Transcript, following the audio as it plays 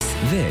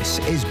This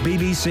is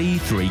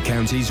BBC Three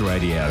Counties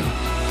Radio.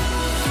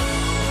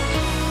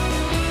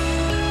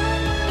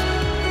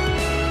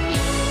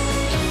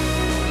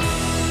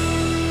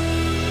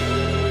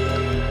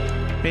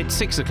 It's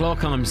 6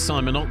 o'clock. I'm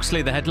Simon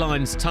Oxley. The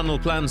headlines: tunnel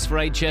plans for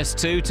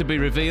HS2 to be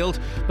revealed,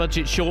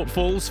 budget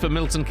shortfalls for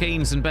Milton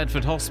Keynes and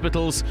Bedford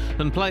hospitals,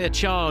 and player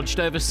charged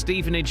over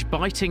Stevenage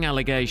biting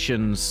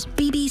allegations.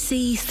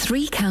 BBC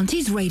Three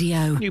Counties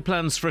Radio. New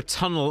plans for a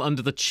tunnel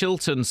under the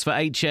Chilterns for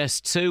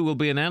HS2 will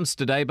be announced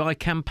today by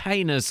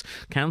campaigners.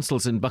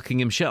 Councils in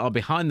Buckinghamshire are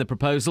behind the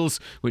proposals,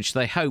 which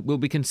they hope will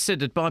be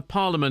considered by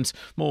Parliament.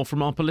 More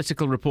from our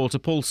political reporter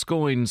Paul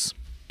Scoynes.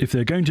 If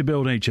they're going to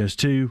build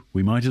HS2,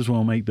 we might as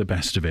well make the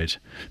best of it.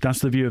 That's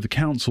the view of the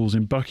councils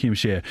in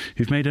Buckinghamshire,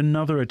 who've made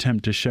another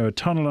attempt to show a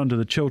tunnel under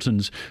the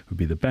Chilterns would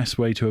be the best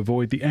way to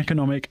avoid the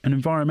economic and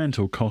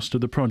environmental cost of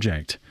the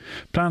project.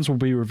 Plans will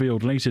be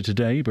revealed later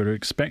today, but are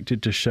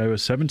expected to show a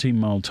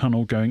 17-mile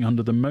tunnel going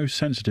under the most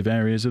sensitive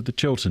areas of the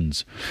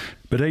Chilterns.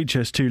 But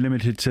HS2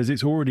 Limited says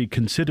it's already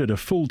considered a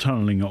full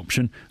tunnelling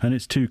option and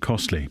it's too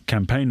costly.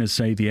 Campaigners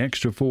say the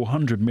extra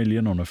 $400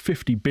 million on a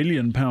 £50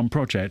 billion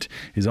project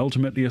is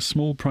ultimately a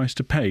small price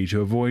to pay to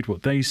avoid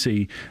what they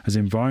see as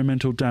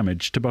environmental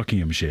damage to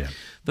Buckinghamshire.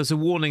 There's a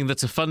warning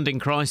that a funding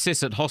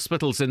crisis at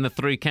hospitals in the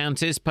three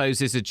counties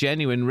poses a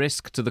genuine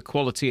risk to the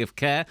quality of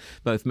care.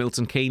 Both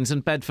Milton Keynes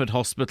and Bedford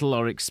Hospital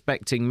are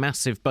expecting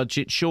massive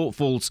budget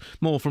shortfalls.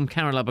 More from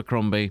Carol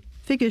Abercrombie.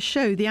 Figures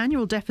show the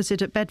annual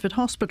deficit at Bedford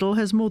Hospital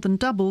has more than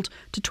doubled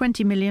to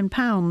 £20 million,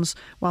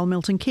 while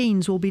Milton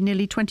Keynes will be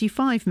nearly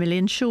 £25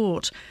 million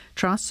short.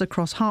 Trusts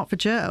across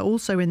Hertfordshire are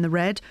also in the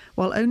red,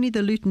 while only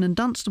the Luton and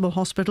Dunstable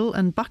Hospital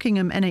and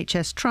Buckingham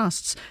NHS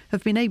trusts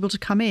have been able to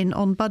come in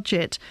on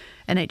budget.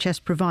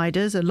 NHS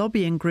Providers, a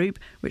lobbying group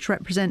which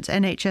represents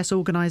NHS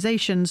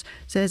organisations,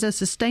 says a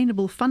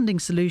sustainable funding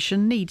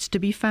solution needs to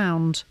be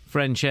found.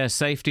 French air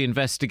safety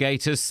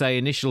investigators say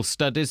initial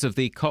studies of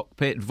the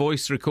cockpit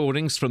voice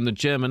recordings from the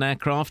German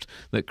aircraft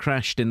that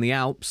crashed in the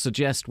Alps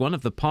suggest one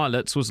of the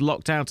pilots was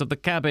locked out of the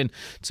cabin.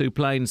 Two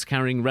planes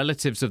carrying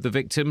relatives of the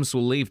victims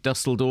will leave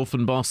Dusseldorf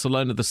and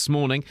Barcelona this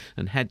morning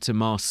and head to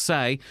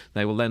Marseille.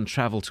 They will then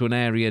travel to an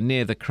area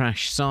near the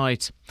crash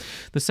site.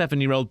 The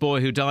 7-year-old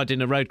boy who died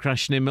in a road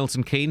crash near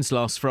Milton Keynes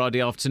last Friday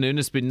afternoon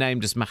has been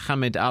named as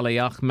Mohammed Ali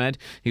Ahmed.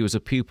 He was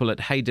a pupil at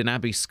Hayden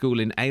Abbey School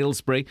in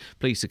Aylesbury.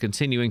 Police are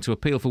continuing to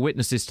appeal for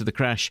witnesses to the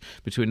crash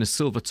between a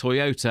silver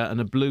Toyota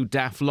and a blue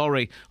DAF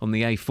lorry on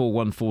the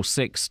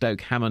A4146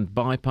 Stoke-Hammond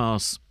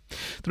bypass.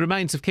 The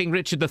remains of King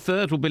Richard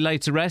III will be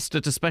laid to rest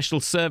at a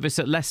special service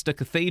at Leicester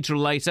Cathedral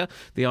later.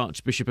 The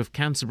Archbishop of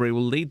Canterbury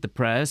will lead the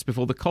prayers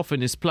before the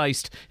coffin is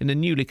placed in a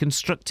newly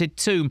constructed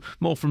tomb.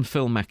 More from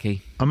Phil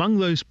Mackey. Among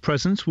those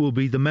present will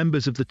be the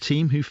members of the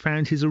team who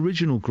found his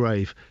original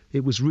grave.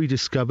 It was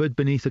rediscovered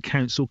beneath a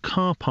council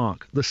car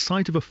park, the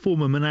site of a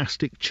former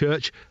monastic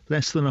church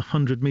less than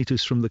 100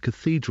 metres from the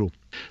cathedral.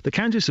 The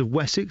Countess of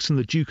Wessex and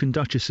the Duke and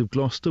Duchess of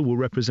Gloucester will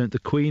represent the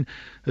Queen,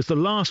 as the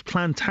last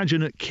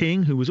Plantagenet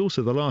king, who was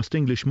also the last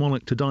English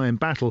monarch to die in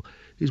battle,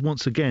 is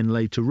once again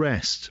laid to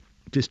rest.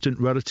 Distant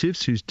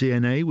relatives whose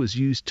DNA was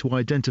used to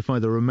identify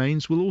the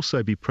remains will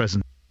also be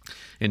present.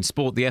 In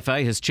sport, the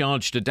FA has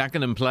charged a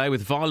Dagenham player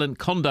with violent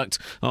conduct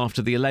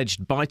after the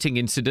alleged biting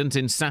incident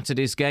in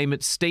Saturday's game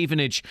at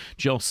Stevenage.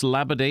 Joss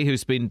Labadie,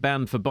 who's been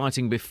banned for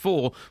biting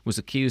before, was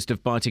accused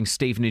of biting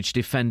Stevenage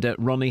defender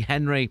Ronnie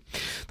Henry.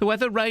 The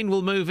weather: rain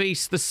will move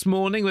east this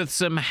morning with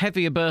some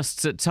heavier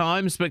bursts at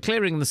times, but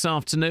clearing this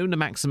afternoon, a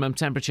maximum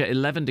temperature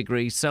 11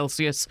 degrees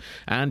Celsius.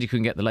 And you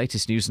can get the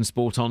latest news and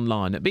sport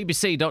online at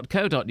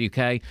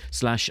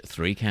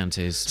bbc.co.uk/3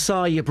 counties.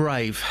 Si, you're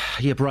brave.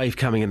 You're brave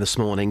coming in this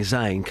morning.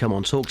 Zane, come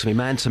on, talk to me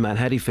man to man.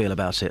 How do you feel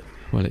about it?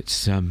 Well,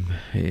 it's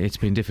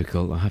been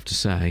difficult, I have to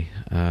say.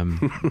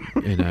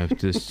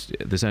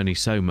 There's only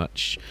so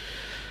much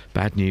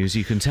bad news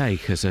you can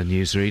take as a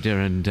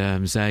newsreader,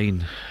 and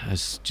Zane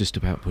has just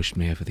about pushed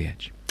me over the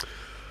edge.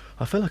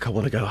 I feel like I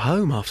want to go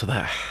home after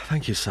that.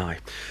 Thank you, Si.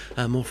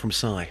 More from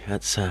Si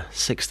at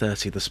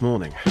 6:30 this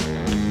morning.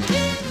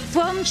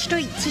 From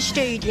street to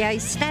studio,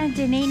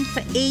 standing in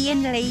for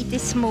Iain Lee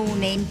this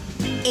morning,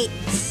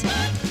 it's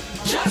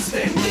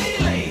Justin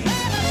Neely.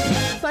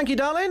 Thank you,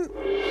 darling.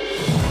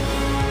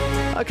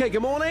 OK,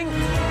 good morning.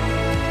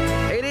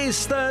 It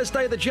is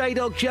Thursday. The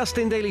J-Dog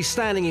Justin Daly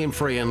standing in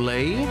for Iain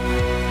Lee.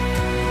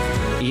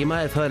 You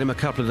may have heard him a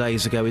couple of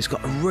days ago. He's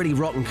got a really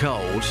rotten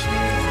cold.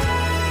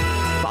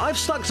 But I've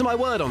stuck to my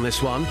word on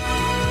this one.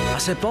 I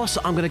said, boss,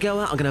 I'm going to go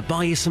out, I'm going to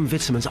buy you some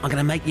vitamins, I'm going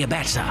to make you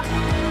better.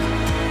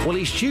 Well,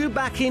 he's due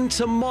back in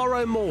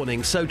tomorrow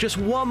morning, so just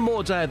one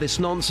more day of this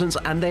nonsense,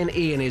 and then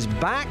Iain is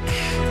back.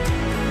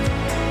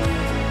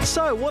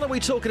 So, what are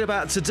we talking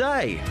about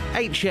today?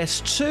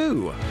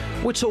 HS2.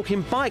 We're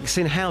talking bikes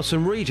in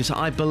Houghton Regis.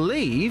 I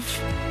believe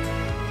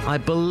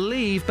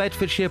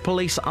Bedfordshire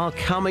Police are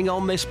coming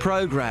on this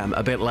programme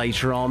a bit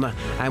later on,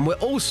 and we're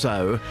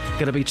also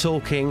going to be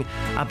talking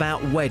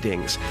about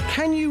weddings.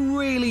 Can you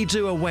really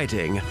do a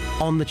wedding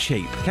on the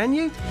cheap? Can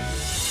you?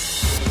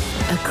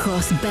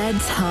 across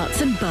beds,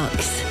 hearts and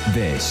bucks.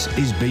 This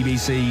is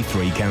BBC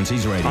Three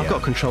Counties Radio. I've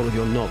got control of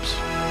your knobs.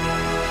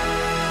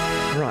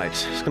 Right,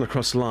 it's going to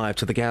cross live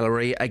to the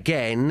gallery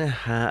again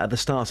at the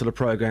start of the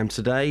programme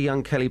today.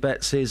 Young Kelly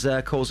Betts is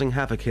causing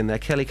havoc in there.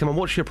 Kelly, come on,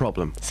 what's your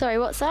problem? Sorry,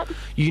 what's that?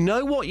 You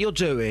know what you're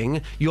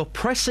doing. You're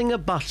pressing a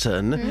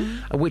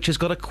button which has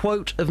got a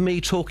quote of me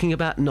talking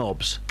about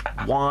knobs.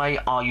 Why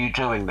are you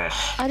doing this?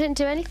 I didn't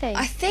do anything.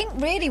 I think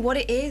really what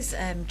it is,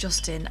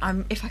 Justin,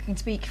 if I can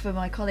speak for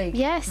my colleague,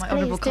 Yes, my please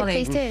honourable do,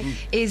 colleague, please do.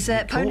 is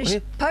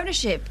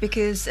ownership,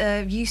 because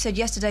you said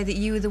yesterday that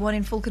you were the one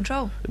in full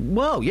control.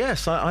 Well,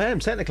 yes, I am,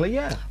 technically,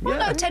 yeah. Well,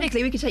 no,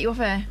 technically we could take you off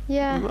air.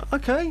 Yeah.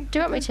 Okay. Do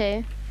you want me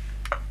to?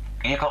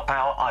 You've got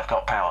power, I've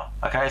got power.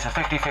 Okay, it's a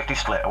 50-50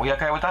 split. Are we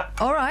okay with that?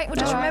 All right, well,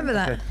 just remember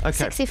that.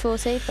 Okay.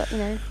 60-40, but you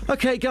know.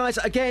 Okay, guys,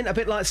 again, a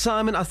bit like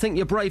Simon, I think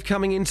you're brave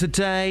coming in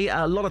today.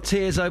 A lot of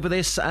tears over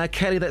this.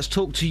 Kelly, let's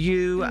talk to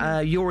you.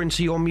 You're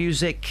into your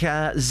music.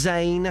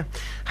 Zayn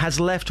has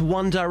left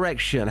One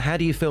Direction. How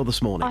do you feel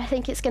this morning? I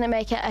think it's going to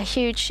make a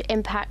huge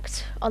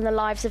impact on the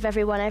lives of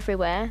everyone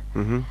everywhere.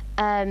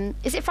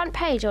 Is it front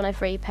page on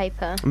every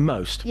paper?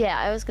 Most. Yeah,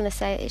 I was going to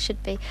say it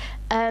should be.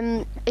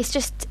 It's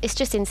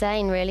just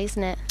insane, really,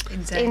 isn't it?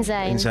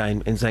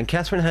 Insane.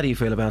 Catherine, how do you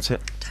feel about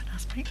it? Don't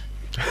ask me.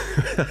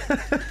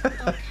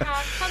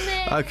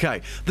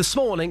 Okay, this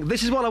morning,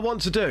 this is what I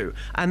want to do,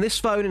 and this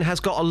phone has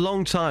got a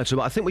long title,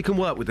 but I think we can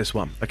work with this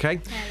one,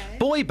 okay? Hello.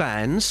 Boy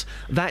bands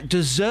that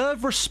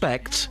deserve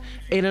respect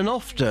in an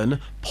often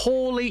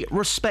poorly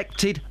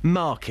respected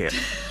market.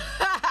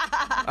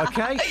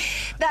 Okay?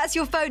 That's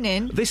your phone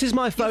in. This is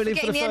my phone in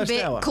for the first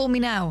hour. Call me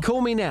now.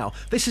 Call me now.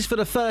 This is for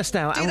the first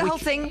hour. Do the whole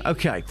thing.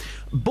 Okay.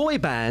 Boy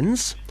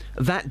bands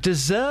that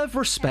deserve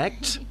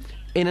respect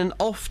in an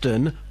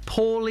often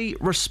poorly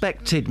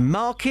respected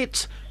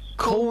market.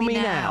 Call me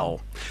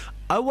now.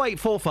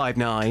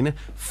 08459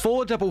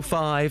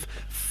 455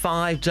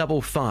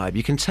 555.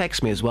 You can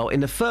text me as well.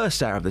 In the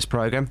first hour of this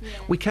programme,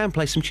 we can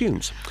play some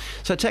tunes.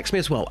 So text me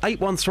as well,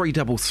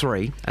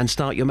 81333, and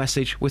start your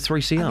message with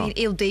 3CR. I mean,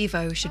 Il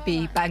Divo should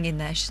be banging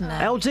there, shouldn't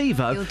there? El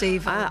Divo? Il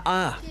Divo.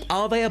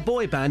 Are they a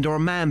boy band or a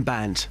man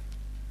band?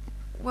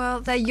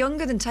 Well, they're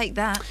younger than Take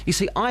That. You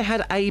see, I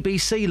had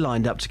ABC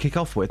lined up to kick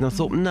off with, and I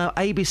thought, no,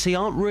 ABC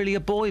aren't really a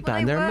boy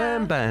band, they're a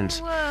man band.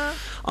 They were.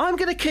 I'm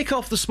going to kick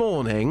off this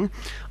morning,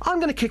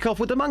 I'm going to kick off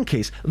with the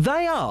Monkees.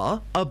 They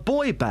are a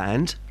boy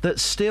band that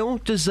still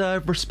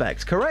deserve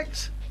respect,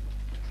 correct?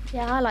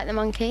 Yeah, I like the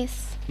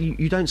Monkees.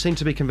 You don't seem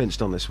to be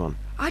convinced on this one.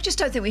 I just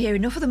don't think we hear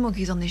enough of the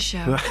Monkees on this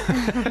show.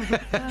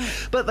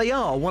 But they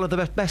are one of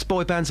the best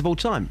boy bands of all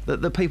time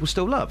that people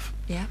still love.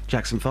 Yeah.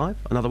 Jackson 5,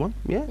 another one.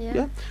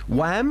 Yeah.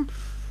 Wham!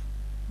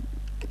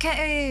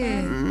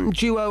 Okay.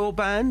 Duo or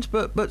band,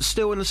 but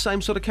still in the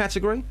same sort of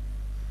category.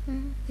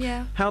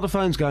 Yeah. How are the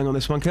phones going on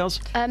this one, Kels?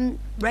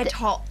 Red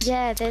hot.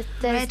 Yeah, there's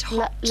Red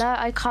hot.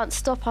 I can't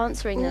stop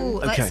answering them.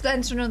 Ooh, Okay. let's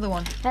enter another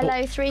one.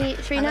 Hello,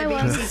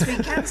 301. BBC Three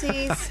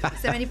Counties.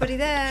 Is there anybody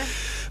there?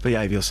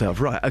 Behave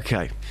yourself. Right,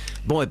 okay.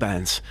 Boy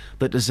bands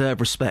that deserve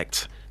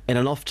respect in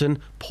an often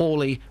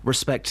poorly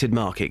respected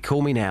market.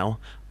 Call me now.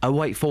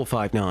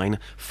 08459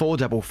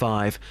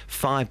 455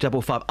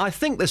 555. I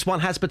think this one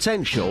has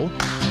potential.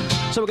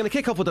 So we're going to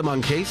kick off with the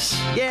Monkees.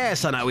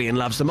 Yes, I know Iain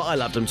loves them. I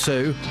loved them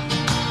too.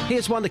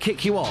 Here's one to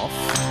kick you off.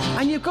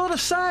 And you've got to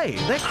say,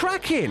 they're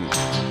cracking.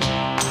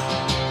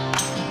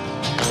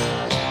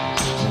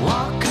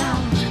 Walk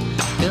out,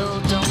 girl,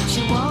 don't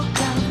you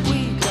walk out.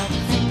 We got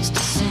things to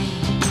say.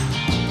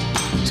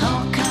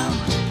 Talk out,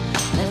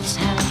 let's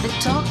have it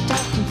talked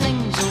out and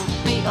things will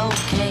be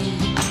okay.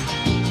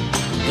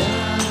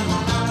 Girl,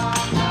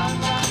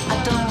 I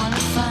don't want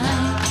to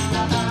fight.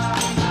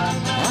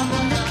 I'm a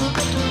little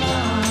bit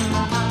wrong.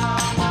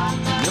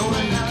 You're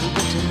a little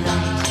bit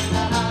right.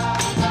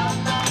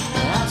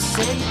 I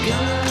said,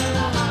 girl,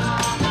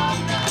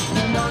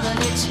 you know that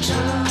it's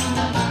true.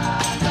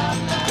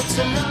 It's a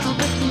little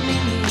bit me,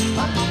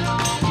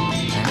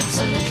 and it's a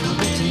little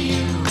bit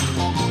you,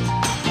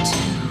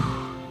 too.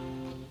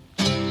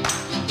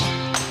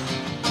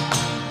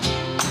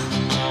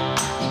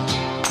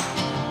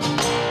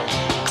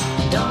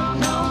 Don't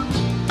know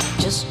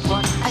just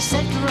what I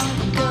said wrong,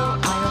 but girl,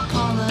 I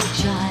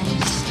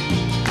apologize.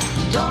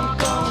 Don't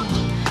go,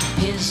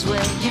 here's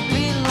where you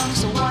belong,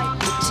 so wipe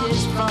the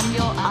tears from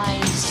your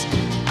eyes.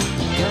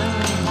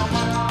 Girl,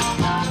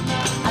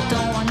 I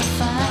don't want to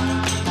fight.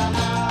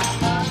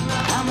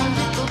 I'm a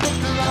little bit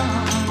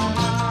wrong.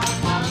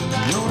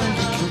 You're a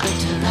little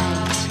bit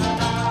right.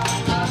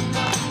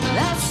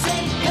 That's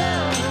it,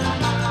 girl.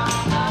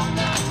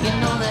 You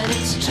know that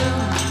it's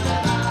true.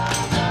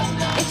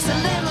 It's a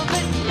little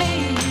bit me,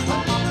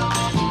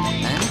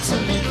 and it's a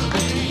little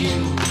bit you.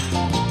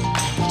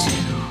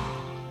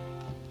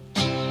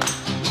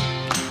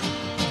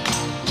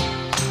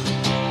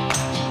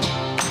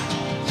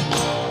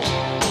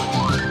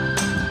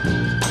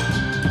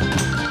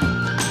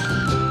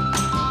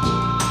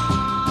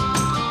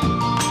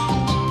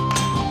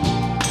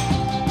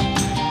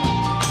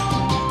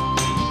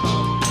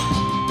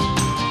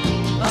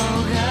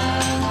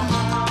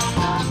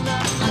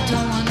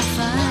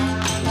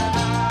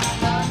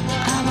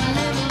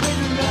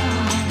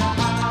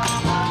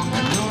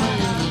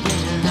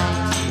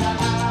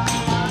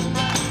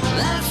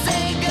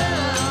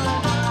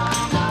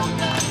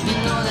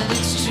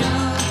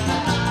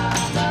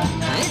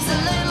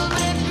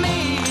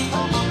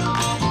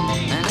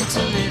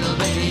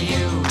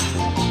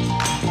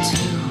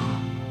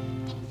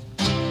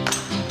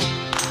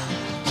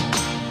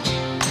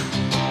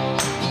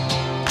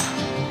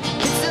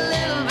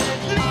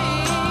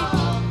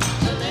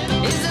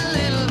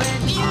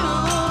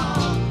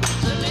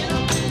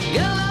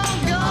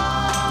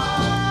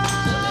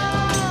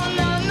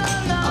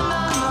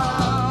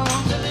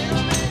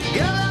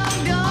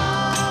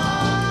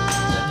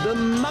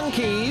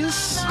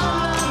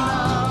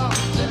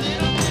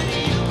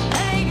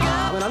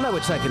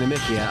 taking a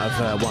mickey out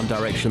of One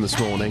Direction this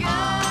morning.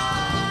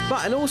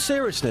 But in all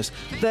seriousness,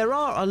 there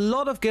are a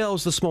lot of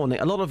girls this morning,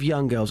 a lot of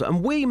young girls,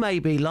 and we may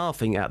be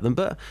laughing at them,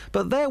 but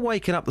they're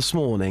waking up this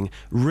morning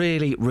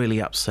really,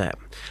 really upset.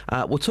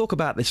 We'll talk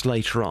about this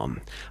later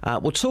on.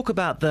 We'll talk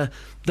about the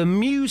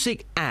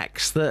music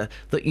acts that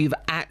you've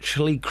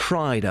actually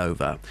cried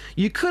over.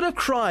 You could have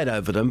cried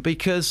over them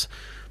because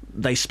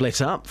they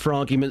split up, for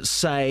argument's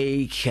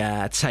sake,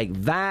 Take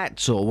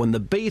That, or when the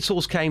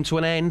Beatles came to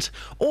an end.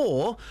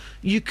 Or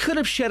you could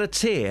have shed a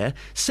tear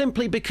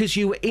simply because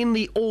you were in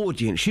the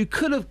audience. You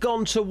could have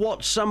gone to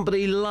watch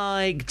somebody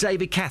like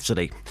David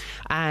Cassidy,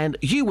 and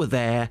you were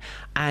there,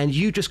 and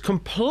you just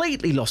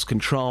completely lost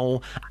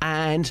control,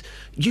 and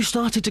you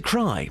started to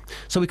cry.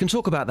 So we can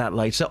talk about that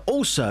later.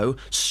 Also,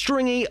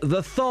 Stringy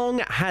the Thong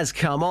has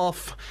come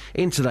off.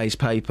 In today's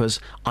papers,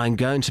 I'm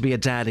going to be a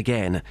dad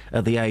again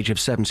at the age of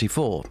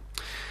 74.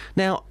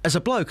 Now, as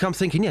a bloke, I'm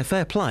thinking, yeah,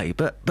 fair play,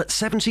 but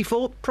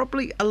 74?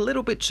 Probably a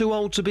little bit too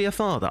old to be a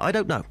father. I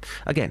don't know.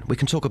 Again, we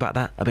can talk about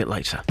that a bit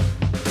later.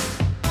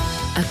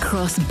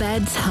 Across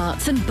beds,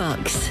 hearts and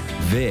bucks.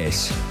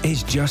 This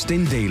is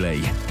Justin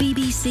Dealey.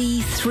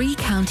 BBC Three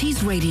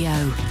Counties Radio.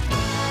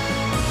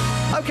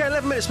 OK,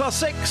 11 minutes past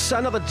 6,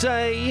 another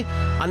day,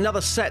 another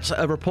set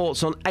of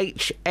reports on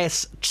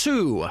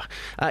HS2.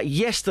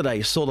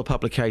 Yesterday saw the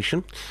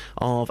publication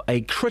of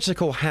a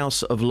critical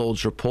House of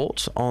Lords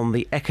report on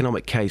the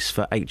economic case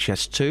for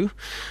HS2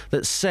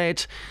 that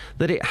said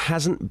that it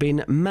hasn't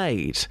been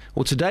made.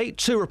 Well, today,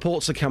 two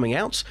reports are coming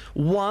out.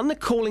 One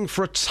calling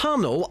for a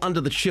tunnel under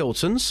the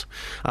Chilterns.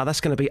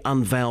 That's going to be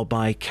unveiled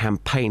by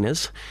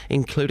campaigners,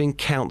 including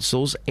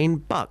councils in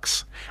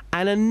Bucks.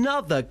 And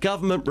another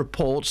government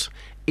report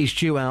is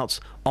due out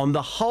on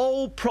the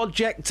whole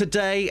project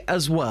today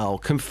as well.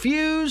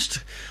 Confused?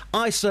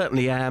 I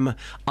certainly am.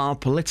 Our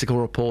political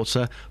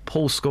reporter,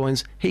 Paul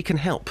Scoynes, he can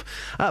help.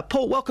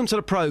 Paul, welcome to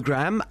the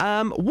programme.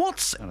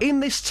 What's in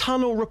this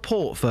tunnel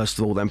report, first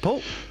of all, then,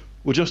 Paul?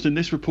 Well, Justin,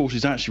 this report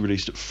is actually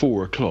released at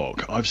 4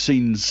 o'clock. I've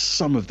seen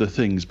some of the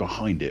things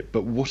behind it,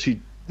 but what it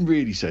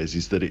really says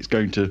is that it's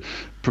going to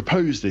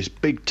propose this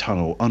big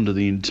tunnel under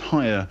the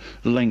entire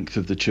length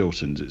of the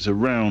Chilterns. It's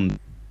around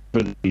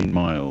 17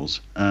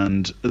 miles,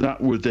 and that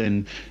would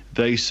then,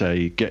 they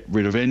say, get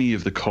rid of any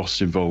of the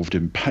costs involved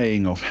in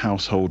paying off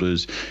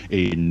householders,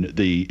 in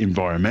the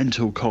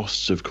environmental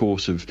costs, of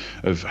course, of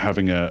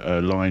having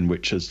a line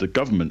which, as the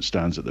government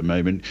stands at the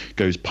moment,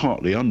 goes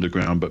partly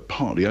underground but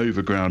partly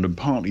overground and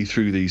partly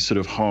through these sort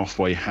of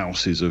halfway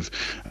houses of...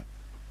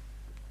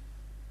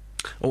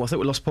 Oh, I think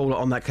we lost Paul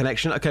on that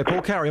connection. OK,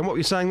 Paul, carry on. What were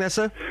you saying there,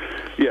 sir?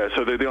 Yeah,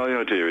 so the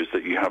idea is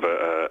that you have,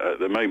 at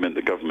the moment,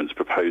 the government's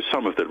proposed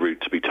some of the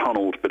route to be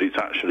tunnelled, but it's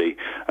actually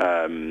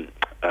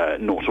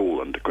not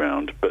all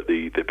underground. But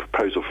the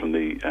proposal from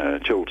the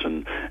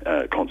Chiltern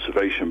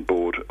Conservation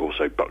Board,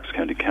 also Bucks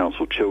County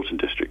Council, Chiltern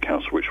District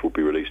Council, which will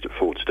be released at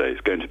 4 today,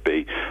 is going to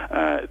be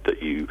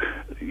that you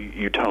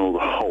tunnel the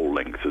whole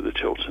length of the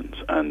Chilterns.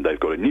 And they've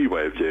got a new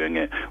way of doing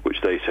it, which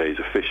they say is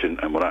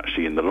efficient and will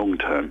actually, in the long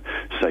term,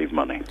 save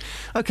money.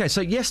 OK,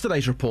 so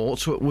yesterday's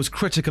report was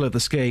critical of the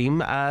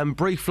scheme.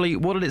 Briefly,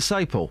 what did it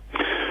say, Paul?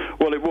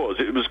 Well,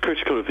 it was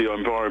critical of the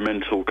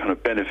environmental kind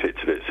of benefits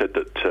of it. Said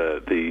that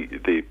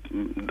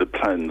the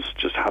plans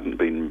just hadn't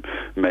been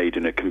made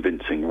in a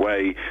convincing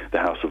way. The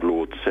House of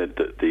Lords said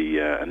that the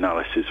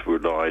analysis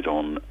relied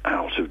on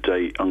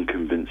out-of-date,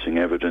 unconvincing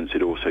evidence.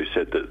 It also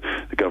said that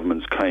the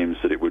government's claims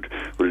that it would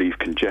relieve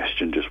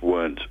congestion just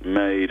weren't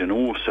made, and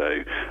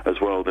also, as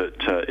well,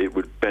 that it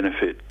would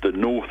benefit the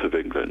north of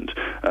England.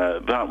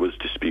 That was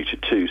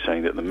disputed too,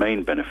 saying that the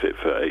main benefit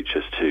for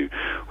HS2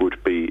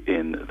 would be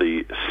in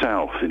the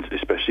south,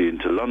 especially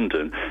into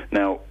London.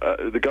 Now,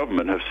 the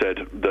government have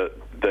said that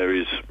there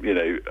is,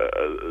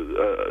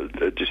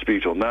 a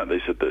dispute on that. They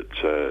said that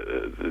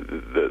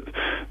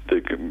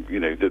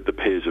the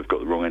peers have got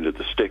the wrong end of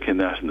the stick in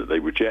that, and that they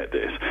reject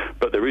this.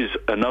 But there is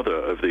another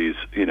of these,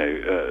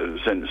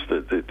 sense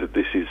that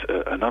this is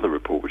another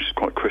report which is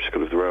quite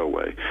critical of the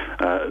railway,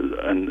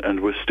 and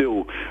we're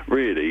still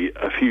really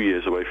a few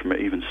years away from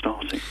it even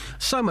starting.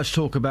 So much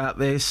talk about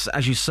this,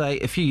 as you say,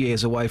 a few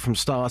years away from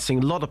starting.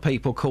 A lot of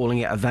people calling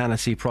it a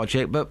vanity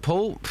project, but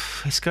Paul,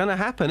 it's going to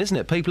happen, isn't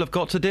it? People have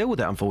got to deal with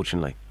it,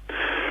 unfortunately.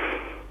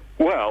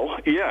 Well,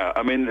 yeah.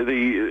 I mean,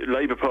 the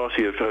Labour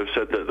Party have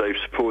said that they've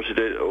supported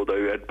it,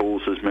 although Ed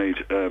Balls has made,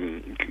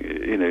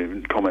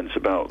 comments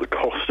about the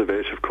cost of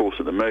it. Of course,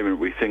 at the moment,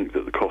 we think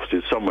that the cost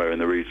is somewhere in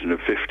the region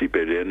of 50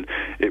 billion.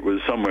 It was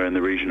somewhere in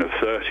the region of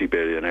 30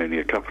 billion only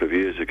a couple of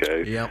years ago.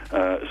 Yep.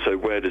 So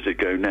where does it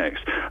go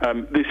next?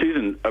 This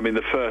isn't,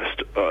 the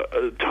first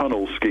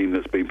tunnel scheme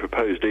that's been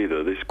proposed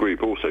either. This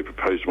group also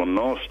proposed one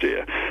last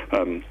year,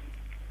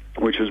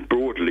 which was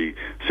broadly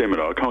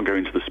similar. I can't go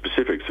into the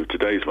specifics of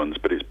today's ones,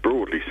 but it's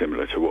broadly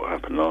similar to what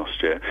happened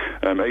last year.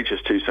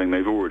 HS2 saying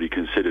they've already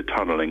considered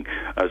tunnelling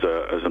as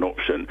an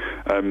option.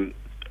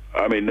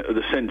 I mean,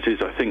 the sense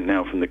is, I think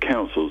now from the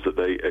councils that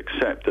they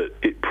accept that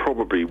it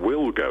probably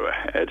will go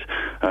ahead.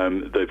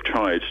 They've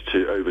tried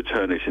to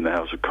overturn it in the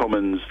House of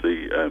Commons.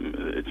 The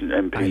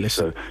MPs, hey,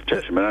 listen,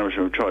 Cheshire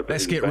Management have tried.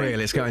 Let's get real.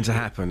 It's going to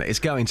happen. It's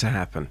going to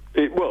happen.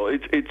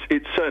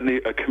 It's certainly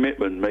a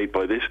commitment made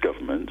by this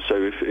government.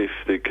 So if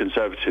the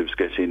Conservatives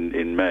get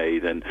in May,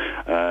 then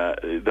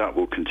that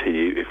will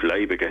continue. If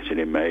Labour get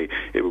in May,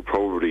 it will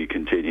probably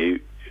continue.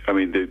 I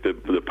mean,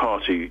 the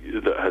party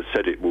that has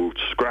said it will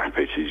scrap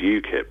it is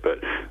UKIP,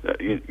 but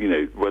you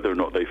know, whether or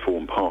not they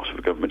form part of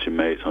a government in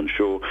May, it's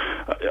unsure.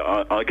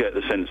 I get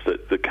the sense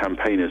that the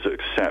campaigners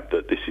accept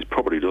that this is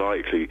probably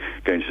likely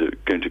going to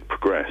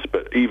progress.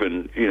 But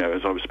even, you know,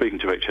 as I was speaking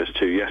to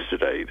HS2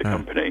 yesterday, the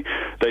company,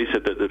 they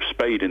said that the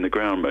spade in the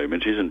ground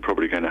moment isn't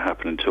probably going to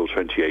happen until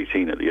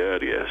 2018 at the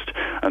earliest,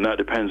 and that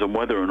depends on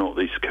whether or not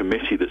this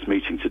committee that's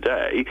meeting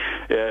today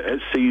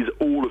sees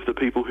all of the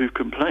people who've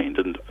complained,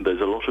 and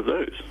there's a lot of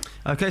those.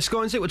 OK,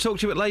 Scoins, we'll talk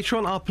to you a bit later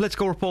on. Our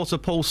political reporter,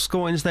 Paul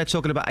Scoins, they're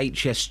talking about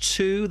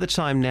HS2. The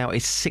time now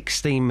is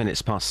 16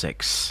 minutes past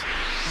 6.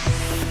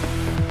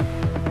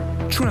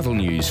 Travel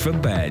news for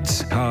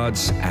beds,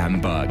 cards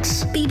and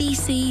bugs.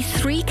 BBC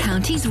Three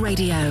Counties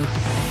Radio.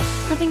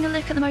 Having a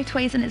look at the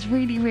motorways, and it's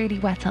really, really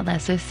wet out there,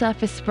 so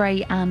surface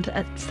spray and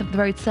the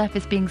road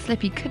surface being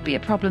slippy could be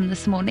a problem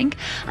this morning.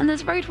 And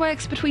there's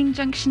roadworks between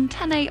junction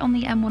 10A on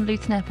the M1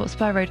 Luton Airport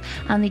Spur Road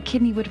and the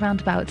Kidneywood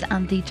roundabout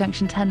and the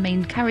junction 10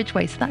 main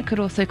carriageway, so that could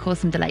also cause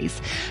some delays.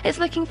 It's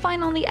looking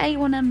fine on the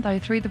A1M though,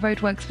 through the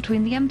roadworks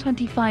between the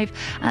M25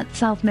 at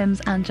South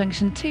Mims and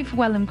junction 2 for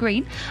Welham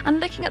Green. And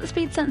looking at the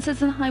speed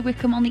sensors in High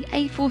Wycombe on the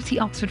A40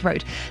 Oxford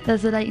Road,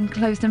 there's a lane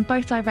closed in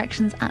both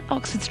directions at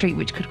Oxford Street,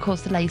 which could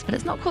cause delays, but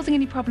it's not causing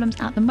any problems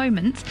at the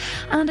moment.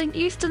 And in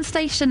Euston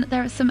Station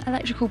there are some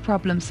electrical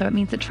problems, so it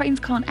means that trains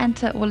can't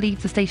enter or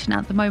leave the station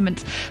at the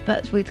moment,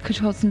 but could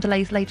cause some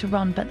delays later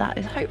on, but that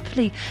is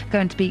hopefully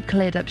going to be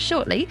cleared up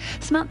shortly.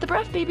 Samantha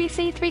Bruff,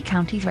 BBC Three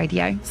Counties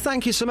Radio.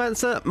 Thank you,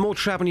 Samantha. More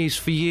travel news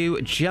for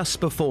you just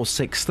before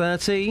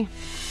 6:30.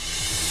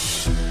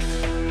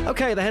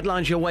 OK, the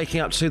headlines you're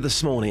waking up to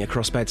this morning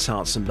across beds,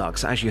 Herts and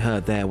bucks, as you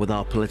heard there with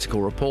our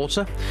political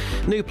reporter.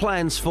 New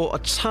plans for a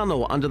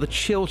tunnel under the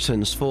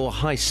Chilterns for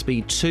High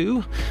Speed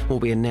 2 will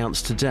be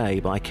announced today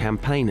by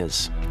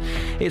campaigners.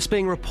 It's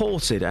being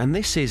reported, and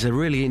this is a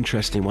really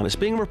interesting one, it's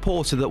being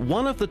reported that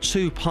one of the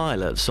two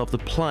pilots of the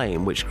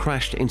plane which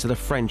crashed into the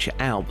French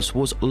Alps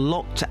was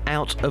locked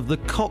out of the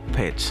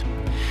cockpit.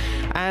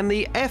 And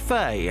the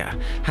FA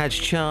has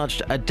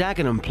charged a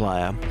Dagenham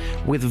player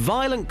with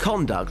violent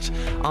conduct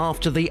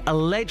after the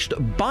alleged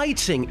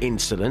biting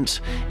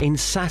incident in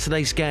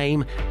Saturday's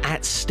game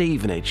at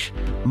Stevenage.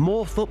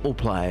 More football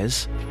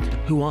players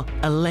who are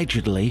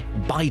allegedly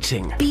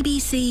biting.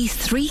 BBC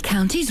Three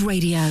Counties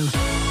Radio.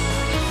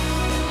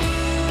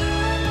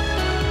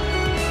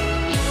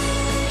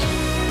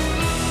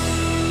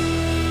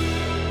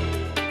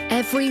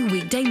 Every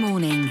weekday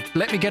morning.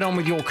 Let me get on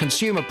with your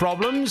consumer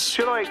problems.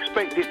 Should I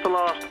expect it to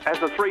last as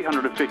a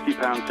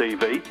 £350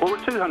 TV or a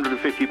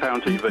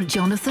 £250 TV?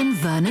 Jonathan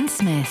Vernon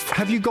Smith.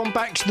 Have you gone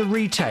back to the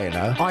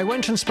retailer? I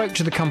went and spoke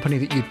to the company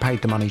that you'd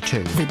paid the money to.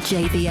 The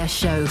JVS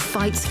show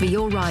fights for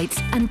your rights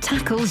and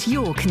tackles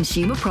your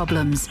consumer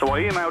problems. So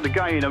I emailed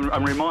again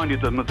and reminded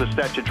them of the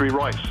statutory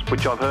rights,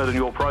 which I've heard in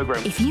your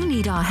programme. If you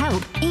need our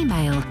help,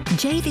 email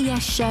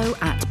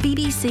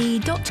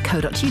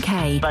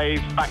jvsshow@bbc.co.uk.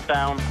 They've backed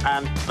down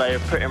and they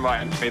have put in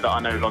writing to me that I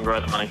no longer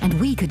owe the money. And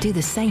we could do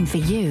the same for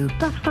you.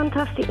 That's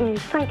fantastic news.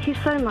 Thank you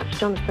so much,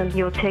 Jonathan.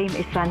 Your team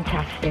is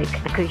fantastic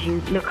because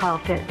you look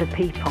after the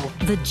people.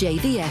 The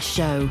JVS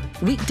show,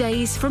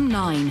 weekdays from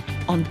 9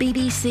 on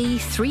BBC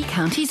Three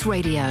Counties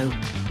Radio.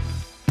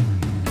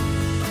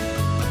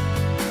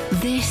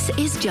 This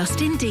is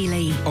Justin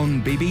Dealey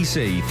on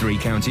BBC Three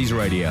Counties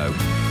Radio.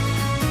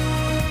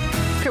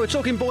 OK, we're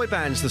talking boy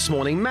bands this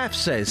morning. Math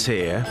says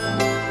here,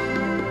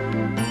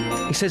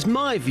 he says,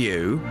 my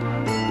view,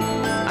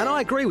 and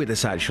I agree with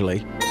this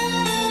actually,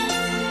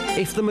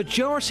 if the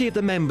majority of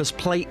the members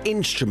play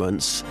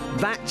instruments,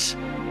 that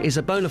is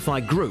a bona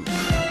fide group.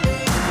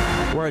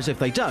 Whereas if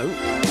they don't,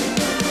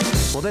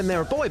 well then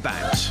they're a boy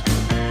band.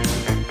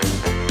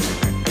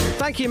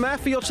 Thank you, Matt,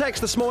 for your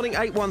text this morning,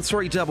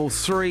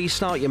 81333.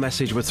 Start your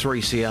message with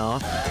 3CR.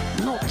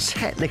 Not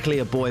technically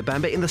a boy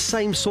band, but in the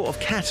same sort of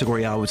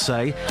category, I would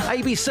say.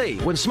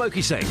 ABC, When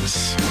Smokey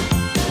Sings.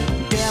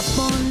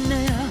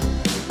 Debonair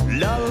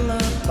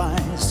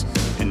lullabies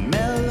and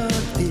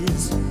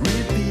melodies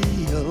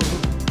reveal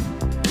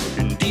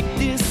in deep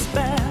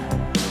despair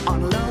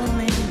on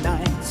lonely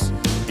nights.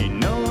 He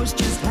knows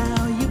just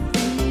how you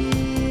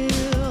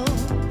feel.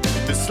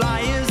 The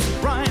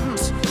slyest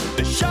rhymes,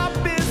 the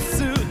sharpest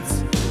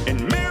suits,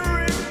 and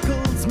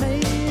miracles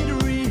made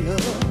real.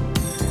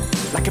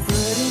 Like a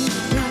bird in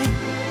flight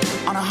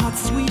on a hot,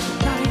 sweet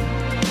night.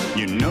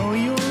 You know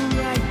you're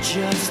right,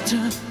 just to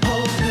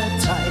hold her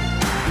tight.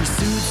 He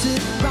suits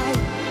it right,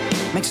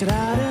 makes it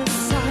out of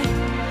sight,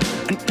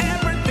 and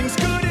everything's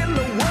good in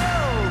the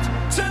world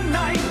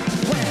tonight.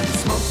 When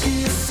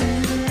Smokey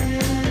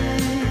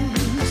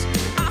sings,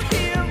 I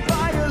hear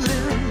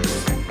violins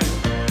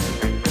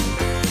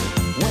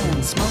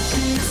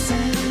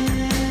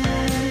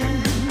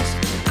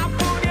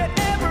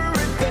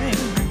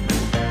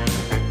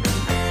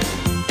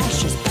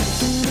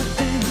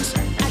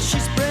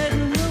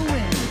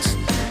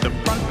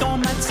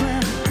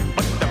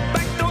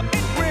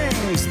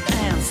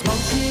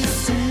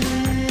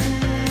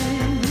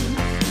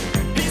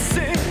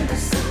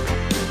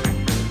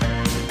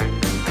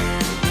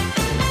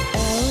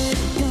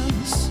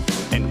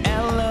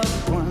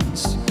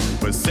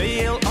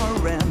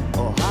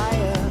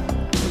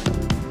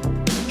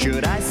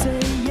Should I say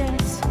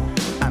yes,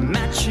 a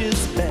match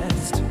is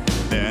best,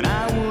 then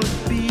I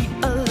would be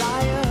a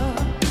liar.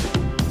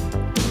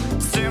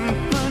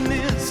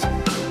 Symphonies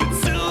that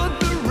soothe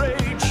the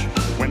rage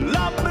when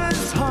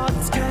lovers'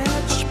 hearts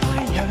catch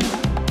fire.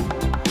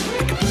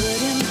 Like a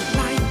bird in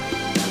flight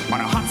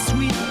on a hot,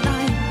 sweet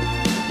night,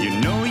 you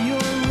know you're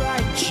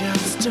right,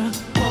 just to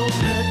hold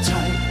her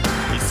tight.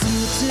 He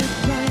suits it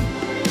right,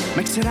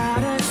 makes it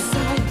out of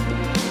sight,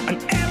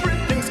 and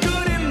everything's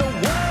good in the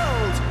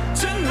world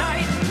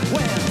tonight.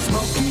 When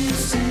Smokey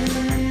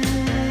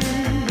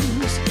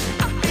sings,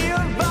 I hear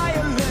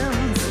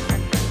violins.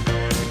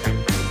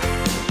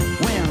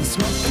 When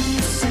Smokey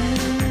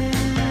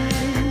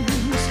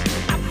sings,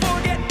 I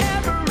forget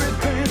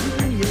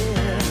everything,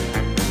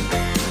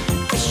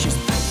 yeah. As she's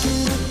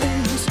packing her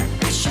things,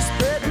 as she's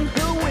spreading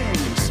her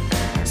wings,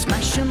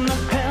 smashing the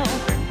hell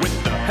with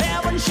the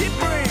heaven she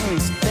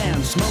brings.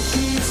 Then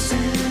Smokey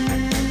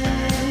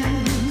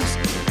sings,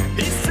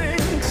 he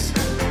sings.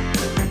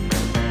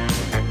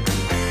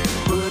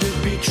 Would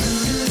it be true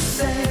to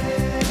say,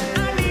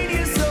 I need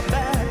you so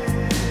bad,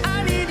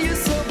 I need you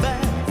so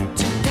bad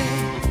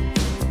today?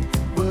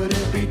 Would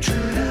it be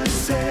true to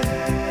say,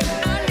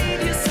 I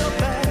need you so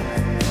bad,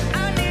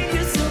 I need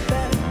you so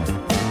bad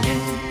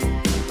again?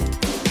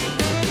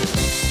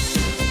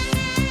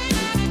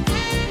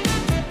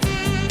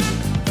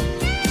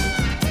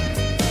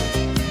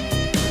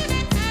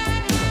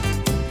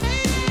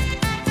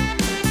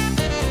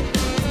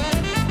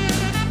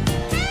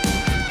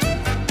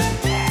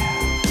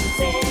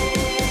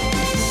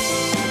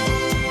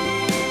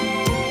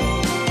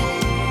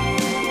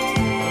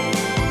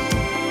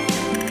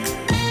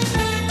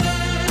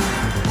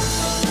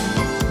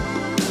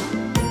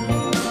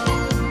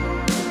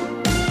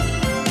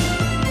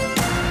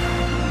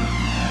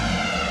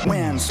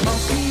 When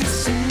Smokey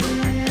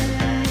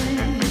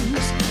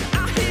sings,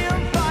 I hear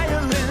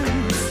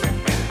violins.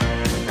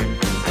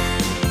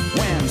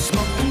 When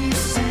Smokey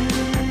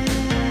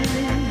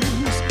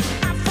sings,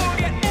 I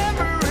forget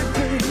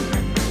everything.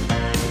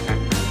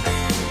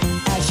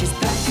 As she's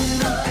packing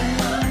her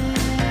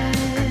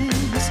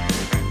things,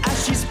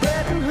 as she's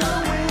spreading her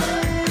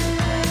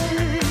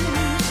wings,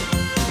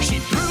 she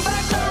threw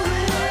back the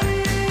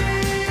ring.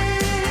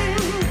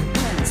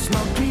 When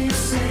Smokey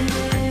sings,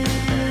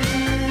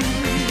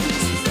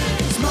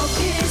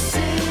 Smokey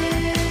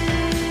sings,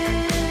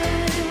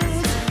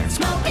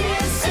 Smokey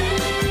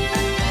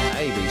sings.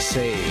 ABC.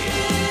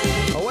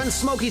 Oh, when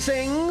Smokey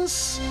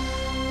sings.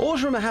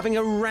 Always remember having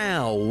a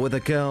row with a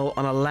girl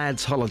on a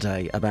lad's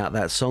holiday about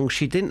that song.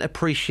 She didn't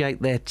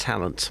appreciate their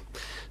talent.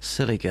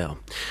 Silly girl.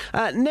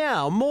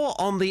 Now, more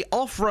on the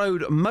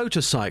off-road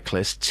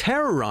motorcyclist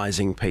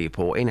terrorising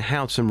people in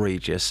Houghton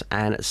Regis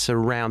and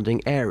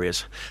surrounding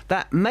areas.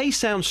 That may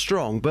sound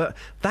strong, but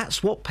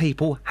that's what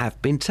people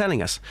have been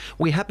telling us.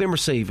 We have been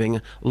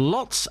receiving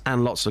lots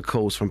and lots of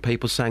calls from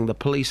people saying the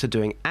police are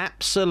doing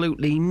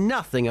absolutely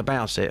nothing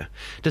about it,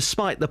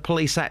 despite the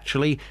police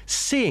actually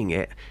seeing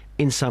it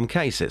in some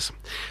cases.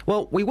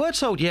 Well, we were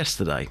told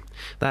yesterday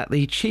that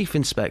the Chief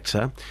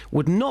Inspector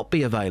would not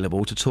be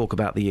available to talk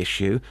about the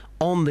issue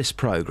on this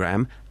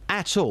programme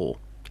at all,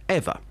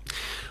 ever.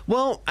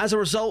 Well, as a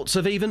result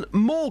of even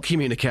more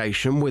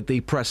communication with the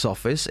press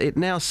office, it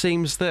now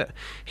seems that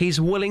he's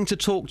willing to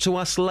talk to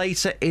us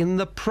later in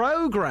the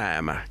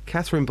programme.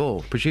 Catherine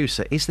Ball,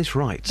 producer, is this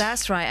right?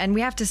 That's right, and we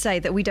have to say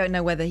that we don't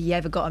know whether he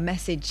ever got a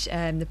message.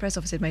 The press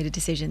office had made a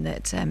decision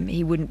that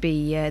he wouldn't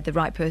be the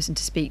right person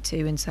to speak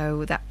to, and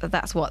so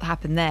that's what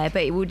happened there.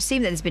 But it would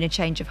seem that there's been a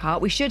change of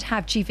heart. We should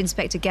have Chief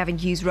Inspector Gavin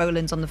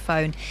Hughes-Rowlands on the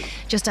phone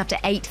just after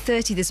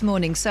 8:30 this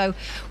morning, so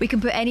we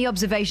can put any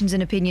observations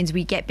and opinions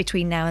we get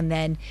between now and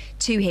then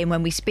to him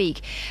when we speak.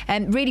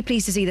 Really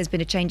pleased to see there's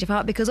been a change of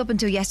heart, because up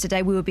until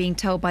yesterday we were being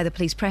told by the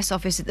police press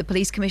office that the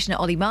police commissioner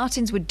Ollie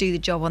Martins would do the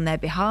job on their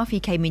behalf. He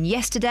came in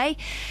yesterday,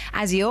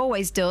 as he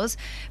always does,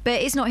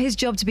 but it's not his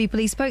job to be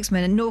police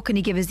spokesman, and nor can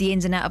he give us the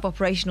ins and out of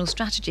operational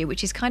strategy,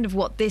 which is kind of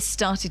what this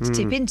started to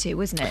tip into,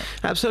 wasn't it?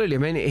 Absolutely. I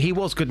mean, he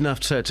was good enough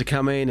to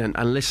come in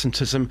and listen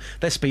to some,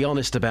 let's be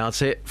honest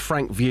about it,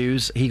 frank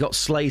views. He got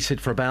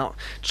slated for about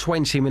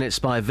 20 minutes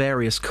by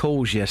various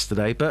calls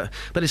yesterday, but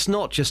it's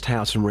not just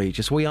Houghton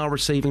Regis. We are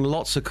receiving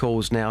lots of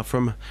calls now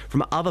from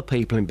other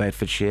people in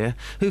Bedfordshire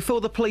who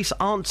feel the police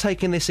aren't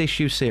taking this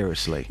issue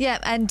seriously. Yeah,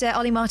 and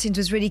Ollie Martins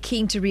was really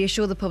keen to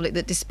reassure the public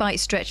that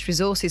despite stretched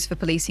resources for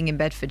policing in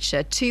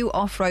Bedfordshire, 2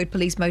 off-road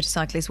police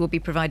motorcyclists will be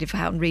provided for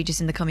Houghton Regis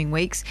in the coming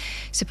weeks,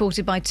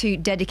 supported by 2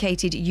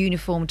 dedicated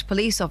uniformed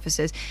police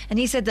officers. And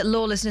he said that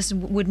lawlessness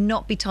would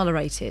not be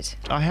tolerated.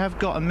 I have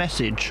got a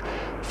message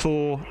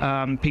for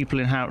people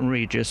in Houghton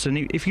Regis, and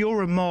if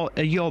you're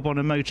a yob on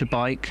a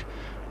motorbike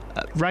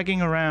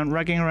ragging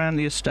around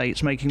the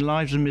estates, making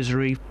lives a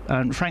misery,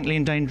 and frankly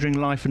endangering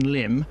life and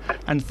limb,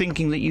 and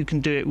thinking that you can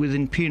do it with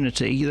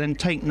impunity, then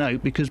take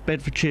note, because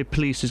Bedfordshire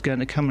Police is going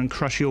to come and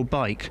crush your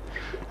bike.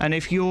 And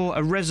if you're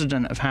a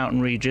resident of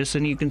Houghton Regis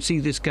and you can see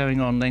this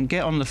going on, then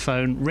get on the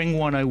phone, ring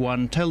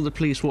 101, tell the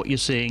police what you're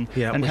seeing,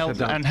 and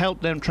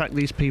help them track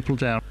these people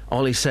down.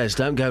 Ollie says,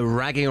 don't go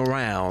ragging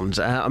around.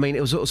 I mean,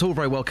 it was all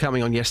very well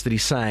coming on yesterday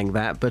saying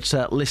that, but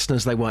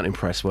listeners, they weren't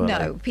impressed, were they?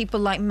 No, people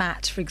like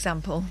Matt, for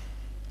example.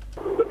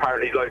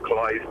 Apparently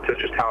localised to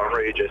just Houghton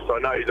Regis. I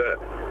know that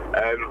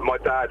my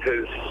dad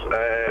has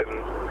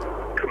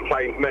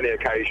complained many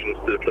occasions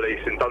to the police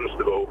in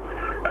Dunstable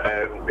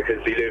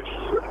because he lives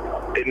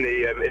in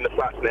the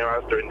flats near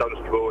Asda in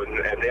Dunstable,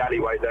 and the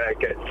alleyway there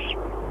gets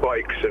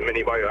bikes and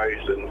mini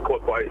motos and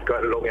quad bikes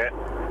going along it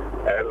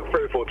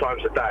 3 or 4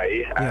 times a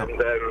day, and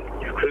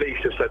police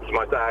have said to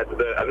my dad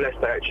that unless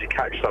they actually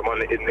catch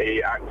someone in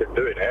the act of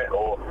doing it,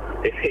 or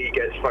if he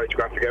gets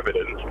photographic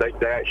evidence,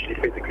 they actually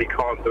physically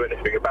can't do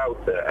anything about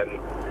it. And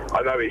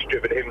I know it's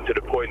driven him to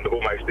the point of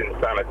almost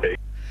insanity.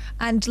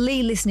 And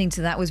Lee, listening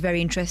to that, was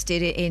very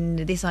interested in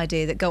this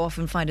idea that go off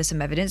and find us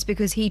some evidence,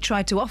 because he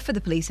tried to offer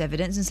the police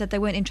evidence and said they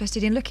weren't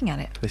interested in looking at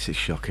it. This is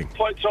shocking.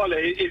 Quite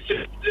entirely, it's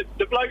just,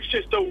 the bloke's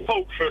just all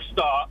fault for a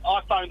start.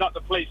 I phoned up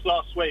the police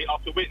last week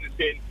after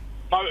witnessing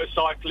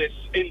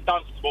motorcyclists in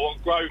Dunstable on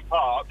Grove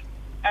Park,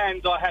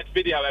 and I had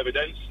video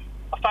evidence.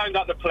 I phoned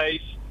up the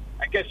police,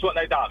 and guess what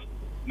they done?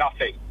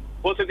 Nothing.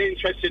 Wasn't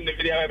interested in the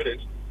video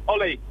evidence.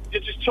 Ollie,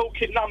 you're just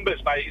talking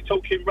numbers, mate. You're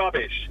talking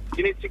rubbish.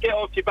 You need to get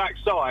off your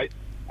backside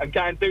and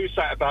go and do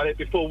something about it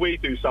before we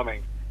do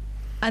something.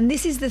 And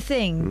this is the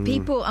thing,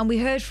 people, and we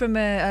heard from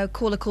a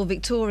caller called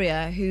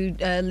Victoria, who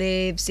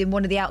lives in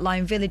one of the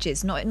outlying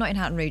villages, not in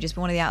Houghton Regis,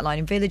 but one of the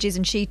outlying villages,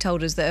 and she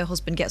told us that her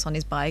husband gets on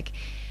his bike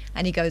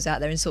and he goes out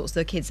there and sorts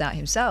the kids out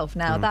himself.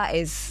 Now, that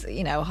is,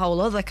 a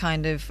whole other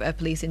kind of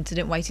police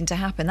incident waiting to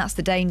happen. That's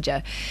the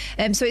danger.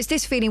 So it's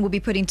this feeling we'll be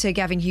putting to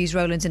Gavin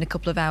Hughes-Rowlands in a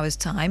couple of hours'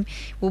 time.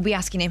 We'll be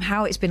asking him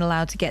how it's been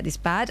allowed to get this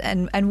bad,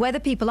 and whether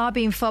people are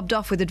being fobbed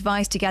off with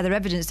advice to gather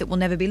evidence that will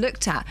never be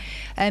looked at.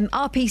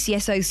 Are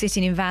PCSOs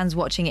sitting in vans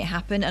watching it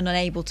happen and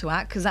unable to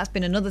act? Because that's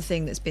been another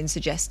thing that's been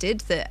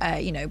suggested, that,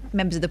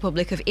 members of the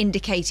public have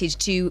indicated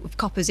to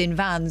coppers in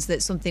vans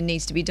that something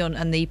needs to be done,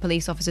 and the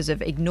police officers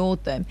have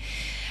ignored them.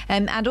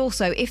 And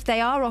also, if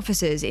they are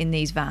officers in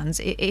these vans,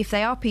 if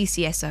they are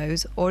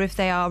PCSOs, or if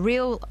they are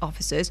real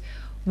officers,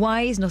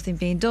 why is nothing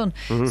being done?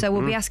 So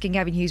we'll be asking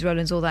Gavin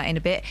Hughes-Rowlands all that in a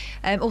bit.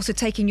 Also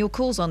taking your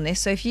calls on this.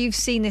 So if you've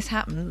seen this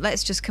happen,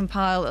 let's just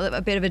compile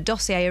a bit of a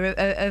dossier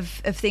of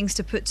things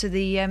to put to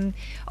the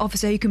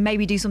officer who can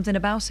maybe do something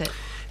about it.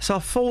 It's our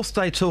 4th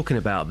day talking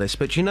about this,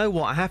 but you know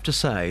what? I have to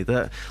say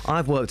that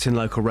I've worked in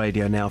local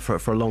radio now for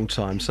a long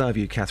time, so have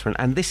you, Catherine,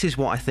 and this is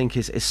what I think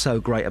is so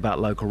great about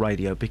local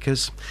radio,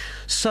 because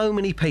so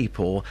many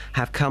people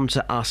have come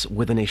to us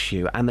with an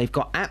issue and they've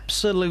got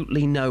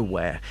absolutely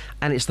nowhere,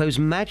 and it's those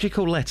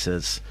magical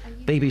letters,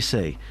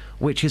 BBC,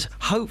 which is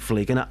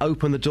hopefully going to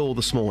open the door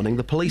this morning.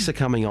 The police are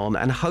coming on,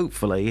 and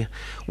hopefully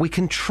we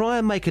can try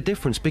and make a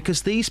difference,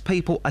 because these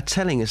people are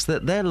telling us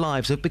that their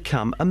lives have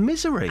become a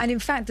misery. And in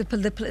fact,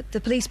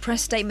 the police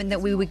press statement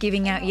that we were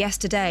giving out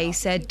yesterday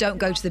said, don't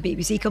go to the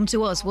BBC, come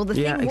to us. Well, the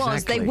thing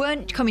was, they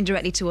weren't coming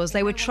directly to us.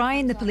 They were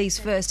trying the police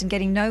first and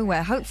getting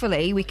nowhere.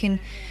 Hopefully we can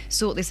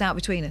sort this out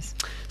between us.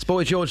 As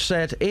Boy George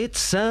said,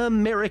 it's a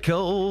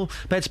miracle.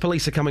 Beds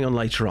police are coming on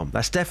later on.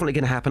 That's definitely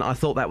going to happen. I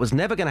thought that was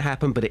never going to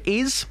happen, but it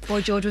is.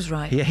 Boy George was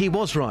right. Yeah, he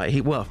was right.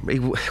 He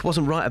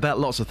wasn't right about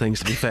lots of things,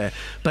 to be fair,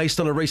 based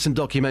on a recent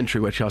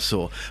documentary which I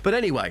saw. But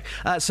anyway,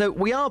 so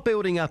we are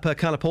building up a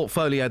kind of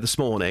portfolio this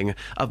morning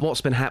of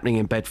what's been happening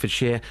in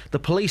Bedfordshire. The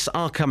police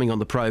are coming on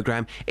the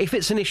programme. If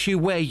it's an issue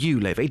where you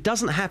live, it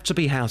doesn't have to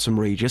be Houghton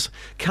Regis.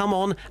 Come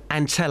on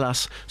and tell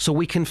us so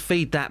we can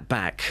feed that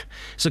back.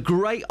 It's a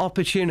great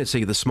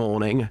opportunity this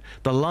morning.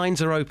 The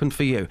lines are open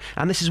for you.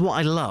 And this is what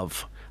I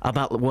love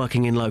about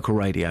working in local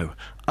radio.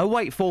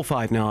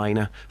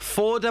 08459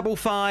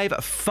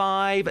 455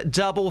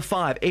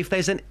 555. If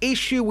there's an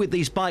issue with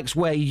these bikes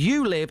where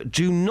you live,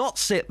 do not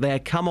sit there.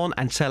 Come on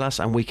and tell us,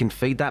 and we can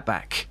feed that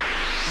back.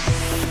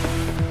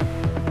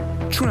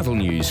 Travel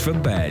news for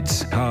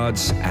beds,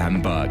 cards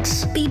and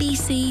bugs.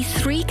 BBC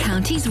Three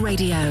Counties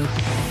Radio.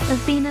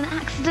 There's been an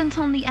accident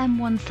on the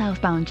M1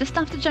 southbound just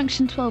after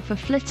junction 12 for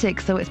Flitwick,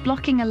 so it's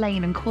blocking a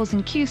lane and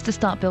causing queues to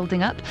start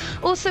building up.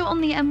 Also on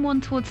the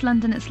M1 towards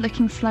London, it's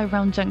looking slow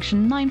around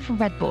junction 9 for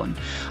Redbourne.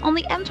 On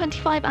the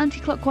M25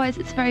 anti-clockwise,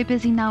 it's very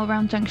busy now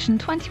around junction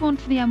 21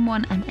 for the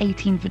M1 and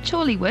 18 for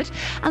Chorleywood.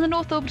 And the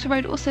North Orbital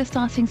Road also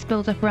starting to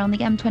build up around the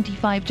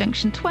M25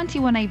 junction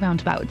 21A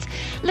roundabout.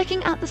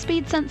 Looking at the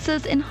speed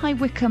sensors in highway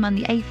Wickham, and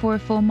the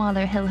A404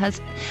 Marlow Hill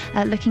has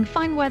looking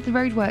fine where the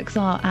roadworks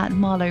are at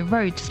Marlow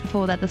Road. Just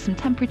before that, there's some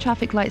temporary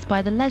traffic lights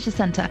by the Leisure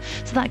Centre,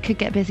 so that could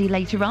get busy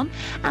later on.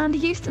 And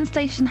Euston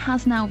Station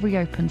has now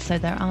reopened, so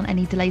there aren't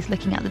any delays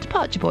looking at the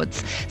departure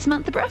boards.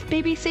 Samantha Bruff,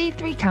 BBC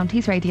Three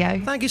Counties Radio.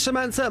 Thank you,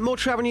 Samantha. More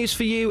travel news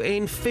for you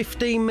in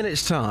 15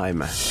 minutes'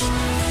 time.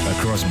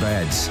 Across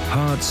beds,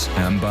 hearts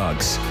and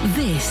bugs.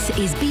 This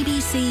is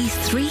BBC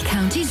Three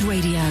Counties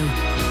Radio.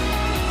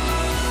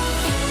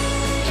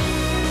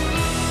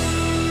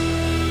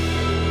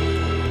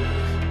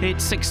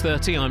 It's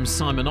 6:30, I'm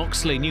Simon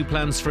Oxley. New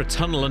plans for a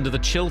tunnel under the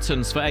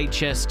Chilterns for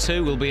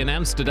HS2 will be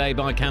announced today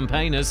by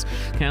campaigners.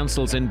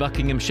 Councils in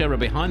Buckinghamshire are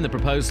behind the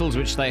proposals,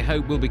 which they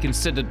hope will be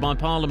considered by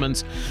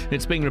Parliament.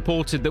 It's being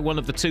reported that one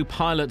of the two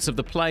pilots of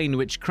the plane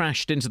which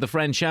crashed into the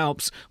French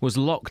Alps was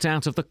locked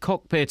out of the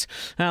cockpit.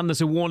 And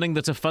there's a warning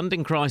that a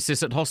funding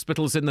crisis at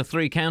hospitals in the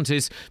three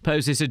counties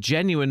poses a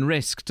genuine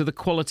risk to the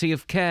quality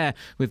of care,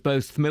 with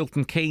both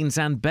Milton Keynes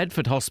and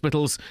Bedford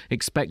hospitals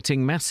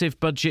expecting massive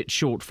budget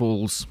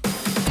shortfalls.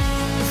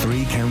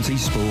 Three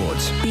Counties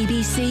Sports.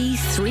 BBC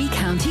Three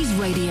Counties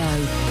Radio.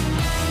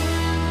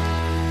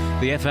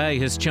 The FA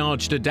has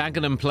charged a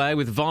Dagenham player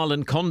with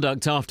violent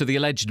conduct after the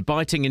alleged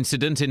biting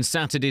incident in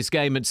Saturday's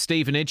game at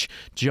Stevenage.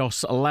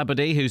 Joss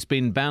Labadie, who's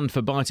been banned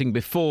for biting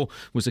before,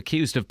 was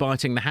accused of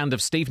biting the hand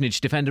of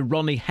Stevenage defender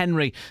Ronnie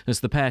Henry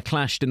as the pair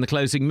clashed in the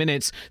closing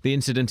minutes. The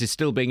incident is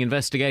still being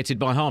investigated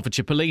by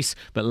Hertfordshire Police,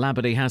 but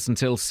Labadie has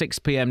until 6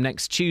 p.m.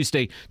 next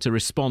Tuesday to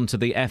respond to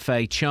the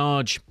FA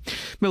charge.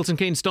 Milton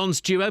Keynes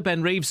Dons duo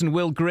Ben Reeves and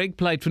Will Grigg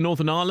played for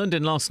Northern Ireland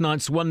in last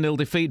night's 1-0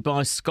 defeat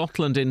by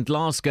Scotland in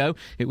Glasgow.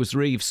 It was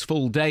Reeves'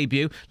 full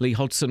debut. Lee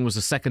Hodgson was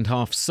a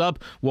second-half sub.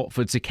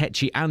 Watford's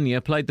Ikechi Anya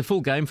played the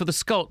full game for the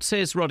Scots.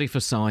 Here's Roddy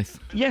Forsyth.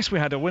 Yes, we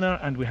had a winner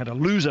and we had a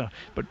loser,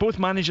 but both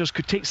managers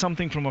could take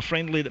something from a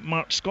friendly that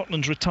marked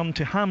Scotland's return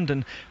to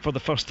Hampden for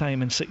the first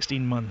time in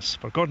 16 months.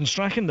 For Gordon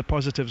Strachan, the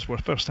positives were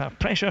first-half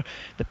pressure,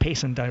 the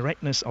pace and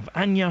directness of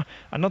Anya,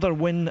 another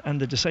win and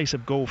the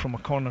decisive goal from a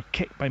corner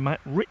kick by Matt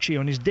Ritchie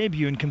on his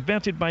debut and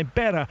converted by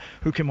Berra,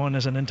 who came on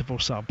as an interval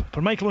sub.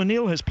 For Michael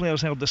O'Neill, his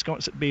players held the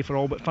Scots at bay for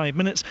all but 5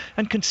 minutes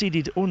and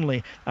conceded only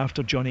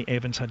after Johnny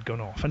Evans had gone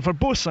off. And for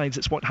both sides,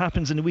 it's what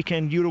happens in the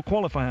weekend Euro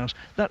qualifiers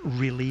that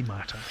really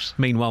matters.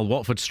 Meanwhile,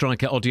 Watford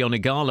striker Odion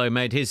Ighalo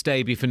made his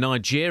debut for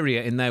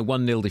Nigeria in their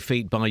 1-0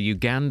 defeat by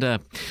Uganda.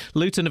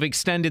 Luton have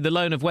extended the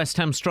loan of West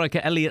Ham striker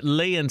Elliot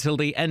Lee until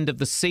the end of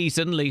the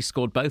season. Lee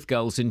scored both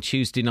goals in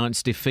Tuesday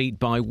night's defeat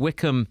by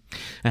Wickham.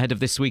 Ahead of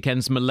this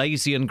weekend's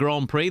Malaysian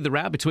Grand Prix, the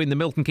row between the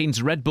Milton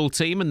Keynes Red Bull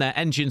team and their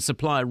engine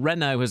supplier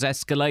Renault has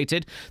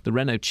escalated. The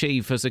Renault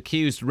chief has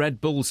accused Red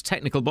Bull's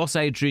technical boss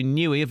Adrian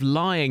Newey of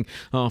lying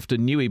after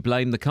Newey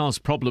blamed the car's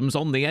problems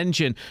on the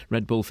engine.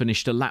 Red Bull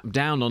finished a lap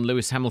down on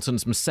Lewis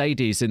Hamilton's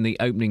Mercedes in the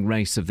opening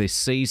race of this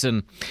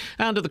season.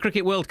 And at the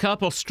Cricket World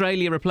Cup,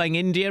 Australia are playing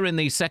India in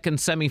the second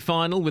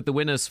semi-final, with the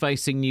winners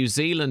facing New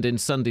Zealand in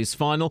Sunday's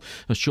final.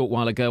 A short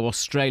while ago,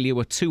 Australia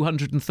were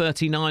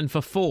 239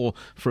 for 4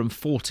 from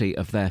 40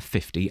 of their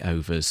 50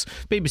 overs.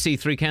 BBC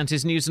Three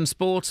Counties News and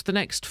Sport. The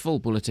next full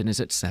bulletin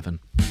is at 7.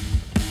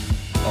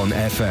 On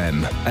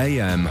FM,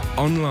 AM,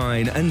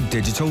 online and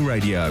digital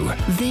radio.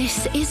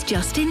 This is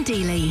Justin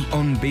Dealey.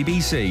 On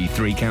BBC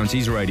Three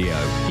Counties Radio.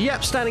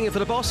 Yep, standing in for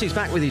the boss. He's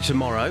back with you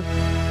tomorrow.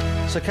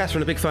 So,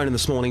 Catherine, a big phone in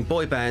this morning.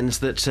 Boy bands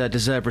that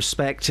deserve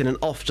respect in an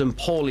often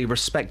poorly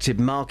respected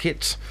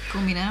market.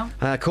 Call me now.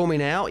 Call me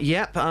now.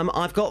 Yep,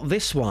 I've got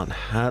this one.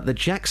 The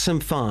Jackson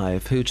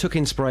 5, who took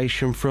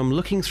inspiration from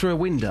looking through a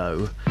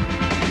window,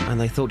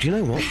 and they thought, you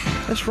know what?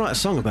 Let's write a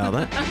song about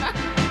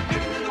that.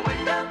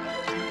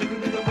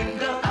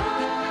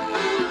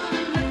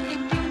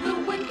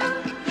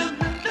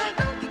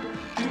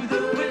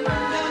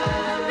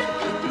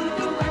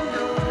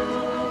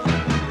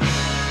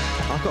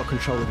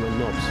 Control of your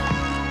knobs.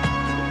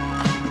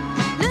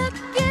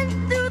 Looking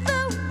through the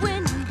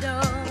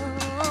window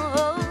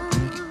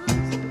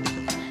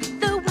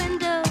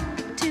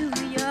to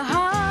your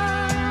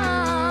heart.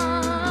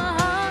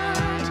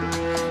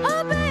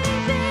 Oh, baby,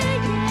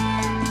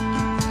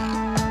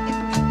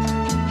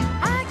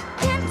 I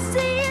can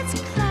see it's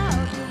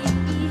cloudy.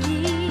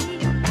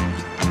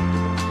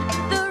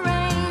 The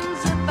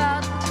rain's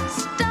about to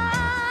start.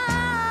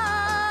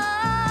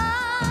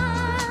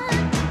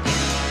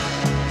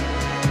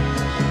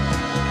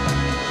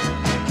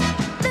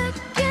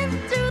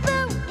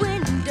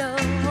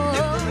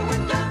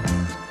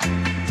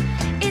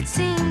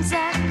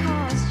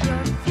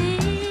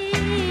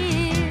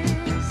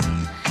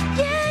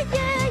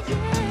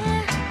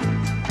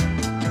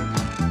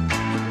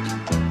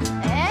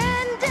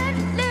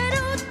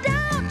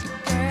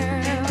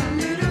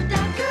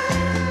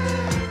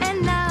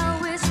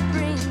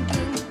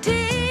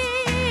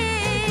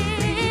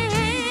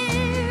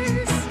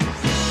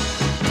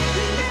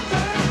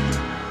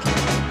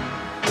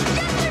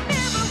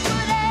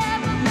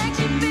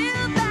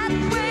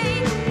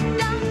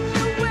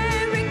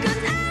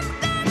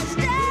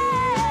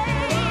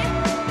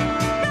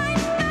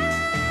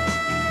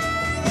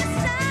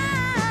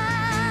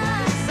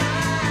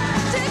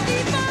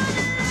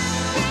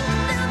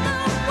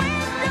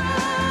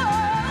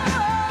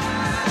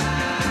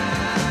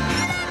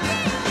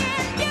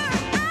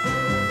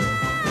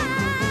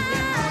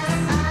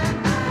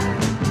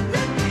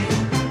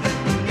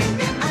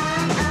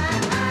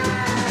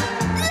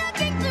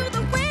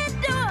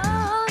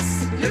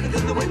 Looking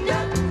through the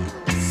window.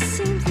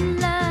 Seems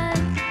like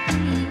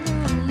the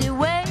only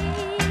way.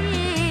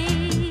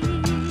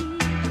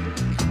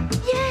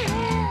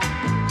 Yeah.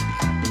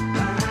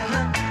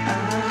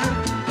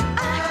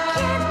 I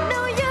can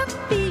know your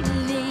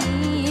feelings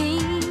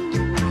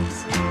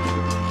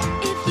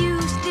if you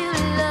still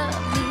love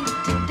me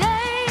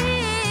today.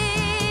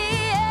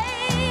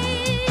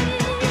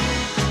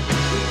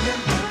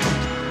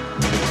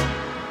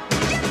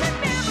 Just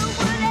remember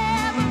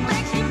whatever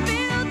makes you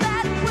feel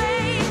that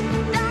way.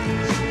 Don't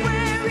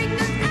worry,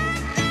 'cause I'm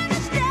gonna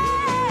stay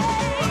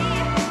right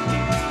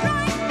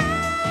by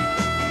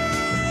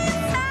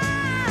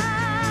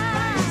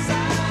your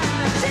side.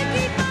 To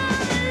keep on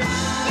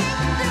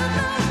looking through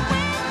the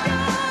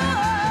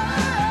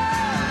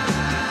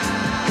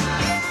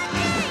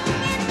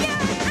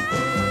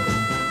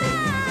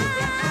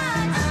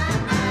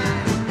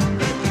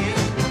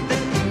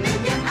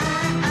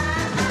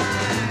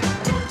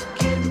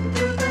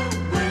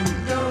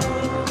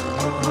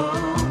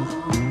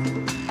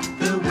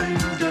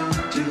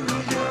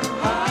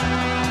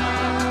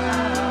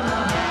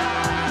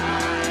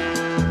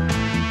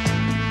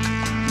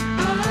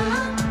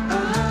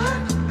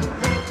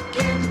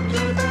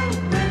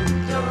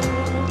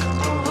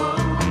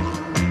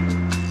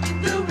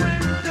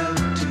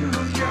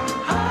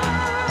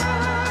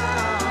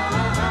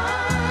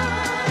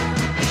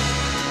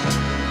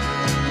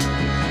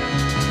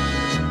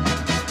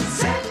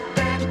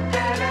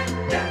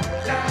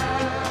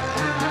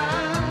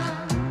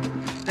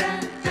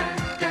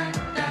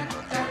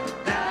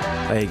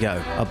There you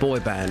go, a boy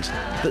band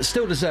that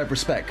still deserve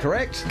respect,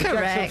 correct?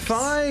 Correct. Jackson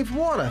 5,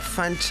 what a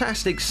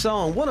fantastic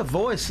song, what a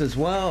voice as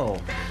well.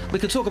 We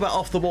could talk about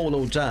Off the Wall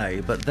all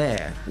day, but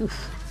there,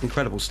 oof,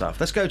 incredible stuff.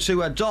 Let's go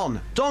to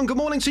Don. Don, good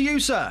morning to you,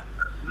 sir.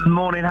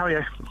 Morning, how are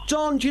you?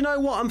 Don, do you know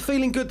what? I'm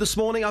feeling good this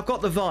morning. I've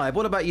got the vibe.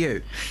 What about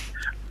you?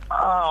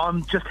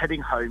 I'm just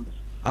heading home.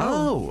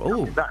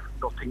 Oh. That's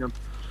Nottingham.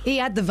 He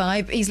had the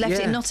vibe. He's left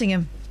it in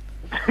Nottingham.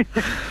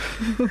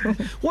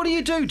 What do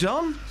you do,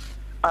 Don?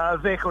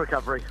 Vehicle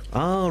recovery.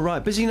 Oh,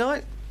 right. Busy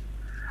night?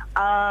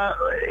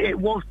 It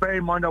was, bear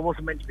in mind, I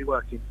wasn't meant to be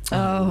working.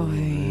 Oh.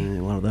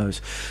 One of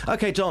those.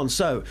 OK, Don,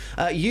 so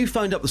you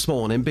phoned up this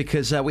morning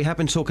because we have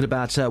been talking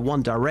about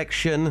One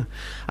Direction.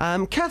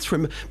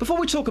 Catherine, before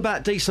we talk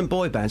about decent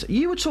boy bands,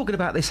 you were talking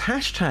about this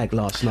hashtag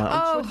last night.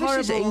 Oh, horrible.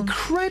 This is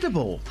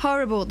incredible.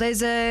 Horrible. There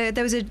was a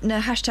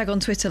hashtag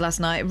on Twitter last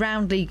night,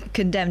 roundly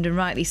condemned and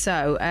rightly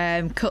so,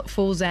 cut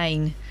full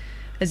Zayn.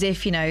 As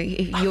if, you know,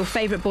 if your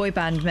favourite boy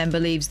band member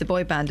leaves the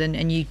boy band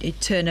and you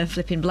turn a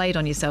flipping blade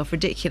on yourself.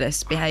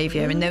 Ridiculous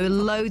behaviour. And there were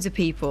loads of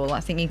people,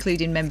 I think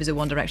including members of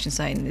One Direction,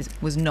 saying this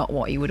was not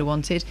what he would have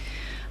wanted.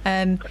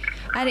 And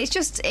it's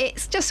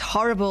just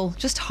horrible.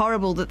 Just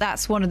horrible that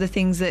that's one of the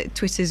things that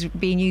Twitter's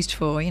being used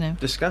for, you know.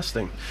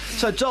 Disgusting.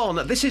 So,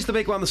 Don, this is the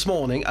big one this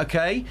morning,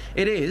 OK?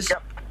 It is...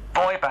 Yep.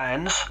 Boy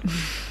bands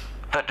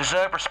that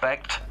deserve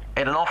respect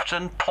in an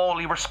often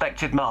poorly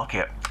respected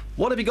market.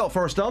 What have you got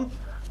for us, Don?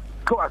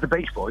 Got out the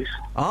Beach Boys.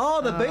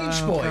 Oh, the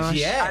Beach Boys, gosh.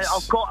 yes.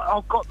 I've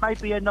got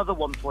maybe another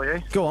one for you.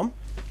 Go on.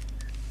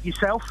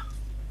 Yourself,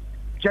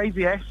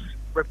 JVS,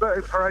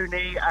 Roberto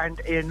Peroni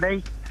and Ian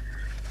Lee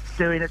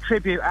doing a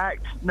tribute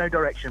act, No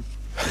Direction.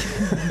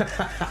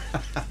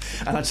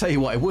 And I tell you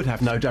what, it would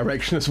have No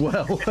Direction as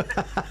well.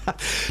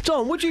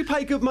 Don, would you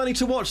pay good money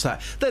to watch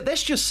that?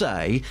 Let's just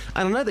say,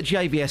 and I know that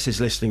JVS is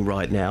listening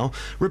right now,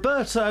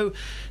 Roberto,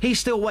 he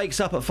still wakes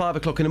up at 5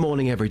 o'clock in the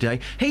morning every day.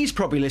 He's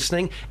probably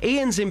listening.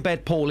 Ian's in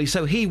bed poorly,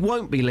 so he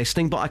won't be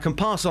listening, but I can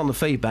pass on the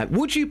feedback.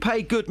 Would you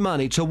pay good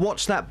money to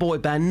watch that boy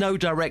band No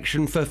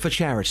Direction for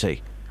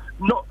charity?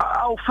 Not,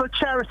 for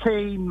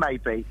charity,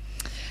 maybe.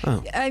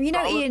 Oh. You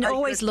know, Ian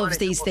always loves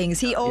these things.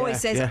 He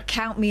always says,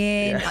 count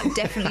me in, I'd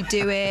definitely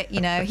do it.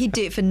 You know, he'd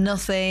do it for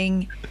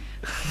nothing.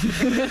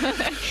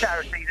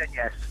 Charity, then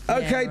yes.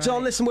 OK,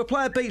 Don, listen, we'll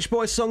play a Beach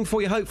Boys song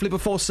for you, hopefully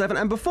before 7.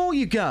 And before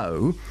you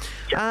go,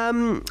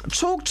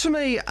 talk to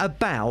me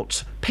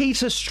about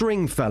Peter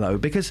Stringfellow,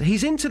 because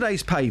he's in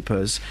today's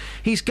papers.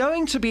 He's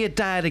going to be a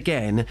dad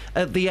again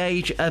at the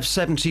age of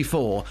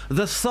 74.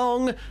 The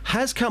thong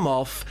has come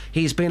off.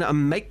 He's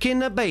been making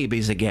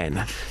babies again.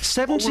 All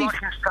I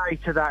can say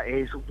to that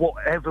is,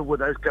 whatever were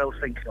those girls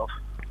thinking of?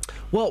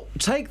 Well,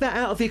 take that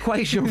out of the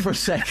equation for a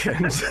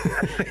second.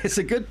 It's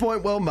a good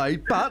point, well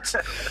made. But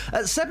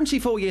at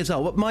 74 years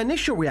old, my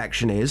initial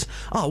reaction is,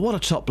 oh, what a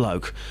top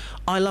bloke.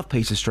 I love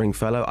Peter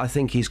Stringfellow. I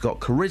think he's got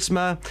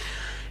charisma.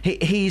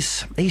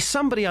 He's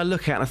somebody I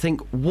look at and I think,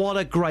 what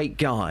a great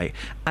guy.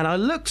 And I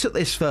looked at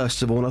this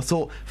first of all and I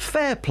thought,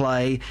 fair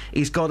play.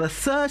 He's got a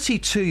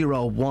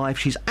 32-year-old wife.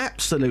 She's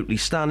absolutely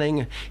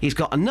stunning. He's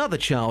got another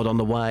child on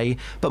the way.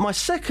 But my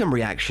second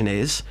reaction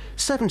is,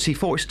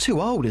 74, it's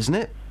too old, isn't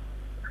it?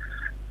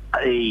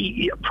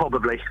 Yeah,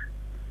 probably.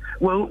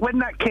 Well, when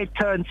that kid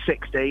turns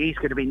 60, he's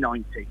going to be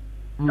 90.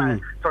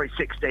 Sorry,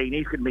 16,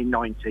 he's going to be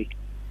 90.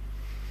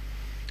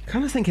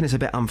 Kind of thinking it's a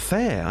bit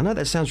unfair. I know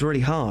that sounds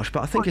really harsh,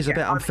 but I think it's a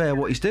bit unfair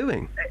what he's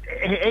doing.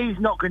 He's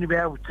not going to be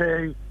able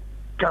to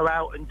go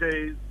out and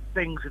do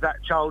things with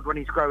that child when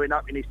he's growing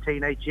up in his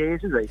teenage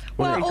years, is he?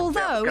 Well, He can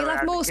although go he'll have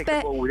out more and kick a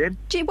spare. ball with him.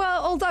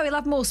 Although he'll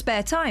have more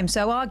spare time,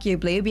 so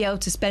arguably he'll be able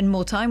to spend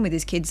more time with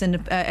his kids than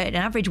an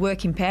average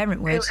working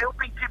parent would. He'll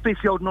be too busy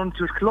holding on to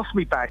his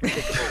colostomy bag to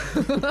kick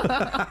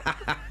a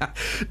ball.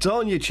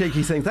 Don, you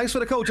cheeky thing. Thanks for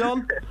the call,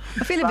 Don.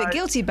 I feel a bit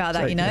guilty about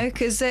that, you know,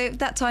 because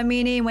that time me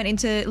and Ian went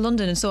into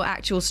London and saw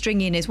actual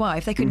Stringy and his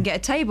wife. They couldn't get a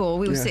table.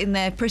 We were sitting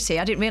there pretty.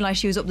 I didn't realise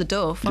she was up the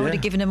duff. I would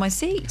have given her my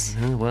seat.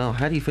 Oh, well,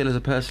 how do you feel as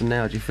a person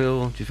now? Do you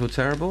feel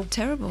terrible?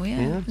 Terrible,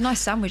 yeah.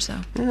 Nice sandwich,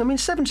 though. Yeah, I mean,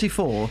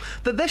 74.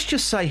 But let's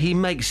just say he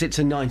makes it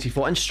to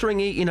 94. And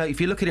Stringy, you know,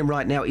 if you look at him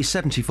right now, he's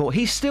 74.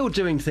 He's still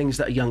doing things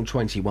that a young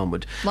 21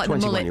 would. Like the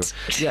mullet.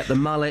 Yeah, the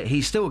mullet.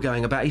 He's still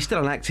going about. He's still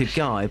an active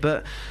guy.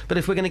 But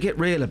if we're going to get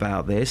real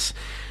about this,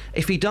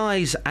 if he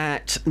dies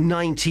at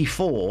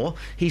 94,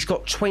 he's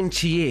got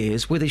 20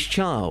 years with his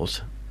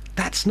child.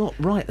 That's not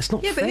right. That's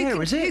not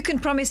fair, is it? Who can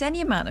promise any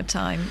amount of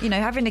time? You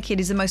know, having a kid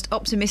is the most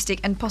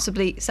optimistic and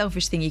possibly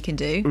selfish thing you can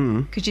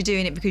do, because you're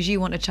doing it because you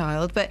want a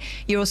child, but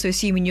you're also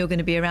assuming you're going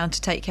to be around to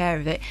take care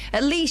of it.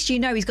 At least you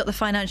know he's got the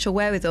financial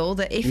wherewithal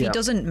that if he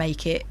doesn't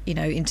make it, you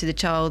know, into the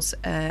child's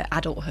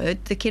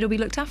adulthood, the kid will be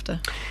looked after.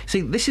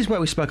 See, this is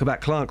where we spoke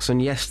about Clarkson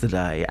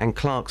yesterday, and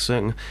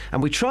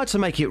we tried to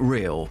make it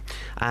real,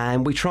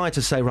 and we tried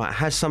to say, right,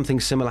 has something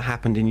similar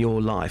happened in your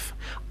life?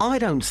 I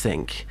don't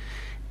think.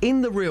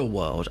 In the real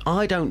world,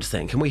 I don't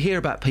think, and we hear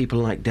about people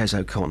like Des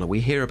O'Connor, we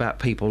hear about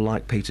people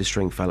like Peter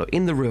Stringfellow,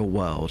 in the real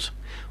world,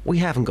 we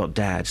haven't got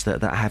dads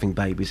that are having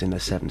babies in their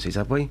 70s,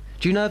 have we?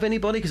 Do you know of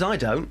anybody? Because I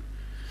don't.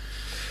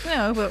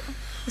 No, but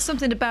there's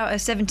something about a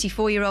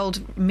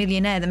 74-year-old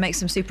millionaire that makes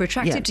them super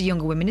attractive to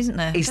younger women, isn't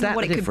there? Is that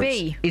what the it difference?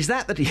 could be? Is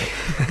that the...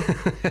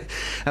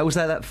 was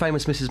that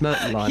famous Mrs.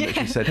 Merton line that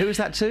she said? Who was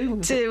that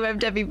to? To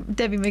Debbie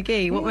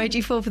McGee. What made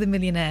you fall for the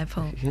millionaire,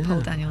 Paul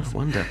Daniels? I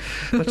wonder.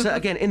 But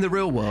again, in the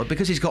real world,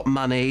 because he's got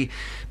money,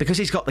 because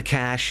he's got the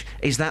cash,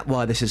 is that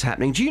why this is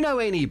happening? Do you know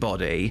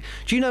anybody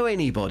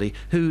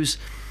who's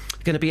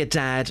going to be a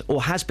dad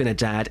or has been a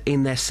dad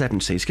in their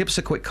 70s? Give us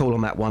a quick call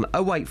on that one.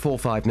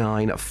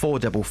 08459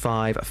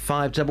 455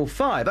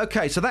 555.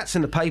 OK, so that's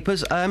in the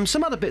papers.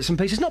 Some other bits and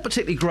pieces, not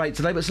particularly great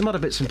today, but some other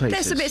bits and pieces.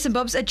 There's some bits and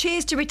bobs.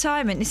 Cheers to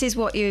retirement. This is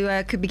what you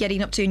could be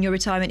getting up to in your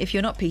retirement if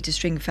you're not Peter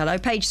Stringfellow.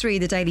 Page 3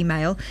 of the Daily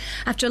Mail.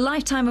 After a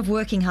lifetime of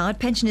working hard,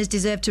 pensioners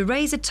deserve to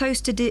raise a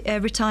toast to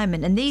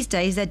retirement, and these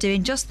days they're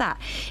doing just that,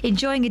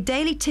 enjoying a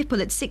daily tipple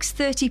at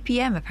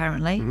 6:30pm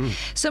apparently.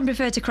 Some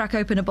prefer to crack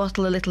open a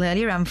bottle a little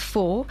earlier, around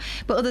 4,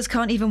 but others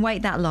can't even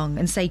wait that long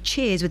and say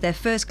cheers with their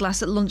first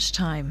glass at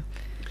lunchtime.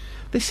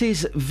 This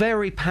is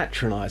very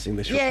patronising,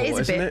 this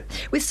report, isn't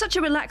it? With such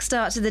a relaxed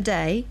start to the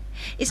day,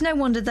 it's no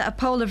wonder that a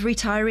poll of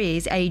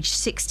retirees aged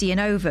 60 and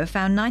over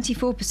found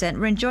 94%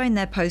 were enjoying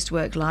their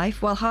post-work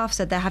life, while half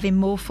said they're having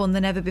more fun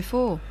than ever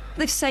before.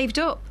 They've saved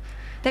up.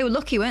 They were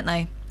lucky, weren't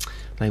they?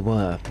 They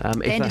were.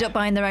 They ended up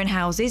buying their own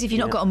houses. If you've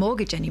not got a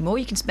mortgage anymore,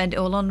 you can spend it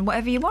all on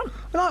whatever you want.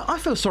 Well, I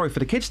feel sorry for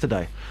the kids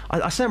today.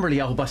 I sound really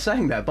old by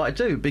saying that, but I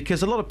do,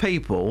 because a lot of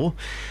people,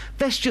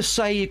 let's just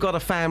say you've got a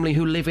family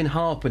who live in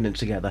Harpenden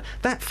together.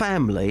 That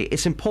family,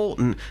 it's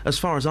important, as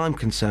far as I'm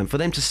concerned, for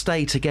them to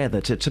stay together,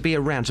 to be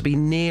around, to be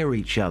near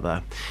each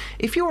other.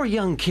 If you're a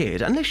young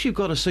kid, unless you've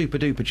got a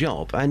super-duper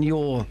job and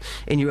you're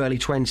in your early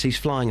 20s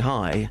flying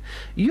high,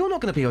 you're not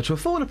going to be able to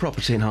afford a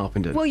property in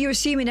Harpenden. Well, you're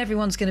assuming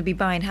everyone's going to be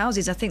buying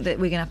houses. I think that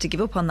we're going to have to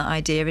give up on that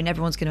idea, and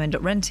everyone's going to end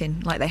up renting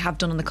like they have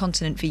done on the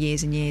continent for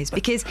years and years,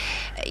 because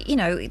you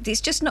know,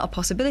 it's just not a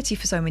possibility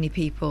for so many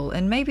people,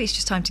 and maybe it's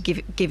just time to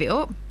give it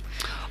up.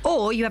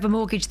 Or you have a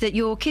mortgage that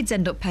your kids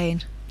end up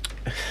paying.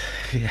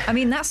 I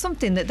mean, that's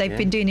something that they've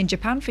been doing in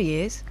Japan for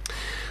years.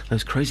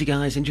 Those crazy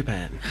guys in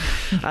Japan.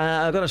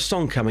 I've got a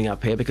song coming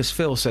up here because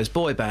Phil says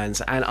boy bands,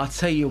 and I'll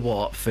tell you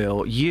what,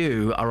 Phil,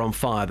 you are on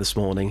fire this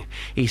morning.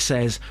 He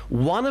says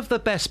one of the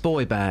best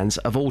boy bands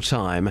of all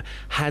time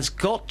has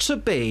got to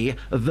be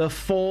the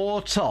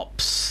Four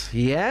Tops.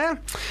 Yeah?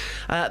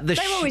 They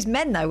were always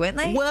men, though, weren't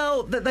they?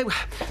 Well,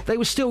 they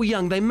were still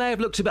young. They may have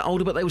looked a bit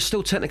older, but they were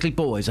still technically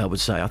boys, I would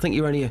say. I think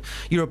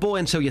you're a boy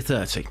until you're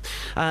 30.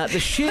 The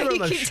sheer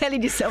you keep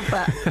telling yourself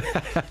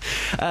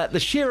that. The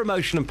sheer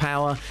emotion and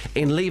power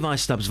in Levi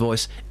Stubbs'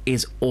 voice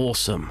is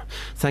awesome.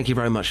 Thank you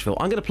very much, Phil.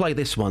 I'm going to play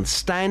this one,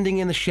 Standing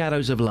in the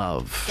Shadows of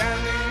Love.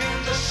 Standing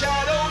in the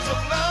shadows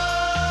of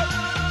love,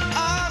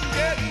 I'm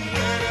getting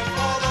ready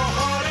for the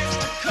heartaches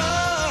to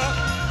come.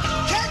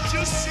 Can't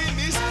you see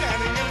me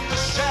standing in the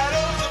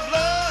shadows of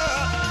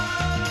love?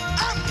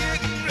 I'm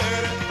getting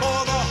ready for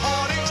the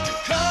heartaches to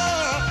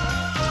come.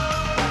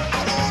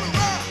 I wanna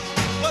run,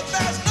 but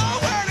there's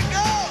nowhere to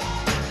go.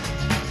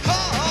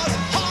 'Cause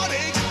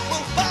heartaches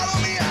will follow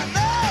me, I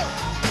know.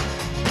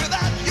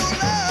 Without your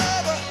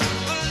love,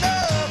 the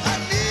love I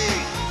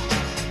need,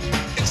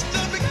 it's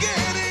the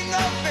beginning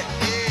of the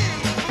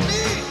end for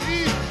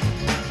me.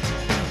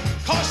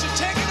 'Cause you're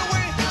taking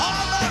away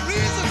all my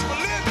reasons for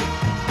living.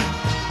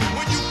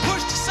 When you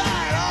pushed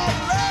aside all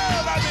the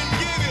love I've been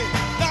giving.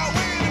 Now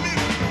wait a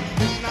minute,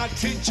 didn't I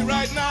treat you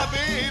right now,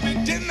 baby?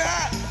 Didn't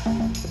I?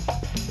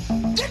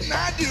 Didn't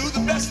I do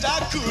the best I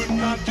could?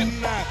 Now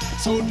didn't I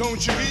So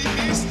don't you leave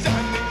me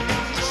standing in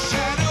the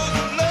shadows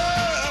of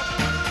love.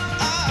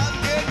 I'm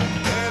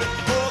getting ready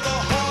for the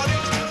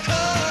heartaches to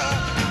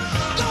come.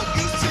 Don't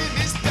you see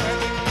me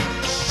standing in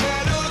the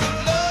shadows of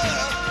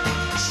love?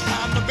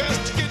 Trying my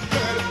best to get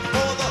ready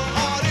for the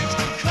heartaches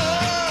to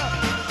come.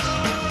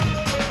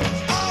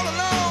 All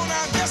alone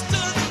I just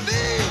stood to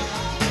leave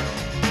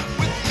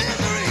with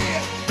misery,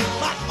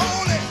 my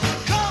only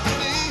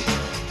company.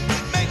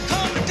 It may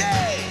come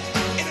today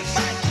and it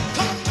might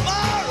come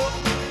tomorrow,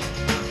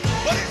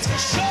 but it's for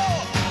sure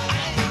I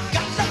ain't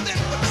got nothing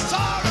but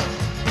sorrow.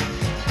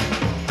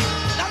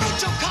 Now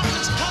don't your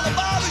conscience color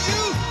bother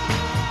you?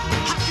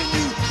 How can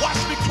you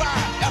watch me cry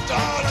after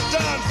all I've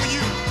done for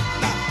you?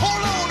 Now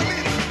hold on a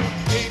minute.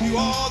 Gave you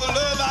all the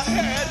love I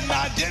had, and I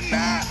didn't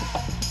I?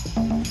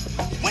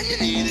 When you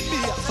needed me,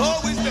 I was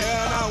always there,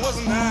 and I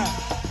wasn't I?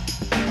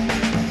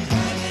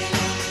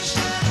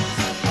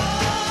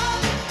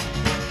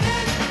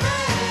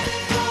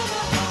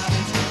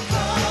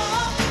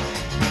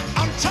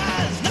 I'm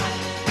trying not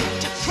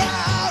to cry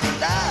out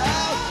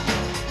loud.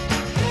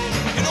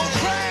 You know,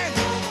 crying,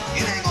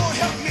 it ain't gonna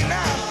help me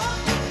now.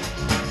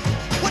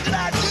 What did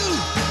I do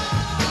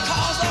to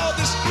cause all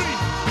this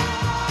grief?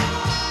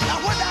 Now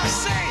what did I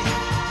say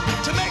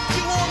to make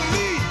you wanna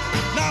leave?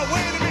 Now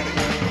wait a minute.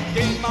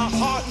 Gave my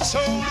heart and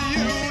soul to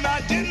you, now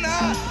didn't I?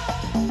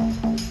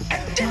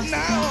 And didn't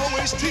I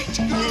always treat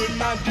you good,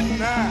 now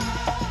didn't I?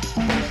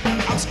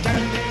 I'm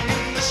standing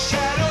in the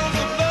shadows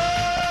of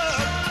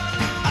love.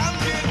 I'm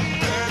getting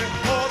ready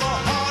for the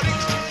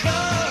heartaches to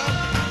come.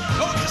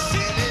 Don't you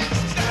see me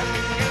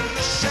standing in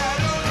the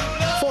shadows of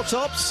love? Four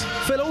Tops.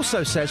 Phil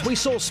also says, we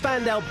saw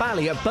Spandau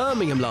Ballet at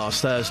Birmingham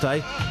last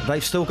Thursday.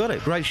 They've still got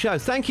it. Great show.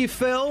 Thank you,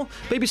 Phil.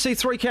 BBC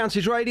Three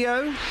Counties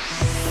Radio.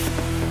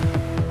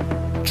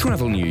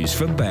 Travel news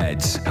for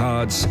beds,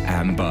 cards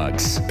and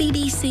bugs.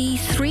 BBC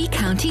Three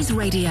Counties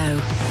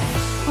Radio.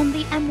 On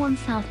the M1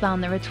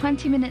 southbound, there are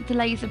 20-minute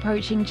delays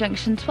approaching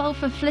junction 12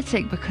 for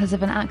Flitwick because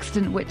of an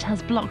accident which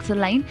has blocked a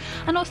lane.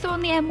 And also on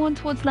the M1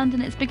 towards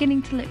London, it's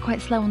beginning to look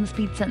quite slow on the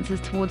speed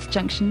sensors towards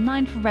junction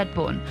 9 for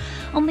Redbourne.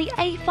 On the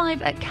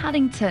A5 at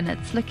Caddington,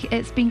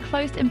 it's been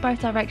closed in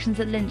both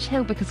directions at Lynch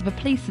Hill because of a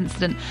police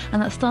incident,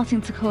 and that's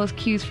starting to cause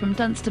queues from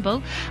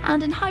Dunstable.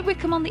 And in High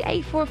Wycombe on the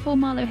A4 for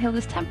Marlow Hill,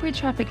 there's temporary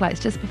traffic lights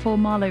just before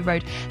Marlow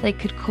Road. They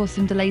could cause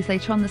some delays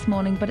later on this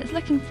morning, but it's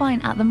looking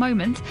fine at the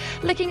moment.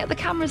 Looking at the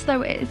cameras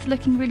though, it's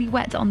looking really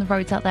wet on the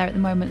roads out there at the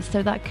moment,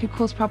 so that could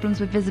cause problems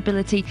with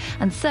visibility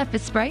and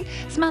surface spray.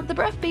 Samantha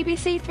Bruff,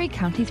 BBC Three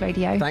Counties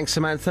Radio. Thanks,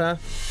 Samantha.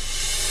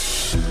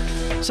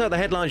 So the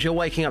headlines you're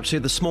waking up to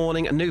this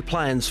morning: new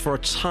plans for a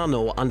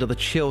tunnel under the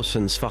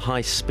Chilterns for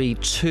High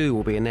Speed 2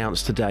 will be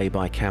announced today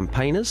by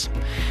campaigners.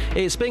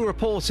 It's being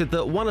reported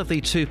that one of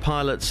the two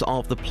pilots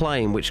of the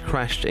plane which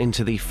crashed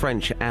into the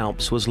French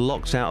Alps was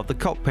locked out of the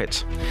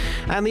cockpit.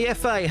 And the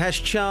FA has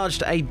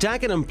charged a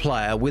Dagenham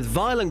player with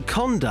violent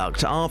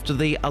conduct after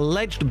the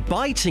alleged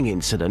biting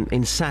incident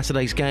in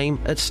Saturday's game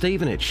at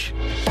Stevenage.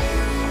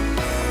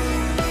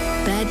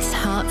 Beds,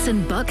 Herts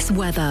and Bucks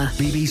weather.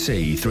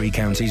 BBC Three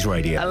Counties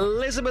Radio.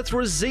 Elizabeth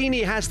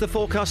Rosini has the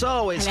forecast.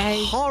 Oh, it's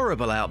Hello.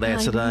 horrible out there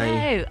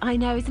today. I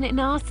know, isn't it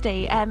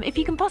nasty? If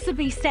you can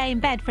possibly stay in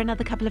bed for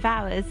another couple of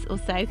hours or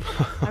so,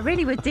 I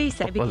really would do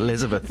so. Well,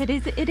 Elizabeth. But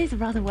it is a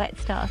rather wet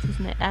start,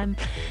 isn't it?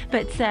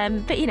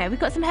 But you know, we've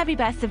got some heavy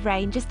bursts of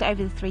rain just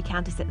over the three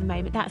counties at the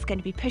moment. That's going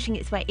to be pushing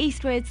its way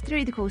eastwards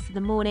through the course of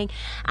the morning,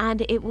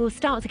 and it will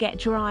start to get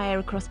drier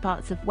across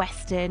parts of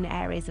western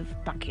areas of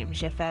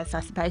Buckinghamshire first,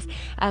 I suppose.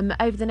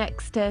 Over the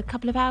next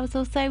couple of hours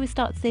or so, we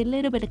start to see a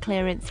little bit of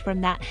clearance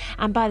from that,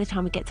 and by the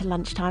time we get to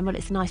lunchtime, well,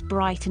 it's a nice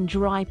bright and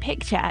dry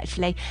picture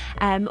actually,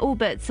 all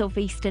but sort of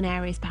eastern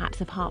areas perhaps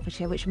of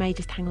Hertfordshire, which may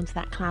just hang on to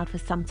that cloud for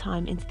some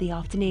time into the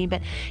afternoon.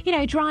 But you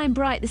know, dry and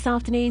bright this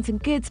afternoon, some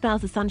good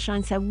spells of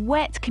sunshine, so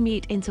wet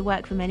commute into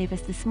work for many of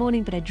us this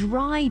morning, but a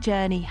dry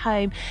journey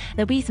home.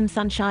 There'll be some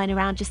sunshine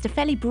around, just a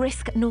fairly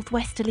brisk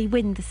northwesterly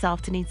wind this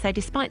afternoon, so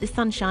despite the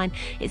sunshine,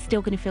 it's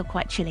still going to feel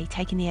quite chilly,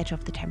 taking the edge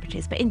off the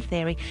temperatures. But in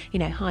theory, you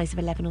know, highs of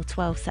 11 or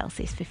 12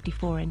 Celsius,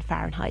 54 in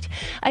Fahrenheit.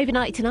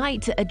 Overnight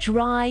tonight, a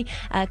dry,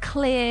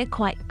 clear,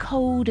 quite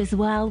cold as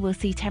well. We'll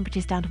see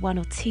temperatures down to 1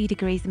 or 2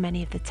 degrees in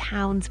many of the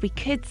towns. We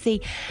could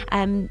see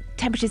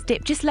temperatures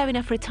dip just low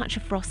enough for a touch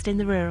of frost in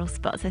the rural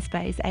spots, I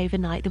suppose,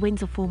 overnight. The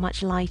winds will fall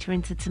much lighter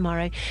into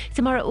tomorrow.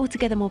 Tomorrow,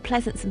 altogether more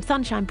pleasant, some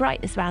sunshine,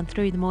 brightness around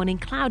through the morning,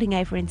 clouding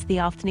over into the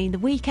afternoon. The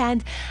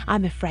weekend,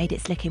 I'm afraid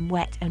it's looking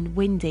wet and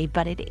windy,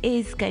 but it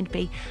is going to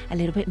be a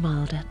little bit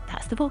milder.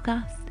 That's the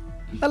forecast.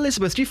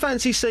 Elizabeth, do you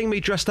fancy seeing me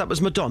dressed up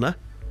as Madonna?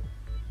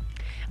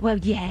 Well,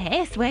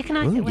 yes. Where can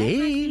I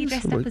see you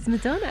dressed up as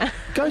Madonna?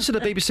 Go to the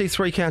BBC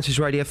Three Counties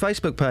Radio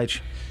Facebook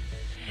page.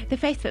 The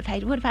Facebook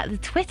page. What about the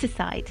Twitter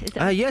site?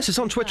 Yes, it's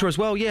on Twitter as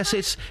well. Yes,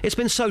 it's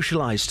been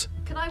socialised.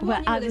 Can I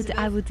Well,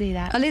 I would do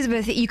that.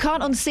 Elizabeth, you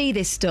can't unsee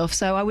this stuff,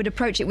 so I would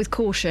approach it with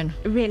caution.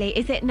 Really?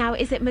 Is it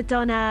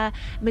Madonna?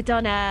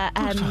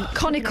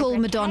 Conical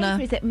Madonna.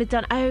 Or is it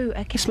Madonna? Oh,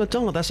 okay. It's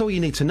Madonna. That's all you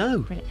need to know.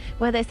 Brilliant.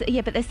 Well,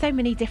 but there's so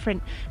many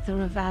different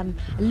sort of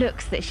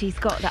looks that she's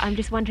got that I'm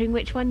just wondering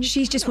which one.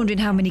 She's just wondering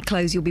how many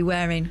clothes you'll be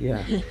wearing.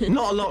 Yeah.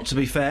 Not a lot, to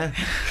be fair.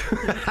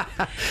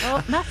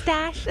 Oh,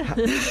 mustache.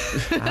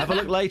 Have a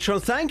look later on.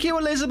 Thank you,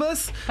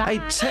 Elizabeth. Bye. A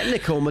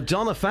technical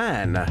Madonna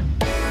fan.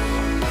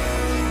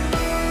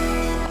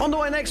 On the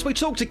way next, we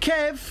talk to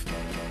Kev.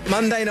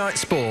 Monday Night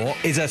Sport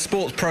is a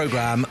sports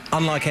programme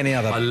unlike any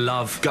other. I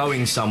love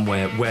going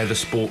somewhere where the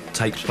sport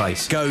takes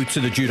place. Go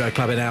to the judo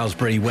club in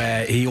Aylesbury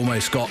where he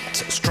almost got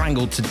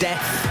strangled to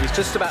death. He's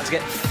just about to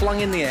get flung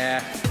in the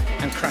air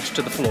and crash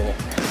to the floor.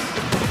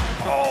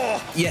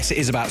 Oh! Yes, it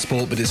is about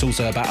sport, but it's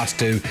also about us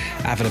two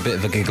having a bit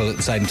of a giggle at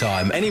the same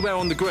time. Anywhere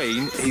on the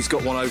green, he's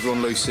got one over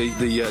on Lucy,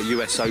 the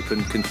US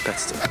Open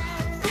competitor.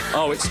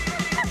 Oh,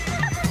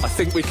 I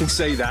think we can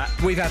see that.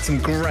 We've had some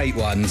great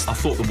ones. I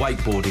thought the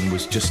wakeboarding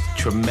was just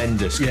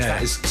tremendous. Yeah.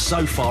 That is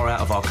so far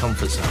out of our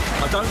comfort zone.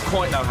 I don't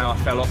quite know how I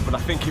fell off, but I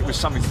think it was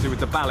something to do with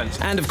the balance.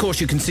 And of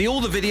course, you can see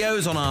all the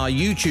videos on our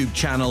YouTube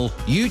channel,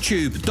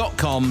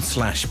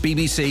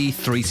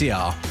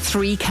 youtube.com/BBC3CR.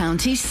 Three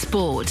Counties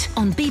Sport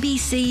on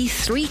BBC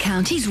Three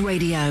Counties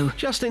Radio.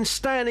 Justin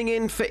standing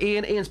in for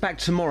Iain. Ian's back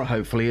tomorrow,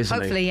 hopefully, isn't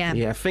he? Hopefully, yeah.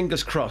 Yeah,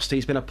 fingers crossed.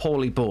 He's been a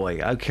poorly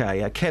boy.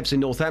 OK, Kev's in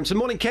Northampton.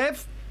 Morning,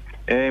 Kev.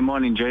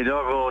 Morning,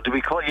 J-Dog, or do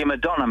we call you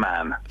Madonna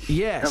Man?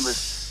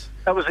 Yes.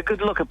 That was a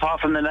good look, apart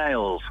from the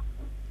nails.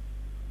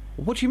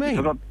 What do you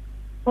mean?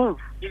 Well,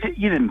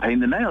 you didn't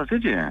paint the nails,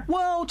 did you?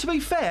 Well, to be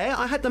fair,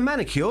 I had the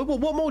manicure. Well,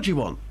 what more do you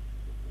want?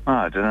 Oh,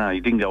 I don't know.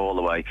 You didn't go all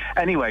the way.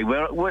 Anyway,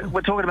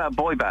 we're talking about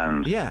boy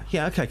bands. Yeah,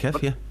 okay,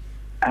 Kev, yeah.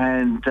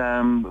 And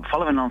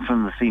following on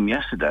from the theme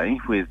yesterday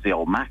with the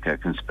old Macca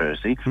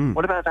conspiracy,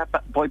 what about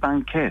that boy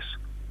band Kiss?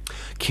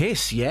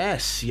 Kiss,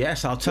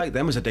 yes, I'll take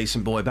them as a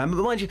decent boy band.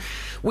 But mind you,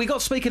 we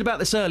got speaking about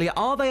this earlier.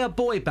 Are they a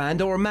boy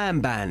band or a man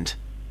band?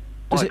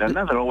 Well, I don't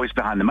know. They're always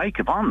behind the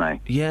makeup, aren't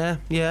they? Yeah.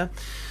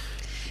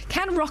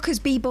 Can rockers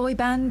be boy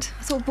band?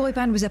 I thought boy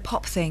band was a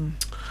pop thing.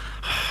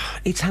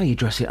 It's how you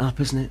dress it up,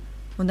 isn't it?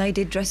 Well, they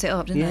did dress it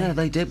up, didn't they? Yeah,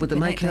 they did with the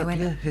makeup.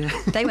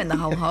 They went the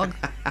whole hog.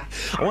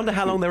 I wonder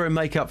how long they were in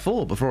makeup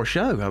for before a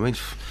show. I mean,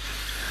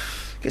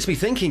 gets me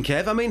thinking,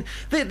 Kev. I mean,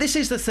 this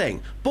is the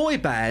thing. Boy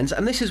bands,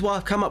 and this is why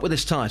I've come up with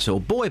this title,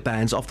 boy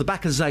bands off the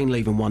back of Zayn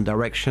leaving One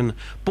Direction,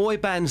 boy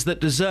bands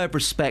that deserve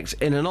respect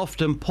in an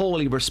often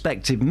poorly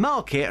respected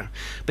market,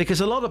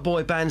 because a lot of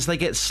boy bands, they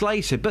get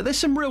slated. But there's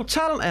some real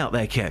talent out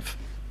there, Kev.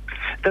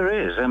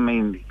 There is. I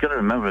mean, you've got to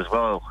remember as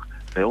well,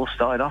 they all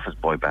started off as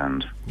boy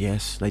bands.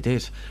 Yes, they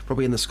did.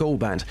 Probably in the school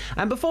band.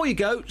 And before you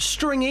go,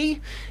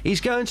 Stringy,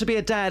 he's going to be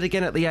a dad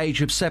again at the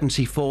age of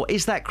 74.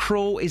 Is that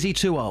cruel? Is he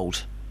too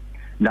old?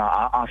 No,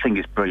 I think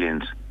it's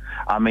brilliant.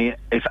 I mean,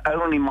 if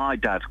only my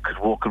dad could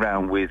walk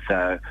around with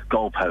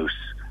goalposts.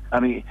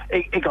 I mean,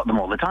 he got them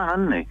all the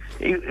time, hasn't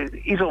he?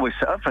 He's always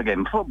set up for a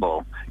game of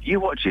football. You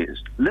watch it,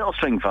 little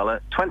string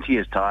fella, 20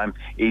 years' time,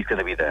 he's going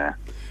to be there.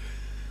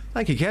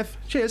 Thank you, Kev.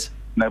 Cheers.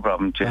 No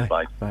problem. Cheers,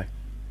 bye.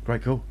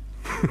 Great call.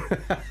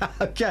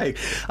 OK,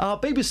 our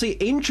BBC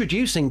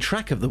introducing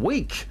track of the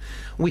week.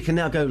 We can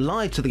now go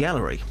live to the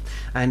gallery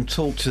and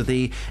talk to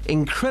the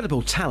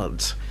incredible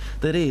talent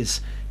that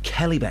is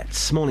Kelly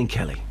Betts. Morning,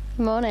 Kelly.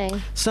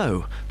 Morning.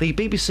 So, the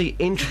BBC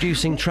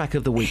introducing track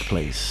of the week,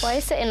 please. Why are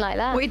you sitting like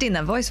that? What are you doing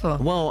that voice for?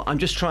 Well, I'm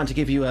just trying to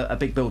give you a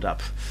big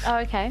build-up. Oh,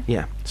 okay.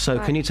 Yeah. So,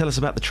 Right. Can you tell us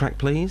about the track,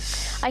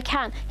 please? I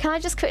can. Can I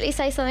just quickly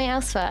say something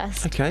else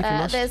first? Okay, if you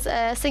must. There's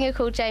a singer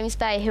called James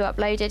Bay who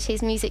uploaded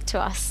his music to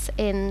us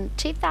in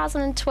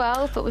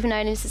 2012, but we've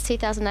known him since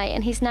 2008,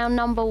 and he's now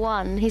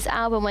 #1. His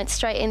album went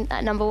straight in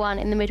at #1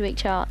 in the midweek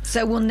chart.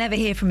 So we'll never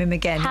hear from him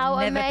again. How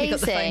He'll never pick up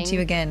the phone amazing. to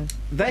you again.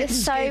 We're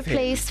so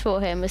pleased for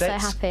him. We're so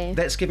happy.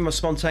 Let's give him a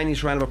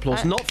spontaneous round of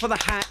applause. Not for the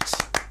hat,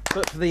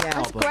 but for the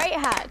album. That's great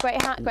hat,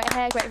 great hair,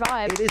 great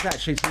vibe. It is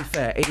actually, to be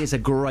fair, it is a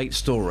great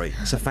story.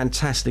 It's a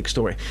fantastic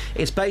story.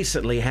 It's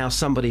basically how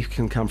somebody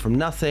can come from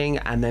nothing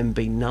and then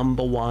be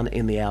 #1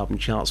 in the album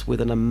charts with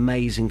an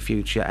amazing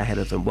future ahead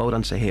of them. Well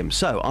done to him.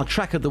 So, our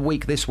track of the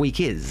week this week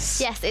is...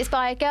 Yes, it's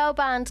by a girl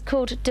band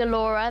called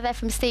Delora. They're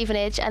from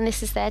Stevenage, and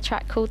this is their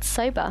track called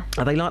Sober.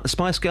 Are they like the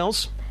Spice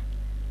Girls?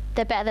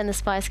 They're better than the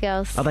Spice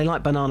Girls. Are they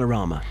like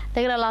Bananarama?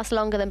 They're going to last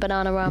longer than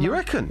Bananarama. You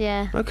reckon?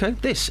 Yeah. OK,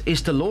 this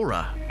is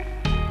Delora.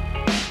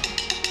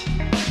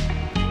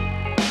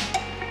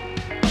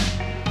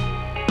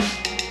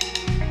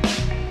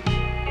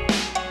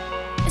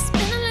 It's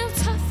been a little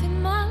tough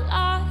in my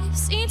life.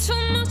 Seen too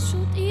much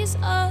through these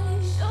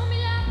eyes. Show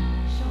me love,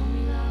 show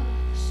me love,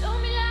 show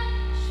me love,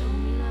 show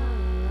me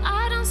love.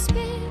 I don't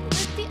spit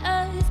with the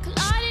earth,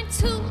 collide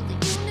into the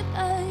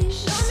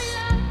universe. Show me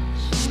love,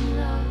 show me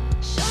love,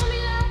 show me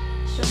love,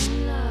 show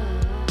me love.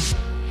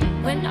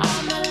 When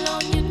I'm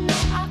alone, you know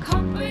I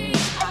can't breathe,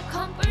 I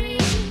can't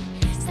breathe.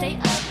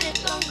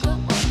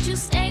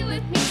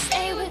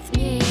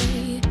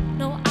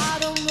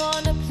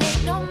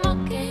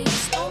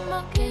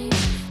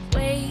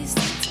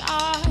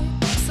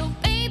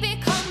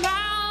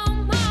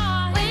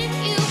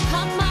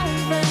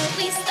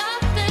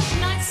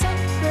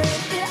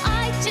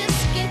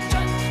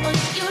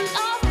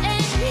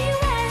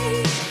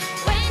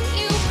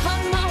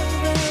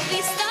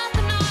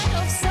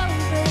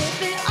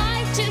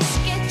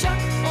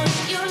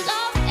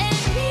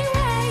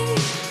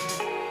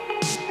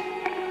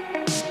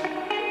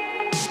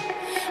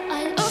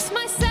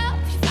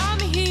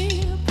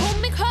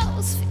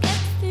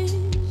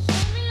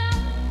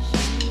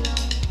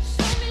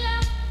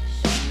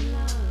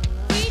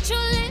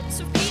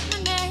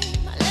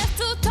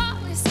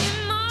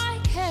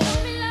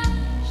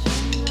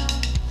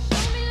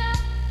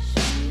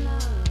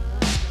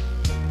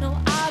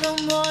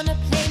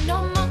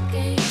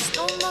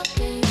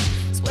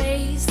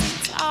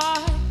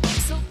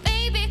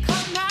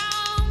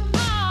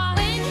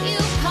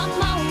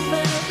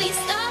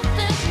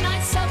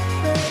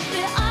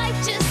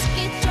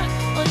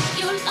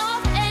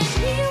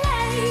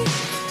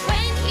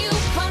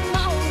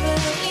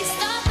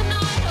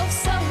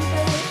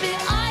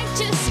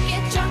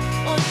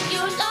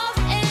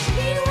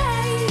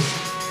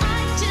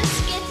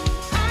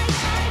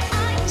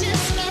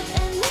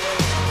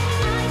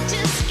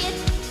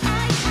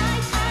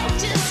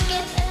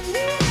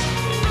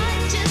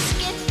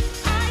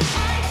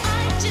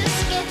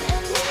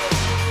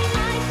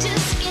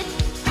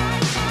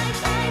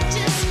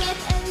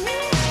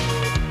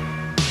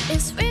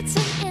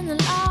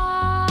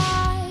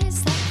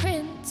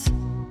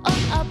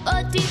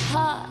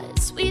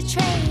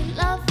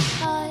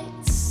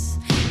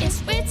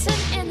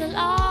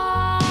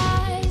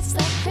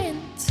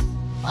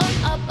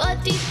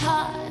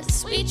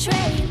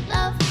 train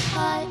love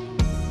heart.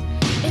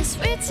 It's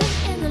written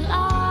in the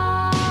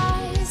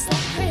lines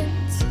that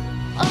print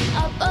on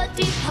our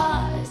body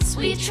parts.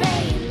 We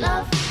train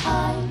love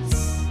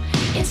hearts.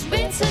 It's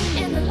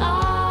written in the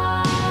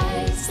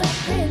lines that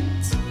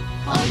print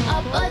on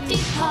our body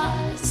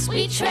parts.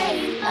 We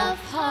train love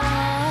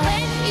hearts.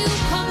 When you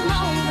come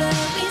over,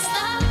 we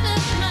start the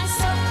night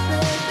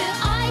supper.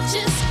 I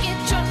just get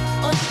drunk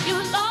on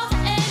your love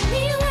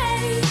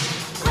anyway.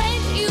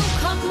 When you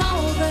come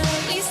over,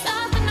 we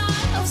start the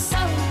night off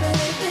sober.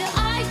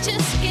 I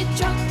just get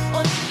drunk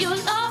on your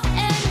love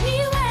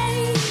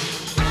anyway.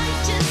 I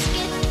just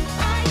get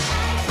anyway.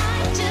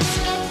 I just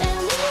get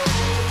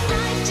anyway.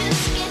 I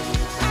just get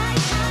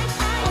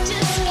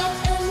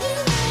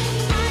anyway.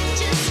 I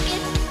just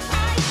get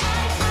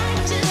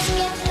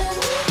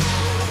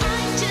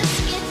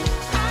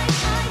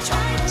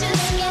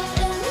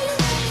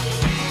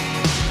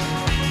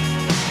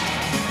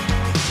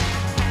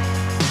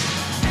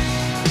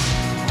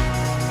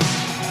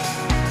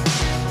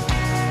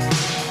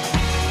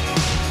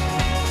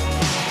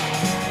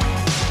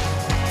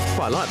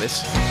Quite like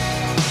this.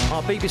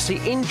 Our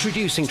BBC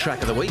introducing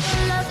track of the week.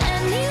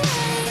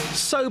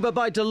 Sober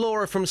by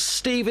Delora from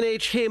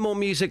Stevenage. Hear more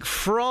music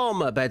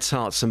from Beds,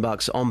 Hearts and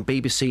Bucks on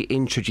BBC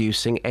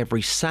Introducing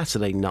every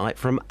Saturday night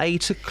from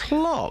 8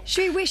 o'clock.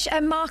 Should we wish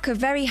Mark a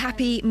very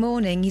happy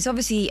morning? He's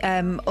obviously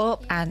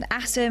up and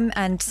at him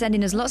and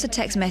sending us lots of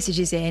text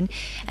messages in.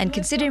 And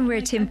considering we're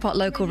a Tin Pot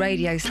local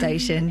radio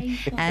station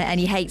and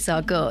he hates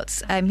our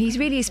guts, he's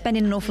really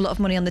spending an awful lot of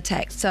money on the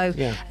text. So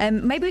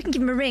maybe we can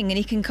give him a ring and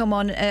he can come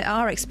on at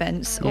our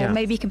expense, or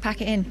maybe he can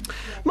pack it in.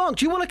 Mark,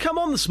 do you want to come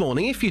on this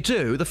morning? If you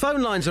do, the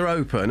phone lines are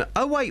open.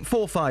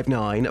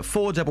 08459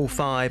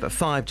 455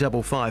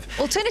 555.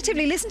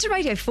 Alternatively, listen to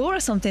Radio 4 or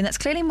something. That's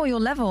clearly more your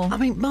level. I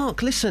mean,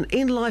 Mark, listen,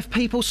 in life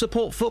people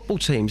support football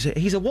teams.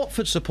 He's a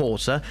Watford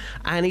supporter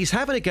and he's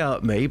having a go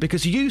at me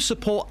because you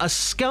support a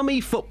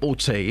scummy football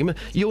team.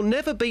 You'll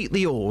never beat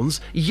the Orns.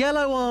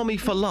 Yellow Army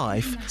for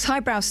life. It's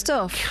highbrow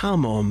stuff.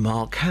 Come on,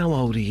 Mark. How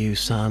old are you,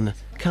 son?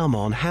 Come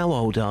on, how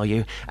old are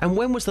you? And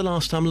when was the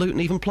last time Luton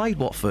even played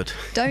Watford?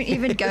 Don't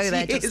even go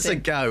there, Years Justin.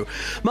 ago.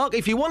 Mark,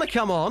 if you want to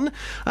come on,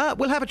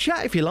 we'll have a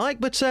chat if you like,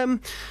 but some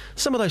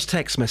of those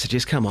text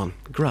messages, come on,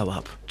 grow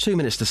up. 2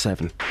 minutes to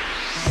 7.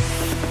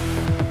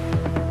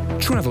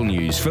 Travel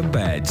news for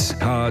Beds,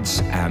 Cards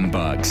and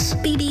Bucks.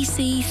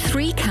 BBC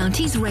Three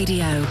Counties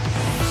Radio.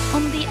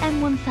 On the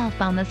M1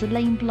 southbound, there's a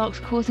lane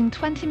blocked, causing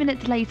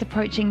 20-minute delays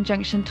approaching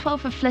junction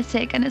 12 for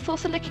Flitwick, and it's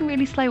also looking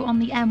really slow on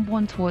the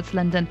M1 towards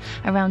London,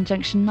 around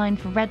junction 9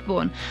 for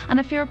Redbourne. And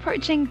if you're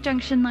approaching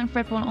junction 9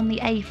 for Redbourne on the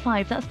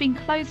A5, that's been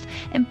closed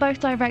in both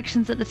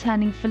directions at the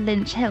turning for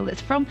Lynch Hill.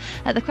 It's from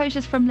the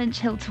closures from Lynch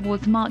Hill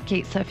towards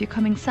Markgate, so if you're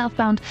coming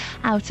southbound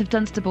out of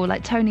Dunstable,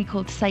 like Tony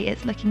called to say,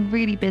 it's looking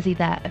really busy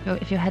there.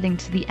 If you're heading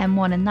to the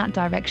M1 in that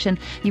direction,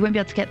 you won't be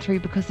able to get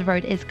through because the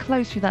road is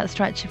closed through that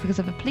stretch because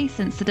of a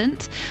police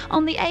incident.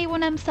 On the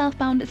A1M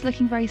southbound, it's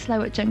looking very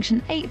slow at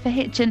junction 8 for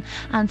Hitchin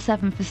and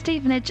 7 for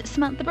Stevenage.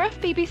 Samantha Bruff,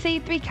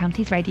 BBC Three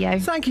Counties Radio.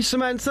 Thank you,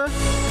 Samantha.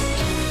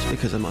 Just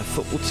because of my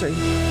football team.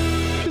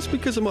 Just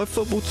because of my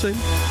football team.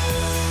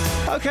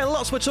 OK,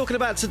 lots we're talking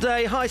about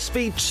today. High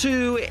Speed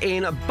 2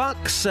 in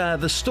Bucks.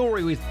 The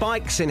story with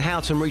bikes in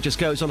Houghton Regis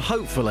goes on,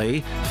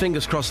 hopefully.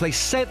 Fingers crossed. They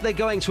said they're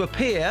going to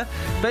appear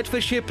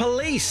Bedfordshire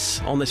Police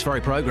on this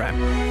very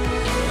programme.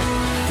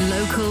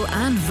 Local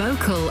and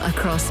vocal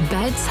across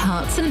Beds,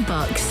 Hearts and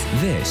Bucks.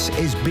 This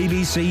is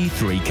BBC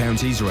Three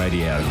Counties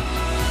Radio.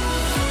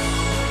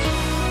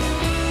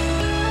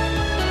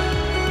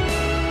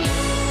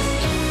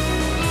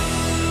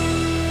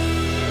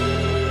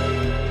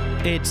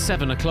 It's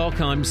 7 o'clock.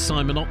 I'm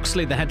Simon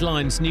Oxley. The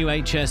headlines: new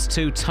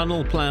HS2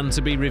 tunnel plan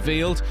to be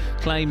revealed.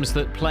 Claims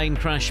that plane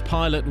crash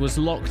pilot was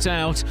locked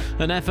out.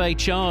 An FA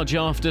charge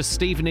after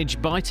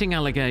Stevenage biting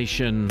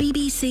allegation.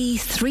 BBC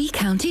Three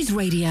Counties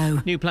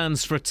Radio. New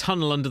plans for a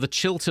tunnel under the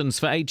Chilterns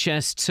for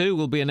HS2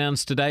 will be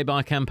announced today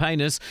by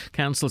campaigners.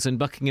 Councils in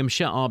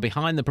Buckinghamshire are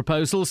behind the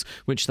proposals,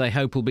 which they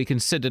hope will be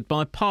considered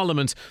by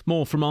Parliament.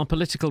 More from our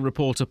political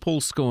reporter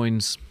Paul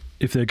Scoynes.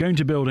 If they're going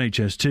to build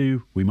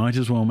HS2, we might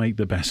as well make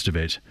the best of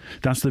it.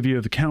 That's the view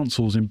of the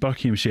councils in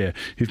Buckinghamshire,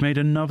 who've made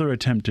another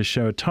attempt to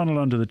show a tunnel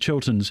under the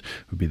Chilterns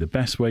would be the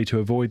best way to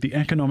avoid the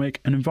economic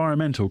and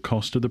environmental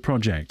cost of the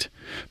project.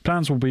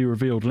 Plans will be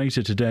revealed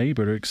later today,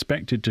 but are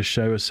expected to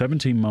show a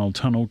 17-mile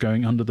tunnel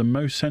going under the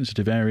most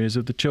sensitive areas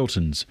of the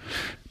Chilterns.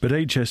 But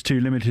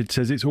HS2 Limited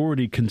says it's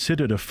already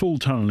considered a full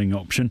tunnelling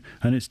option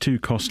and it's too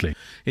costly.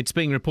 It's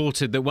being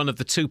reported that one of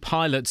the two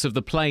pilots of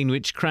the plane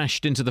which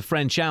crashed into the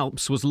French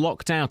Alps was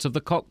locked out of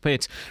the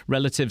cockpit.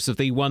 Relatives of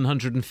the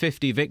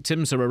 150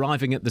 victims are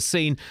arriving at the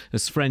scene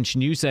as French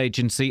news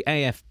agency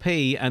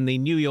AFP and the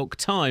New York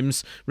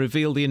Times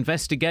reveal the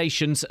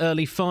investigation's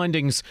early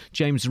findings.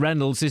 James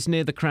Reynolds is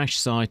near the crash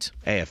site.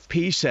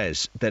 AFP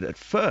says that at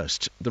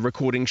first the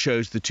recording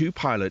shows the two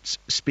pilots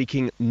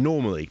speaking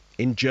normally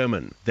in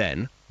German.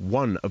 Then,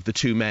 one of the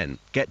two men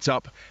gets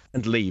up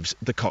and leaves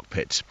the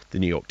cockpit. The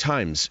New York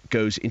Times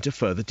goes into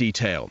further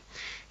detail.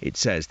 It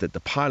says that the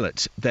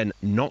pilot then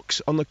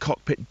knocks on the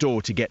cockpit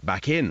door to get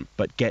back in,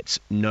 but gets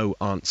no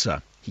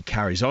answer. He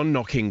carries on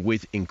knocking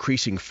with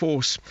increasing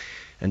force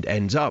and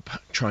ends up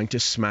trying to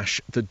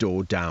smash the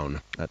door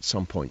down. At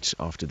some point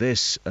after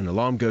this, an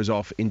alarm goes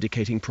off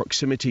indicating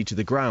proximity to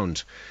the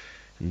ground,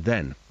 and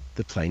then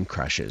the plane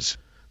crashes.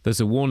 There's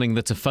a warning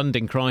that a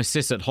funding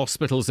crisis at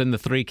hospitals in the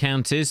three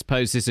counties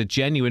poses a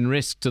genuine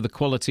risk to the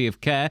quality of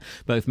care.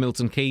 Both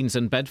Milton Keynes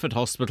and Bedford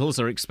hospitals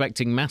are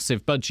expecting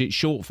massive budget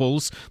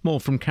shortfalls.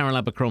 More from Carol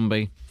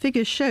Abercrombie.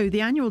 Figures show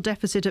the annual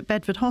deficit at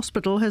Bedford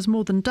Hospital has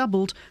more than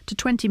doubled to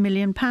 £20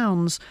 million,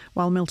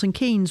 while Milton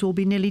Keynes will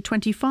be nearly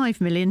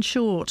 £25 million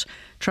short.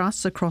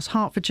 Trusts across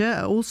Hertfordshire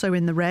are also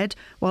in the red,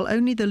 while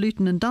only the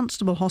Luton and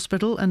Dunstable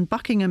Hospital and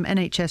Buckingham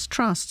NHS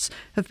trusts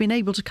have been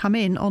able to come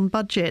in on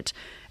budget.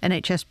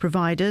 NHS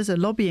Providers, a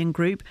lobbying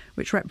group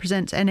which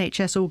represents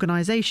NHS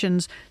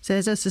organisations,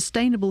 says a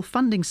sustainable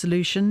funding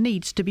solution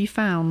needs to be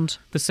found.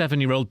 The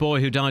 7-year-old boy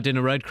who died in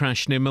a road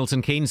crash near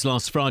Milton Keynes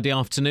last Friday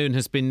afternoon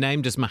has been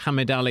named as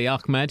Mohammed Ali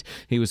Ahmed.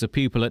 He was a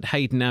pupil at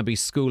Hayden Abbey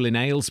School in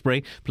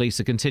Aylesbury.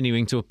 Police are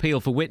continuing to appeal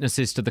for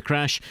witnesses to the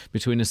crash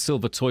between a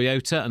silver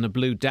Toyota and a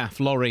blue DAF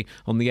lorry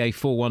on the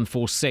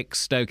A4146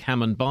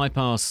 Stoke-Hammond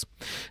bypass.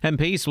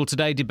 MPs will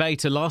today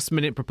debate a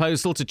last-minute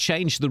proposal to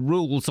change the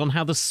rules on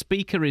how the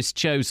Speaker is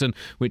chosen,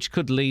 which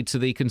could lead to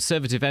the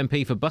Conservative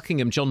MP for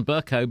Buckingham, John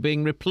Bercow,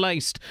 being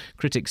replaced.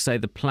 Critics say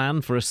the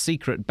plan for a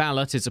secret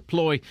ballot is a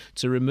ploy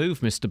to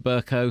remove Mr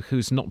Bercow,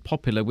 who's not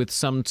popular with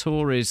some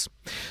Tories.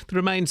 The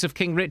remains of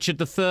King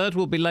Richard III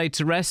will be laid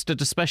to rest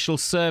at a special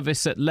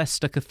service at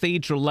Leicester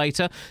Cathedral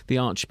later. The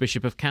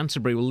Archbishop of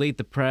Canterbury will lead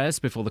the prayers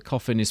before the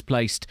coffin is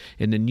placed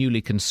in a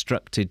newly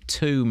constructed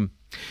tomb.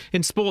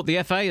 In sport,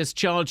 the FA has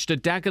charged a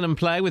Dagenham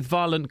player with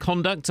violent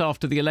conduct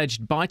after the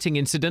alleged biting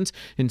incident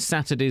in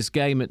Saturday's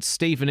game at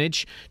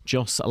Stevenage.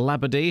 Joss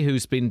Labadie,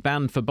 who's been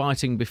banned for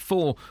biting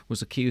before,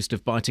 was accused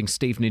of biting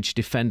Stevenage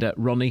defender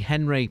Ronnie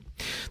Henry.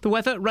 The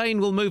weather: rain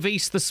will move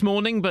east this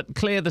morning but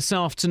clear this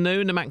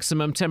afternoon, a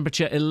maximum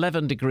temperature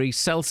 11 degrees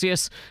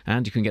Celsius.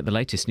 And you can get the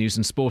latest news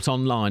and sport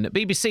online at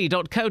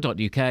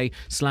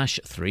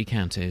bbc.co.uk/3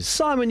 counties.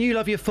 Simon, you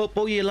love your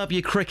football, you love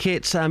your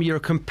cricket, you're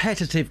a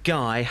competitive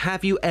guy.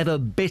 Have you ever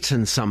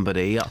bitten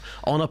somebody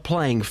on a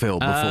playing field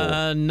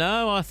before?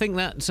 No, I think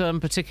that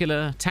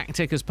particular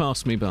tactic has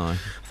passed me by. I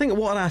think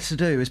what I'd have to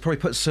do is probably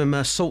put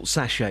some salt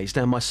sachets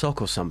down my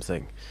sock or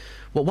something.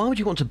 Well, why would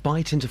you want to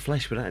bite into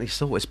flesh without any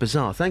salt? It's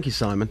bizarre. Thank you,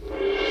 Simon.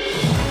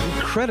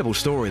 Incredible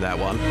story, that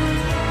one.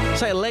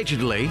 Say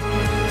allegedly,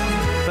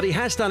 but he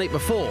has done it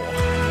before.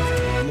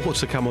 More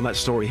to come on that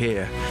story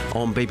here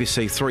on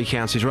BBC Three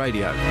Counties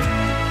Radio.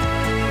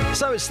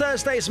 So it's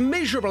Thursday, it's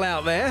miserable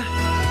out there.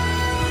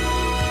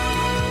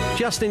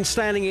 Justin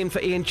standing in for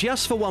Iain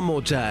just for one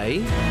more day.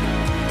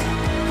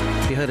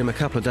 You heard him a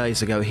couple of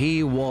days ago.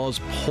 He was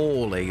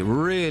poorly,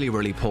 really,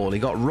 really poorly.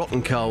 Got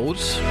rotten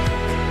colds.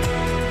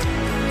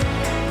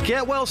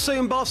 Get well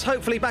soon, boss.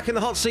 Hopefully back in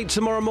the hot seat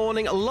tomorrow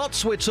morning.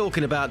 Lots we're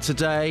talking about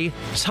today.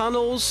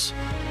 Tunnels,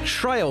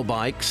 trail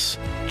bikes,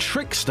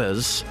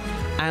 tricksters,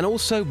 and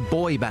also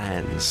boy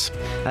bands.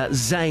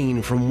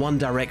 Zayn from One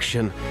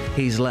Direction,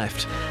 he's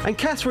left. And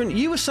Catherine,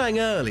 you were saying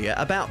earlier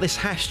about this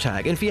hashtag,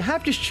 and if you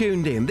have just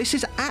tuned in, this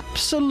is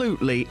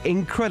absolutely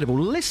incredible.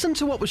 Listen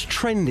to what was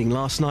trending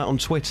last night on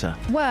Twitter.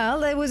 Well,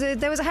 there was a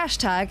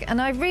hashtag,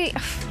 and I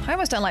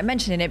almost don't like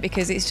mentioning it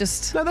because it's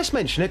just... No, let's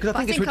mention it because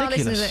I think it's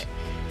ridiculous.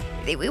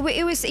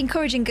 It was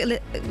encouraging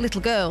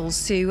little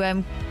girls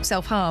to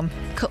self-harm,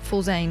 cut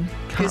full Zayn,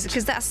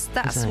 because that's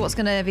Zayn. what's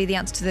going to be the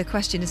answer to the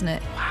question, isn't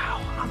it? Wow,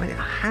 I mean,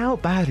 how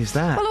bad is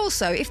that? Well,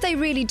 also, if they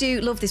really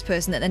do love this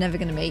person that they're never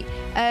going to meet,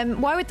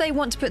 why would they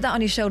want to put that on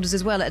his shoulders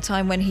as well at a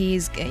time when he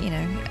is,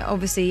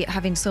 obviously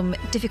having some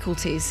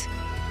difficulties?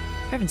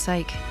 For heaven's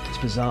sake. It's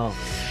bizarre.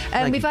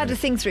 We've had a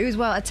thing through as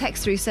well, a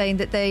text through saying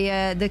that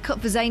the Cut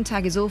for Zayn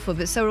tag is awful,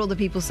 but so are all the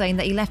people saying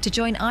that he left to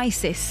join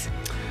ISIS.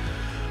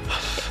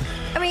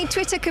 I mean,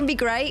 Twitter can be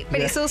great,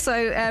 but it's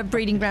also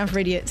breeding ground for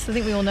idiots. I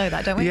think we all know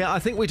that, don't we? Yeah, I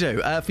think we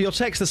do. For your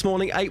text this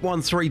morning,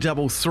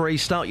 81333,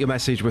 start your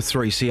message with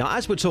 3CR.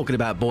 As we're talking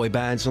about boy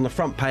bands, on the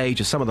front page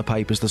of some of the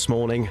papers this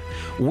morning,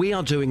 we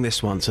are doing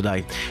this one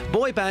today.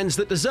 Boy bands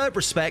that deserve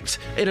respect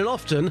in an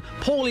often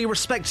poorly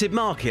respected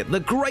market. The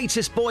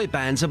greatest boy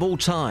bands of all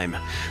time.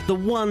 The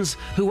ones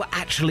who are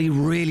actually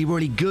really,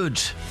 really good.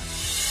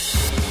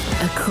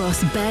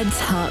 Across beds,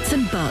 hearts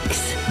and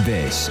bucks.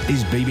 This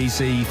is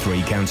BBC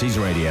Three Counties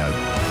Radio.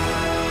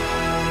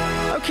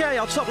 OK,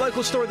 our top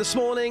local story this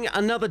morning.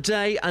 Another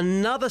day,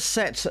 another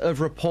set of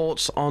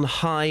reports on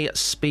High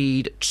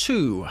Speed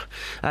 2.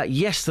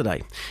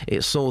 Yesterday,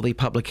 it saw the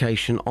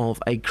publication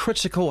of a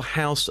critical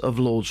House of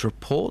Lords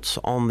report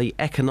on the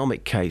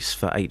economic case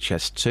for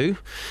HS2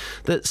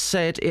 that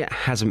said it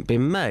hasn't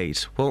been made.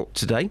 Well,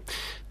 today,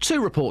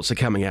 two reports are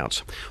coming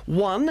out.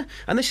 One,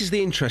 and this is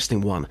the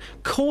interesting one,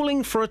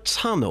 calling for a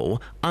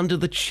tunnel under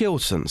the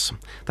Chilterns.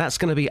 That's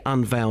going to be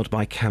unveiled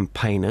by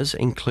campaigners,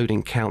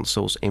 including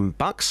councils in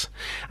Bucks.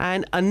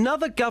 And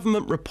another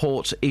government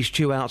report is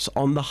due out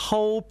on the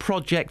whole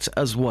project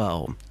as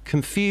well.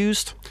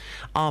 Confused?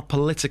 Our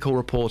political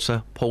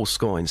reporter, Paul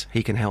Scoins.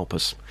 He can help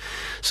us.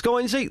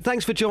 Scoinsy,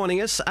 thanks for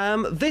joining us.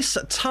 This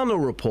tunnel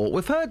report,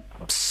 we've heard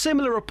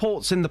similar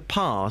reports in the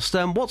past.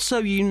 What's so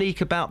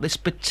unique about this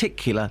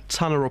particular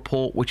tunnel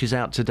report which is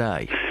out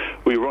today?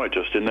 Well, you're right,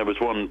 Justin. There was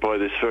one by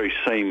this very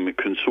same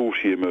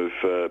consortium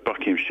of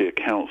Buckinghamshire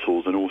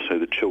councils and also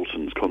the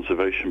Chilterns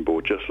Conservation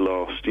Board just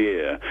last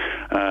year.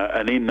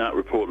 And in that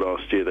report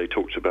last year, they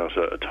talked about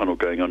a tunnel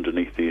going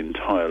underneath the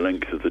entire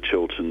length of the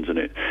Chilterns and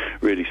it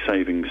really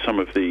saving some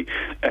of the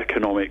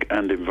economic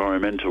and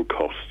environmental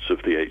costs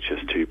of the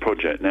HS2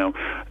 project. Now,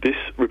 this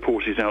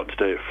report is out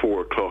today at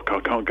 4 o'clock. I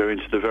can't go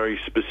into the very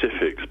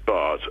specifics,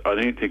 but I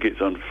don't think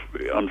it's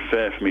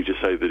unfair for me to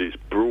say that it's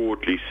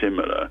broadly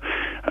similar.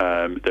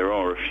 There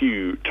are a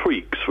few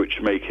tweaks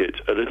which make it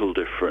a little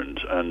different,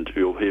 and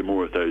you'll hear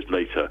more of those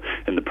later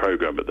in the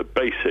programme, but the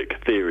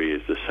basic theory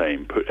is the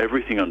same. Put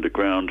everything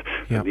underground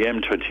from the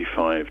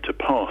M25 to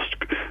past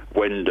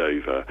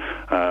Wendover,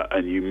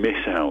 and you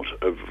miss out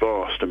a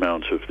vast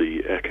amount of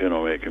the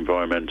economic,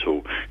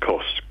 environmental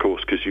costs, of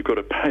course, because you've got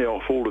to pay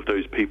off all of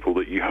those people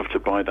that you have to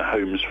buy the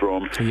homes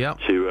from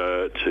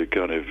to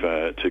kind of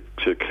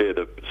to clear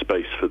the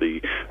space for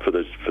the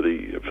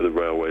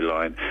railway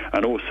line,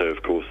 and also,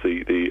 of course,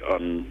 the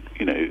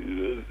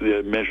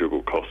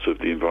immeasurable costs of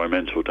the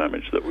environmental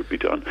damage that would be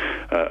done,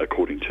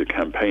 according to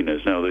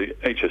campaigners. Now, the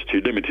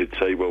HS2 Limited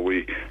say, well,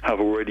 we have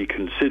already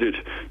considered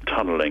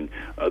tunnelling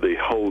the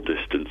whole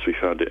distance. We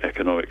found it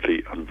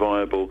economically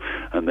unviable,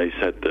 and they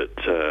said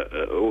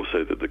that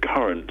also that the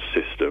current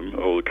system,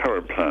 or the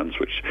current plans,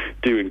 which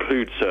do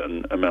include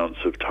certain amounts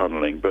of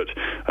tunnelling, but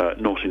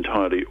not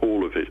entirely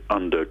all of it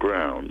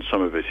underground.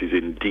 Some of it is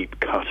in deep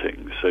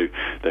cuttings, so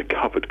they're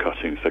covered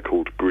cuttings. They're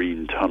called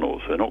green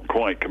tunnels. They're not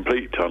quite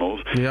complete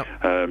tunnels,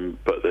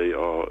 but they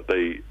are.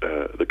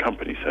 The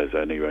company says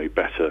anyway,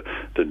 better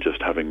than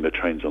just having the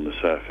trains on the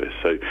surface.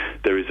 So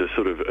there is a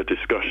sort of a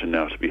discussion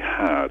now to be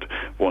had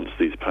once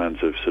these plans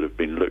have sort of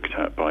been looked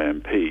at by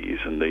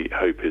MPs, and the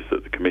hope is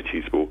that the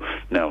committees will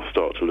now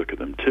start to look at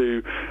them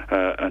too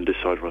and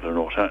decide whether or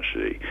not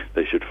actually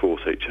they should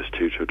force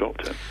HS2 to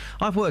adopt it.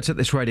 I've worked at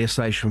this radio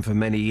station for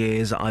many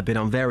years. I've been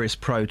on various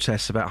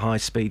protests about high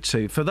speed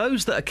too. For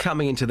those that are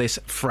coming into this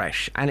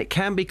fresh, and it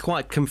can be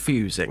quite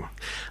confusing,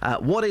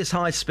 what is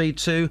high speed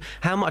 2?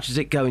 How much is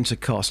it going to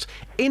cost?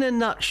 In a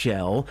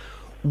nutshell,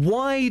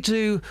 why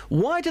do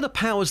the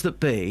powers that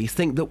be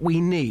think that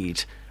we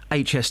need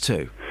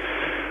HS2?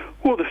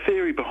 Well, the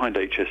theory behind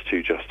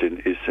HS2,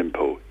 Justin, is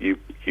simple. You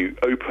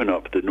open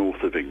up the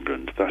north of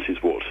England. That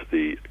is what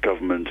the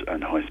government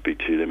and High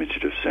Speed 2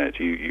 Limited have said.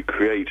 You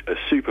create a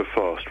super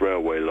fast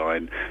railway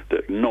line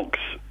that knocks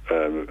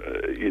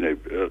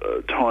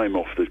time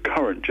off the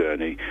current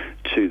journey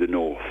to the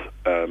north.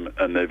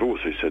 And they've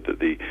also said that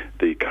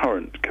the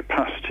current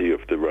capacity of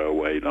the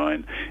railway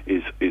line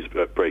is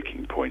at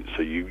breaking point.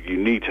 So you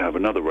need to have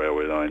another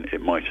railway line.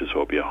 It might as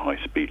well be a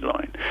high-speed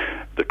line.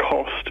 The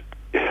cost,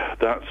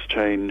 that's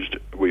changed.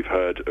 We've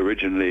heard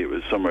originally it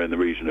was somewhere in the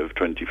region of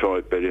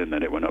 25 billion,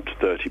 then it went up to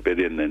 30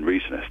 billion, then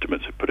recent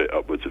estimates have put it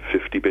upwards of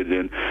 50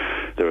 billion.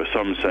 There are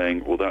some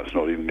saying, well, that's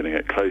not even going to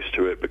get close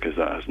to it because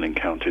that hasn't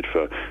accounted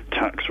for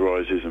tax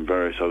rises and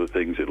various other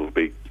things. It'll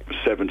be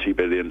 70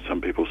 billion, some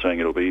people saying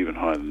it'll be even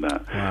higher than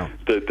that. Wow.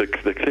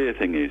 The clear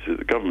thing is that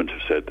the government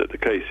have said that the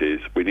case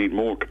is we need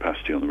more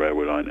capacity on the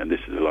railway line, and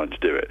this is the line to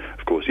do it.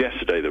 Of course,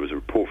 yesterday there was a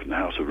report from the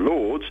House of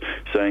Lords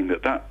saying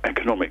that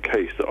economic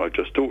case that I've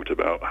just talked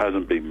about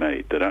hasn't been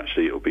made, that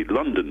actually it'll be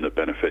London that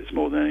benefits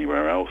more than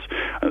anywhere else,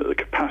 and that the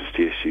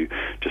capacity issue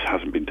just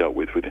hasn't been dealt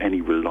with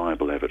any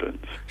reliable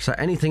evidence. So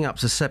anything up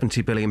to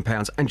 £70 billion.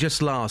 And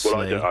just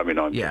lastly... Well,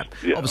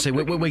 obviously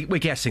we're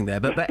guessing there,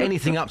 but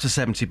anything up to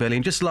 70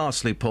 billion. Just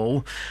lastly,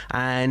 Paul,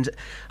 and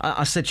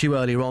I said to you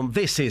earlier on,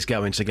 this is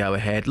going to go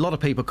ahead. A lot of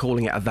people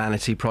calling it a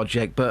vanity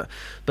project, but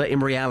in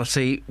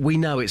reality, we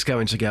know it's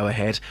going to go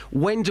ahead.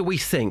 When do we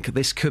think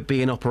this could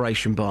be in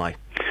operation by?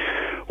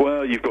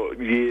 Well, you've got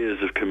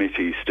years of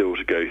committees still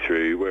to go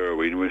through. Where are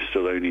we? We're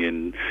still only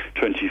in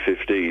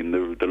 2015.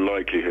 The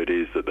likelihood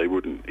is that they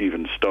wouldn't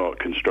even start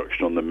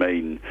construction on the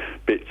main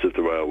bits of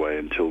the railway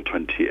until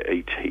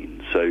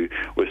 2018. So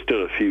we're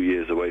still a few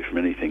years away from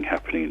anything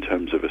happening in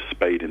terms of a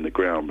spade in the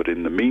ground. But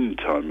in the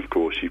meantime, of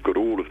course, you've got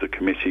all of the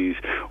committees,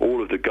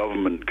 all of the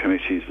government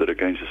committees that are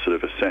going to sort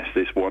of assess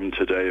this. One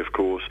today, of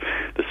course,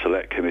 the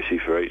Select Committee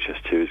for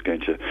HS2 is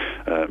going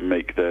to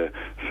make their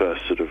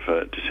first sort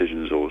of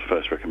decisions or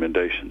first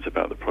recommendations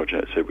about the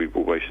project, so we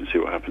will wait and see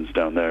what happens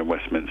down there in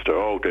Westminster.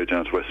 I'll go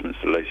down to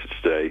Westminster later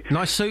today.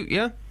 Nice suit,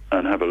 yeah.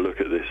 And have a look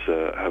at this.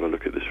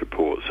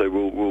 Report. So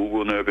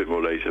we'll know a bit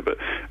more later. But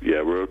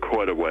yeah, we're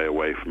quite a way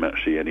away from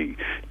actually any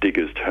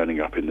diggers turning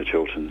up in the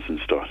Chilterns and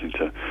starting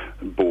to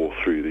bore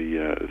through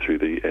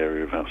the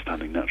area of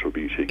outstanding natural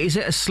beauty. Is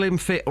it a slim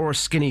fit or a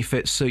skinny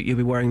fit suit you'll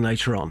be wearing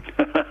later on?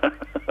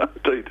 I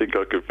don't think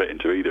I could fit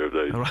into either of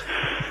those.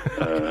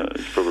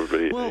 It's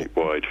probably a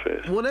wide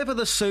fit. Whatever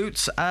the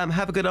suits,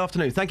 have a good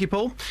afternoon. Thank you,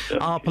 Paul.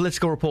 Our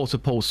political reporter,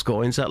 Paul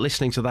Scoynes.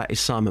 Listening to that is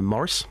Simon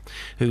Morris,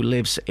 who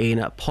lives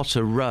in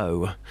Potter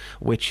Row,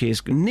 which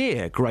is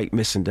near Great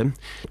Missenden,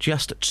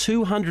 just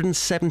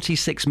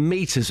 276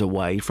 metres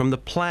away from the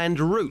planned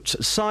route.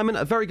 Simon,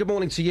 a very good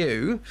morning to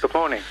you. Good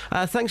morning.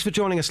 Thanks for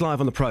joining us live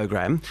on the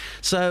programme.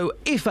 So,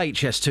 if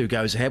HS2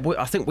 goes ahead,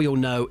 I think we all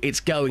know it's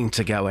going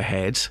to go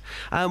ahead.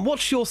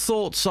 What's your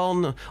thoughts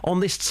on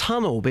this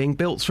tunnel being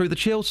built through the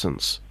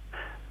Chilterns?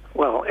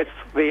 Well, it's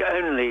the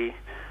only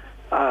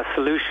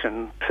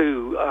solution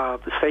to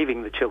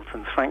saving the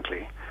Chilterns,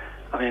 frankly.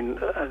 I mean,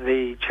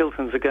 the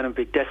Chilterns are going to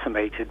be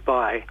decimated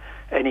by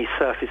any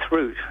surface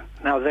route.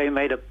 Now, they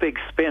made a big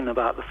spin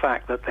about the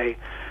fact that they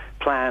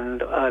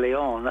planned early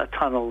on a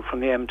tunnel from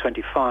the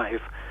M25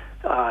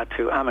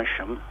 to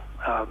Amersham,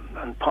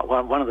 and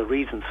one of the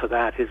reasons for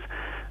that is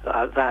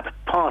that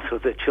part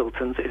of the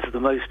Chilterns is the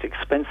most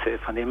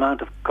expensive, and the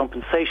amount of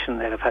compensation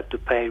they'd have had to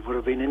pay would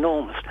have been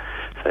enormous.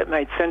 So it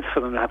made sense for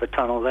them to have a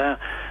tunnel there.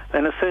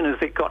 Then as soon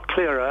as it got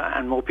clearer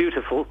and more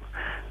beautiful,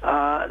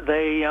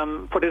 they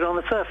put it on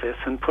the surface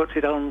and put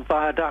it on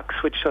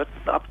viaducts which are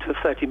up to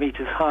 30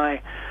 metres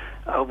high,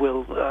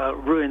 will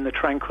ruin the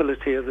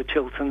tranquility of the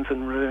Chilterns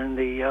and ruin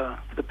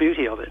the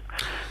beauty of it.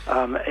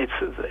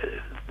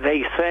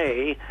 They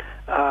say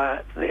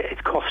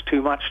it costs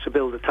too much to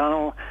build a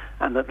tunnel,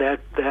 and that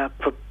they're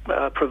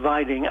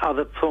providing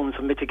other forms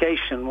of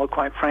mitigation. Well,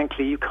 quite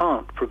frankly, you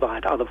can't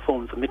provide other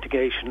forms of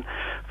mitigation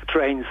for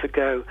trains that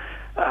go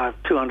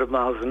 200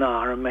 miles an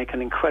hour and make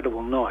an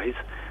incredible noise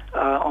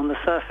on the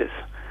surface.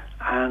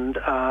 And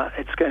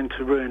it's going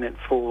to ruin it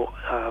for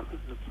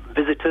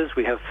visitors.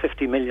 We have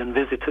 50 million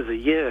visitors a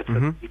year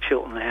to the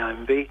Chiltern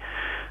AIMB.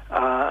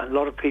 A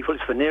lot of people,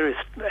 it's the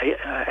nearest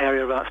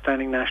area of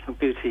outstanding natural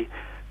beauty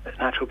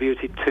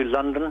to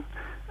London.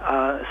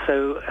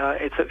 So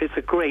it's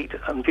a great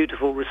and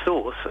beautiful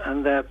resource,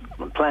 and they're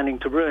planning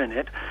to ruin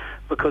it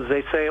because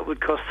they say it would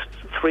cost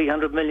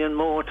 300 million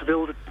more to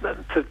build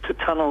to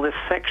tunnel this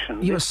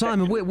section.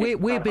 Simon,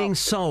 we're being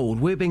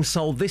sold. We're being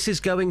sold. This is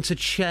going to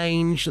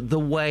change the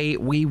way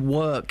we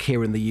work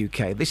here in the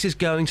UK. This is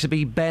going to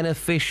be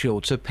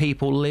beneficial to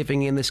people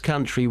living in this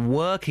country,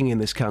 working in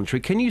this country.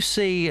 Can you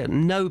see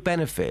no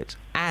benefit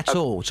at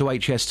all to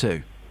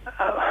HS2?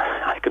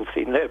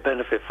 No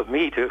benefit for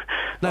me to...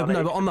 No, but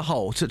on the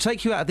whole, to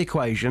take you out of the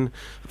equation,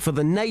 for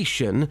the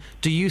nation,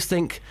 do you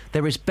think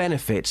there is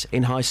benefit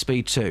in High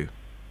Speed 2?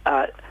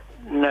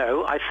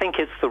 No, I think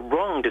it's the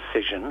wrong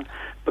decision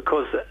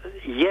because,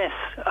 yes,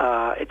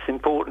 it's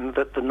important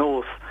that the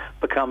North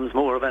becomes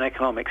more of an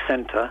economic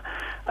centre,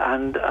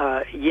 and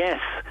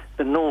yes,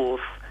 the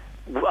North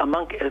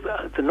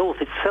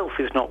itself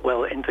is not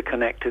well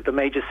interconnected. The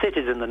major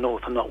cities in the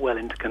North are not well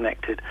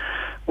interconnected.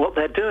 What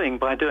they're doing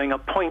by doing a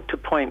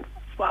point-to-point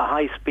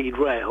high-speed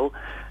rail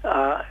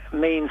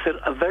means that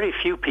a very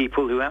few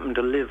people who happen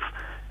to live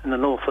in the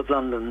north of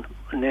London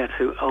near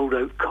to Old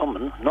Oak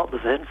Common, not the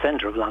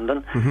centre of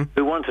London,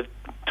 who want to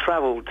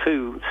travel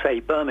to,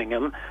 say,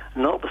 Birmingham,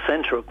 not the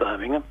centre of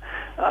Birmingham,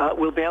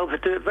 will be able to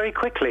do it very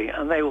quickly,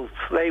 and they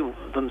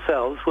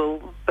themselves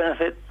will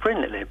benefit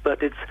brilliantly.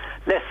 But it's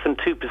less than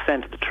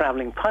 2% of the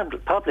travelling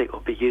public will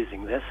be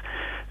using this.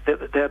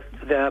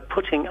 They're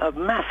putting a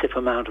massive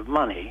amount of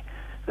money.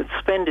 The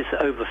spend is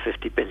over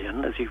 50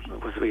 billion, as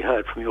we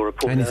heard from your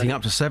report. Anything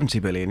up to 70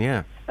 billion,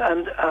 yeah.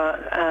 And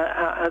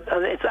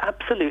it's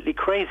absolutely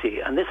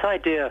crazy. And this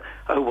idea,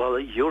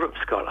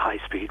 Europe's got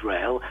high-speed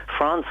rail,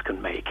 France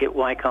can make it,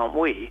 why can't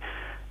we?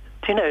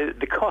 Do you know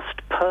the cost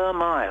per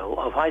mile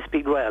of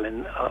high-speed rail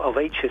of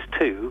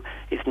HS2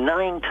 is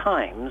 9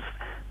 times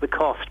the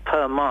cost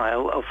per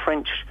mile of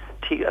French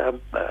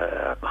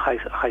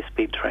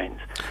high-speed trains.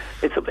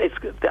 It's a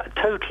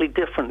totally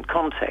different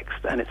context,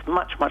 and it's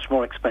much, much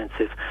more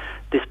expensive.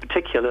 This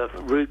particular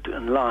route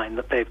and line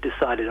that they've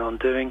decided on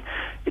doing,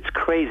 it's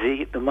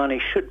crazy. The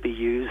money should be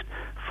used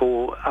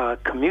for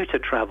commuter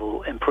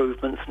travel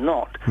improvements,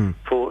 not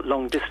for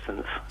long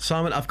distance.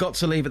 Simon, I've got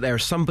to leave it there.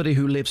 As somebody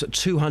who lives at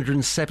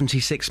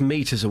 276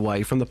 metres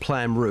away from the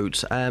planned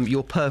route,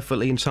 you're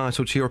perfectly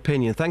entitled to your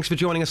opinion. Thanks for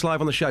joining us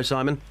live on the show,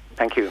 Simon.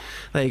 Thank you.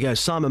 There you go,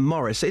 Simon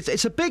Morris.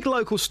 It's a big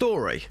local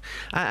story,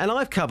 and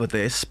I've covered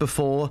this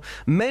before.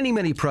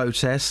 Many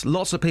protests,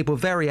 lots of people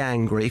very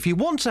angry. If you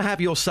want to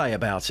have your say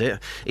about it,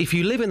 if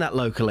you live in that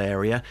local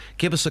area,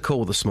 give us a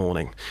call this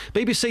morning.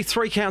 BBC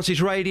Three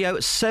Counties Radio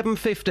at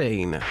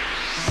 7:15.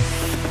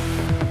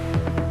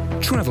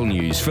 Travel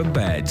news for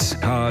beds,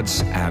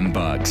 cards and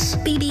bugs.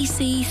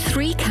 BBC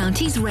Three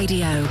Counties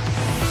Radio.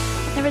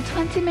 There are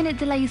 20-minute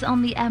delays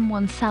on the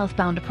M1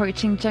 southbound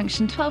approaching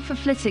junction 12 for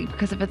Flitwick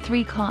because of a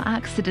 3-car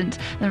accident.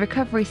 The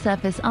recovery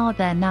service are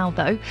there now,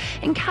 though.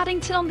 In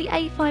Caddington on the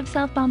A5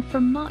 southbound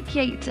from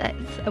Markyate,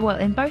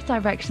 in both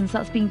directions,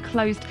 that's been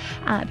closed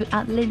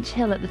at Lynch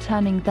Hill at the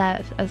turning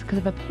there because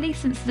of a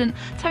police incident.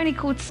 Tony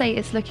called to say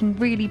it's looking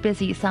really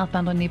busy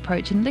southbound on the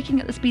approach, and looking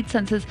at the speed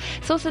sensors,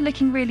 it's also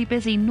looking really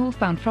busy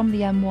northbound from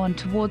the M1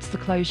 towards the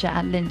closure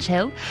at Lynch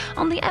Hill.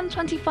 On the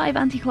M25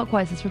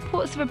 anti-clockwise, there's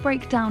reports of a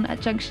breakdown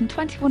at junction 20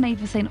 M21A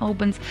for St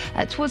Albans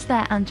towards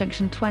there, and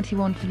junction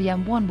 21 for the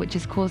M1, which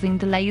is causing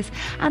delays.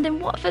 And in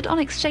Watford on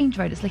Exchange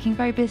Road, it's looking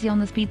very busy on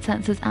the speed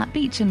sensors at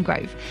Beach and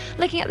Grove.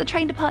 Looking at the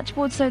train departure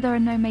board, so there are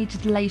no major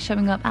delays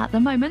showing up at the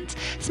moment.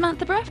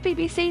 Samantha Breff,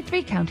 BBC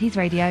Three Counties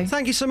Radio.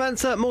 Thank you,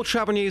 Samantha. More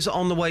travel news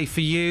on the way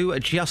for you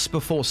just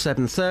before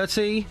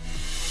 7:30.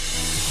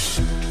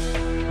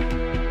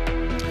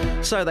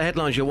 So the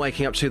headlines you're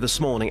waking up to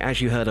this morning,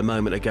 as you heard a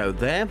moment ago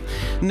there.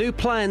 New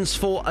plans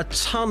for a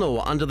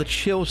tunnel under the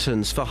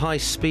Chilterns for High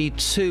Speed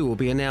 2 will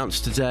be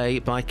announced today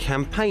by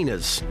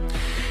campaigners.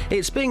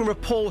 It's being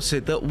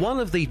reported that one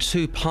of the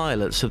two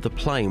pilots of the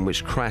plane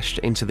which crashed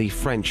into the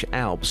French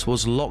Alps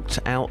was locked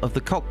out of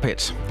the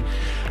cockpit.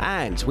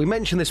 And we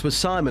mentioned this with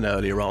Simon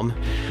earlier on.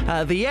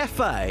 The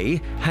FA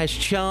has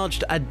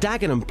charged a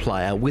Dagenham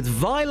player with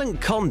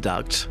violent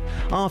conduct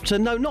after,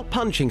 no, not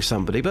punching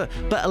somebody, but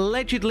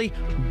allegedly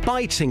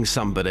biting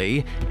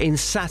somebody in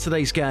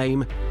Saturday's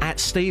game at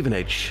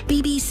Stevenage.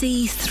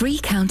 BBC Three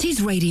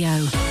Counties Radio.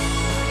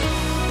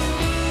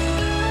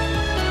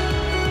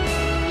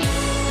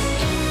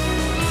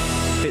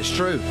 It's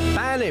true.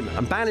 Ban him,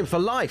 and ban him for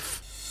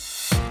life.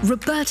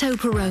 Roberto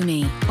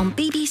Perroni on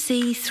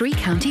BBC Three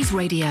Counties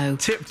Radio.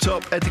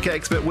 Tip-top etiquette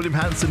expert William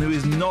Hanson, who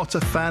is not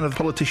a fan of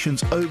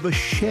politicians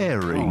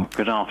oversharing. Oh,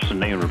 good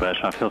afternoon, Roberto.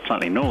 I feel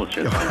slightly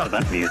nauseous after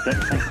that music.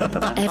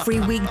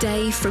 Every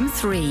weekday from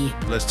 3.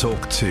 Let's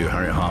talk to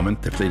Harriet Harman,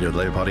 the leader of the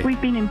Labour Party.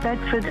 We've been in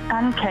Bedford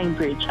and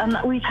Cambridge, and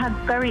we've had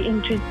very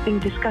interesting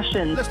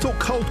discussions. Let's talk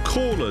cold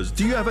callers.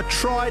 Do you have a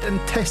tried and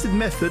tested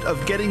method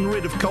of getting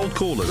rid of cold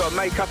callers? You've got to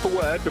make up a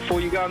word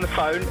before you go on the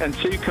phone, and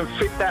so you can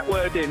fit that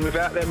word in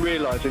without them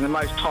realising the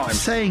most time.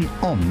 Saying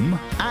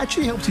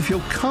actually helps you feel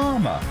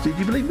calmer. Did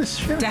you believe this,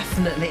 Sharon?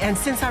 Definitely. And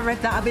since I read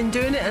that, I've been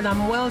doing it and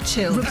I'm well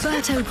chilled.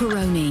 Roberto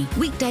Perroni,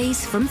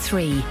 weekdays from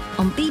 3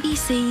 on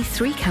BBC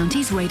Three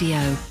Counties Radio.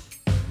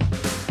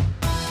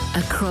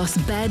 Across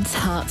beds,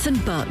 hearts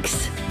and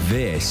bucks.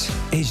 This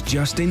is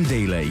Justin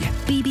Dealey.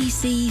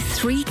 BBC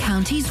Three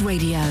Counties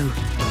Radio.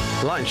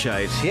 Light and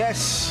shade,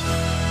 yes.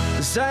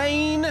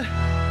 Zayn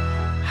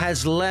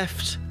has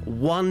left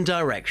One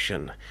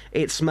Direction.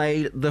 It's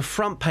made the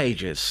front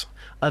pages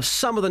of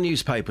some of the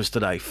newspapers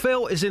today.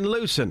 Phil is in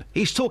Luton.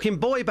 He's talking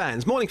boy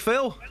bands. Morning,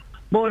 Phil.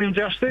 Morning,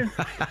 Justin.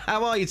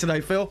 How are you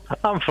today, Phil?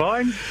 I'm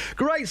fine.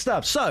 Great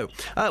stuff. So,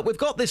 we've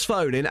got this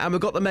phone in, and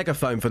we've got the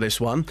megaphone for this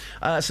one.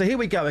 So here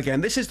we go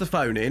again. This is the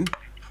phone in.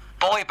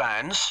 Boy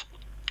bands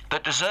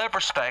that deserve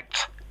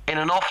respect in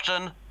an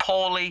often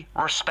poorly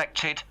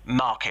respected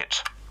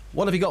market.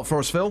 What have you got for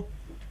us, Phil?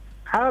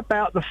 How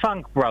about the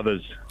Funk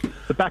Brothers,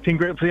 the backing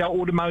group for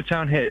all the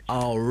Motown hits?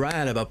 Oh,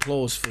 round of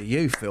applause for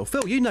you, Phil.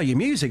 Phil, you know your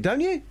music, don't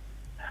you?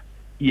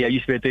 Yeah, I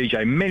used to be a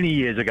DJ many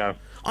years ago.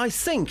 I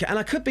think, and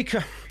I could be...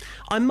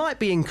 I might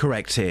be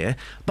incorrect here,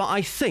 but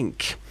I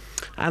think,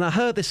 and I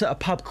heard this at a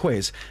pub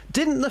quiz,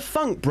 didn't the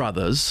Funk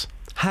Brothers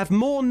have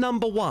more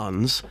number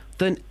ones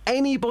than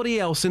anybody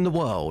else in the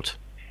world?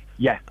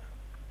 Yeah.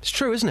 It's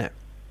true, isn't it?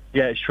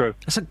 Yeah, it's true.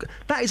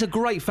 That is a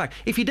great fact.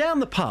 If you're down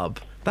the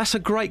pub, that's a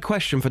great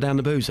question for Down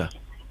the Boozer.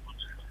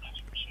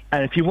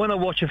 And if you want to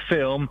watch a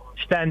film,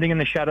 Standing in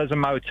the Shadows of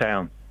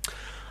Motown.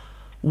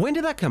 When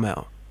did that come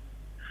out?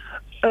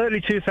 Early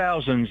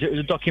 2000s. It was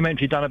a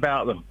documentary done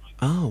about them.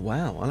 Oh,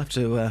 wow. I'll have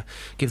to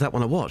give that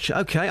one a watch.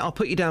 OK, I'll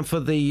put you down for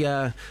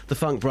the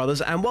Funk Brothers.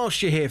 And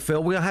whilst you're here,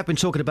 Phil, we have been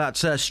talking about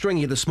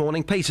Stringy this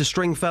morning. Peter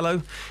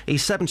Stringfellow.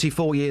 He's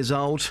 74 years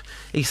old.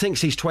 He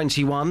thinks he's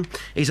 21.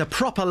 He's a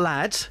proper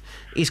lad.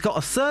 He's got a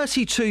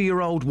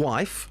 32-year-old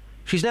wife.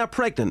 She's now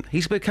pregnant.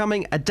 He's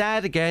becoming a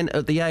dad again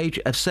at the age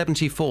of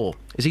 74.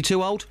 Is he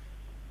too old?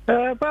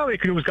 Well, he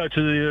could always go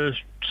to the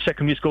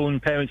secondary school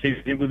and parents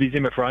evening with his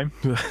Zimmer frame.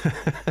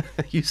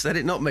 You said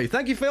it, not me.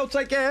 Thank you, Phil.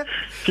 Take care.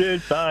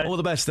 Cheers, bye. All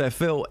the best there,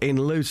 Phil in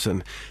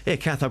Luton. Here,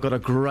 Kath, I've got a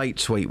great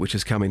tweet which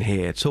has come in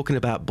here talking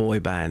about boy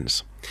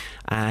bands.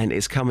 And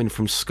it's coming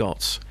from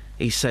Scott.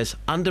 He says,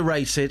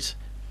 underrated,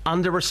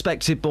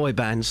 under-respected boy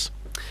bands.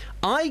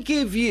 I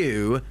give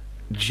you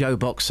Joe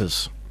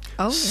Boxers.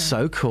 Oh, yeah.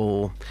 So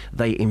cool.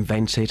 They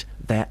invented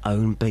their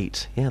own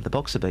beat. Yeah, the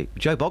Boxer beat.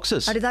 Joe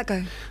Boxers. How did that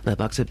go? The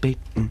Boxer beat.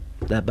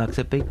 The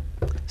Boxer beat.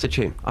 It's a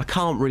tune. I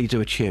can't really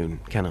do a tune,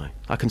 can I?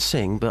 I can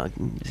sing, but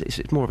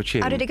it's more of a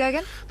tune. How did it go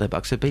again? The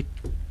Boxer beat.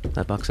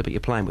 The Boxer beat.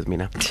 You're playing with me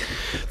now.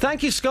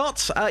 Thank you,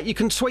 Scott. You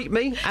can tweet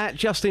me at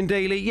Justin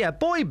Dealey. Yeah,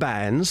 boy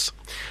bands.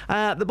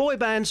 The boy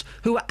bands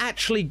who are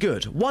actually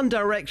good. One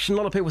Direction, a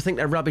lot of people think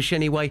they're rubbish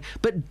anyway,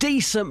 but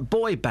decent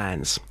boy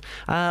bands.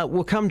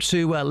 We'll come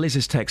to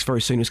Liz's text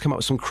very soon, who's come up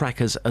with some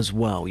crackers as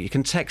well. You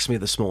can text me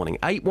this morning,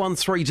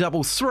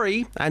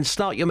 81333, and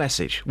start your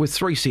message with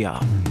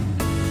 3CR.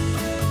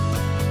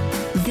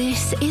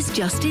 This is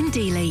Justin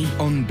Dealey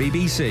on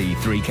BBC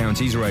Three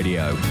Counties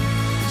Radio.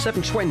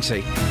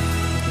 7:20.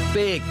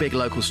 Big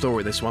local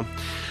story, this one.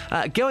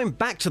 Going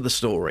back to the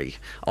story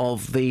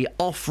of the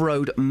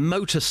off-road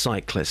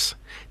motorcyclists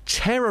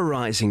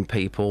terrorising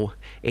people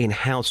in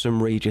Houghton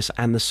Regis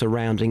and the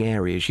surrounding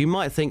areas. You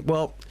might think,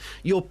 well,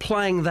 you're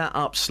playing that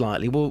up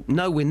slightly. Well,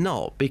 no, we're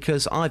not,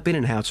 because I've been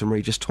in Houghton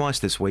Regis twice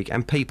this week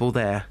and people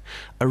there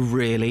are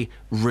really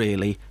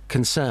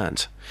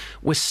concerned.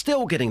 We're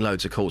still getting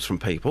loads of calls from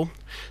people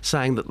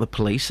saying that the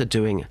police are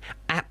doing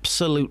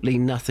absolutely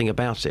nothing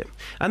about it.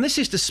 And this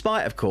is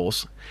despite, of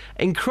course,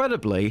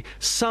 incredibly,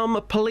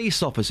 some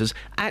police officers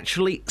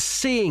actually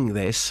seeing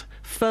this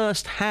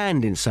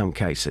firsthand in some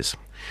cases.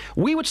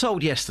 We were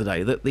told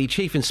yesterday that the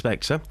Chief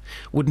Inspector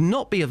would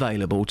not be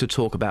available to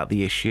talk about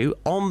the issue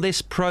on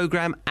this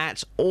programme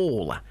at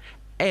all,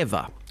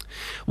 ever.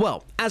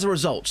 Well, as a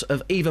result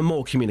of even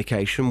more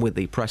communication with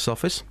the press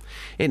office,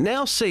 it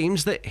now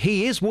seems that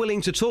he is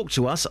willing to talk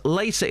to us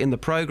later in the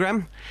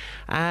programme,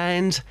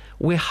 and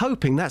we're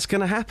hoping that's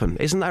going to happen.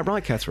 Isn't that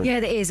right, Catherine? Yeah,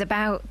 it is.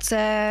 About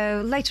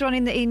later on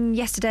in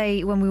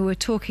yesterday when we were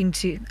talking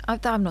to...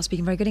 I'm not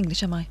speaking very good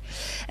English, am I?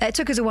 It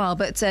took us a while,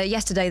 but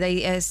yesterday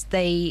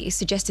they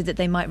suggested that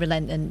they might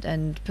relent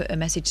and put a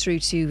message through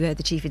to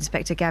the Chief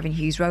Inspector, Gavin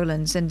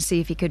Hughes-Rowlands, and see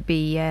if he could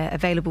be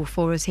available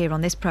for us here on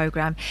this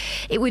programme.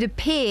 It would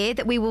appear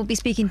that we will be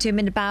speaking to him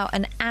in about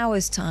an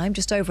hour's time,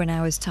 just over an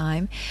hour's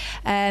time.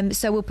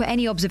 So we'll put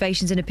any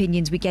observations and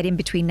opinions we get in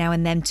between now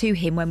and then to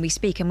him when we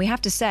speak. And we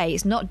have to say,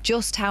 it's not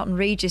just Houghton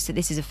Regis that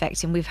this is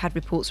affecting. We've had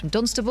reports from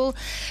Dunstable.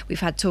 We've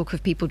had talk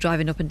of people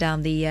driving up and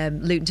down the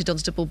Luton to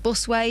Dunstable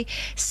busway,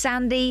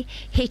 Sandy,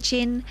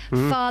 Hitchin,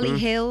 Farley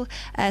Hill,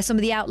 some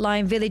of the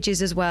outlying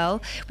villages as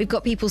well. We've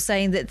got people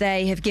saying that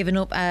they have given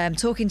up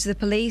talking to the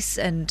police,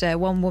 and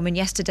one woman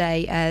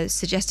yesterday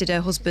suggested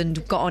her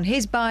husband got on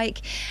his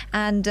bike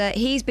and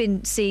he's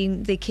been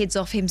seeing the kids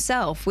off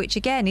himself, which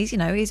again is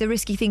a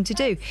risky thing to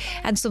do,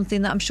 and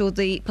something that I'm sure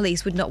the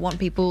police would not want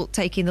people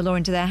taking the law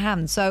into their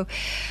hands. So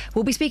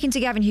we'll be speaking to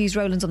Gavin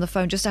Hughes-Rowlands on the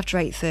phone just after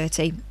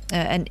 8:30,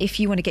 and if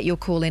you want to get your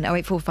call in,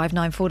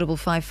 08459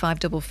 455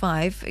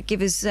 555,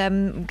 give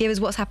us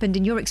what's happened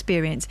in your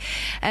experience.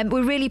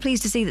 We're really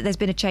pleased to see that there's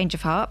been a change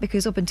of heart,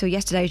 because up until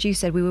yesterday, as you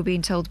said, we were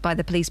being told by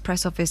the police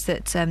press office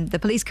that the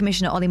police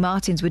commissioner Ollie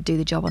Martins would do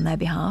the job on their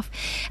behalf,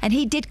 and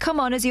he did come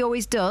on, as he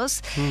always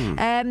does.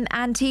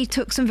 And he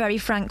took some very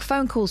frank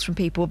phone calls from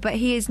people, but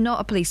he is not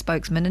a police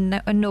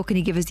spokesman, and nor can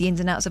he give us the ins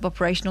and outs of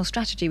operational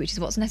strategy, which is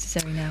what's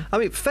necessary now. I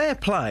mean, fair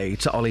play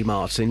to Ollie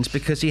Martins,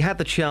 because he had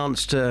the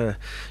chance to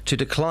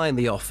decline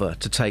the offer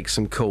to take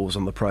some calls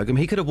on the programme.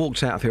 He could have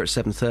walked out of here at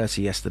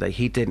 7:30 yesterday.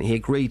 He didn't. He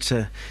agreed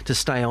to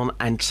stay on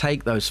and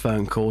take those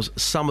phone calls.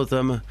 Some of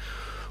them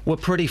were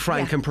pretty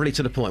frank and pretty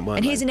to the point, weren't they?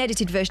 And here's an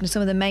edited version of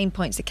some of the main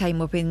points that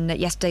came up in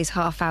yesterday's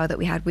half hour that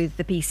we had with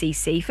the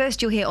PCC.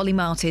 First, you'll hear Ollie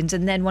Martins,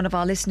 and then one of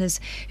our listeners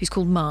who's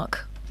called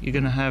Mark. You're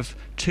going to have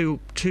two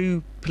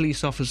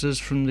police officers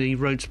from the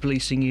roads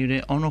policing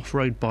unit on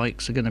off-road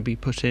bikes are going to be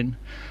put in.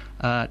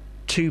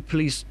 Two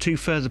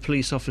further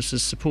police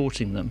officers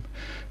supporting them.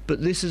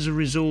 But this is a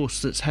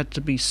resource that's had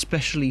to be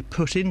specially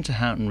put into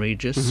Houghton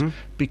Regis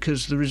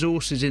because the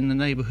resources in the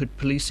neighbourhood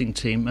policing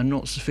team are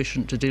not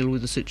sufficient to deal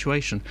with the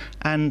situation.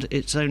 And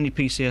it's only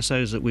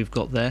PCSOs that we've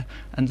got there,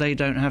 and they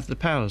don't have the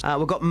powers.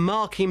 We've got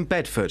Mark in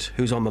Bedford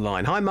who's on the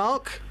line. Hi,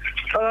 Mark.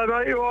 Hello,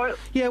 mate, you all right?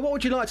 Yeah, what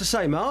would you like to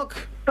say,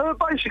 Mark?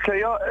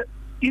 Basically,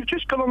 you've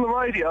just gone on the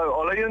radio,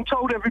 Ollie, and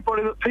told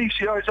everybody that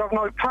PCOs have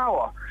no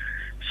power.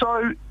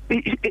 So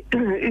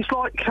it's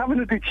like having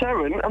a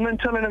deterrent and then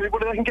telling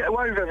everybody they can get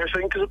away with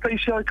everything because the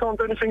PCO can't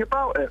do anything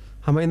about it.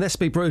 I mean, let's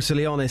be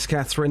brutally honest,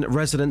 Catherine.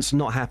 Residents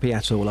not happy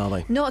at all, are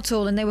they? Not at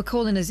all, and they were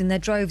calling us in their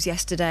droves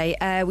yesterday.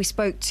 We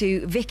spoke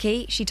to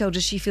Vicky. She told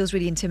us she feels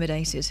really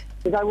intimidated.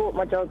 I walk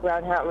my dog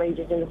around Houghton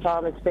Regis in the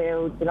farmers'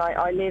 fields, and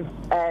I live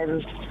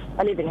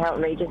in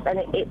Houghton Regis, and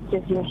it's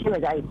just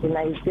intimidating.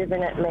 They've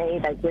driven at me,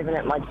 they've driven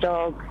at my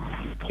dog,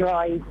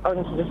 drive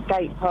onto the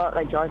skate park,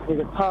 they drive through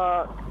the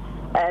park.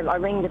 I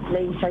ring the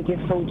police, I give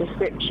full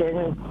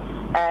descriptions.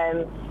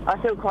 I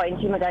feel quite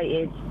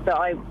intimidated that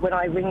when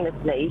I ring the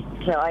police,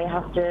 I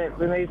have to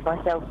remove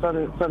myself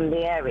from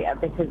the area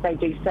because they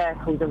do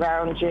circles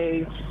around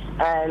you,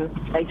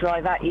 they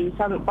drive at you.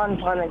 One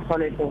time they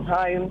followed me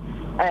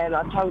home.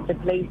 I've told the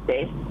police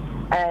this,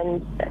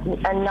 and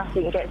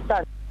nothing gets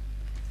done.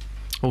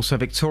 Also,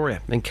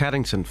 Victoria in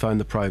Caddington phoned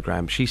the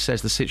programme. She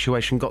says the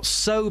situation got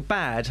so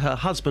bad her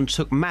husband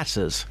took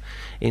matters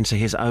into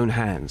his own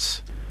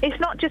hands. It's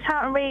not just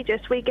Houghton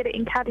Regis, we get it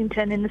in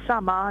Caddington in the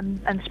summer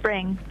and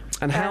spring.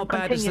 And how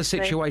bad does the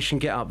situation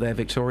get up there,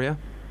 Victoria?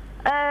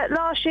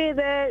 Last year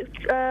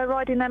they're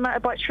riding their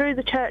motorbikes through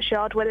the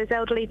churchyard where there's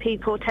elderly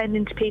people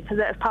tending to people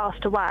that have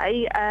passed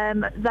away.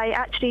 They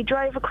actually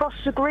drove across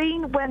the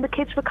green when the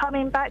kids were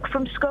coming back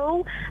from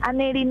school and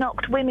nearly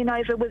knocked women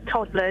over with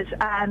toddlers,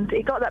 and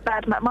it got that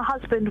bad. My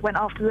husband went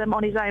after them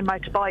on his own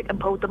motorbike and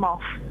pulled them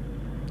off.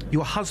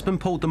 Your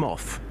husband pulled them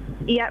off?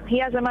 Yep, he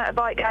has a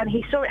motorbike and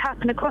he saw it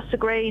happen across the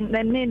green,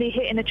 then nearly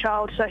hitting a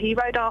child, so he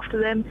rode after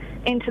them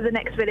into the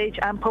next village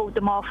and pulled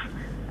them off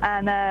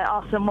and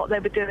asked them what they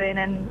were doing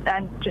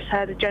and just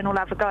heard a general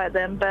have a go at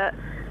them. But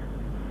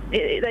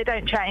They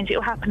don't change. It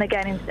will happen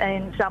again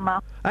in summer.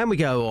 And we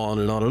go on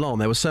and on and on.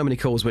 There were so many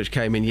calls which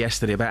came in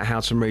yesterday about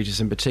Houghton Regis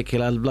in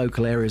particular,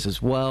 local areas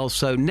as well.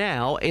 So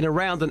now, in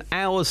around an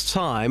hour's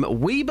time,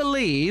 we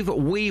believe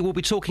we will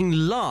be talking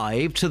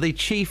live to the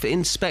Chief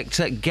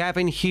Inspector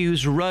Gavin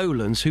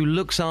Hughes-Rowlands, who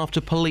looks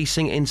after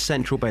policing in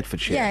central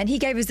Bedfordshire. Yeah, and he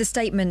gave us the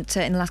statement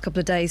in the last couple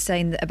of days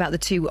saying about the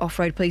 2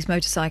 off-road police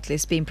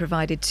motorcyclists being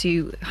provided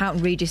to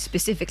Houghton Regis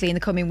specifically in the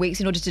coming weeks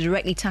in order to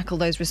directly tackle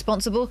those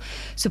responsible,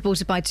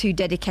 supported by 2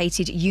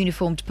 dedicated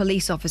uniformed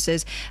police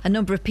officers. A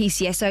number of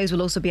PCSOs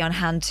will also be on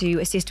hand to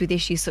assist with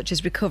issues such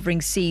as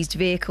recovering seized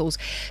vehicles.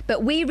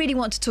 But we really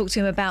want to talk to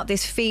him about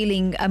this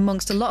feeling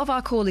amongst a lot of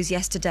our callers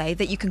yesterday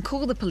that you can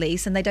call the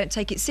police and they don't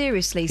take it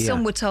seriously. Yeah.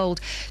 Some were told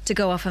to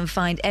go off and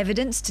find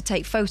evidence, to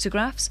take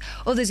photographs.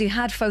 Others who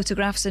had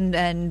photographs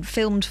and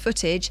filmed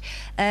footage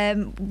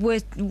were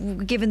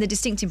given the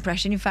distinct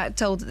impression, in fact,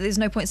 told that there's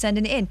no point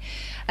sending it in.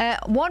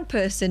 One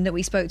person that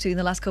we spoke to in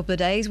the last couple of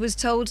days was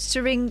told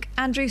to ring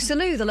Andrew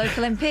Selous, the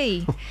local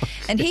MP,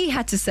 and he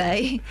had to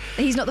say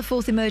that he's not the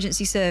fourth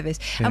emergency service.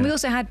 Yeah. And we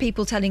also had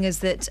people telling us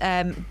that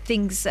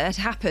things had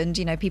happened,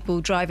 you know,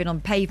 people driving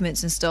on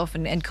pavements and stuff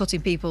and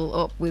cutting people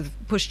up with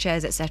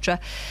pushchairs, etc.,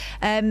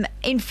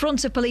 in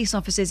front of police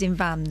officers in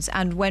vans,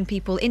 and when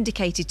people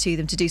indicated to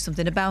them to do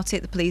something about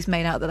it, the police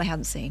made out that they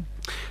hadn't seen.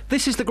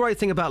 This is the great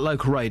thing about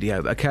local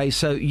radio, OK?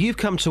 So you've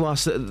come to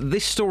us.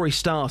 This story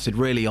started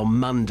really on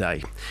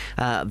Monday.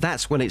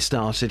 That's when it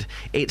started.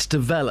 It's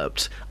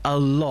developed a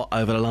lot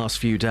over the last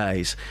few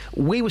days.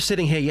 We were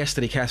sitting here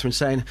yesterday, Catherine,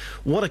 saying,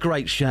 what a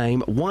great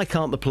shame. Why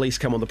can't the police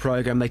come on the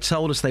programme? They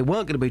told us they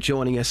weren't going to be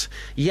joining us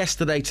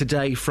yesterday,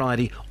 today,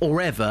 Friday,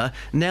 or ever.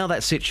 Now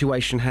that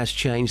situation has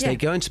changed. Yeah. They're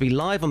going to be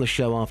live on the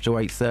show after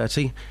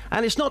 8:30.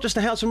 And it's not just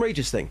a Houghton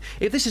Regis thing.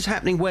 If this is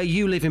happening where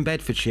you live in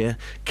Bedfordshire,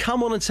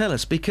 come on and tell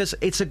us, because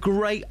it's a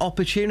great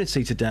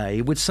opportunity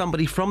today with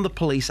somebody from the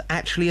police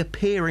actually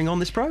appearing on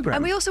this programme.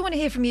 And we also want to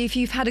hear from you if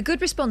you've had a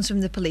good response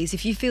from the police,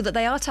 if you feel that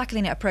they are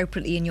tackling it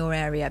appropriately in your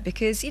area,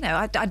 because, you know,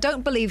 I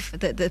don't believe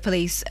that the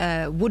police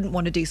wouldn't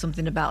want to do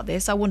something about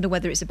this. I wonder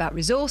whether it's about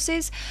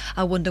resources.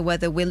 I wonder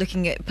whether we're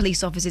looking at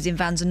police officers in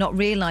vans and not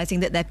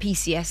realising that they're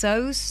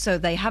PCSOs, so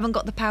they haven't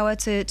got the power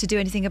to do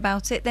anything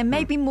about it. There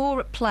may be more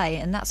at play,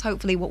 and that's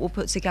hopefully what we'll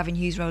put to Gavin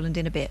Hughes-Rowlands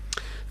in a bit.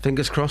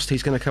 Fingers crossed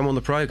he's going to come on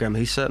the programme.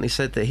 He certainly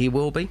said that he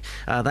will be.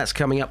 That's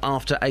coming up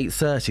after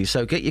 8:30.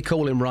 So get your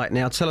call in right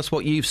now. Tell us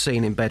what you've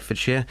seen in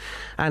Bedfordshire.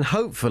 And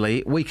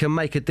hopefully we can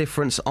make a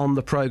difference on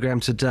the programme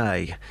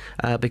today.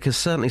 Because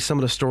certainly some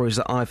of the stories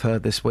that I've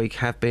heard this week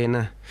have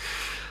been...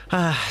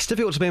 it's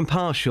difficult to be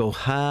impartial,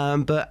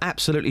 but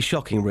absolutely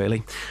shocking,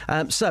 really.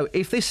 So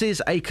if this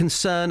is a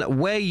concern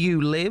where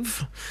you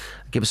live,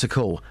 give us a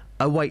call.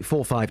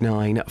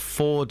 08459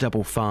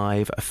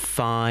 455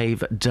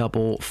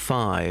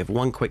 555.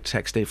 One quick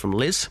text here from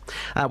Liz.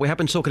 We have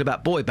been talking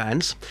about boy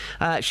bands.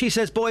 She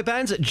says, boy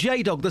bands,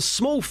 J-Dog, the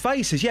Small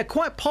Faces. Yeah,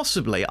 quite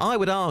possibly, I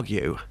would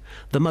argue,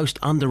 the most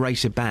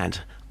underrated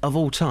band of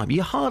all time.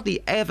 You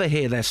hardly ever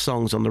hear their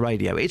songs on the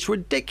radio. It's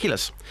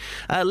ridiculous.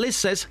 Liz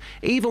says,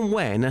 even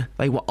when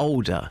they were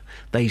older,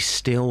 they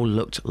still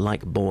looked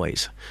like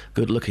boys.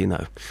 Good looking,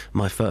 though.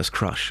 My first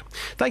crush.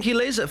 Thank you,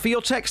 Liz, for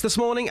your text this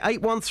morning,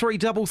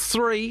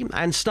 81333,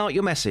 and start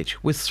your message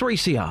with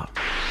 3CR.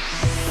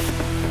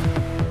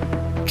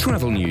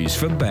 Travel news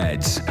for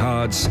beds,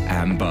 cards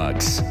and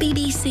bugs.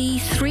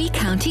 BBC Three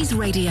Counties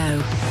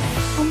Radio.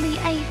 On the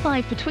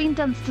A5 between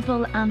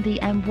Dunstable and the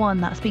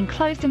M1, that's been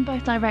closed in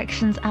both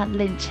directions at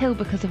Lynch Hill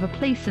because of a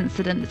police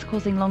incident that's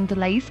causing long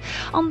delays.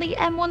 On the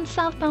M1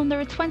 southbound, there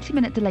are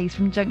 20-minute delays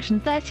from junction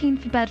 13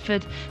 for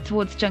Bedford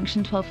towards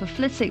junction 12 for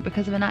Flitwick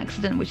because of an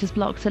accident which has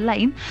blocked a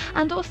lane.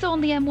 And also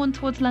on the M1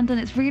 towards London,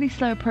 it's really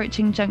slow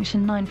approaching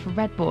junction 9 for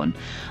Redbourne.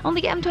 On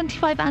the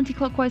M25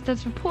 anti-clockwise,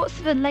 there's reports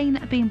of a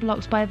lane being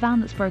blocked by a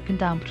van that's broken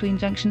down between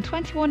junction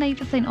 21A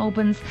for St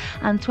Albans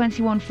and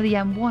 21 for the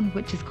M1,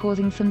 which is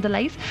causing some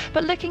delays.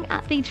 But looking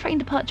at the train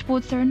departure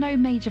boards, there are no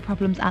major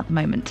problems at the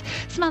moment.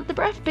 Samantha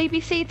Breath,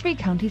 BBC Three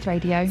Counties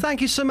Radio.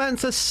 Thank you,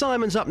 Samantha.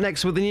 Simon's up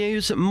next with the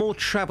news. More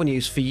travel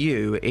news for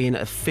you in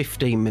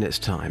 15 minutes'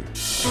 time.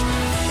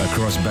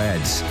 Across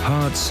beds,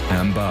 hearts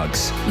and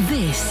bugs.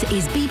 This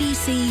is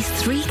BBC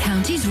Three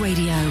Counties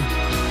Radio.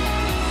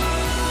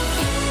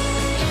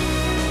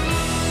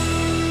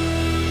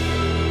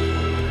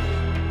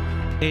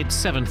 It's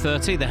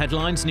 7:30. The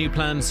headlines. New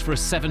plans for a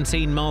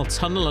 17-mile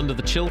tunnel under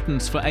the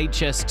Chilterns for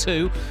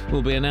HS2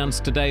 will be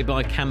announced today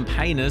by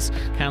campaigners.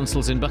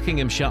 Councils in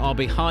Buckinghamshire are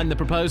behind the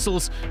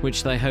proposals,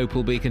 which they hope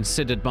will be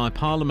considered by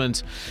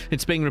Parliament.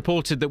 It's being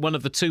reported that one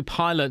of the 2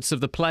 pilots of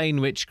the plane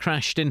which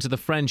crashed into the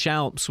French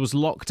Alps was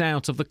locked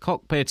out of the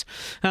cockpit.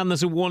 And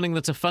there's a warning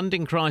that a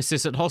funding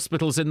crisis at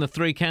hospitals in the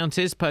 3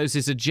 counties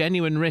poses a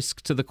genuine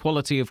risk to the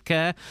quality of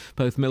care.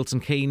 Both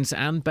Milton Keynes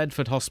and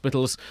Bedford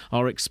hospitals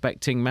are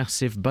expecting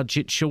massive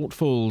budget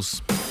shortfalls.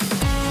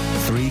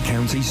 3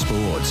 Counties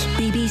Sports.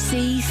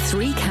 BBC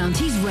Three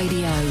Counties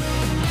Radio.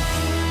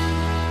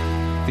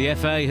 The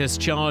FA has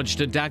charged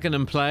a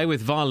Dagenham player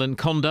with violent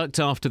conduct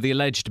after the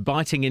alleged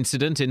biting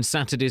incident in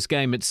Saturday's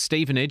game at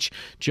Stevenage.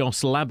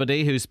 Joss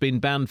Labadie, who's been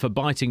banned for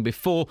biting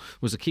before,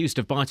 was accused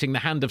of biting the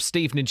hand of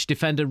Stevenage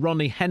defender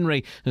Ronnie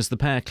Henry as the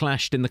pair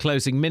clashed in the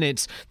closing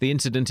minutes. The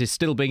incident is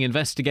still being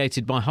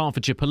investigated by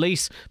Hertfordshire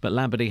Police, but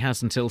Labadie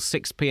has until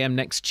 6 p.m.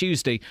 next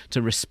Tuesday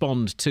to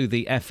respond to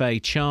the FA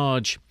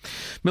charge.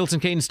 Milton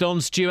Keynes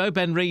Dons duo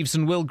Ben Reeves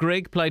and Will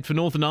Grigg played for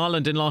Northern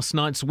Ireland in last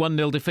night's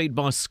 1-0 defeat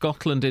by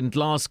Scotland in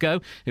Glasgow.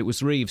 It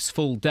was Reeves'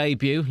 full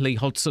debut. Lee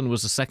Hodson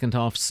was a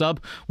second-half sub.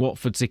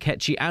 Watford's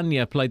Ikechi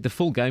Anya played the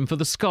full game for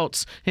the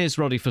Scots. Here's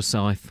Roddy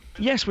Forsyth.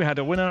 Yes, we had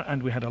a winner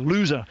and we had a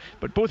loser,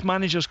 but both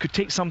managers could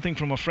take something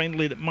from a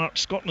friendly that marked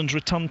Scotland's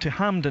return to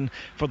Hampden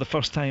for the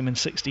first time in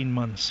 16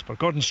 months. For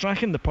Gordon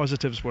Strachan, the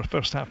positives were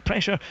first-half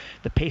pressure,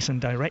 the pace and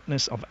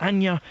directness of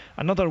Anya,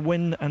 another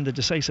win and the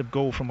decisive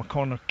goal from a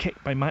corner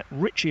kick by Matt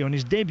Ritchie on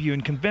his debut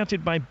and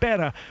converted by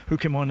Berra, who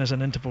came on as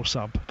an interval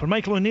sub. For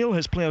Michael O'Neill,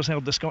 his players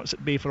held the Scots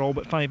at bay for all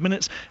but 5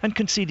 minutes and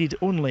conceded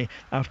only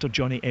after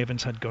Johnny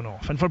Evans had gone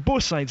off. And for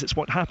both sides, it's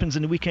what happens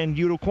in the weekend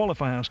Euro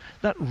qualifiers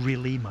that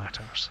really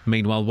matters.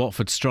 Meanwhile,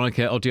 Watford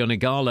striker Odion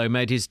Ighalo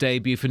made his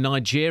debut for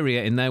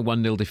Nigeria in their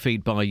 1-0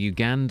 defeat by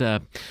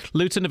Uganda.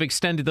 Luton have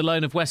extended the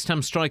loan of West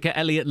Ham striker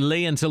Elliot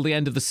Lee until the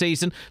end of the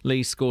season.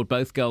 Lee scored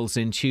both goals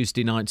in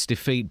Tuesday night's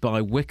defeat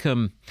by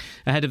Wickham.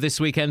 Ahead of this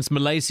weekend's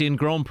Malaysian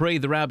Grand Prix,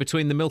 the row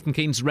between the Milton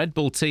Keynes Red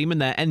Bull team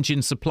and their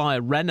engine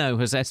supplier Renault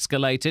has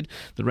escalated.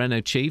 The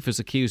Renault chief has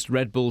accused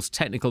Red Bull's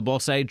technical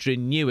boss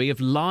Adrian Newey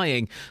of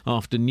lying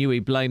after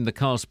Newey blamed the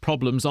car's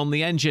problems on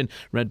the engine.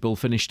 Red Bull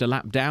finished a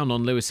lap down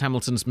on Lewis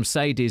Hamilton's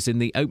Mercedes in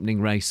the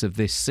opening race of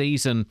this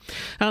season.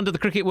 And at the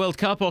Cricket World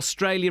Cup,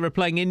 Australia are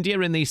playing India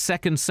in the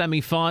second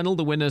semi-final.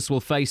 The winners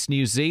will face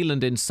New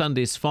Zealand in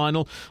Sunday's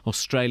final.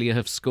 Australia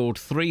have scored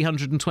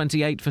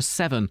 328 for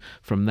 7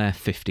 from their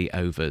 50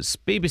 overs.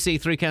 BBC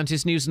Three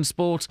Counties News and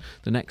Sport.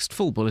 The next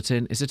full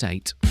bulletin is at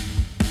 8.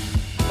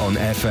 On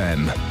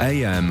FM,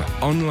 AM,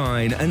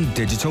 online and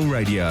digital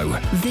radio.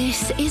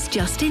 This is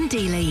Justin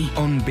Dealey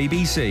On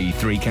BBC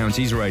Three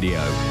Counties Radio.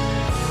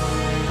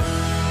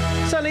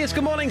 Certainly it's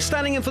good morning,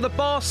 standing in for the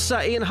boss.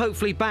 Iain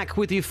hopefully back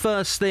with you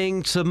first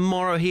thing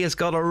tomorrow. He has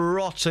got a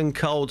rotten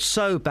cold,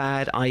 so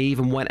bad I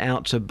even went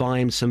out to buy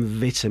him some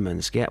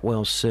vitamins. Get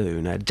well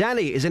soon.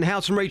 Danny is in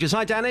Houghton Regis.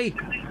 Hi, Danny.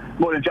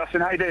 Morning,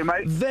 Justin. How you doing,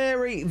 mate?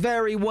 Very,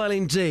 very well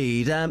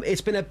indeed.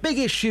 It's been a big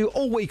issue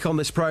all week on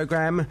this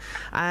programme,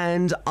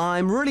 and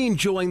I'm really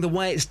enjoying the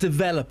way it's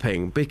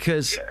developing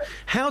because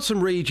Houghton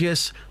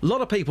Regis, a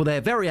lot of people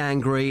there very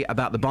angry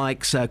about the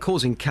bikes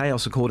causing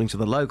chaos according to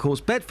the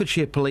locals.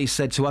 Bedfordshire Police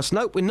said to us,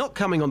 nope, we're not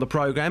coming on the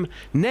programme.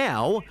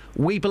 Now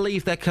we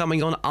believe they're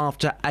coming on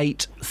after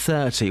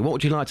 8:30. What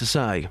would you like to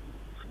say?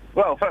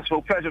 Well, first of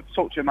all, pleasure to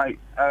talk to you, mate.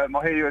 I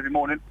hear you every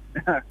morning.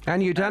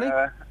 And you, Danny?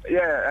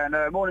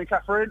 Morning,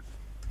 Catherine.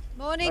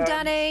 Morning,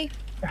 Danny.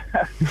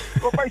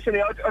 Well,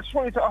 basically, I just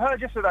wanted to... I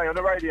heard yesterday on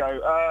the radio,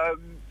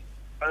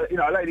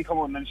 a lady come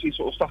on and she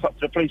sort of stuck up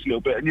to the police a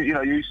little bit, and,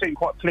 you seem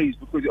quite pleased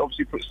because it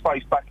obviously puts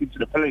space back into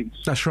the police.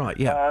 That's right,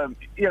 yeah.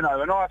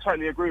 And I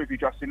totally agree with you,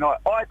 Justin. Like,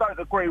 I don't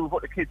agree with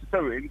what the kids are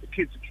doing. The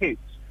kids are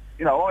kids.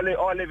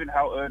 I live in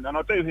Houghton, and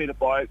I do hear the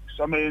bikes.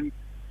 I mean...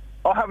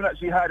 I haven't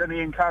actually had any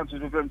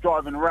encounters with them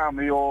driving around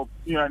me or,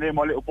 near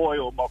my little boy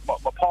or my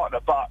partner,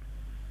 but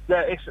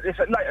it's late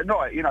at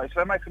night, so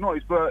they make a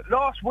noise. But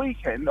last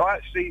weekend, I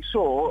actually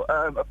saw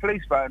a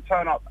police van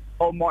turn up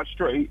on my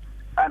street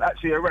and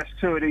actually arrest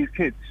 2 of these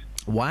kids.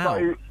 Wow.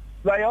 So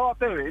they are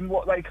doing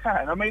what they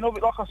can. I mean,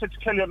 like I said to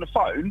Kelly on the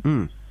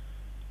phone,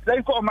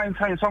 they've got to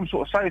maintain some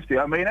sort of safety.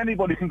 I mean,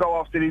 anybody can go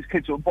after these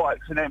kids on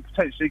bikes and then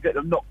potentially get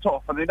them knocked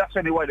off. I mean, that's the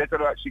only way they're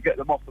going to actually get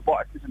them off the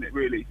bike, isn't it,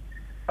 really?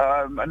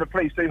 And the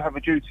police do have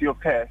a duty of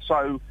care.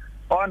 So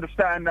I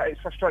understand that it's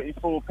frustrating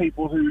for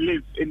people who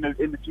live in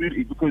the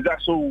community because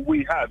that's all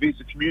we have is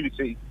the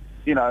community.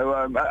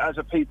 As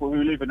a people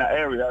who live in that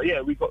area,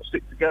 yeah, we've got to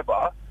stick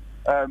together.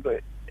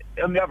 But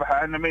on the other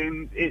hand, I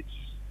mean,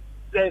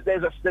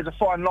 there's a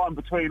fine line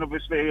between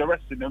obviously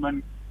arresting them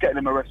and getting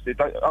them arrested.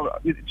 Do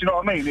you know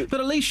what I mean? But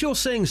at least you're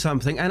seeing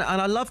something, and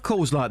I love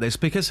calls like this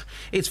because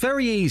it's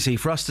very easy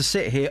for us to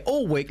sit here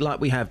all week like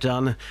we have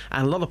done,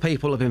 and a lot of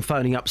people have been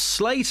phoning up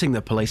slating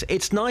the police.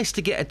 It's nice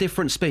to get a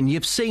different spin.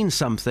 You've seen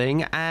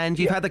something and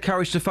you've had the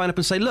courage to phone up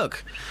and say,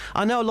 look,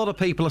 I know a lot of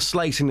people are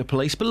slating the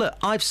police, but look,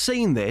 I've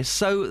seen this,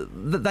 so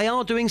they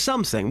are doing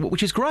something,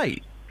 which is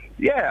great.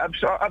 Yeah,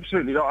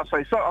 absolutely. Like I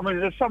say, so I mean,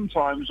 there's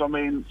sometimes,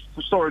 the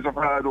stories I've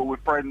heard or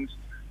with friends,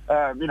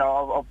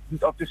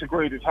 I've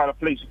disagreed with how the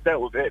police have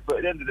dealt with it. But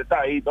at the end of the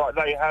day, like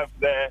they have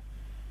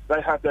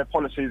their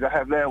policies, they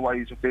have their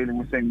ways of dealing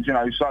with things.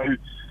 So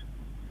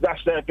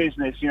that's their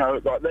business.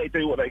 Like they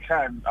do what they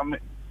can. I mean,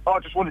 I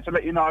just wanted to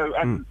let you know,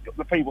 and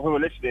the people who are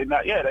listening,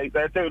 that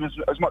they're doing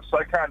as much as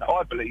they can.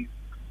 I believe.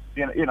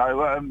 Like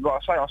I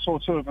say, I saw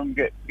 2 of them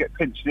get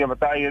pinched the other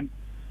day, and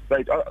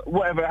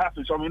whatever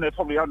happens, I mean, they're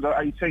probably under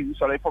 18,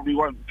 so they probably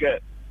won't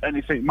get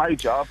anything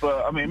major,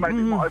 but I mean, maybe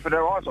it might open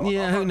their eyes.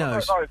 Yeah, who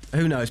knows?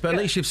 Who knows? But at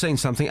least you've seen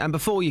something. And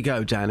before you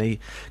go, Danny,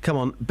 come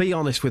on, be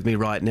honest with me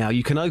right now.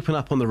 You can open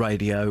up on the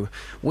radio.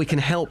 We can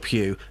help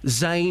you.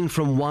 Zane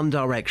from One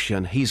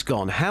Direction, he's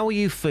gone. How are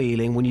you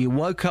feeling when you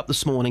woke up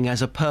this morning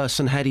as a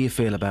person? How do you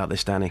feel about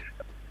this, Danny?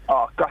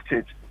 Oh,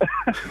 gutted. I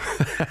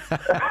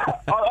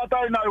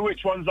don't know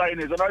which one Zane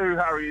is. I know who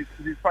Harry is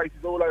because his face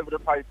is all over the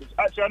papers.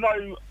 Actually, I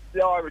know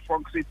the Irish one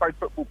because he played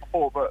football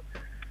before, but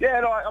yeah,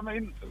 like, I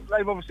mean,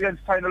 they've obviously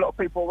entertained a lot of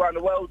people around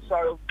the world,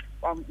 so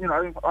I'm, you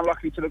know,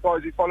 unlucky to the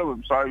guys who follow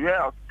them. So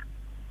yeah.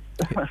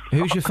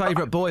 Who's your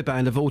favourite boy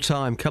band of all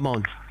time? Come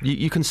on,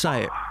 you can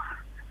say it.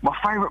 My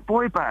favourite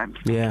boy band?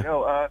 Yeah. You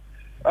know,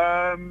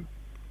 I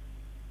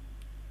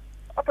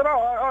don't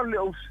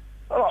know.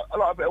 I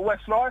like a bit of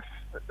Westlife.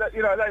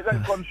 You know,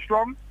 they've gone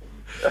strong.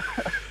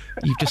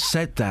 You've just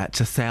said that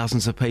to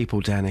thousands of people,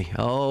 Danny.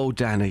 Oh,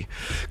 Danny.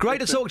 Great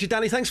to talk to you,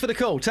 Danny. Thanks for the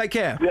call. Take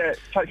care. Yeah,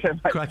 take care,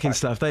 mate. Cracking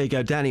stuff. There you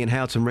go, Danny in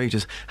Houghton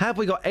Regis. Have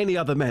we got any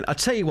other men? I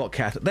tell you what,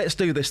 Kath, let's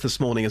do this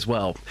morning as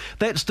well.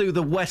 Let's do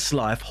the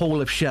Westlife Hall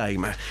of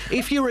Shame.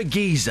 If you're a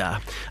geezer,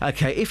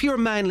 okay, if you're a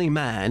manly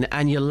man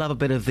and you love a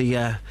bit of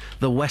the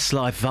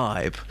Westlife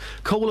vibe,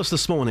 call us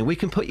this morning. We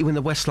can put you in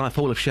the Westlife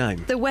Hall of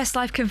Shame. The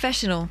Westlife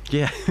Confessional.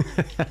 Yeah.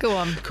 Go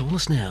on. Call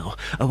us now.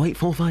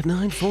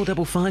 08459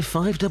 455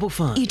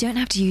 555. You don't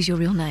have to use your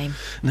real name.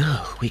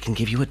 No, we can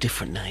give you a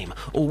different name.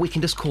 Or we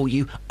can just call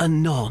you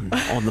Anon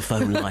on the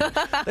phone line.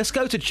 Let's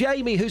go to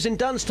Jamie, who's in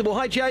Dunstable.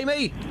 Hi,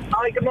 Jamie.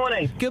 Hi, good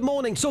morning. Good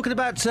morning. Talking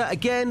about,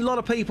 again, a lot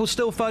of people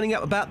still phoning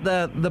up about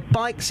the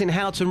bikes in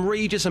Houghton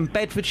Regis and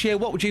Bedfordshire.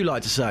 What would you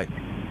like to say?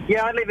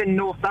 Yeah, I live in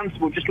North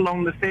Dunstable, just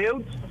along the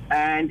fields.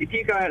 And if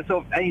you go out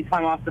sort of any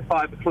time after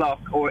 5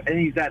 o'clock or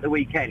any day at the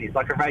weekend, it's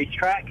like a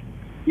racetrack.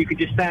 You could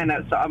just stand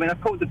outside. I mean,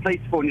 I've called the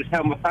police before and just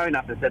held my phone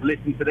up and said,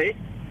 listen to this.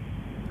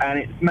 And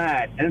it's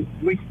mad. And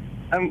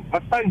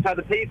I've spoken to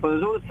other people,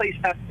 and all the police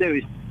have to do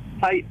is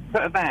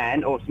put a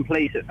van or some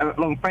police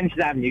along French's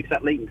Avenue, because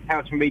that links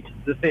Houghton Regis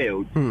to the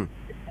field, and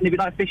it'd be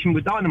like fishing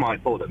with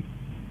dynamite for them.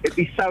 It'd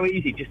be so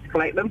easy just to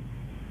collect them.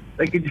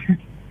 They could...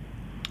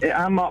 An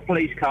unmarked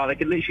police car, they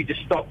could literally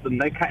just stop them.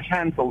 They catch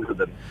handfuls of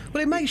them.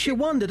 Well, it makes you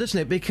wonder, doesn't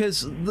it?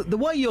 Because the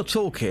way you're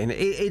talking,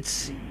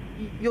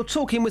 you're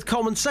talking with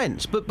common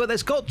sense, but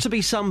there's got to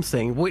be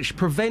something which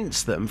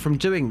prevents them from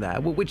doing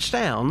that, which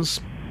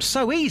sounds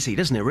so easy,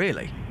 doesn't it,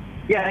 really?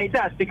 Yeah, it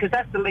does, because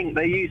that's the link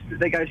they use.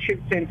 They go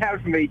between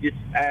Houghton Regis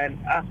and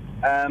up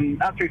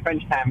through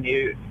French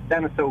Avenue,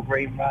 down the Saul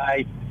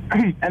Greenway,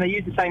 and they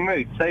use the same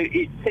route. So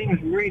it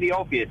seems really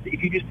obvious that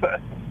if you just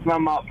put some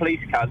unmarked police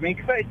cars, I mean,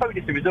 it's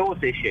probably just a resource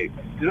issue.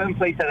 Because when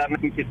police had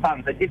unlimited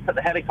funds, they did put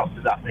the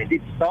helicopters up and it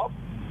did stop.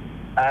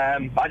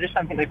 But I just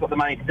don't think they've got the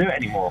money to do it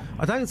anymore.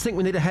 I don't think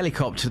we need a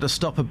helicopter to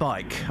stop a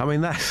bike. I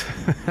mean, that's...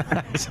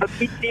 But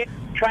you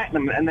track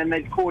them and then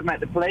they'd coordinate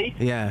the police.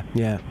 Yeah.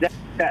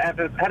 They have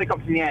a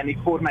helicopter in the air and they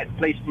coordinate the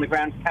police from the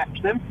ground to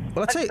catch them.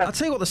 Well, I'll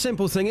tell you what the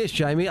simple thing is,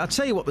 Jamie. I'll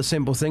tell you what the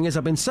simple thing is.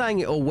 I've been saying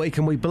it all week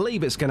and we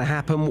believe it's going to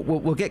happen.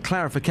 We'll get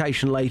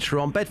clarification later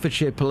on.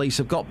 Bedfordshire police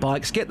have got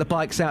bikes. Get the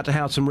bikes out to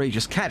Houghton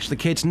Regis. Catch the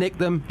kids, nick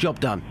them, job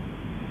done.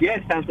 Yeah,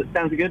 it sounds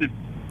good.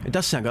 It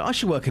does sound good. I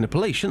should work in the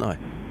police, shouldn't I?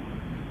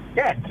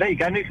 Yeah, there you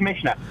go, new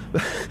commissioner.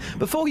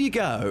 Before you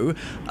go,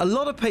 a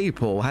lot of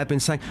people have been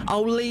saying,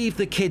 oh, leave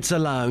the kids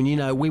alone. You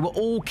know, we were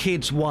all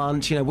kids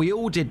once. You know, we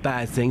all did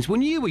bad things.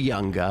 When you were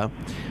younger,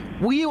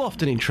 were you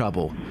often in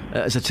trouble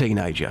as a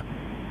teenager?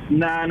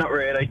 No, not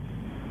really.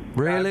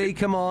 Really?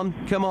 Come on,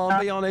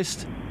 be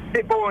honest. A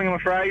bit boring, I'm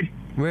afraid.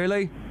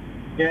 Really?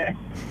 Yeah.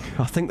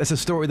 I think there's a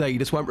story there, you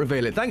just won't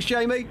reveal it. Thanks,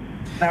 Jamie.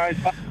 No, it's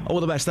fine. All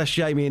the best. That's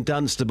Jamie in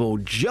Dunstable.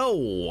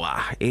 Joe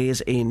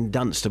is in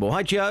Dunstable.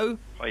 Hi, Joe.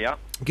 Hiya.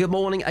 Good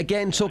morning.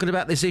 Again, talking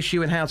about this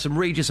issue in Houghton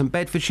Regis and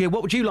Bedfordshire.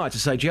 What would you like to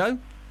say, Joe?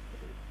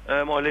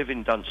 I live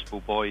in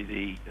Dunstable by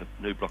the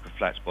new block of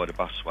flats by the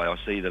busway.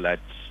 I see the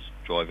lads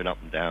driving up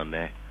and down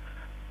there.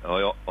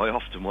 I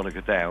often want to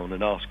go down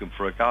and ask them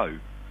for a go.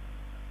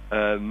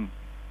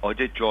 I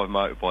did drive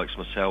motorbikes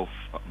myself.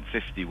 I'm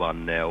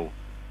 51 now.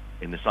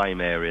 In the same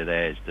area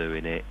there's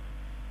doing it.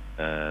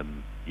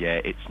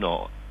 Yeah, it's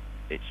not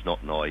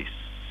nice.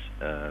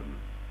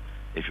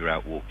 If you're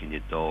out walking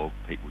your dog,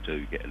 people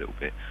do get a little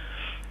bit...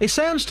 It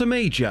sounds to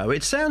me, Joe,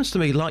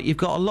 like you've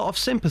got a lot of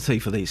sympathy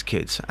for these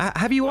kids.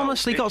 Have you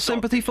honestly got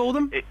sympathy for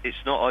them? It's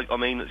not, I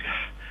mean,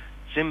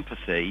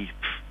 sympathy,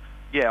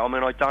 yeah, I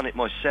mean, I've done it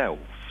myself,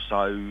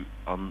 so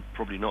I'm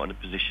probably not in a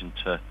position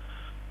to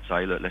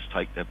say, look, let's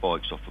take their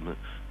bikes off them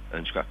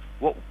and scrap.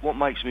 What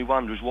makes me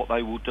wonder is what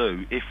they will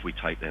do if we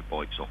take their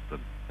bikes off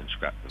them and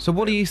scrap them. So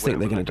what do you think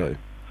they're going to do?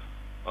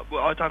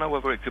 Well, I don't know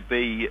whether it could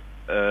be,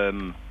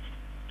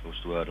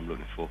 what's the word I'm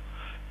looking for?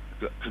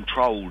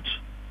 Controlled,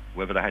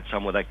 whether they had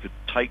somewhere they could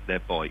take their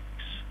bikes,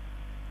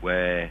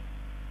 where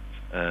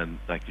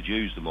they could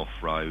use them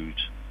off-road,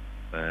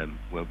 where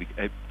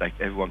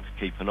everyone could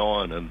keep an eye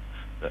on them,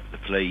 the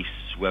police,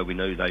 where we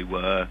knew they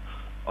were.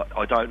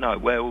 I don't know.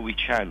 Where will we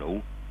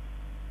channel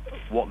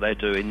what they're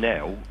doing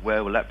now?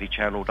 Where will that be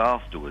channelled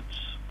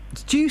afterwards?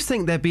 Do you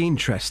think they'd be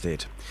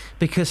interested?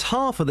 Because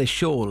half of this,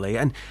 surely,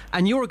 and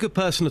you're a good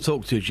person to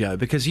talk to, Joe,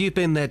 because you've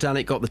been there, done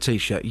it, got the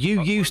T-shirt.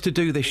 You used to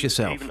do this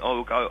yourself. I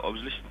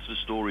was listening to the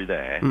story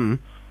there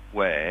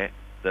where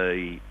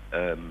the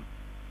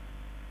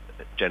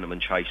gentleman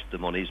chased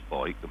them on his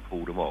bike and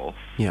pulled them off.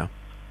 Yeah.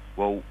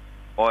 Well,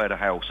 I had a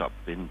house up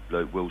in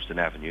Willesden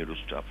Avenue, it was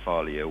up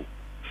Farley Hill.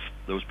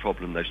 There was a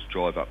problem, they used to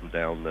drive up and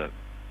down the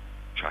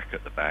track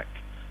at the back.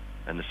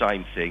 And the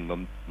same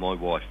thing, my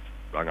wife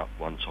rang up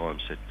one time,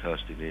 said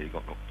Kirsty nearly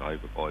got knocked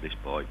over by this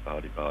bike,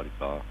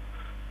 bar.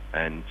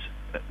 And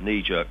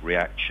knee-jerk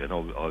reaction, I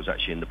was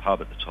actually in the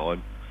pub at the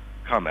time,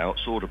 come out,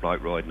 saw the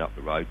bloke riding up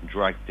the road and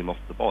dragged him off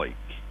the bike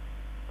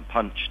and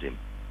punched him.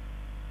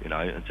 You know,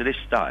 and to this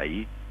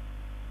day,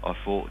 I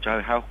thought,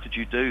 Joe, how could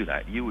you do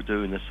that? You were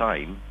doing the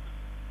same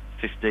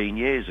 15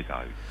 years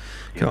ago.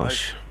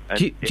 Gosh.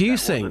 Do you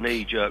think... was a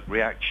knee-jerk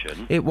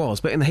reaction. It was,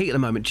 but in the heat of the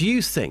moment, do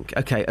you think,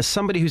 OK, as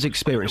somebody who's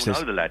experienced I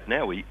this... know the lad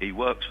now, he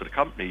works for the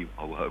company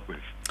I work with.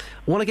 I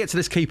want to get to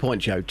this key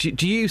point, Joe.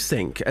 Do you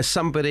think, as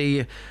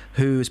somebody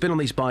who's been on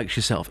these bikes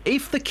yourself,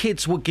 if the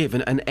kids were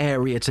given an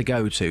area to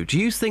go to, do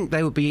you think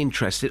they would be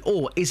interested,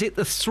 or is it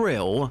the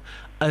thrill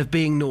of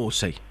being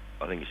naughty?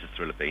 I think it's the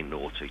thrill of being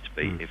naughty, to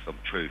be, if I'm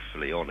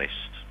truthfully honest.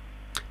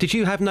 Did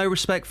you have no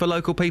respect for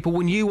local people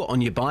when you were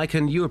on your bike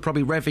and you were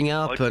probably revving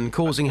up and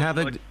causing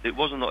havoc? It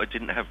wasn't that I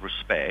didn't have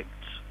respect.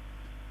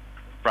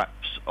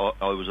 Perhaps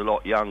I was a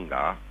lot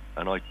younger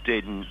and I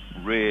didn't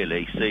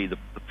really see the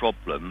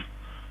problem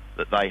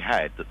that they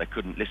had, that they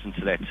couldn't listen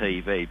to their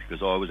TV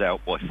because I was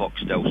out by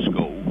Foxdale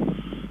School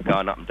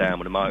going up and down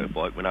with a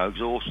motorbike with no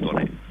exhaust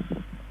on it.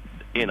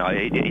 You know,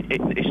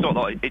 it's not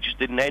like it just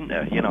didn't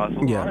enter. You know, I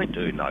thought, well, I ain't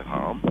doing no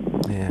harm.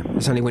 Yeah,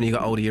 it's only when you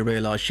got older you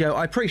realise. Joe,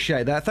 I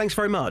appreciate that. Thanks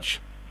very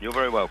much. You're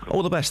very welcome.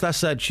 All the best.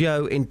 That's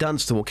Joe in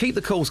Dunstable. Keep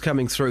the calls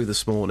coming through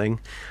this morning.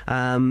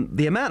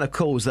 The amount of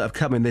calls that have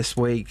come in this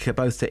week,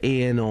 both to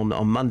Iain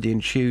on Monday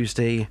and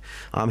Tuesday.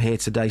 I'm here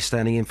today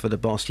standing in for the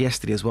boss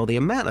yesterday as well. The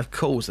amount of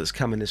calls that's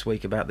come in this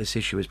week about this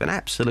issue has been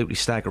absolutely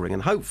staggering.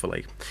 And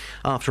hopefully,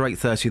 after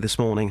 8:30 this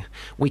morning,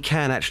 we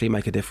can actually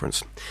make a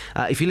difference.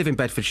 If you live in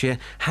Bedfordshire,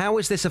 how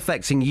is this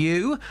affecting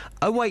you?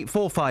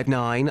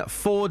 08459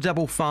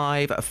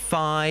 455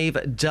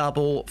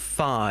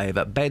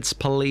 555. Beds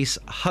Police,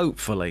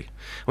 hopefully. I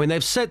mean,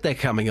 they've said they're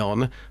coming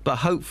on, but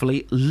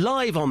hopefully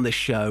live on this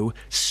show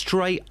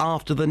straight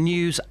after the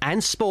news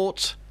and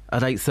sport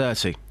at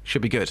 8:30.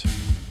 Should be good.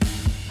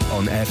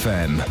 On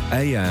FM,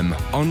 AM,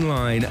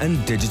 online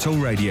and digital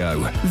radio.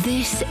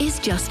 This is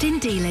Justin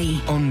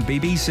Dealey. On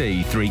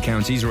BBC Three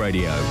Counties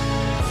Radio.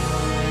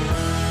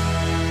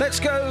 Let's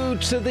go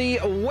to the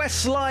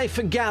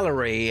Westlife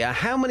Gallery.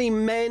 How many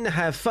men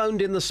have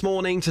phoned in this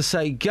morning to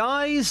say,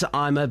 guys,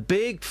 I'm a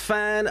big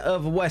fan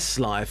of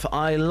Westlife.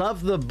 I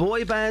love the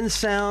boy band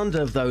sound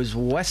of those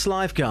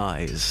Westlife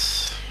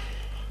guys.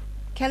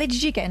 Kelly,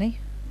 did you get any?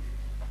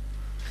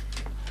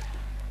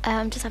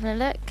 Just having a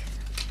look.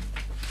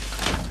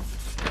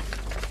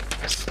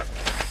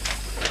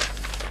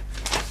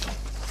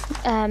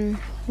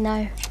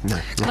 No.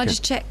 Can I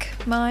just check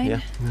mine?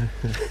 Yeah.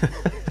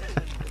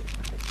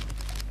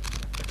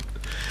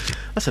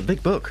 That's a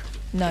big book.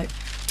 No.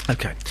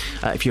 OK.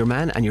 If you're a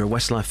man and you're a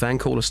Westlife fan,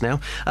 call us now.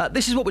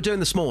 This is what we're doing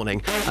this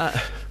morning.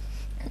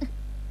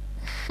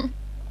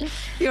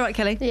 You all right,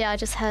 Kelly? Yeah, I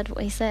just heard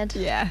what he said.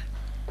 Yeah.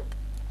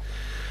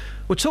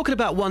 We're talking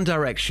about One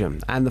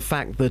Direction and the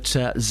fact that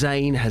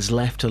Zayn has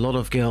left a lot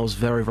of girls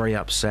very, very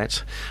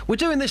upset. We're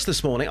doing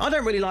this morning. I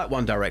don't really like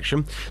One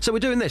Direction, so we're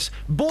doing this.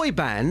 Boy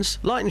bands,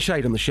 light and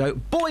shade on the show,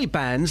 boy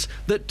bands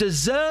that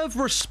deserve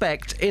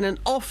respect in an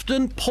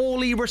often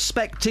poorly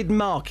respected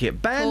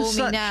market. Bands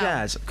such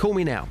as, call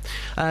me now,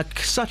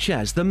 such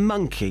as the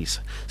Monkees,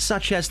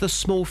 such as the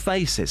Small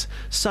Faces,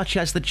 such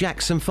as the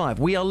Jackson 5.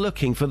 We are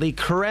looking for the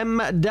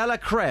creme de la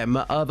creme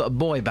of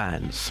boy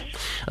bands.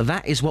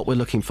 That is what we're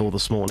looking for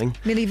this morning.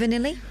 Milli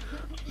Vanilli?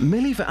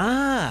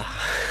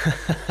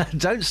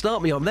 Don't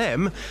start me on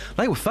them.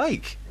 They were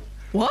fake.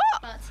 What?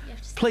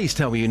 Please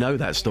tell me you know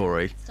that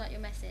story. Start your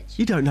message.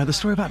 You don't know the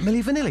story about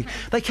Milli Vanilli.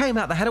 They came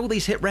out, they had all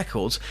these hit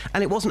records,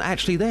 and it wasn't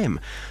actually them.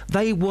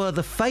 They were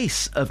the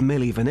face of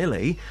Milli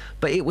Vanilli,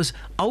 but it was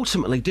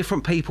ultimately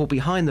different people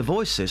behind the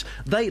voices.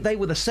 They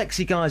were the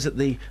sexy guys at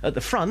the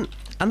front,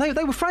 and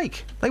they were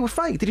fake. They were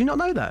fake. Did you not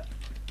know that?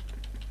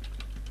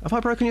 Have I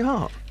broken your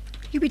heart?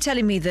 You'd be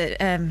telling me that...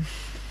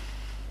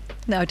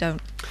 No, I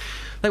don't.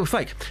 They were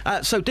fake.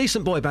 So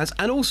decent boy bands,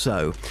 and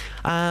also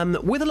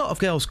with a lot of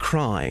girls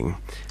crying.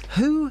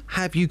 Who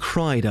have you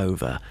cried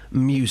over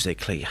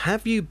musically?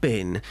 Have you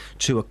been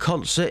to a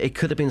concert? It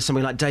could have been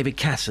something like David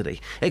Cassidy.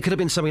 It could have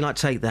been something like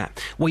Take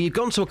That. Well, you've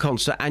gone to a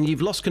concert and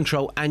you've lost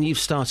control and you've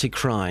started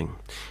crying.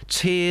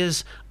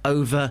 Tears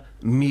over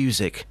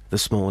music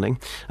this morning.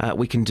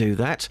 We can do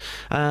that.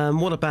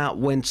 What about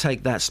when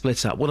Take That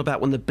split up? What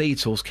about when the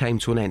Beatles came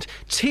to an end?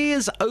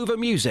 Tears over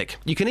music.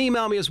 You can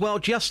email me as well,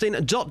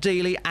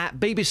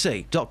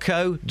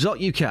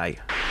 justin.dealey@bbc.co.uk.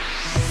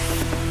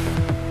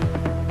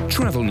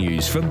 Travel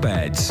news for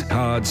beds,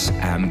 cards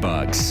and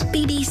bugs.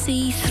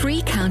 BBC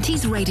Three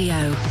Counties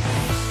Radio.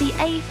 The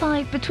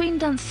A5 between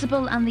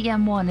Dunstable and the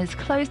M1 is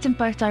closed in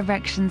both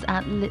directions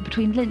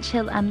between Lynch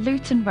Hill and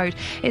Luton Road.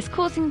 It's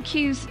causing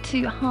queues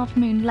to Half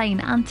Moon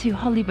Lane and to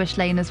Hollybush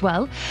Lane as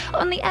well.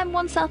 On the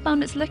M1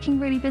 southbound, it's looking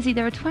really busy.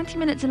 There are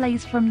 20-minute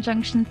delays from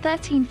junction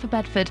 13 for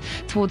Bedford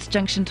towards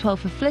junction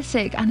 12 for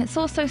Flitwick, and it's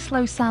also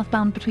slow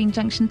southbound between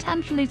junction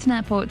 10 for Luton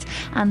Airport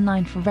and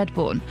 9 for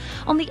Redbourne.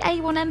 On the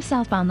A1M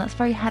southbound, that's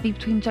very heavy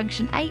between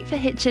junction 8 for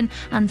Hitchin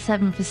and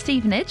 7 for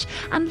Stevenage.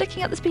 And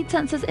looking at the speed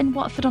sensors in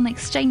Watford on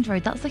Exchange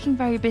Road, that's looking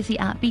very busy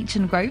at Beech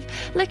and Grove.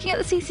 Looking at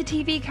the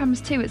CCTV cameras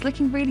too, it's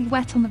looking really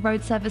wet on the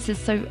road surfaces,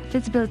 so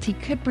visibility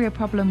could be a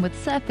problem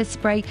with surface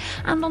spray.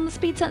 And on the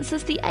speed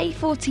sensors, the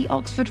A40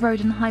 Oxford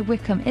Road in High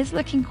Wycombe is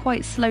looking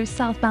quite slow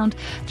southbound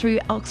through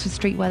Oxford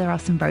Street where there are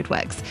some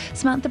roadworks.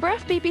 Samantha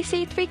Bruff,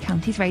 BBC Three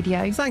Counties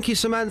Radio. Thank you,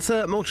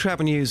 Samantha. More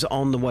travel news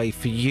on the way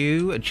for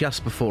you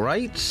just before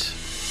 8.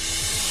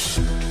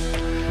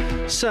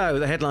 So,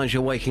 the headlines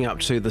you're waking up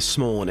to this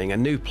morning,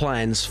 and new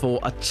plans for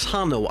a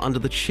tunnel under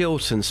the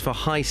Chilterns for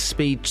High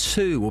Speed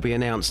 2 will be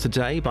announced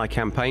today by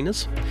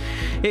campaigners.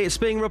 It's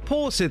being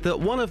reported that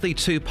one of the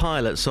two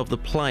pilots of the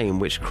plane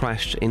which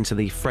crashed into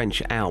the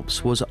French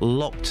Alps was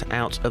locked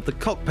out of the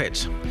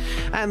cockpit.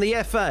 And the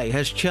FA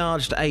has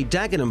charged a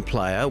Dagenham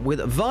player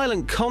with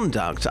violent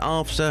conduct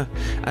after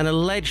an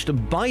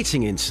alleged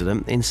biting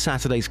incident in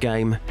Saturday's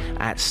game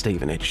at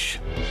Stevenage.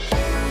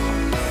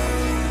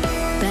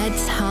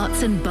 Beds,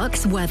 hearts and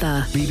bucks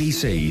weather.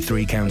 BBC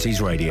Three Counties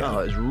Radio. Oh,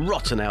 it's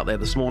rotten out there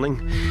this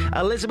morning.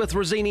 Elizabeth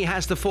Rossini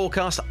has the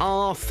forecast.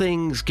 Are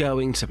things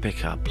going to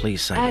pick up?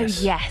 Please say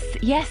yes. Oh, yes.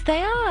 Yes,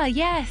 they are,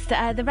 yes.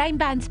 The rain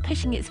band's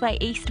pushing its way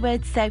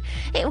eastwards, so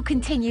it will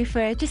continue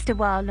for just a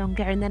while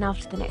longer, and then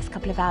after the next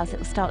couple of hours it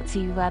will start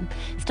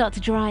to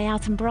dry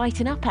out and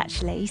brighten up,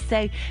 actually.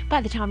 So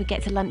by the time we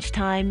get to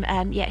lunchtime,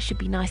 it should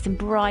be nice and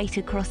bright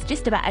across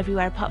just about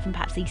everywhere, apart from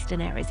perhaps eastern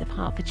areas of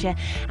Hertfordshire,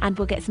 and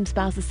we'll get some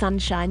spells of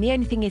sunshine. The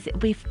only thing is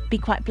it will be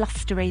quite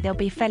blustery. There'll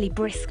be a fairly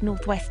brisk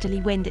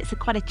northwesterly wind. It's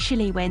quite a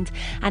chilly wind,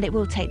 and it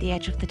will take the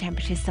edge off the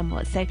temperatures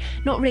somewhat. So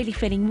not really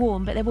feeling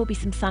warm, but there will be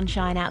some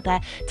sunshine out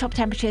there. Top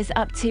temperatures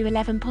up to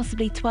 11,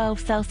 possibly 12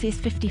 Celsius,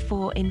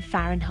 54 in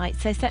Fahrenheit.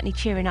 So certainly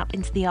cheering up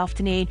into the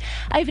afternoon.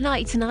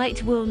 Overnight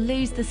tonight, we'll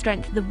lose the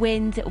strength of the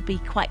wind. It will be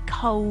quite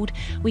cold.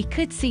 We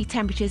could see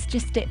temperatures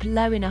just dip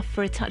low enough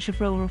for a touch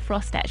of rural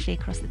frost, actually,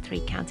 across the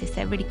three counties.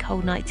 So a really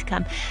cold night to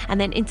come. And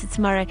then into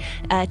tomorrow,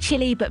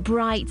 chilly but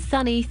bright,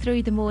 sunny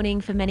through the morning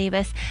for many of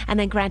us, and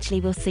then gradually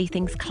we'll see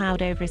things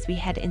cloud over as we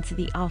head into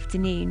the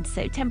afternoon.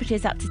 So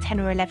temperatures up to 10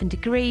 or 11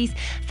 degrees,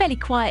 fairly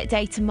quiet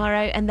day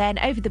tomorrow, and then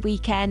over the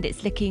weekend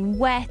it's looking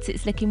wet,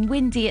 it's looking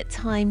windy at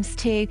times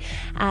too,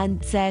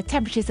 and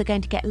temperatures are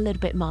going to get a little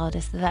bit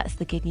milder, so that's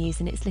the good news,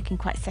 and it's looking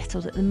quite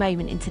settled at the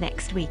moment into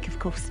next week. Of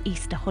course,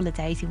 Easter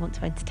holidays, you want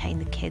to entertain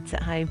the kids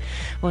at home,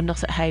 well,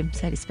 not at home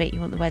so to speak, you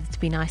want the weather to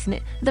be nice, and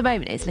at the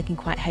moment it's looking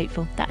quite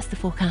hopeful. That's the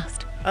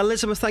forecast.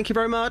 Elizabeth, thank you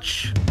very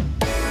much.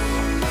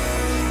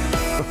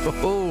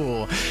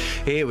 Oh,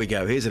 here we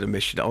go. Here's an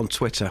admission on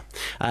Twitter.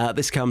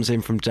 This comes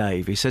in from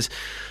Dave. He says,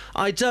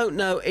 I don't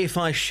know if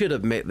I should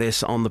admit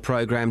this on the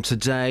programme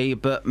today,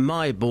 but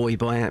my boy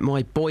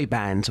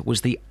band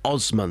was the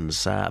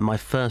Osmonds. My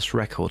first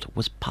record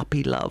was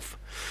Puppy Love.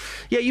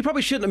 Yeah, you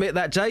probably shouldn't admit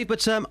that, Dave,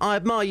 but I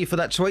admire you for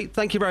that tweet.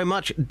 Thank you very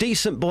much.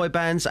 Decent boy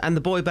bands, and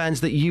the boy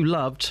bands that you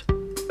loved.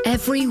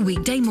 Every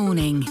weekday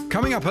morning.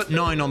 Coming up at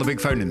 9 on the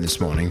Big Phone In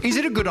this morning. Is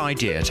it a good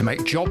idea to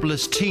make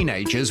jobless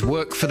teenagers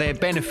work for their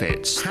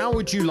benefits? How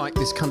would you like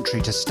this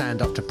country to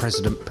stand up to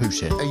President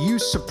Putin? Are you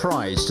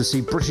surprised to see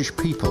British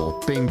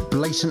people being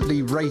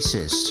blatantly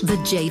racist? The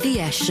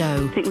JVS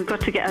Show. I think we've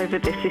got to get over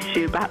this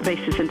issue about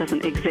racism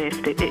doesn't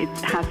exist. It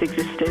has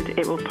existed.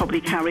 It will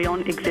probably carry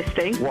on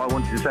existing. What I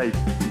wanted to say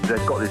is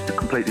they've got this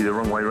completely the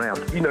wrong way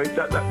round. You know,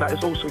 that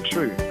is also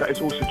true. That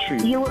is also true.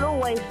 You will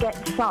always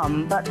get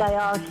some, but they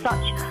are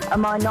such a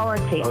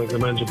minority. Oh, the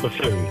man's a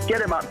buffoon.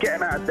 Get him up, get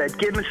him out of bed,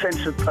 give him a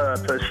sense of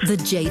purpose. The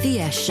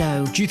JVS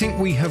Show. Do you think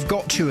we have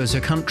got to, as a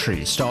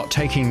country, start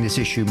taking this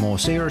issue more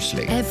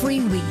seriously?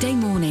 Every weekday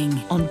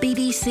morning on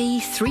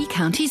BBC Three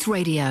Counties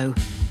Radio.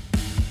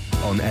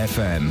 On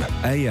FM,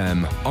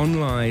 AM,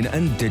 online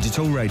and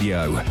digital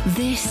radio.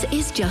 This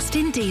is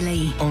Justin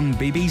Dealey. On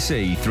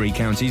BBC Three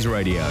Counties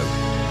Radio.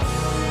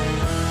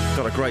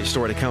 Got a great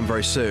story to come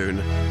very soon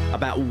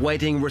about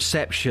wedding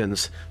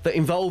receptions that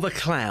involve a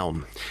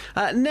clown.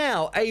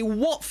 Now, a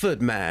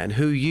Watford man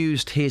who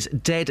used his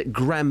dead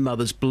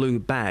grandmother's blue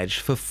badge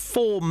for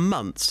 4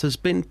 months has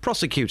been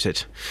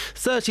prosecuted.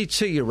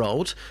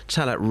 32-year-old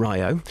Talat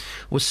Rayo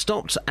was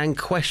stopped and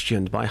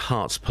questioned by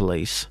Herts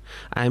police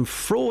and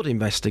fraud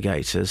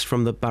investigators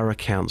from the Borough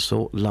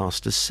Council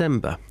last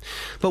December.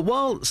 But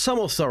while some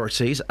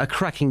authorities are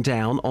cracking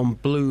down on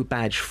blue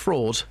badge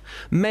fraud,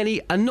 many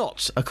are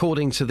not,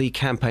 according to the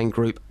campaign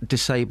group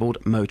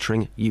Disabled Motoring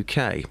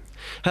UK.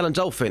 Helen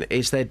Dolphin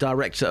is their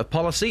Director of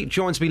Policy,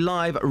 joins me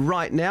live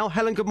right now.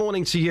 Helen, good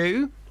morning to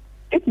you.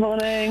 Good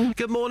morning.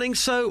 Good morning.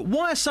 So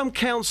why are some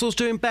councils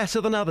doing better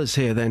than others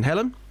here then,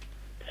 Helen?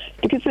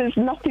 Because there's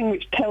nothing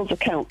which tells a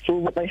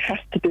council that they have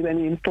to do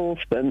any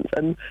enforcement,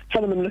 and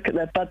some of them look at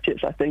their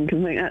budgets, I think,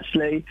 and think,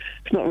 actually,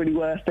 it's not really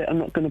worth it, I'm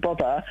not going to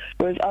bother.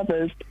 Whereas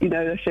others,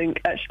 they think,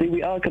 actually,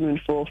 we are going to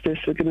enforce this,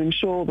 we're going to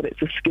ensure that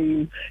it's a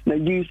scheme,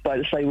 used by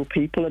disabled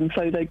people, and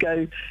so they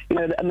go,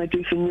 and they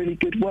do some really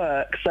good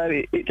work. So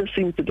it just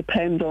seems to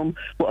depend on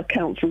what a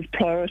council's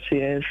priority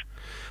is.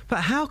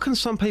 But how can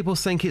some people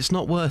think it's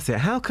not worth it?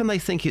 How can they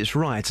think it's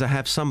right to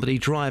have somebody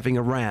driving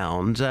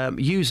around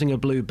using a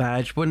blue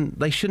badge when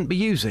they shouldn't be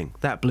using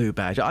that blue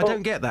badge? I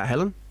don't get that,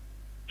 Helen.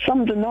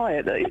 Some deny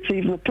it, that it's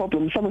even a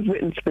problem. Some have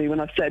written to me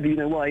when I've said,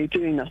 why are you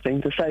doing nothing,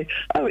 to say,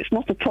 oh, it's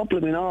not a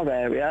problem in our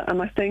area.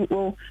 And I think,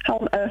 well, how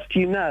on earth do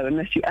you know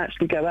unless you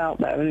actually go out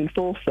there and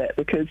enforce it?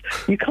 Because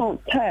you can't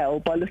tell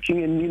by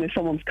looking in,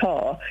 someone's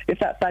car if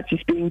that badge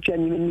is being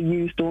genuinely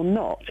used or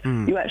not.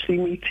 You actually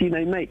need to,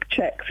 make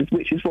checks,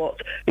 which is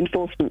what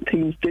enforcement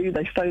teams do.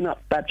 They phone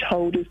up badge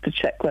holders to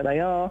check where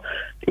they are,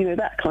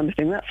 that kind of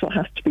thing. That's what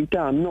has to be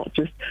done, not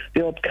just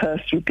the odd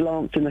cursory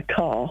glance in a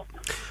car.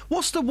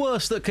 What's the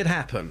worst that could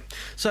happen?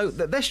 So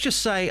let's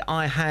just say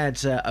I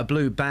had a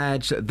blue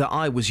badge that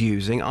I was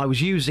using. I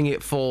was using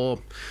it for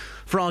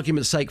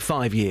argument's sake,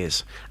 5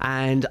 years,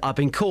 and I've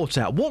been caught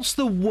out. What's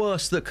the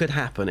worst that could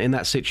happen in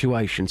that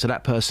situation to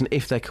that person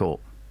if they're caught?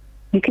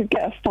 You could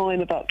get a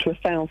fine of up to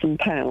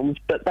 £1,000,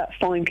 but that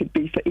fine could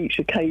be for each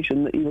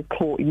occasion that you were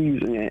caught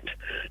using it.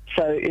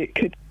 So it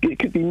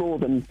could be more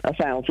than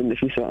 1,000,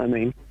 if you see what I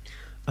mean.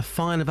 A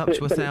fine of up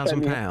to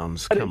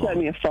 £1,000? But it's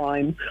only a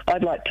fine.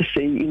 I'd like to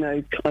see,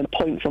 kind of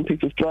points on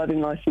people's driving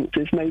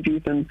licences, maybe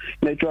even,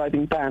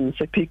 driving bans,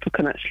 so people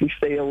can actually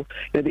feel,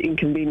 the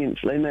inconvenience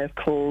they may have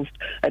caused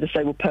a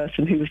disabled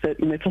person who was,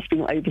 possibly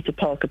not able to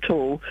park at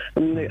all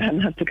and,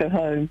 hadn't had to go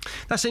home.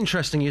 That's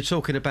interesting you're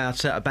talking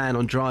about a ban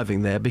on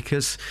driving there,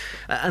 because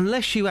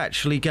unless you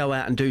actually go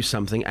out and do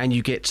something and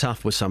you get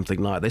tough with something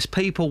like this,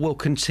 people will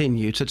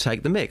continue to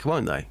take the mick,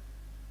 won't they?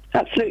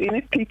 Absolutely, and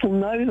if people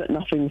know that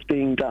nothing's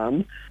being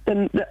done,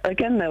 then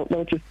again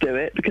they'll just do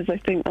it because they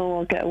think, oh,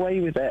 I'll get away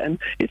with it. And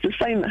it's the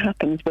same that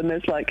happens when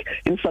there's, like,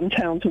 in some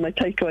towns when they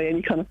take away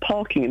any kind of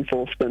parking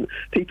enforcement,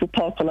 people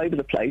park all over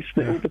the place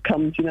and it all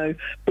becomes,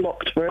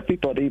 blocked for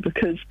everybody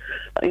because,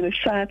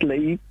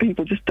 sadly,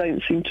 people just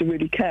don't seem to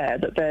really care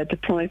that they're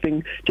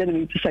depriving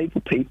generally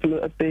disabled people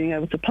of being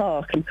able to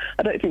park. And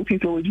I don't think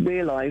people always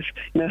realise,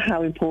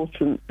 how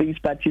important these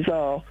badges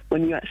are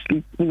when you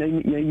actually,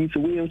 use a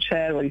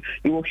wheelchair or you're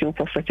walking on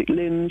prosthetic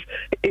limbs.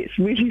 It's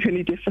really,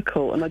 really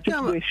difficult, and I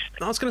just wish...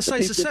 I was going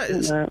to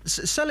say,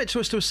 sell it to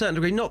us to a certain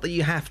degree, not that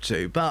you have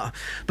to, but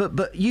there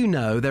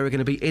are going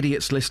to be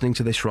idiots listening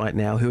to this right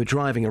now who are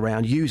driving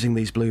around using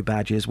these blue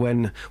badges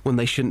when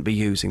they shouldn't be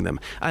using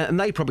them. And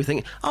they probably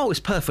think, oh, it's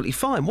perfectly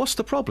fine, what's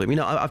the problem?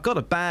 I've got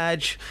a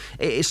badge,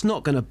 it's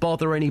not going to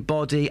bother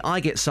anybody, I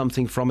get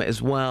something from it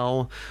as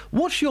well.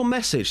 What's your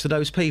message to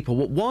those people?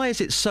 Why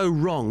is it so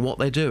wrong what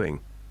they're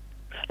doing?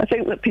 I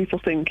think that people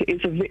think it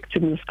is a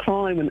victimless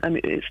crime, and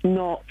it's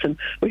not. And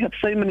we have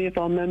so many of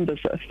our members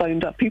that have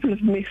phoned up. People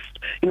have missed,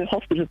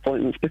 hospital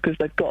appointments because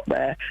they've got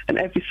there, and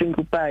every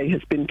single bay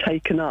has been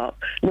taken up,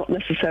 not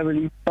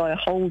necessarily by a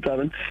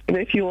holder. And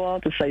if you are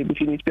disabled,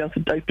 you need to be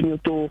able to open your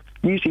door,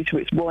 usually to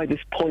its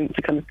widest point,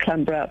 to kind of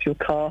clamber out of your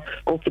car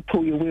or to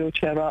pull your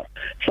wheelchair up.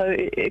 So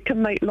it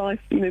can make life,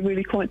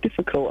 really quite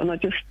difficult. And I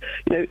just,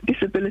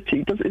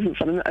 disability isn't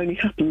something that only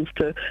happens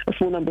to a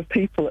small number of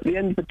people. At the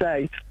end of the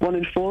day, 1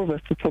 in 4 of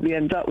us will probably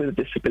end up with a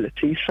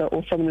disability,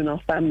 or someone in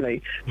our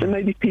family. So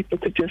maybe people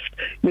could just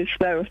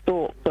spare a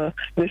thought for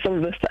some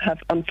of us that have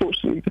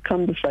unfortunately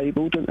become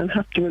disabled and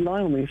have to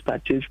rely on these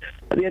badges.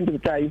 At the end of the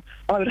day,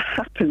 I would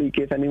happily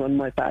give anyone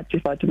my badge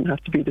if I didn't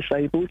have to be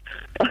disabled.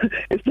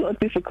 It's not a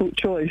difficult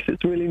choice,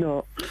 it's really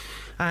not.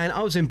 And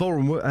I was in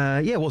Boreham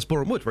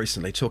Wood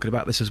recently talking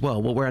about this as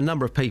well. Well, we're a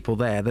number of people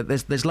there.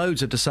 There's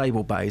loads of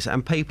disabled bays,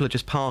 and people are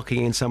just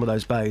parking in some of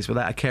those bays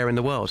without a care in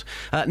the world.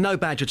 No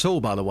badge at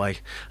all, by the way.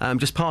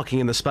 Just parking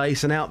in the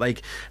space, and out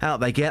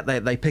they get.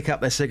 They pick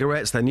up their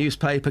cigarettes, their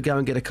newspaper, go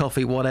and get a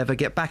coffee, whatever.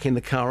 Get back in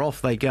the car,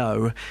 off they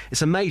go.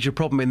 It's a major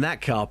problem in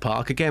that car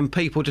park. Again,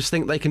 people just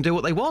think they can do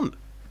what they want.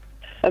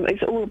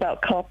 It's all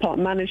about car park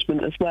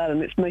management as well,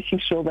 and it's making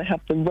sure they have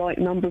the right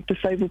number of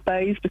disabled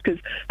bays, because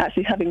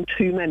actually having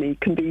too many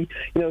can be,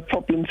 a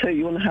problem too.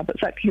 You want to have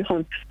exactly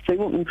so you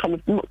want them kind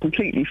of not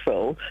completely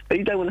full, but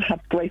you don't want to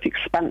have great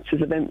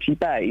expanses of empty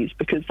bays,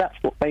 because that's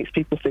what makes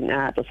people think,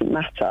 it doesn't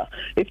matter.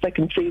 If they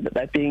can see that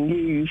they're being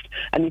used,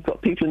 and you've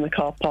got people in the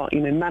car park,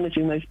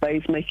 managing those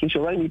bays, making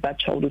sure only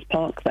badge holders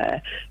park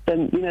there,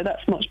 then,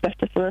 that's much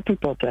better for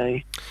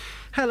everybody.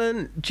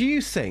 Helen, do you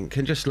think,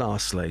 and just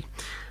lastly,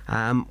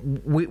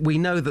 we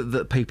know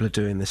that people are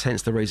doing this,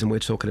 hence the reason we're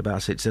talking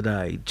about it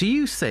today. Do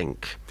you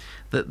think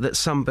that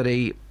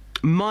somebody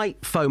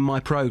might phone my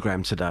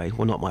programme today,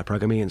 well, not my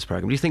programme, Iain's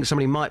programme, do you think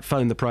somebody might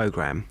phone the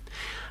programme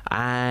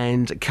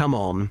and come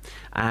on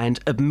and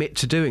admit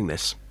to doing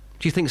this?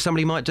 Do you think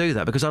somebody might do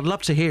that? Because I'd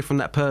love to hear from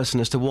that person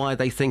as to why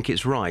they think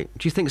it's right.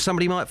 Do you think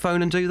somebody might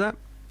phone and do that?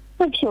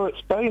 I'm sure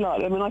it's very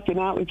likely. I mean, I've been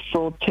out with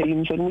fraud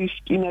teams, and we've,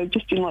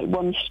 just in like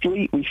one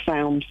street, we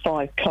found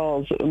 5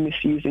 cars that were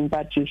misusing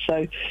badges.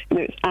 So,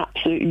 it's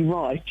absolutely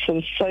right. So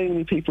there's so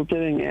many people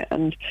doing it,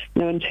 and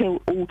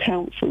until all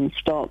councils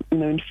start,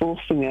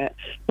 enforcing it,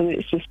 then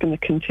it's just going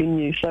to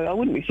continue. So I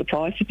wouldn't be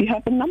surprised if you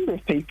have a number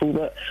of people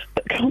that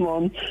come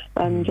on,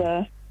 and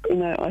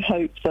I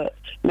hope that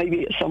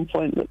maybe at some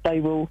point that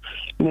they will,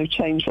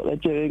 change what they're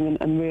doing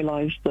and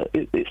realise that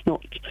it's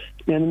not,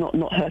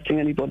 not hurting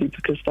anybody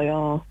because they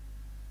are.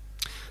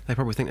 They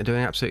probably think they're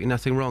doing absolutely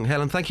nothing wrong.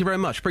 Helen, thank you very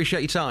much.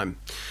 Appreciate your time.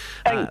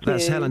 Thank you.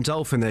 That's Helen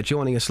Dolphin there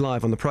joining us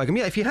live on the programme.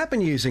 Yeah, if you have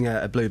been using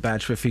a blue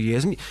badge for a few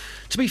years, and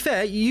to be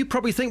fair, you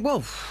probably think,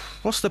 well,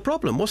 what's the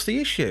problem? What's the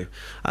issue?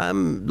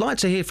 Like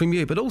to hear from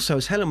you, but also,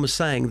 as Helen was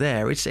saying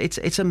there,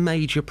 it's a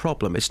major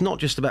problem. It's not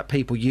just about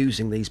people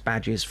using these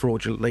badges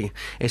fraudulently.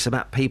 It's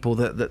about people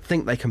that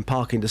think they can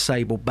park in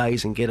disabled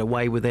bays and get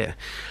away with it.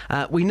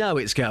 We know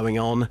it's going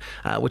on.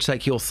 We'll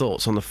take your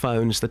thoughts on the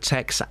phones, the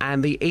texts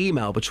and the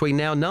email between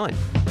now and 9.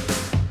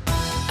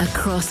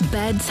 Across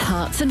beds,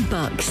 hearts and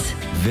bucks.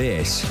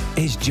 This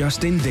is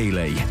Justin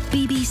Dealey.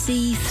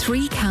 BBC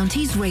Three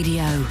Counties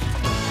Radio.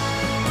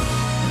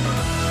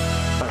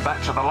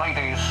 Back to the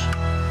ladies.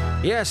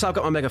 Yes, I've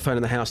got my megaphone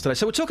in the house today.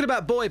 So we're talking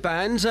about boy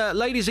bands.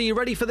 Ladies, are you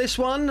ready for this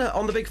one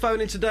on the big phone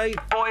in today?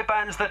 Boy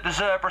bands that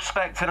deserve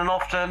respect in an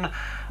often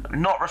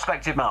not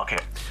respected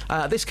market.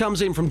 This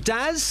comes in from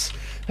Daz.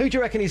 Who do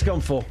you reckon he's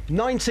gone for?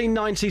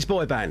 1990s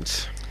boy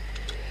band.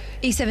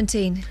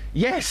 E17.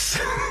 Yes.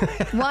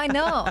 Why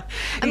not?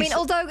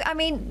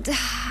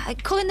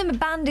 Calling them a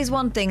band is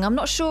one thing. I'm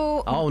not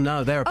sure. Oh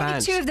no, they're a band.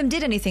 Only 2 of them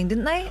did anything,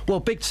 didn't they?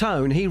 Well, Big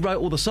Tone, he wrote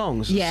all the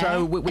songs. Yeah.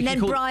 So and then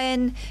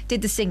Brian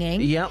did the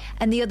singing. Yep.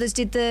 And the others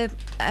did the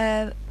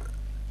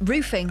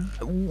roofing.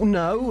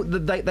 No,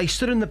 they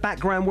stood in the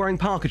background wearing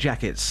Parker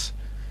jackets.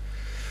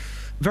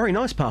 Very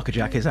nice Parker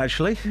jackets,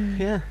 actually.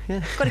 Yeah.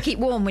 Got to keep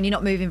warm when you're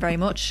not moving very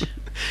much.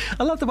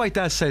 I love the way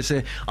Dad says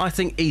here, I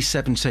think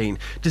E17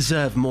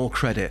 deserve more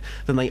credit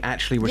than they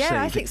actually received.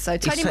 Yeah, I think so.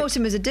 Tony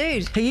Mortimer's a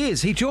dude. He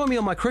is. He joined me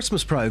on my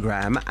Christmas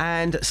programme,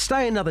 and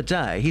Stay Another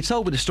Day, he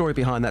told me the story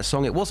behind that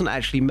song. It wasn't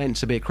actually meant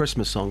to be a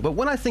Christmas song, but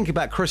when I think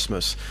about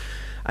Christmas,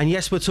 and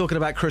yes, we're talking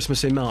about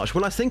Christmas in March,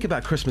 when I think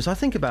about Christmas, I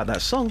think about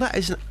that song. That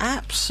is an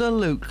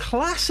absolute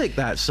classic,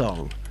 that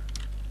song.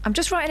 I'm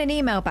just writing an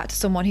email back to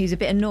someone who's a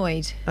bit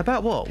annoyed.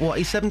 About what? What,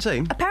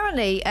 E17?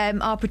 Apparently,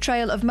 our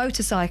portrayal of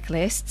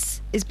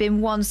motorcyclists has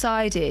been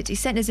one-sided. He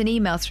sent us an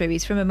email through.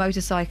 He's from a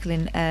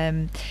motorcycling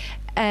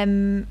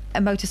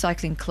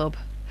club.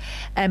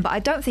 But I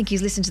don't think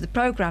he's listened to the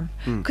programme.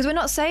 Because we're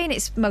not saying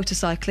it's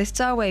motorcyclists,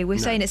 are we? We're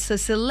saying it's a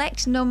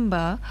select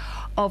number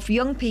of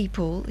young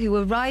people who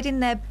are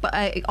riding their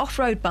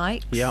off-road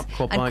bikes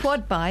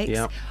quad bikes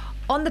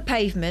on the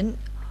pavement,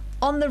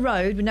 on the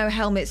road with no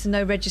helmets and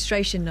no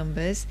registration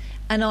numbers,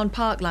 and on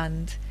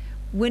parkland.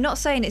 We're not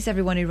saying it's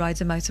everyone who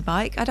rides a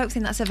motorbike. I don't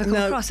think that's ever come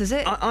across, has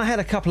it? I had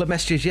a couple of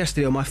messages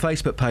yesterday on my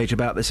Facebook page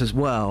about this as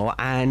well,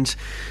 and,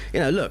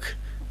 look,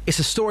 it's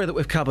a story that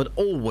we've covered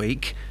all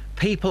week.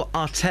 People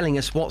are telling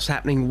us what's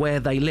happening where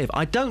they live.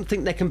 I don't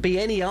think there can be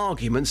any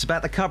arguments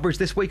about the coverage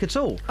this week at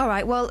all. All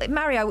right, well,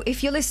 Mario,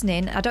 if you're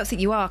listening, I don't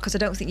think you are, because I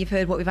don't think you've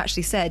heard what we've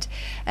actually said,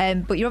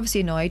 but you're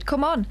obviously annoyed.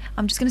 Come on,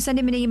 I'm just going to send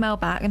him an email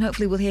back, and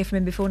hopefully we'll hear from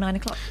him before 9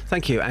 o'clock.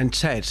 Thank you. And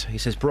Ted, he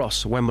says,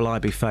 Bros, when will I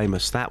be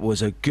famous? That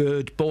was a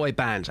good boy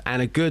band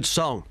and a good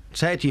song.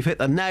 Ted, you've hit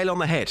the nail on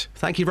the head.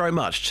 Thank you very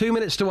much. 2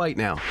 minutes to 8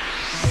 now.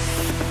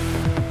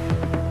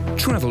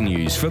 Travel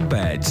news for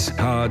beds,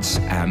 cards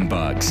and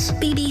bugs.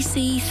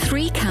 BBC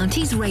Three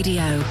Counties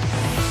Radio.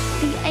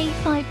 The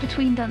A5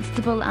 between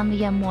Dunstable and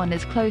the M1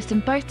 is closed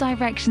in both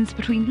directions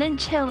between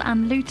Lynch Hill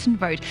and Luton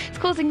Road. It's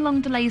causing long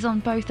delays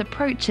on both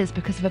approaches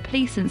because of a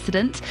police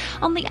incident.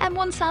 On the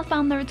M1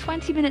 southbound, there are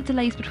 20-minute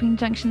delays between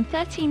junction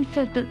 13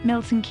 for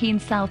Milton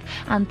Keynes South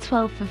and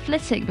 12 for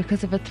Flitwick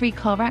because of a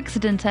 3-car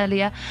accident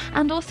earlier.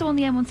 And also on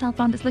the M1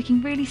 southbound, it's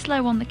looking really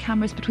slow on the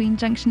cameras between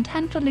junction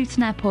 10 for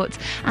Luton Airport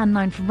and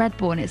 9 for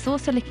Redbourne. It's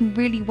also looking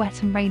really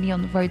wet and rainy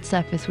on the road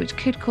surface, which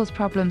could cause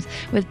problems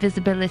with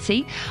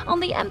visibility. On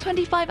the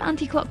M25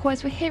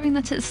 anti-clockwise, we're hearing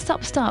that it's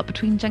stop-start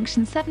between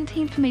junction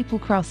 17 for Maple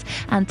Cross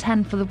and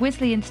 10 for the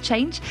Wisley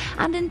interchange.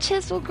 And in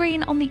Chiswell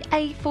Green on the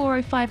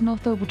A405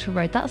 North Orbital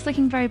Road, that's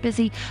looking very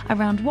busy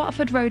around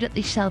Watford Road at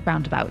the Shell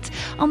roundabout.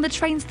 On the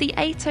trains, the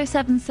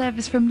 807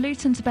 service from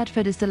Luton to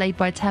Bedford is delayed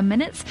by 10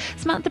 minutes.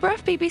 Samantha Brough,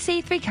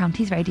 BBC Three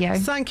Counties Radio.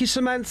 Thank you,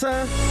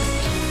 Samantha.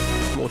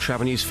 More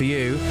travel news for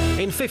you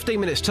in 15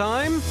 minutes'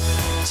 time.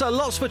 So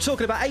lots we're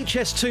talking about.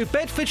 HS2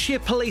 Bedfordshire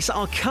Police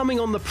are coming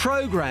on the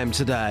programme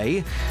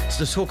today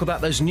to talk about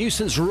those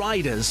nuisance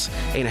riders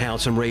in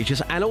Houghton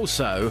Regis, and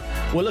also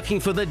we're looking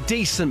for the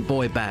decent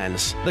boy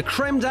bands, the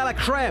creme de la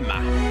creme.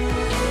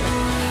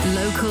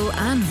 Local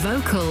and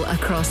vocal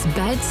across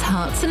beds,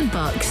 hearts and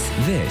bucks.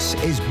 This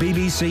is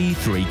BBC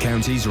Three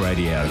Counties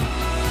Radio.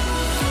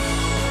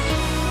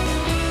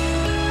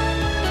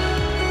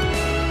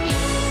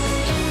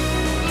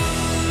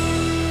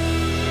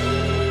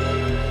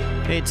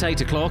 It's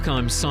 8 o'clock.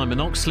 I'm Simon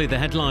Oxley. The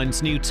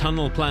headlines: new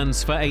tunnel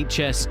plans for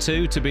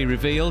HS2 to be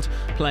revealed.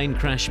 Plane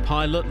crash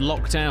pilot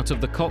locked out of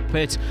the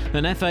cockpit.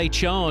 An FA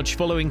charge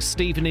following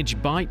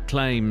Stevenage bite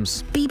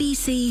claims.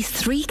 BBC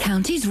Three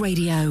Counties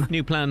Radio.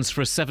 New plans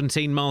for a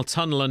 17-mile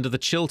tunnel under the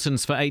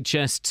Chilterns for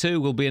HS2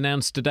 will be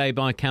announced today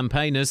by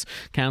campaigners.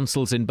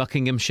 Councils in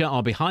Buckinghamshire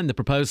are behind the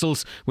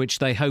proposals, which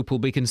they hope will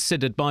be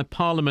considered by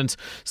Parliament.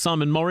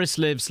 Simon Morris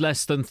lives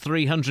less than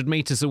 300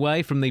 metres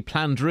away from the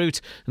planned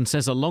route and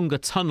says a longer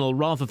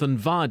tunnel rather than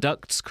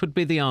viaducts could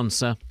be the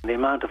answer. The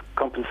amount of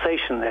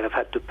compensation they'd have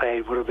had to pay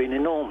would have been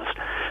enormous.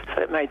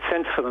 So it made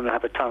sense for them to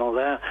have a tunnel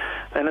there.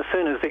 Then as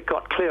soon as it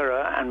got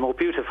clearer and more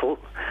beautiful,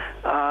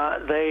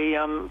 they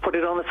put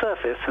it on the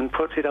surface and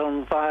put it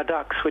on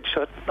viaducts, which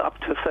are up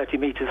to 30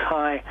 metres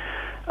high.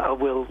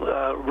 Will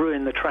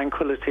ruin the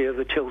tranquility of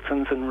the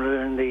Chilterns and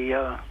ruin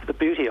the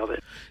beauty of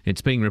it.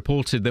 It's being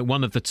reported that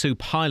one of the two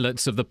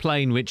pilots of the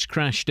plane which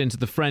crashed into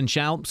the French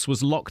Alps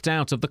was locked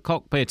out of the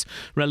cockpit.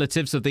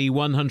 Relatives of the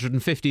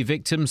 150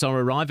 victims are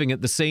arriving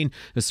at the scene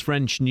as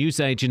French news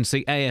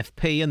agency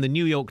AFP and the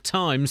New York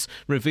Times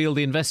reveal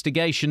the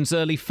investigation's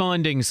early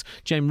findings.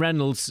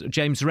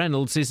 James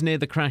Reynolds is near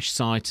the crash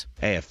site.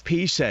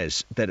 AFP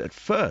says that at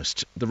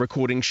first the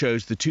recording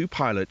shows the two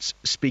pilots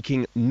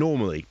speaking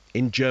normally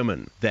in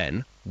German.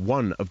 Then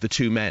one of the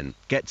two men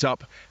gets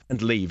up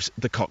and leaves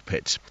the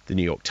cockpit. The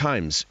New York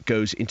Times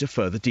goes into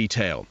further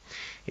detail.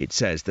 It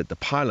says that the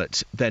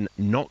pilot then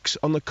knocks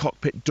on the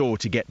cockpit door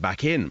to get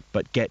back in,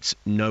 but gets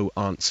no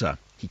answer.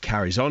 He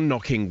carries on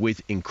knocking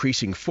with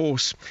increasing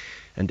force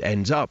and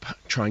ends up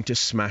trying to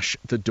smash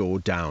the door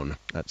down.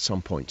 At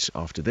some point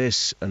after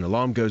this, an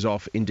alarm goes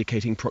off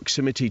indicating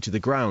proximity to the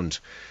ground,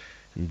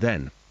 and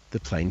then the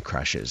plane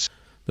crashes.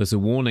 There's a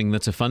warning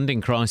that a funding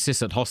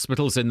crisis at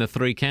hospitals in the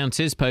three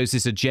counties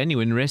poses a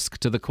genuine risk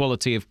to the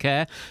quality of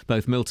care.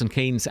 Both Milton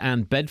Keynes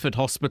and Bedford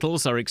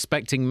hospitals are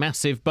expecting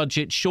massive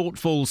budget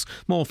shortfalls.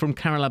 More from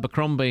Carol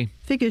Abercrombie.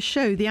 Figures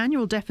show the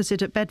annual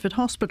deficit at Bedford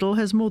Hospital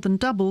has more than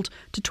doubled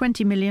to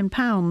 £20 million,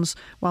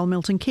 while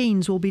Milton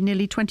Keynes will be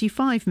nearly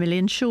 £25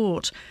 million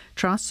short.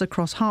 Trusts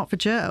across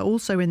Hertfordshire are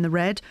also in the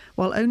red,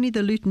 while only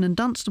the Luton and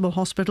Dunstable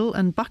Hospital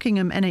and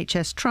Buckingham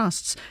NHS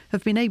trusts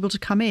have been able to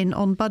come in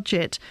on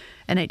budget.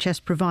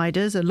 NHS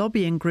Providers, a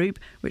lobbying group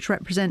which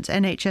represents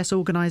NHS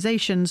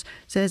organisations,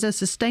 says a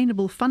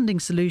sustainable funding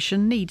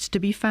solution needs to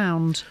be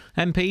found.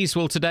 MPs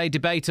will today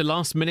debate a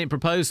last-minute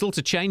proposal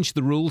to change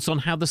the rules on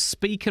how the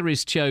Speaker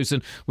is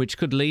chosen, which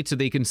could lead to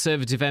the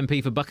Conservative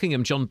MP for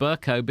Buckingham, John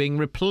Bercow, being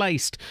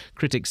replaced.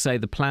 Critics say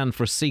the plan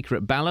for a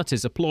secret ballot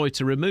is a ploy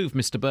to remove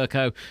Mr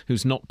Bercow,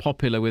 who's not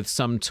popular with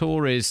some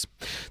Tories.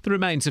 The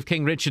remains of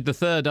King Richard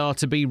III are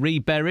to be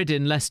reburied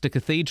in Leicester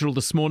Cathedral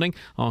this morning.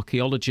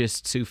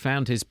 Archaeologists who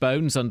found his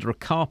bones under a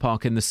car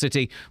park in the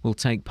city will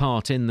take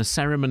part in the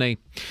ceremony.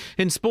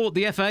 In sport,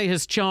 the FA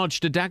has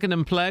charged a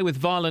Dagenham player with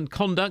violent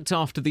conduct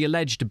after the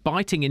alleged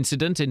biting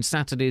incident in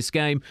Saturday's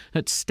game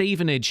at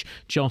Stevenage.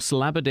 Joss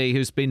Labadie,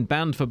 who's been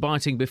banned for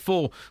biting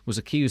before, was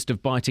accused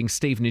of biting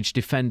Stevenage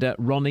defender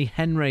Ronnie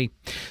Henry.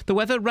 The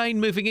weather: rain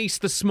moving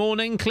east this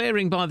morning,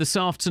 clearing by this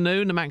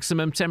afternoon, a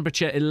maximum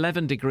temperature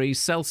 11 degrees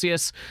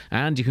Celsius.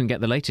 And you can get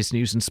the latest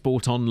news and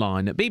sport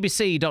online at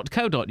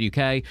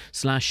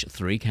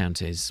bbc.co.uk/3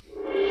 counties.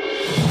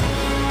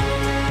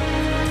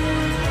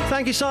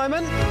 Thank you,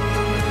 Simon.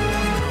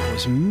 Oh,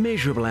 it's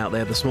miserable out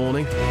there this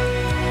morning.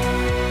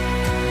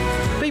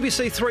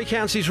 BBC Three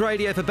Counties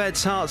Radio for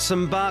Beds, Herts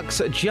and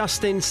Bucks.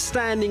 Justin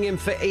standing in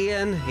for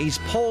Iain. He's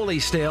poorly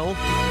still.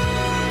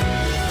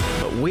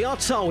 But we are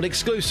told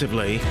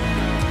exclusively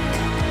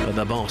that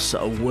the boss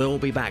will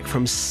be back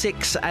from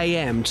 6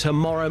 a.m.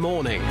 tomorrow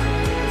morning.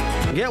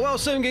 Get well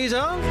soon,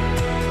 geezer.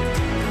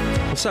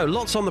 So,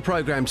 lots on the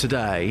programme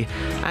today.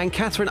 And,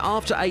 Catherine,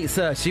 after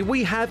 8:30,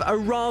 we have a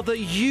rather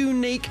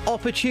unique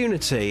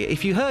opportunity.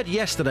 If you heard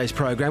yesterday's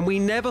programme, we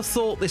never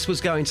thought this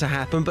was going to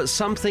happen, but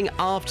something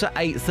after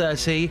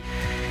 8:30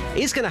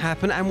 is going to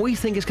happen, and we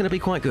think it's going to be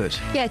quite good.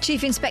 Yeah,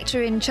 Chief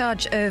Inspector in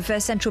charge of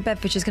Central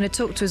Bedfordshire is going to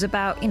talk to us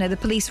about, the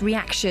police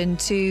reaction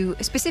to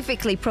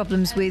specifically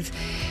problems with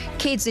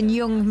kids and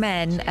young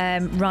men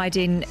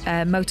riding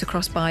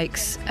motocross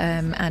bikes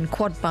and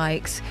quad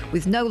bikes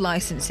with no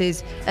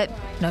licences.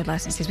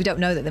 We don't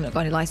know that they've not got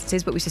any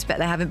licences, but we suspect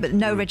they haven't. But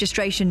no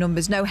registration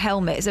numbers, no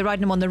helmets. They're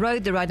riding them on the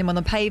road, they're riding them on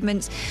the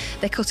pavements,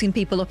 they're cutting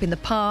people up in the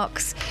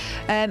parks.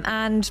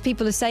 And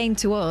people are saying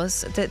to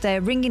us that they're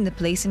ringing the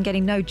police and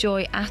getting no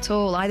joy at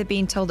all, either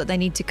being told that they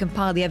need to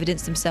compile the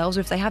evidence themselves,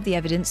 or if they have the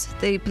evidence,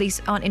 the police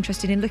aren't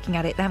interested in looking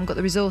at it. They haven't got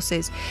the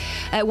resources.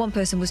 One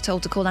person was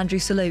told to call Andrew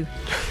Selous,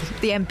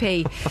 the MP.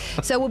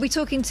 So we'll be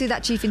talking to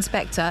that Chief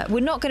Inspector. We're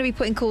not going to be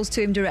putting calls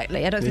to him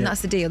directly. I don't think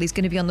that's the deal. He's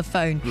going to be on the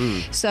phone.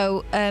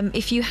 So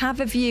if you have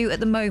a view at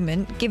the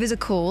moment, give us a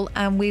call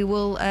and we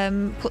will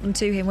put them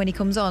to him when he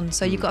comes on.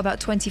 So you've got about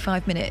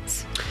 25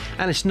 minutes.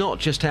 And it's not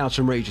just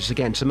Houghton Regis.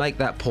 Again, to make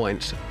that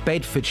point,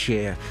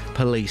 Bedfordshire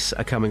Police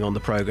are coming on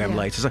the programme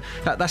later. So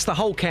that's the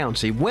whole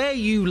county. Where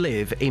you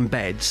live in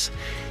Beds,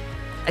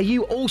 Are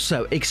you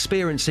also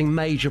experiencing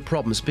major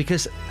problems?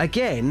 Because,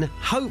 again,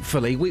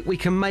 hopefully we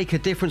can make a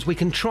difference. We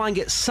can try and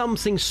get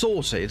something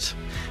sorted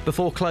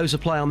before close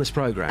of play on this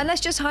programme. And let's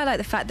just highlight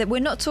the fact that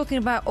we're not talking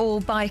about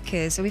all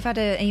bikers. So we've had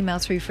an email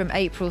through from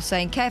April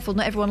saying, careful,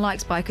 not everyone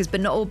likes bikers, but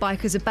not all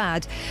bikers are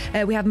bad.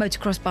 We have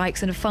motocross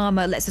bikes and a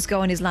farmer lets us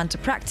go on his land to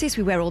practice.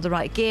 We wear all the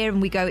right gear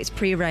and we go, it's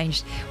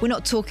pre-arranged. We're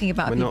not talking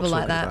about people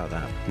like that. We're not talking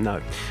about that.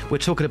 No. We're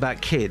talking about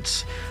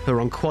kids who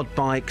are on quad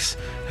bikes,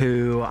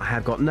 who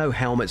have got no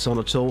helmets on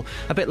at all.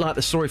 A bit like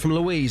the story from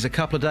Louise a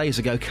couple of days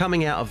ago,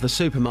 coming out of the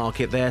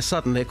supermarket there,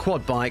 suddenly a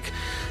quad bike,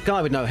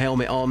 guy with no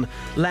helmet on,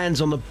 lands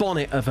on the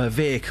bonnet of her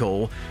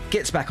vehicle,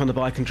 gets back on the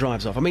bike and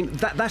drives off. I mean,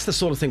 that's the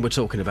sort of thing we're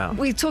talking about.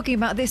 We're talking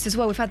about this as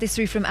well. We've had this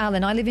through from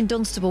Alan. I live in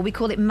Dunstable. We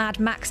call it Mad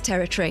Max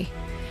territory.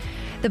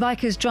 The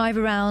bikers drive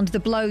around the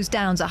blows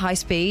downs at high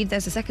speed.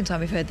 There's the second time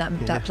we've heard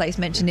that place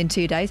mentioned in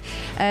 2 days.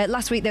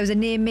 Last week there was a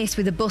near miss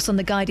with a bus on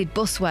the guided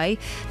busway.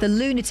 The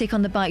lunatic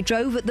on the bike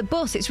drove at the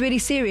bus. It's really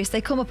serious. They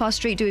come up our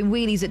street doing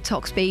wheelies at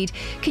top speed.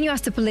 Can you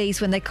ask the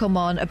police when they come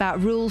on about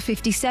Rule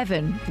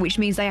 57, which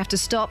means they have to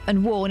stop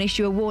and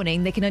issue a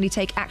warning. They can only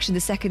take action the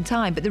second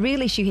time. But the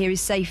real issue here is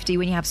safety.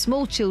 When you have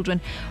small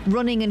children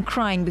running and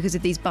crying because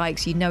of these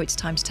bikes, you know it's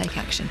time to take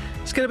action.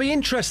 It's going to be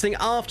interesting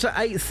after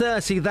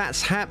 8:30.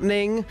 That's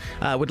happening.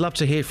 We'd love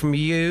to hear from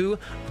you.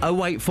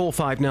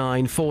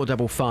 08459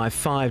 455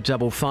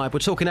 555. We're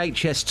talking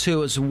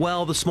HS2 as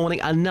well this morning.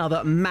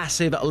 Another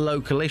massive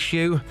local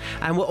issue.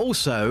 And we're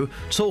also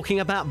talking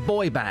about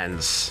boy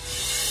bands.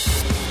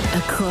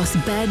 Across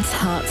beds,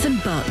 hearts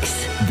and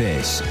bucks.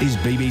 This is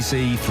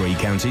BBC Three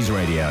Counties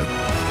Radio.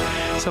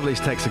 Some of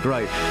these texts are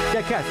great.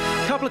 Yeah,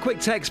 Kath, a couple of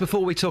quick texts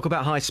before we talk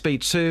about High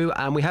Speed 2.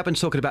 And we have been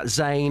talking about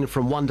Zayn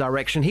from One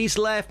Direction. He's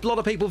left. A lot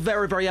of people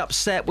very, very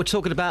upset. We're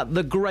talking about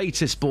the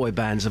greatest boy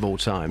bands of all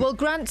time. Well,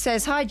 Grant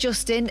says, hi,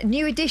 Justin.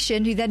 New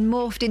Edition, who then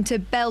morphed into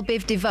Belle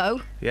Biv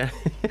DeVoe. Yeah.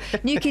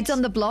 New Kids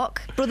on the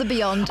Block, Brother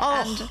Beyond,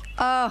 and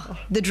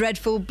the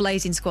dreadful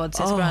Blazing Squad,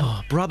 says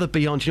Grant. Brother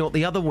Beyond. You know what?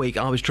 The other week,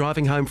 I was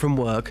driving home from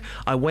work.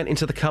 I went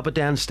into the cupboard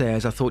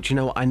downstairs. I thought, you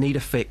know what? I need a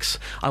fix.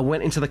 I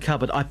went into the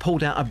cupboard. I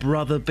pulled out a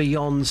Brother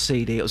Beyond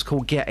CD. It was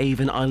called Get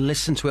Even. I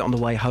listened to it on the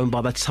way home. By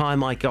the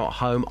time I got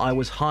home, I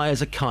was high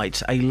as a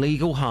kite, a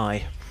legal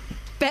high.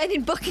 Ben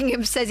in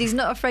Buckingham says he's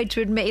not afraid to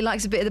admit he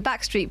likes a bit of the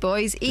Backstreet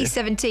Boys.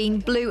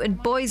 E17, Blue and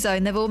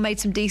Boyzone, they've all made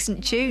some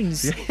decent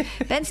tunes. Yeah.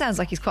 Ben sounds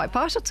like he's quite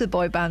partial to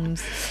boy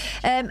bands.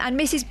 And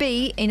Mrs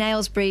B in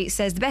Aylesbury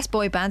says the best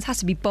boy bands has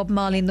to be Bob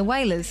Marley and the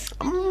Wailers.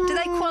 Do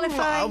they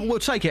qualify? We'll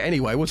take it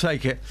anyway, we'll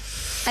take it.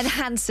 And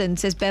Hanson,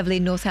 says Beverly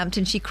in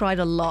Northampton, she cried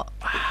a lot.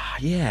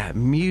 Yeah,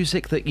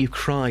 music that you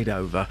cried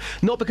over.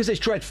 Not because it's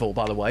dreadful,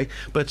 by the way,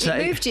 but...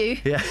 It moved you?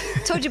 Yeah.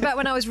 Told you about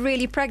when I was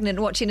really pregnant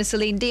watching a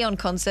Celine Dion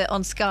concert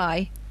on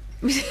Sky.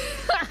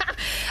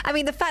 I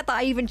mean, the fact that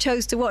I even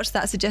chose to watch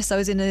that suggests I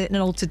was in an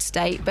altered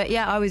state. But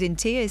yeah, I was in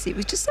tears. It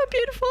was just so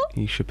beautiful.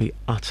 You should be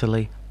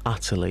utterly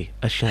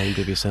ashamed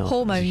of yourself.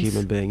 Hormones. As a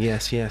human being.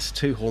 Yes,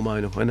 too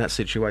hormonal in that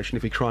situation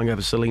if you're crying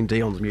over Celine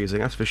Dion's music,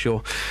 that's for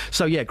sure.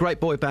 So yeah, great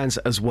boy bands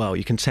as well.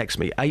 You can text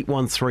me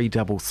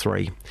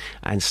 81333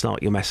 and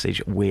start your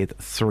message with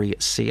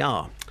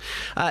 3CR.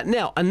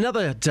 Now,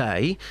 another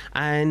day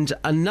and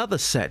another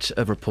set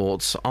of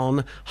reports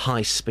on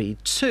High Speed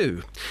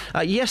 2.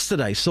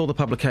 Yesterday saw the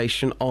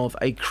publication of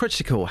a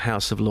critical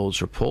House of Lords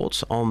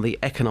report on the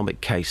economic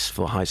case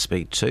for High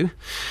Speed 2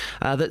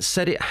 that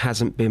said it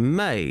hasn't been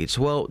made.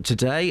 Well,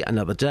 today,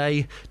 another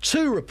day,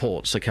 two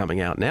reports are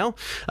coming out now.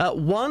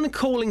 One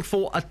calling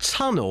for a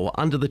tunnel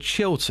under the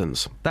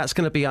Chilterns. That's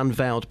going to be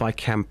unveiled by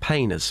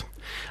campaigners,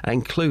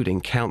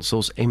 including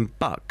councils in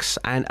Bucks.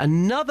 And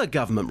another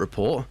government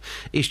report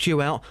is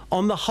due out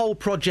on the whole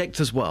project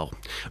as well.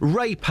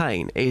 Ray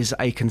Payne is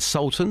a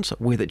consultant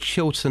with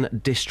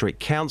Chiltern District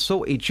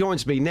Council. He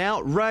joins me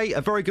now. Ray,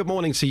 a very good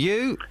morning to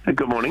you.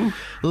 Good morning.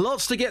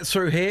 Lots to get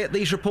through here.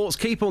 These reports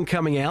keep on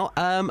coming out.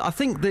 I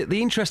think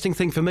the interesting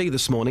thing for me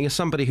this morning, as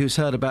somebody who's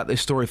heard about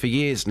this story for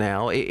years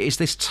now, is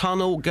this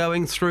tunnel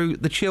going through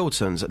the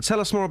Chilterns. Tell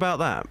us more about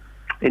that.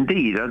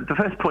 Indeed. The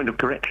first point of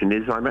correction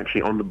is I'm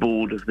actually on the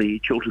board of the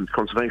Chilterns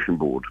Conservation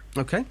Board.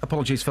 OK,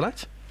 apologies for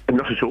that.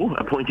 Not at all.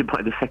 Appointed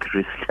by the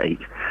Secretary of State.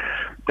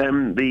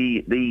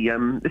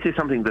 This is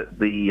something that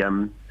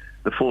the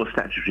four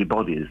statutory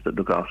bodies that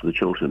look after the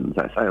Chilterns,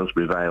 that's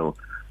Aylesbury Vale,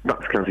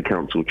 Bucks County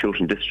Council,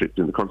 Chiltern District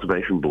and the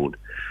Conservation Board,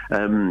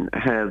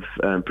 have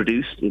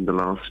produced in the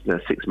last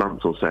 6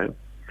 months or so.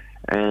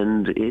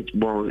 And it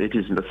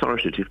is an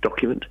authoritative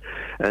document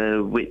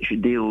which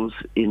deals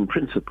in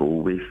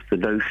principle with the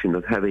notion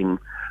of having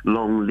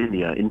long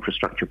linear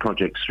infrastructure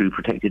projects through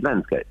protected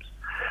landscapes.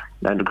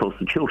 And of course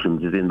the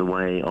Chilterns is in the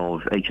way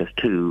of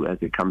HS2 as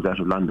it comes out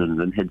of London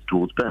and heads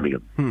towards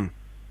Birmingham.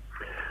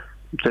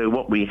 So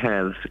what we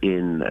have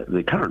in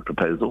the current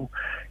proposal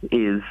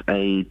is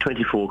a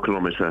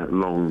 24-kilometre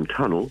long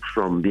tunnel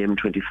from the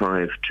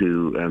M25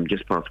 to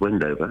just past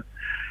Wendover,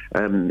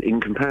 in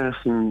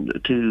comparison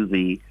to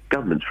the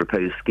government's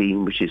proposed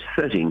scheme, which is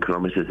 13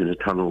 kilometres in a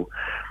tunnel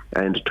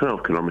and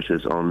 12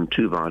 kilometres on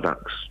two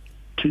viaducts,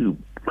 two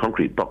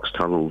concrete box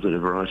tunnels and a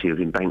variety of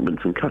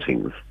embankments and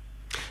cuttings.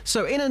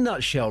 So, in a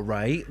nutshell,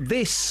 Ray,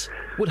 this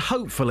would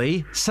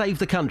hopefully save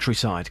the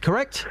countryside,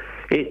 correct?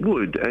 It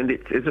would, and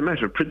it's a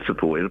matter of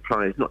principle. It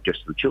applies not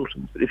just to the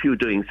Chilterns, but if you were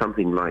doing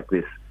something like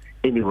this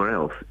anywhere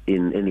else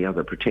in any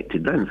other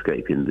protected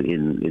landscape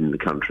in the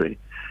country,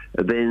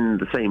 then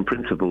the same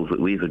principles that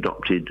we've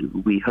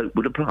adopted, we hope,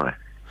 would apply.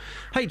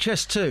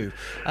 HS2,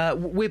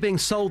 we're being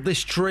sold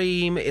this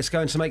dream. It's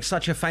going to make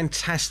such a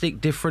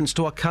fantastic difference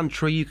to our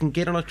country. You can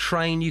get on a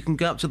train, you can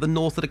go up to the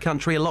north of the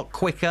country a lot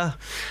quicker.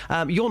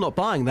 You're not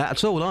buying that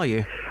at all, are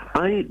you?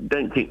 I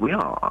don't think we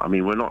are. I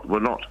mean, we're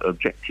not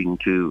objecting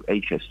to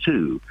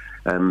HS2.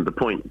 The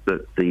point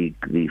that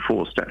the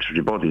four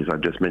statutory bodies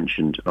I've just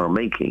mentioned are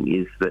making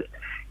is that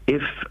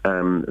if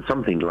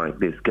something like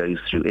this goes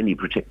through any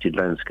protected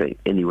landscape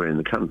anywhere in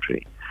the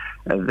country,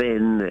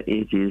 then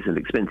it is an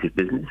expensive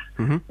business,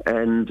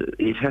 and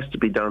it has to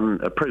be done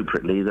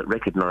appropriately that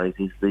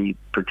recognises the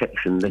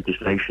protection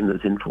legislation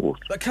that's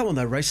enforced. But come on,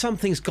 though, Ray,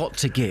 something's got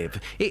to give.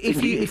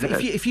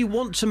 If you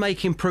want to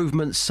make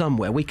improvements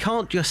somewhere, we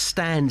can't just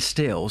stand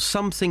still.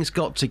 Something's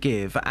got to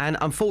give, and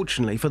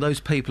unfortunately for those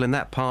people in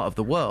that part of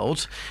the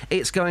world,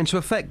 it's going to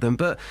affect them.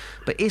 But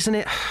isn't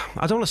it,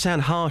 I don't want to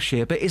sound harsh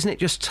here, but isn't it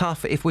just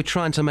tough if we're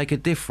trying to make a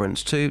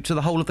difference to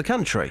the whole of the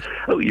country?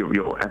 Oh,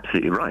 you're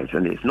absolutely right,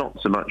 and it's not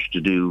so much to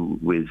do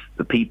with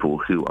the people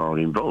who are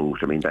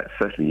involved. I mean, that's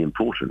certainly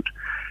important.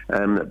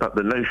 But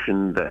the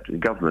notion that the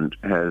government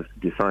has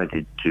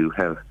decided to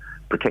have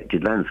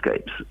protected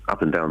landscapes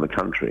up and down the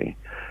country,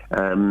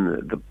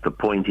 the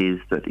point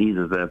is that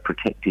either they're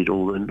protected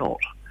or they're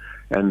not.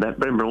 And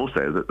remember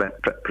also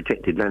that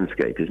protected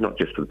landscape is not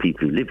just for the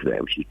people who live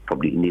there, which is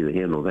probably neither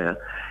here nor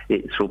there.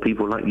 It's for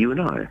people like you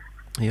and I.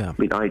 Yeah.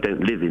 I mean, I don't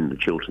live in the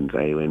Chilterns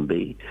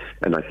AONB,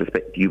 and I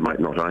suspect you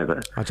might not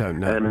either. I don't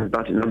know.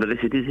 But nonetheless,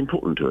 it is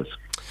important to us.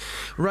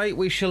 Ray,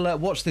 we shall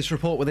watch this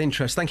report with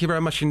interest. Thank you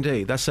very much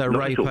indeed. That's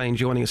Ray Payne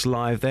joining us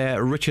live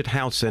there. Richard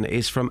Houghton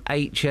is from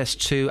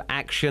HS2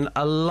 Action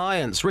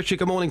Alliance. Richard,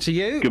 good morning to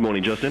you. Good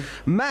morning, Justin.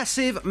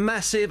 Massive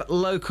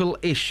local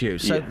issue.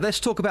 So let's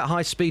talk about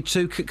High Speed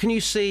 2. Can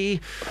you see...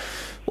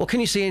 Well,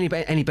 can you see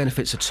any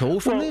benefits at all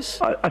from this?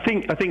 I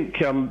think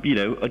you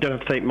know, I don't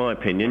have to take my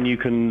opinion. You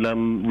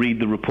can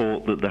read the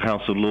report that the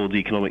House of Lords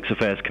Economics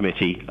Affairs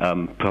Committee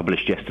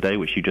published yesterday,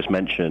 which you just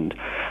mentioned,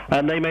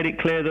 and they made it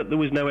clear that there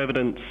was no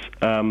evidence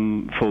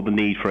for the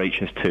need for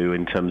HS2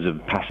 in terms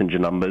of passenger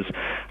numbers,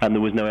 and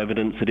there was no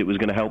evidence that it was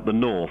going to help the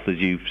north, as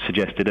you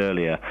suggested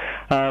earlier.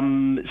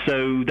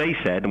 So they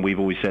said, and we've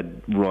always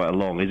said right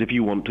along, is if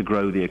you want to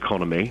grow the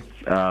economy,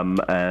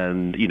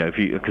 and you know,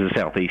 because the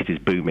southeast is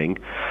booming,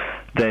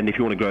 then if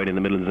you want to grow it in the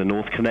Midlands and the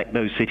North, connect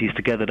those cities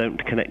together, don't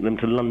connect them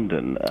to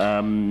London.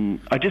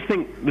 I just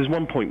think there's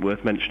one point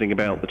worth mentioning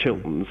about the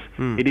Chilterns.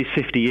 It is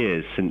 50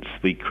 years since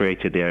we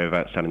created the Area of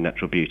Outstanding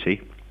Natural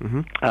Beauty.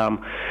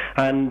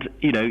 And,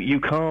 you know,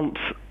 you can't...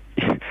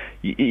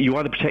 You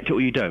either protect it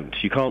or you don't.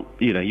 You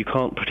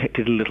can't protect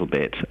it a little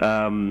bit.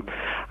 And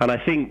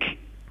I think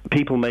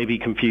people may be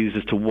confused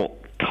as to what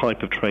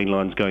type of train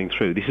line's going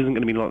through. This isn't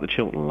going to be like the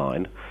Chiltern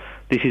line.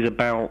 This is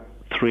about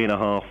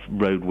 3.5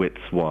 road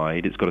widths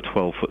wide. It's got a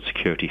 12-foot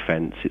security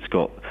fence. It's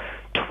got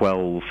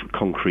 12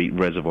 concrete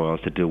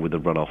reservoirs to deal with the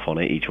runoff on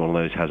it. Each one of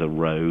those has a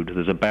road.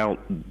 There's about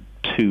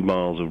 2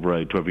 miles of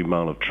road to every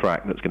mile of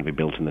track that's going to be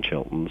built in the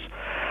Chilterns.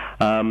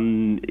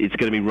 It's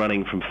going to be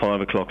running from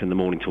 5 o'clock in the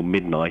morning till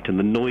midnight, and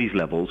the noise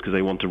levels, because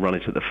they want to run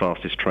it at the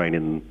fastest train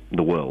in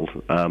the world,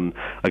 are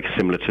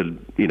similar to,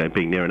 you know,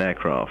 being near an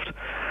aircraft.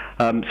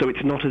 So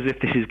it's not as if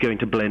this is going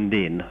to blend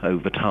in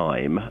over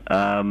time.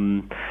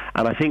 And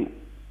I think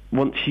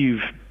once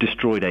you've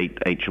destroyed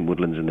ancient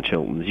woodlands in the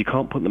Chilterns, you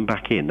can't put them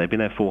back in. They've been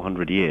there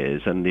 400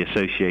 years, and the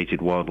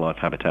associated wildlife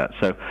habitat.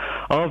 So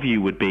our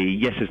view would be,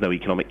 yes, there's no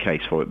economic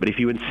case for it, but if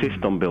you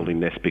insist on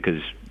building this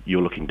because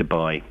you're looking to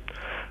buy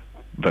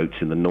votes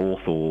in the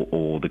north,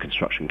 or the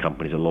construction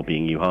companies are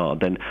lobbying you hard,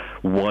 then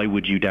why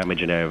would you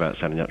damage an area of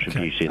outstanding natural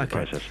beauty in the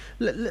process?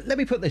 Let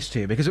me put this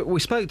to you, because we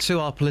spoke to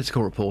our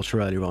political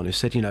reporter earlier on who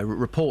said, you know,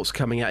 reports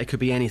coming out, it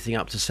could be anything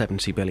up to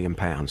 £70 billion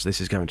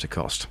this is going to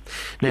cost.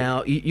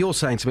 Now, you're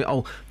saying to me,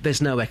 oh,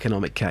 there's no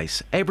economic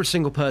case. Every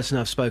single person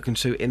I've spoken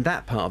to in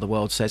that part of the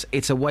world says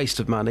it's a waste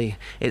of money,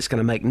 it's going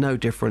to make no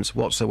difference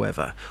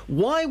whatsoever.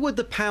 Why would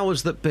the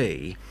powers that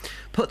be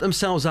put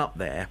themselves up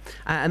there,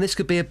 and this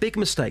could be a big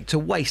mistake, to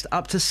waste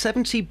up to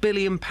 £70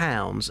 billion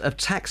of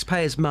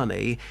taxpayers'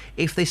 money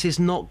if this is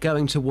not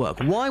going to work?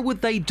 Why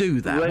would they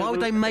do that? Why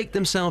would they make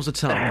themselves a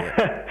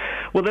target?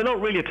 Well, they're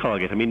not really a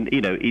target. I mean,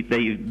 you know,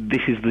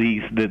 this is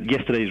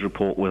yesterday's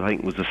report was, I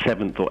think, was the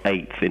 7th or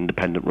 8th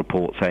independent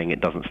report saying it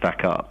doesn't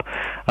stack up.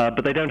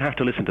 But they don't have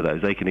to listen to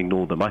those. They can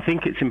ignore them. I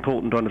think it's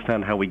important to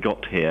understand how we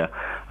got here.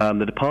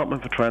 The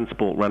Department for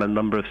Transport ran a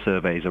number of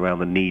surveys around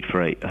the need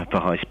for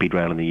high-speed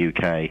rail in the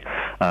UK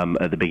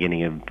at the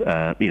beginning of,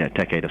 a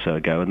decade or so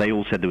ago, and they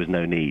all said there was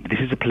no need.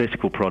 This is a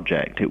political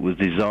project. It was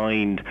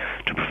designed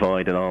to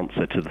provide an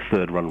answer to the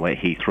third runway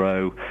at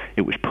Heathrow.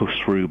 It was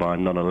pushed through by a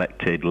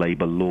non-elected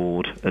Labour Lord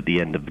repealed at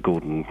the end of the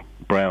Gordon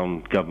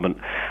Brown government.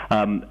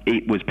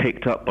 It was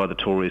picked up by the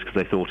Tories because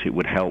they thought it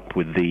would help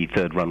with the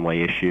third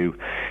runway issue.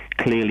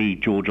 Clearly,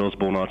 George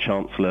Osborne, our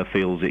Chancellor,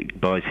 feels it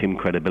buys him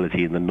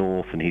credibility in the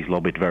North, and he's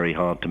lobbied very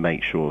hard to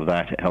make sure of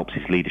that. It helps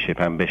his leadership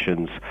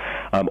ambitions.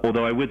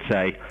 Although I would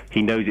say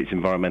he knows it's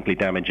environmentally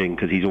damaging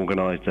because he's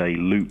organised a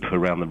loop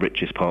around the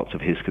richest parts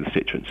of his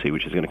constituency,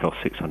 which is going to cost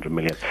 $600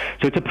 million.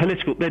 So it's a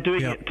political... They're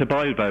doing it to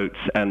buy votes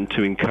and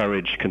to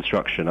encourage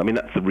construction. I mean,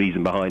 that's the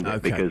reason behind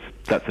it, because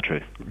that's the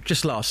truth.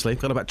 Just lastly,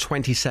 got about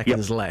 20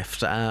 seconds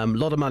left. A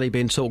lot of money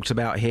being talked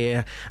about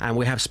here, and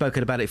we have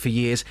spoken about it for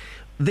years.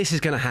 This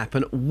is going to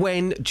happen.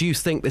 When do you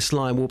think this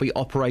line will be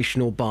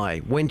operational by?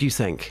 When do you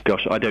think?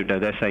 Gosh, I don't know.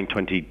 They're saying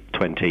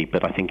 2020,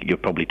 but I think you're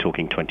probably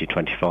talking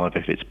 2025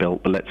 if it's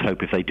built. But let's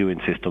hope if they do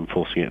insist on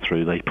forcing it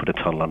through, they put a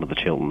tunnel under the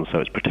Chiltern so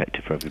it's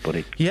protected for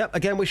everybody. Yep,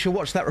 again, we shall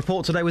watch that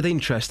report today with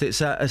interest.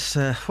 It's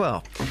a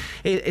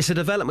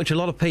development which a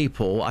lot of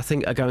people, I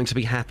think, are going to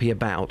be happy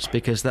about,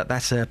 because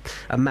that's a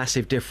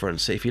massive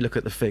difference if you look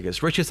at the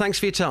figures. Richard, thanks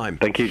for your time.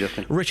 Thank you,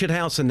 Justin. Richard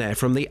Houghton there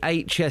from the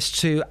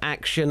HS2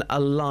 Action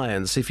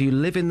Alliance. If you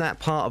live in that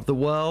part of the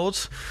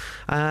world,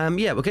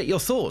 we'll get your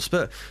thoughts.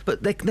 But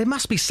there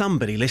must be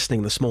somebody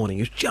listening this morning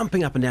who's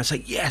jumping up and down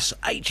saying, yes,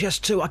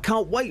 HS2, I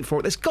can't wait for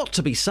it. There's got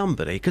to be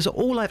somebody, because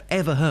all I've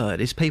ever heard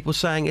is people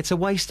saying it's a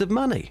waste of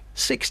money.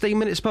 16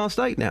 minutes past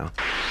 8 now.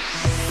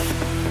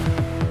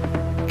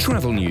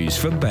 Travel news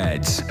for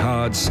beds,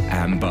 cards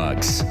and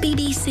bugs.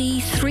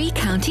 BBC Three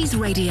Counties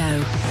Radio.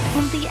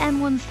 On the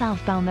M1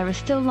 southbound, there are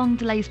still long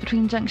delays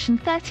between junction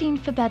 13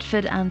 for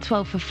Bedford and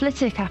 12 for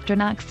Flitwick after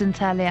an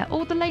accident earlier.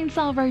 All the lanes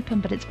are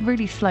open, but it's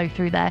really slow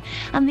through there.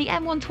 And the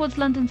M1 towards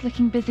London's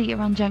looking busy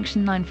around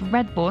junction 9 for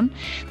Redbourne.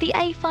 The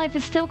A5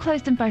 is still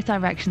closed in both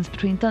directions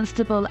between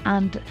Dunstable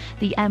and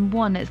the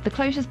M1. It's the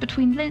closures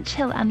between Lynch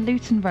Hill and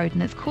Luton Road,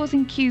 and it's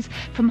causing queues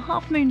from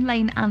Half Moon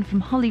Lane and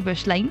from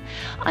Hollybush Lane.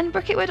 On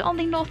Brooketwood on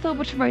the North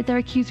Ilverton Road, there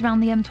are queues around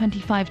the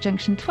M25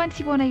 junction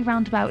 21A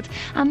roundabout,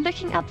 and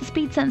looking at the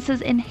speed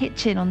sensors in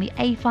Hitchin on the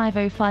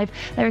A505,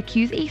 there are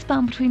queues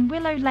eastbound between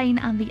Willow Lane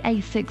and the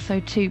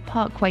A602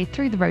 Parkway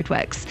through the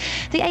roadworks.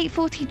 The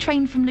 8:40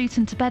 train from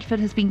Luton to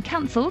Bedford has been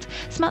cancelled.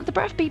 Samantha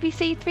Bruff,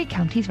 BBC Three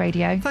Counties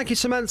Radio. Thank you,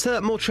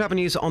 Samantha. More travel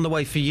news on the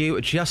way for you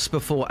just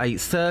before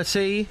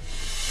 8:30.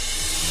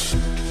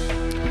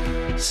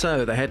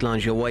 So, the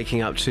headlines you're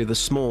waking up to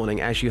this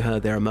morning, as you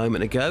heard there a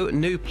moment ago.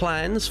 New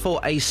plans for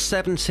a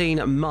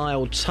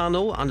 17-mile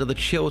tunnel under the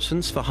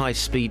Chilterns for High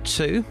Speed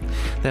 2.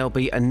 They'll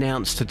be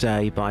announced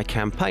today by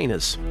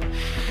campaigners.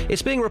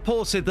 It's being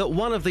reported that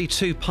one of the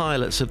two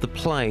pilots of the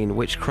plane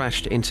which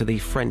crashed into the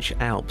French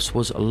Alps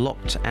was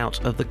locked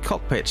out of the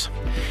cockpit.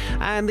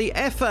 And the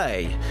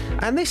FA,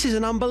 and this is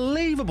an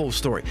unbelievable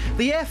story,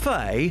 the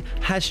FA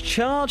has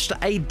charged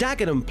a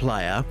Dagenham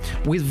player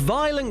with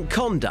violent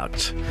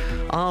conduct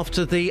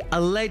after the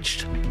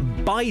alleged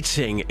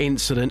biting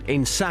incident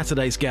in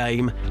Saturday's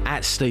game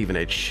at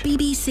Stevenage.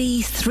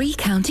 BBC Three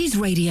Counties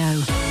Radio.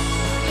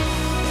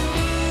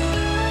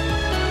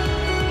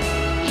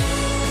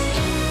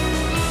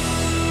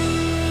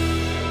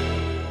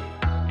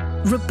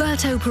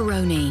 Roberto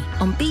Perroni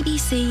on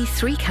BBC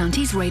Three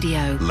Counties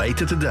Radio.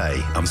 Later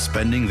today, I'm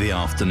spending the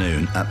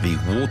afternoon at the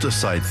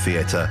Waterside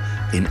Theatre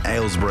in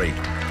Aylesbury.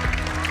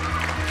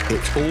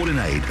 It's all in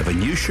aid of a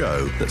new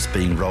show that's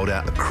being rolled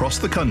out across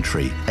the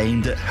country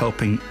aimed at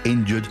helping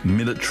injured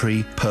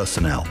military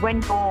personnel.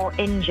 When you're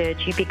injured,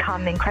 you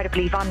become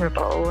incredibly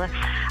vulnerable,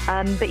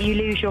 but you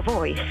lose your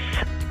voice.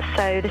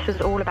 So this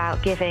is all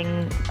about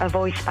giving a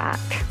voice back.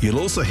 You'll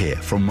also hear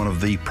from one of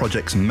the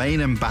project's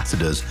main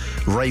ambassadors,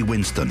 Ray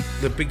Winston.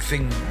 The big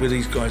thing with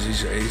these guys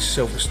is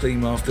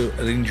self-esteem after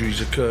an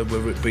injury's occurred,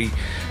 whether it be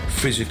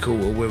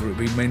physical or whether it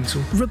be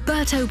mental.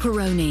 Roberto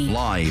Perroni.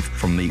 Live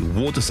from the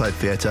Waterside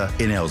Theatre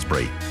in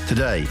Aylesbury.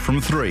 Today from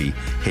 3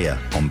 here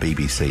on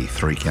BBC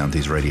Three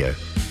Counties Radio.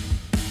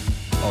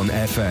 On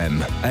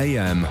FM,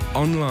 AM,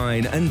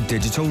 online and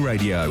digital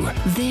radio.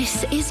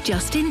 This is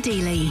Justin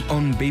Dealey.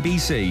 On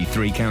BBC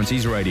Three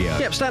Counties Radio.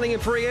 Yep, standing in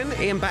for Iain.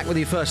 Iain back with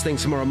you first thing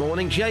tomorrow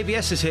morning.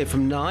 JVS is here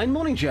from 9.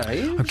 Morning,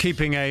 Jay. I'm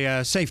keeping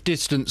a safe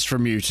distance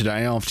from you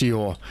today after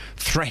your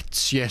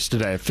threats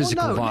yesterday of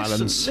physical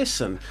violence.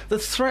 Listen, the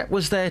threat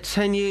was there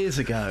 10 years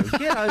ago.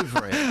 Get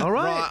over it, all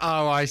right?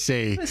 Oh, I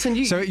see.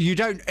 Listen, so you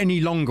don't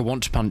any longer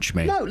want to punch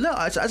me? No, look,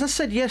 as I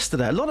said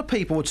yesterday, a lot of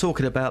people were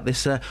talking about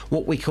this,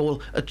 what we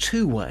call a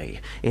two-way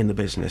in the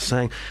business,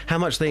 saying how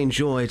much they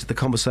enjoyed the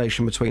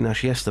conversation between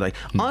us yesterday.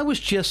 I was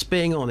just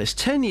being honest.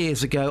 10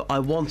 years ago, I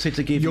wanted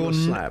to give you a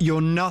slap.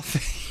 You're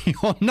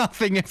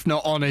nothing if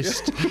not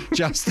honest,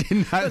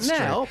 Justin. That's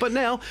true. But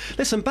now,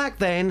 listen, back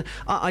then,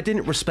 I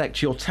didn't respect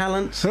your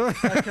talent.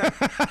 Okay.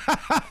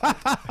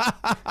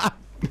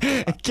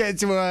 It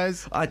gets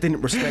worse. I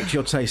didn't respect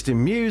your taste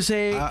in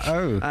music.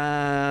 Do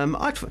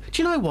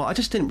you know what? I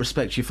just didn't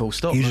respect you, full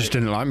stop. You mate. just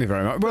didn't like me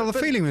very much. Well, the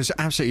feeling was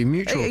absolutely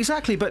mutual.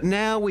 Exactly, but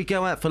now we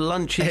go out for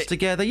lunches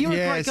together. You're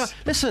a great guy.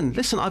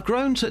 Listen, I've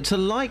grown to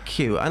like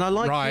you, and I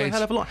like you a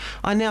hell of a lot.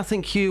 I now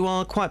think you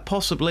are quite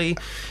possibly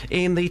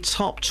in the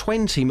top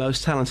 20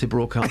 most talented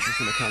broadcasters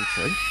in the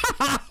country.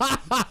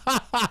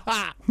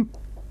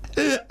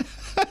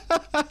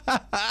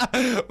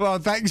 Well,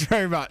 thanks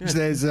very much.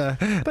 There's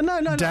but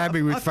no,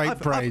 dabbing with fake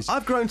praise.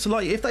 I've grown to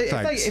like you.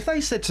 If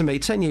they said to me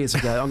 10 years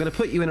ago, I'm going to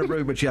put you in a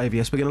room with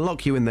JVS, we're going to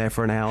lock you in there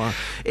for an hour,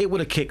 it would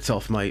have kicked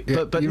off, mate.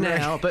 Yeah, but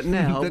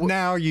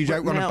now you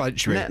don't want to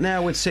punch me.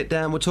 Now we'd sit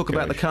down, we'll talk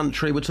about the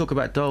country, we'll talk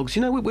about dogs.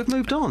 You know, we've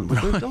moved on.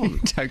 Moved on.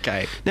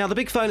 Okay. Now, the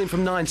big phone-in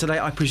from 9 today,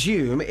 I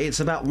presume it's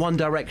about One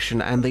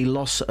Direction and the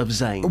loss of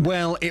Zayn.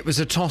 Well, it was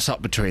a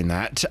toss-up between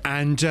that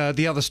and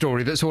the other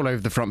story that's all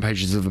over the front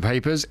pages of the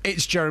papers.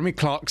 It's Jeremy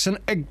Clarkson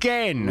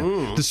again.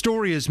 The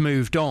story has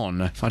moved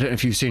on. I don't know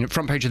if you've seen it.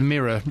 Front page of the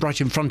Mirror, right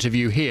in front of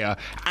you here.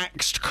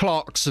 Axed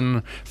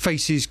Clarkson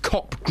faces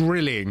cop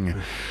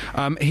grilling.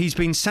 He's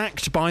been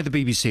sacked by the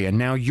BBC, and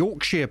now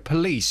Yorkshire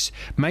police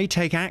may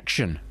take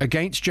action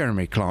against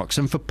Jeremy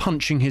Clarkson for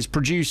punching his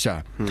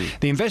producer.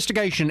 The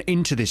investigation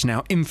into this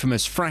now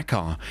infamous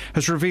fracas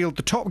has revealed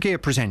the Top Gear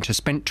presenter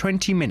spent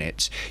 20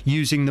 minutes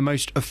using the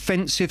most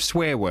offensive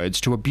swear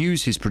words to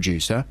abuse his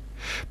producer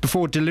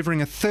before delivering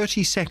a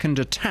 30-second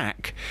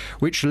attack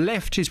which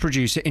left his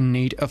producer in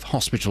need of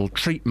hospital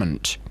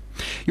treatment.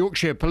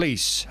 Yorkshire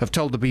police have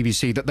told the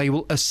BBC that they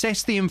will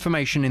assess the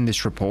information in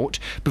this report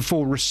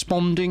before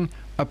responding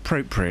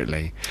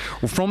appropriately.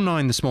 Well, from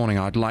 9 this morning,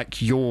 I'd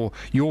like your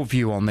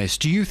view on this.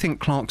 Do you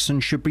think Clarkson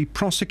should be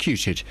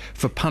prosecuted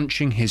for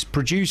punching his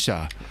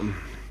producer?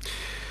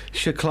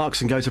 Should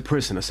Clarkson go to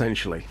prison,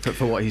 essentially,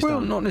 for what he's done?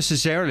 Well, not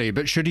necessarily,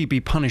 but should he be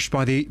punished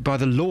by the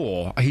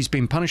law? He's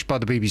been punished by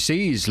the BBC,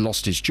 he's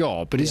lost his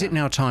job, but is it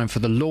now time for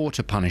the law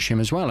to punish him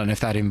as well? And if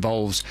that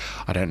involves,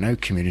 I don't know,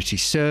 community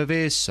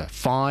service, a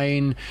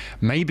fine,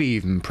 maybe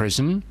even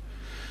prison,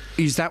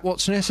 is that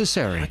what's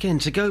necessary? Again,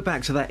 to go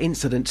back to that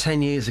incident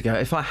 10 years ago,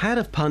 if I had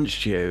have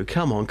punched you,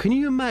 come on, can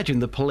you imagine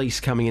the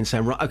police coming in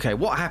saying, right, OK,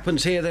 what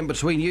happens here then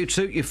between you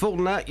two? You've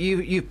fallen out,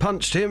 you've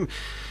punched him.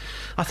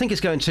 I think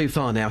it's going too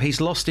far now. He's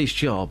lost his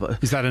job.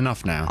 Is that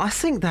enough now? I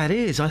think that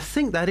is. I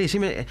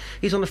mean,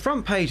 he's on the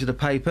front page of the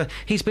paper.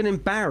 He's been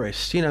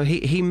embarrassed. You know,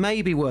 he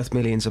may be worth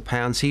millions of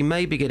pounds. He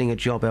may be getting a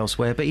job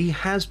elsewhere, but he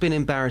has been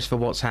embarrassed for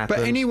what's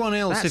happened. But anyone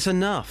else... That's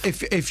enough.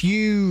 If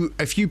you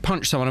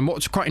punch someone, and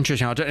what's quite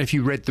interesting, I don't know if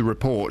you read the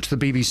report, the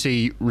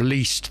BBC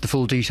released the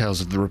full details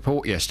of the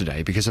report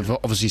yesterday because of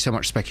obviously so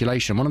much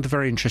speculation. One of the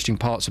very interesting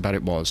parts about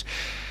it was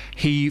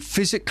he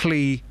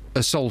physically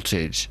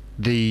assaulted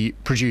the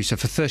producer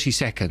for 30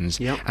 seconds,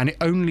 and it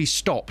only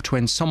stopped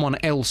when someone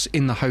else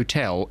in the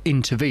hotel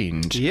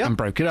intervened and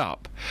broke it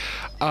up.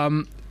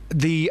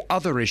 The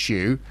other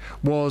issue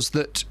was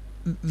that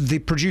the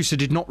producer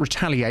did not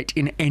retaliate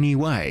in any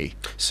way.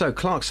 So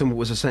Clarkson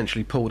was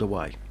essentially pulled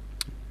away.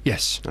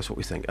 Yes. That's what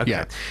we think. OK.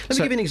 Yeah. Let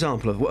me give you an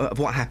example of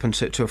what happened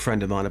to a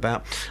friend of mine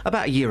about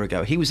a year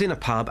ago. He was in a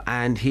pub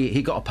and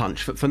he got a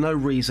punch for no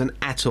reason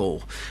at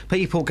all.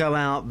 People go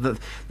out, that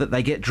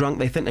they get drunk,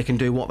 they think they can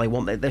do what they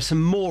want. There's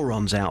some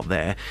morons out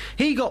there.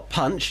 He got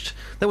punched.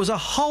 There was a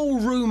whole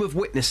room of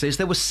witnesses.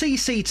 There was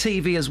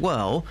CCTV as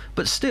well,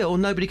 but still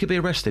nobody could be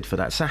arrested for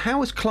that. So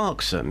how is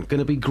Clarkson going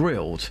to be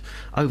grilled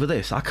over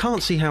this? I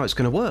can't see how it's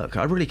going to work.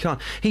 I really can't.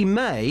 He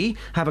may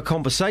have a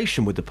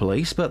conversation with the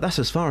police, but that's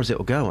as far as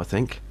it'll go, I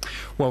think.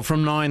 Well,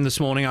 from 9 this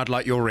morning, I'd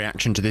like your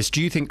reaction to this.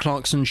 Do you think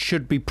Clarkson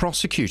should be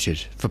prosecuted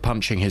for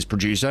punching his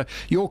producer?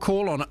 Your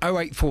call on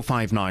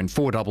 08459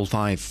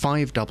 455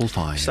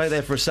 555. Stay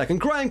there for a second.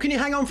 Graham, can you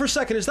hang on for a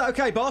second? Is that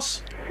OK,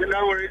 boss?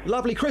 No worries.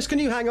 Lovely. Chris, can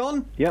you hang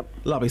on? Yep.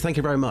 Lovely. Thank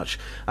you very much.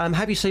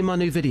 Have you seen my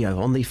new video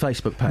on the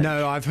Facebook page?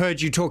 No, I've heard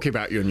you talking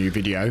about your new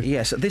video.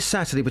 Yes, this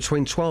Saturday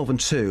between 12 and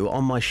 2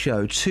 on my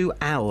show, 2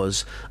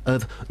 hours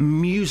of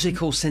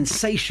musical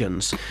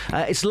sensations.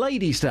 It's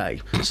Ladies'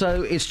 Day,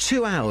 so it's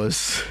 2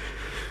 hours.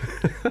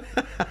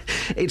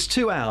 It's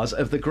 2 hours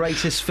of the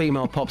greatest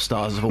female pop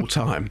stars of all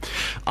time.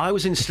 I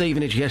was in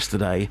Stevenage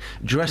yesterday,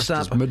 dressed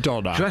up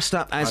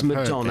as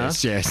Madonna.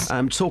 This, yes.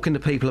 Talking to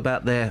people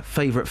about their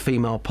favourite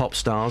female pop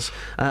stars.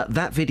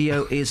 That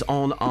video is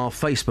on our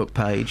Facebook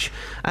page.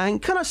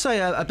 And can I say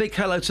a big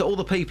hello to all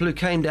the people who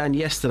came down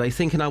yesterday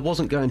thinking I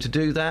wasn't going to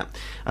do that.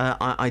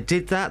 I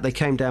did that. They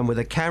came down with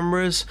their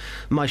cameras.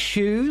 My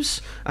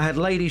shoes, I had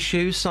ladies'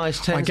 shoes, size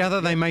 10. I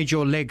gather they made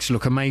your legs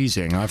look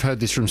amazing. I've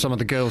heard this from some of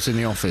the girls in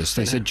the office.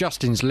 They said,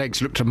 Justin Justin's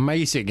legs looked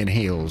amazing in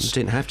heels.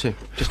 Didn't have to.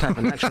 Just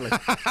happened naturally.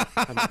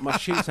 My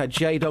shoes had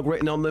J-Dog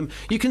written on them.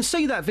 You can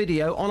see that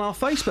video on our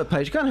Facebook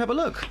page. Go and have a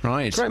look.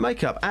 Right. Great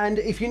makeup. And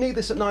if you need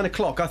this at 9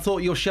 o'clock, I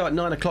thought your show at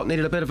 9 o'clock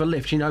needed a bit of a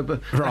lift,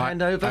 but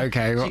hand over.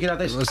 Okay. So you can have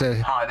this.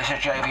 Hi, this is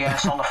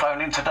JVS on the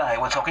phone in today.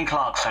 We're talking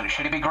Clarkson.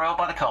 Should he be grilled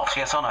by the cops?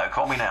 Yes or no?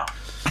 Call me now.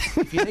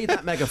 If you need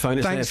that megaphone,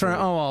 it's Thanks there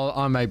for... Oh,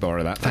 I may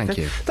borrow that. Thank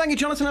you. Thank you,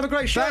 Jonathan. Have a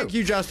great show. Thank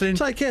you, Justin.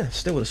 Take care.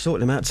 Still would have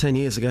sorted him out 10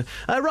 years ago.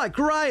 Right,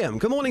 Graham,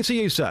 good morning to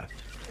you, sir.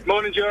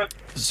 Morning, Joe.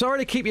 Sorry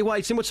to keep you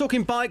waiting. We're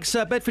talking bikes.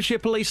 Bedfordshire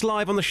Police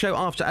live on the show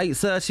after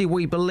 8:30,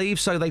 we believe,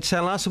 so they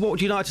tell us. What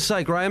would you like to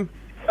say, Graham?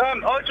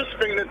 I just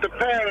think that the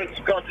parents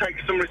have got to take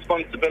some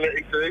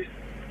responsibility for this.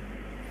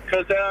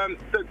 Because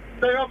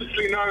they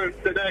obviously know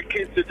that their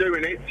kids are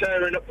doing it,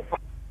 tearing up the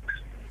parks,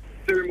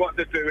 doing what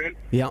they're doing.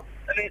 Yeah.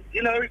 And,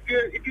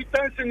 if you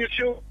don't send your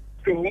children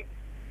to school,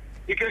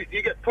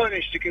 you get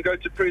punished, you can go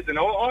to prison.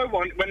 I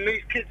want, when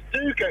these kids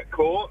do get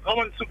caught, I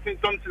want something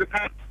done to the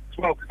parents as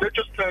well, because they're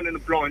just turning a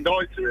blind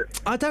eye to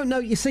it. I don't know.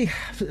 You see,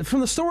 from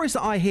the stories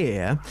that I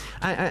hear,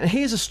 and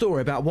here's a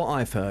story about what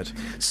I've heard.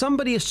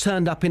 Somebody has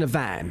turned up in a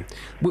van,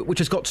 which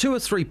has got 2 or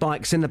 3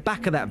 bikes in the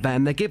back of that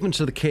van. They're given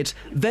to the kids.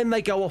 Then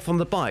they go off on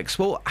the bikes.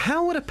 Well,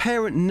 how would a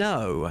parent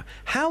know?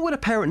 How would a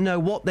parent know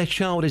what their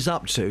child is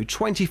up to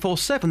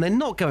 24/7? They're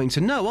not going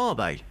to know, are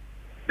they?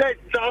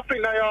 I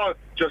think they are,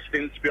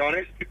 Justin, to be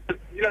honest. Because,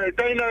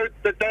 they know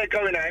that they're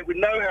going out with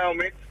no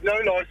helmets, no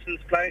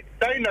licence plate.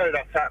 They know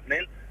that's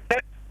happening. They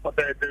know what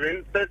they're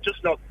doing. They're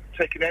just not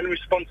taking any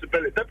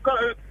responsibility. They've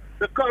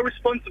got a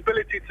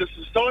responsibility to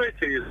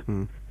society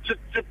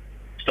to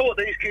sort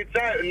these kids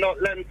out and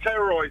not let them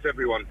terrorise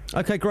everyone.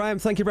 OK, Graham,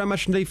 thank you very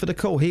much indeed for the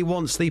call. He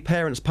wants the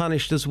parents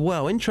punished as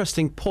well.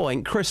 Interesting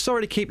point. Chris,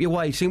 sorry to keep you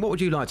waiting. What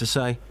would you like to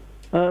say?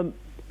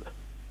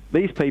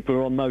 These people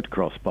are on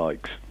motocross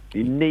bikes.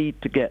 You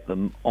need to get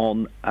them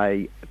on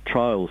a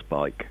trials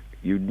bike.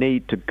 You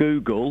need to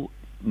Google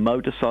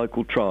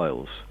motorcycle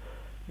trials.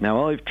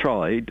 Now, I've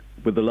tried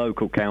with the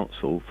local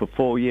council for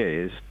 4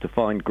 years to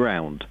find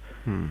ground.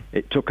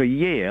 It took a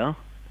year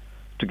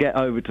to get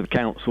over to the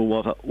council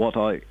what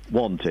I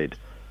wanted.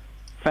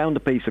 Found a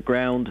piece of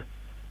ground,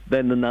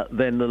 then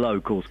the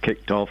locals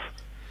kicked off,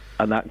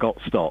 and that got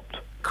stopped.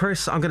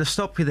 Chris, I'm going to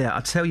stop you there.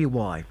 I'll tell you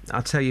why.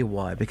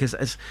 Because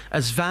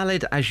as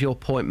valid as your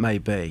point may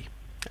be,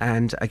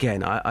 and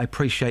again, I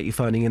appreciate you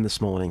phoning in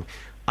this morning,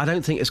 I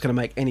don't think it's going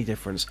to make any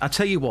difference. I'll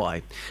tell you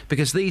why.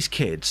 Because these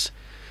kids,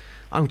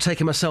 I'm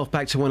taking myself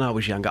back to when I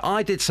was younger.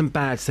 I did some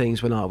bad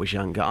things when I was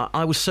younger.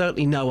 I was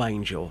certainly no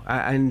angel,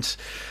 and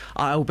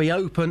I'll be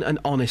open and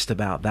honest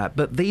about that.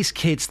 But these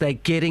kids, they're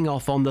getting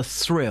off on the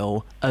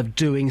thrill of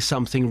doing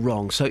something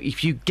wrong. So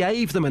if you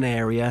gave them an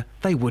area,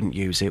 they wouldn't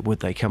use it, would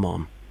they? Come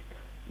on.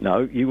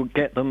 No, you would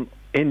get them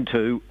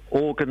into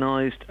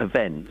organised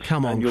events.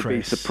 Come on, and you'll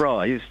Chris. be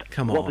surprised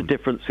what the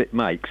difference it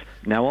makes.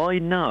 Now, I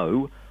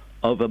know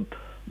of a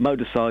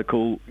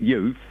motorcycle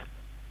youth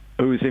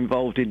who is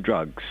involved in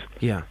drugs.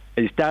 Yeah.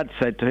 His dad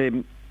said to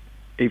him,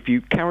 if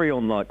you carry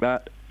on like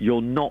that,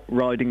 you're not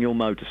riding your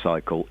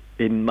motorcycle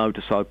in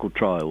motorcycle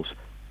trials.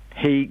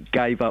 He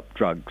gave up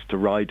drugs to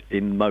ride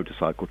in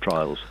motorcycle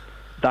trials.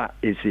 That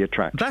is the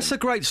attraction. That's a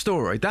great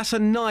story. That's a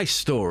nice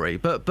story.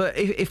 But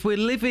if we're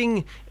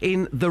living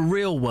in the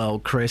real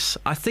world, Chris,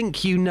 I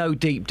think you know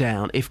deep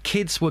down, if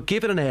kids were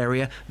given an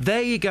area,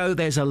 there you go,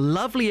 there's a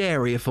lovely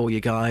area for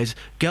you guys.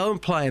 Go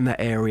and play in that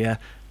area.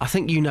 I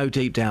think you know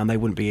deep down they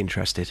wouldn't be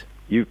interested.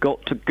 You've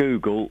got to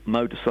Google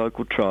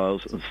motorcycle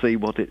trials and see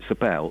what it's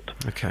about.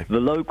 Okay. The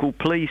local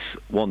police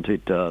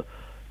wanted to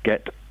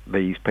get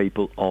these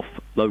people off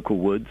local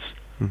woods.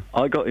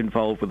 I got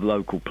involved with the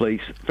local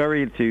police,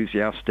 very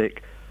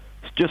enthusiastic,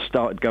 just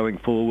started going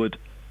forward,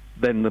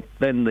 then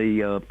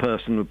the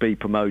person would be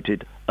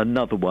promoted,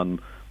 another one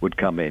would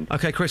come in.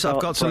 OK, Chris,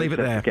 I've got to leave it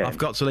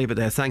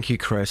there. Thank you,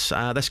 Chris.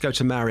 Let's go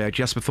to Mario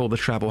just before the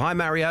travel. Hi,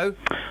 Mario.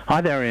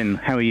 Hi there, Ian.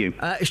 How are you?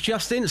 It's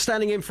Justin,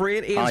 standing in for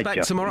Ian. Ian's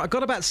back tomorrow. I've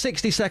got about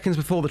 60 seconds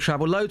before the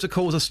travel. Loads of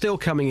calls are still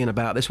coming in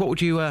about this. What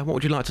would you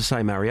like to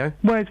say, Mario?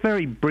 Well, it's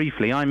very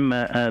briefly. I'm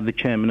the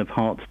chairman of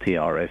Hearts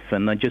TRF,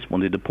 and I just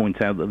wanted to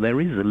point out that there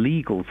is a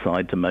legal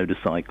side to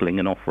motorcycling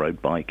and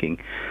off-road biking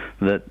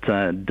that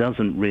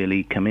doesn't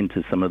really come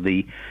into some of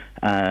the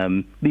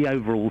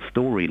overall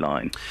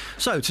storyline.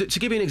 So, to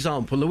give you an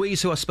example,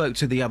 Louise, who I spoke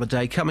to the other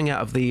day, coming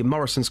out of the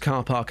Morrison's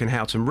car park in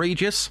Houghton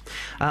Regis,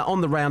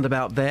 on the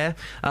roundabout there,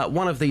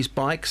 one of these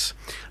bikes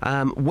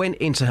went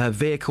into her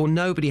vehicle.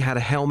 Nobody had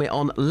a helmet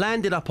on,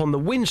 landed up on the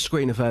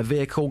windscreen of her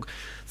vehicle,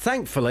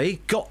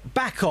 thankfully got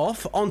back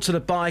off onto the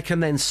bike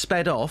and then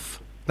sped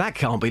off. That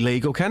can't be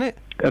legal, can it?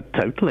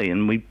 Totally,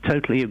 and we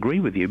totally agree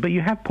with you. But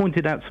you have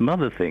pointed out some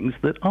other things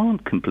that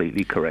aren't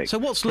completely correct. So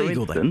what's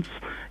legal, then? For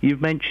instance,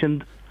 you've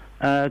mentioned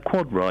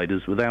quad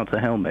riders without a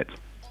helmet.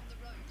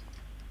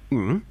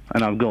 And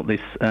I've got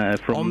this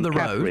from on the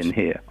Catherine road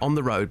here. On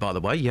the road, by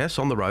the way, yes,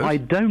 on the road. I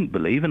don't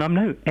believe, and I'm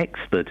no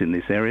expert in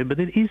this area, but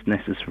it is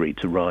necessary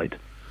to ride,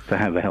 to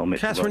have a helmet.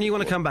 Catherine, you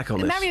want to come back on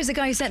this? Mario's the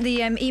guy who sent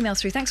the email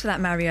through. Thanks for that,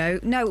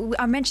 Mario. No,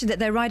 I mentioned that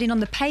they're riding on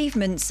the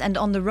pavements and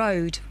on the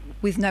road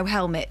with no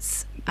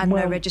helmets and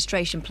no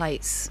registration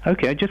plates.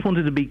 OK, I just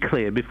wanted to be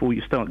clear before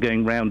you start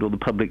going round or the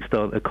public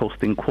start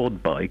accosting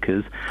quad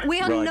bikers.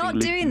 We are not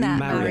doing that,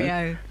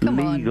 Mario. Come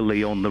on.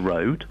 Legally on the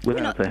road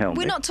without a helmet.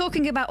 We're not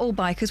talking about all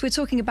bikers. We're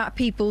talking about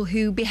people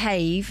who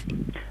behave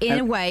in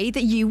a way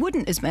that you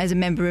wouldn't as a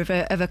member of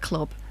a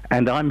club.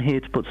 And I'm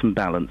here to put some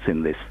balance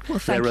in this. Well,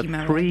 thank there you, are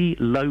Mario. 3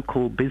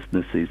 local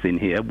businesses in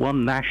here,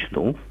 one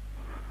national,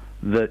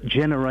 that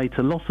generate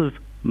a lot of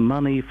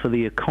money for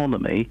the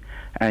economy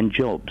and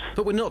jobs.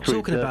 But we're not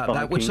talking about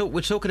that.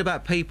 We're talking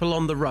about people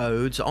on the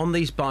roads, on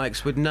these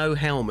bikes with no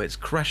helmets,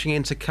 crashing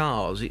into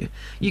cars.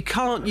 You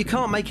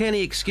can't make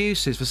any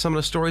excuses for some of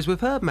the stories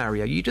we've heard,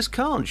 Mario. You just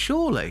can't,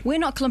 surely. We're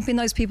not clumping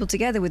those people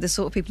together with the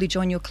sort of people who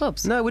join your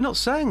clubs. No, we're not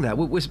saying that.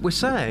 We're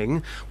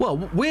saying, well,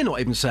 we're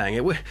not even saying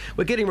it.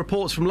 We're getting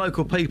reports from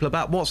local people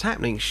about what's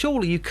happening.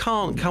 Surely you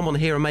can't come on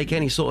here and make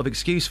any sort of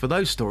excuse for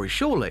those stories,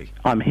 surely.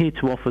 I'm here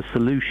to offer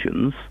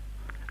solutions,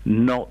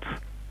 not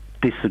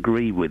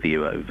disagree with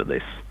you over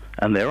this.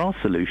 And there are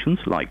solutions,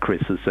 like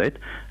Chris has said,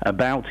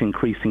 about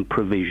increasing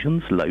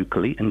provisions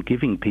locally and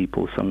giving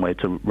people somewhere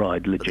to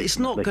ride legitimately. It's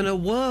not going to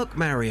work,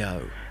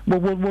 Mario. Well,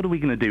 what are we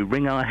going to do?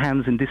 Wring our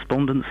hands in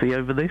despondency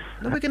over this?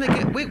 No, we're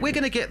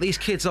going to get these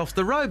kids off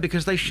the road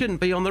because they shouldn't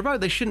be on the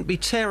road. They shouldn't be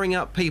tearing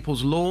up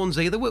people's lawns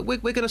either. We're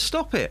going to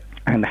stop it.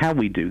 And how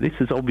we do this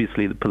is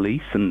obviously the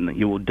police, and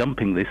you're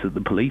dumping this at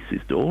the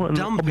police's door. And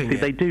obviously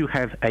they do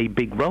have a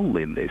big role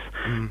in this.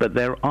 But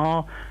there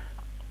are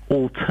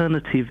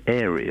alternative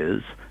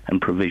areas and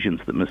provisions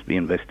that must be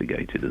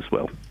investigated as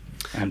well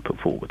and put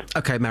forward.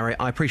 OK, Mario,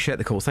 I appreciate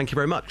the call. Thank you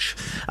very much.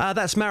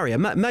 That's Mario.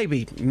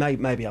 Maybe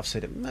I've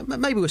said it.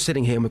 Maybe we're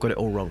sitting here and we've got it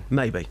all wrong.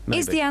 Maybe.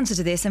 Is the answer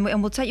to this, and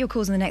we'll take your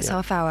calls in the next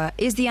half hour,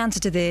 is the answer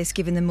to this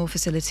giving them more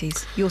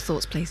facilities? Your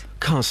thoughts, please.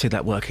 Can't see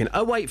that working.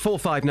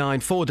 08459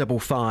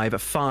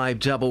 455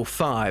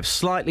 555.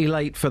 Slightly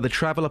late for the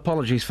travel.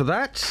 Apologies for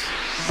that.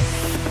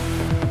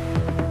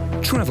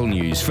 Travel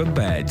news for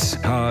beds,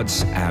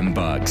 cards and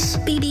bugs.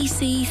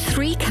 BBC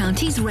Three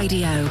Counties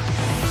Radio.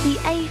 The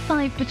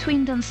A5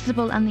 between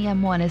Dunstable and the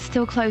M1 is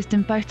still closed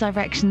in both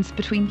directions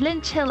between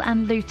Lynch Hill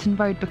and Luton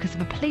Road because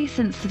of a police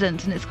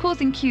incident, and it's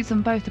causing queues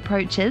on both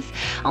approaches.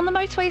 On the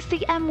motorways, the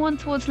M1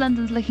 towards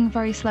London's looking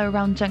very slow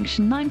around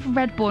Junction 9 for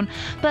Redbourne,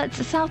 but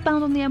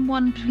southbound on the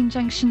M1 between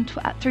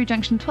through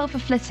Junction 12 for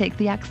Flitwick,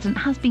 the accident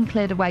has been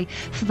cleared away,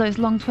 so those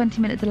long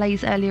 20-minute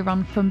delays earlier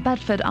on from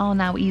Bedford are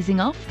now easing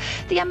off.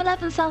 The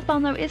M11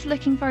 southbound, though, is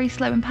looking very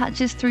slow in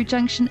patches through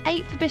Junction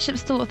 8 for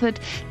Bishop's Stortford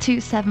to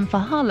 7 for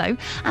Harlow,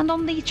 and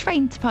on the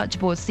train departure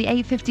boards, the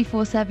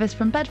 8:54 service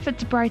from Bedford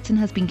to Brighton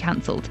has been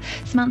cancelled.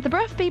 Samantha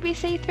Bruff,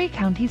 BBC Three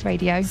Counties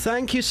Radio.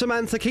 Thank you,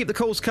 Samantha. Keep the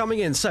calls coming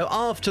in. So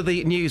after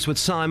the news with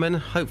Simon,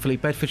 hopefully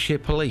Bedfordshire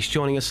Police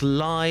joining us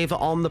live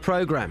on the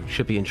programme.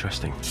 Should be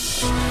interesting.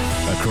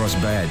 Across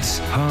beds,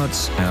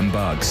 hearts and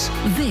bugs.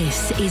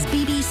 This is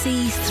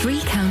BBC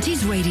Three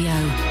Counties Radio.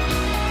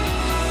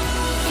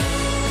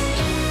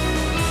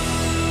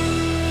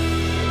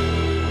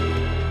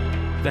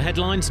 The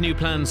headlines: new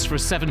plans for a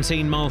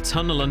 17-mile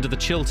tunnel under the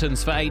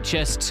Chilterns for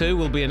HS2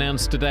 will be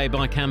announced today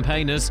by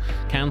campaigners.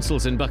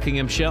 Councils in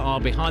Buckinghamshire are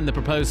behind the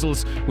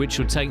proposals, which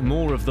would take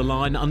more of the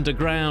line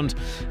underground.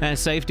 Air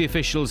safety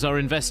officials are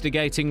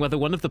investigating whether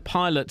one of the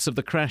pilots of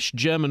the crashed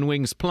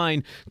Germanwings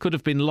plane could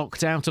have been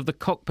locked out of the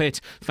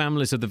cockpit.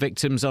 Families of the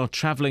victims are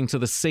travelling to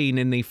the scene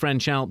in the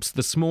French Alps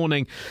this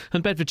morning.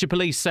 And Bedfordshire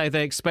Police say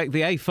they expect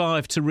the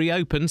A5 to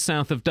reopen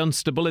south of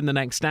Dunstable in the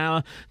next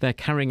hour. They're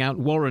carrying out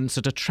warrants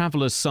at a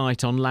traveller's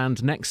site on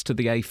land next to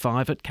the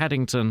A5 at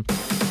Caddington.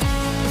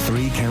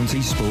 Three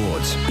Counties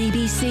Sports.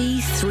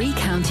 BBC Three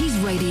Counties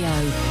Radio.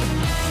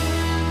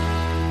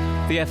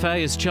 The FA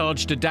has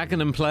charged a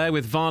Dagenham player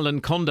with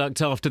violent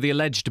conduct after the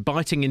alleged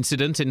biting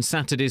incident in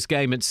Saturday's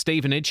game at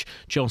Stevenage.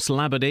 Joss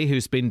Labadie,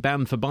 who's been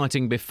banned for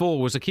biting before,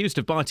 was accused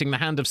of biting the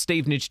hand of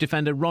Stevenage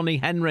defender Ronnie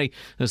Henry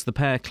as the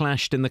pair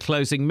clashed in the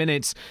closing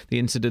minutes. The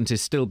incident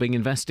is still being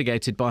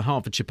investigated by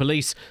Hertfordshire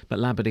Police, but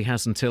Labadie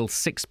has until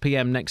 6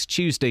 p.m. next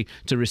Tuesday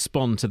to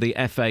respond to the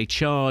FA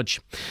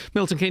charge.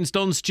 Milton Keynes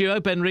Dons duo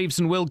Ben Reeves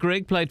and Will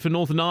Grigg played for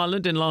Northern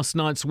Ireland in last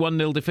night's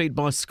 1-0 defeat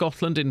by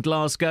Scotland in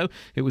Glasgow.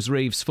 It was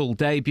Reeves' full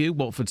debut.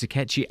 Watford's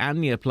Ikechi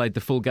Anya played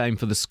the full game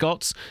for the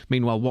Scots.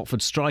 Meanwhile,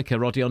 Watford striker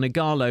Odion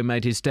Igalo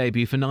made his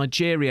debut for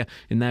Nigeria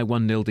in their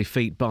 1-0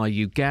 defeat by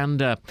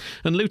Uganda.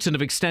 And Luton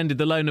have extended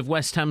the loan of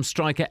West Ham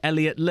striker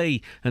Elliot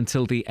Lee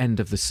until the end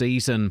of the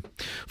season.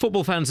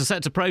 Football fans are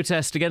set to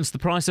protest against the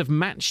price of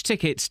match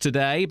tickets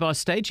today by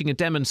staging a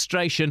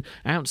demonstration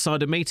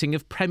outside a meeting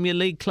of Premier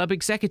League club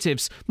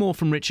executives. More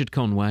from Richard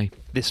Conway.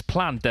 This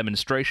planned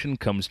demonstration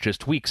comes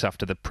just weeks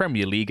after the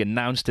Premier League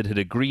announced it had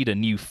agreed a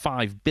new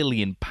 £5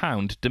 billion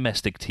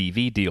domestic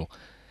TV deal.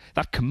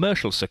 That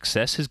commercial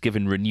success has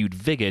given renewed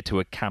vigour to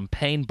a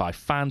campaign by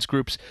fans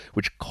groups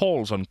which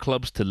calls on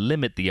clubs to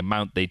limit the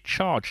amount they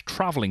charge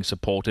travelling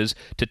supporters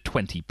to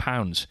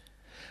 £20.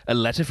 A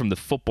letter from the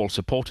Football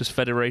Supporters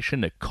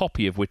Federation, a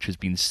copy of which has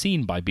been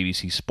seen by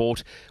BBC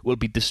Sport, will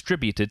be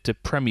distributed to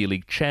Premier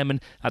League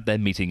chairmen at their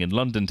meeting in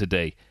London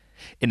today.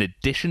 In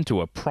addition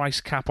to a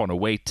price cap on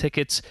away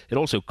tickets, it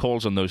also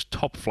calls on those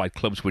top-flight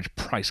clubs which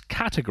price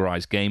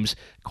categorise games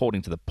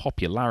according to the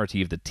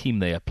popularity of the team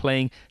they are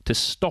playing to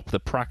stop the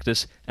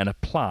practice and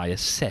apply a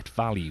set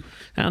value.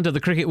 And at the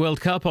Cricket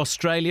World Cup,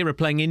 Australia are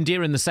playing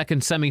India in the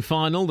second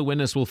semi-final. The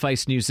winners will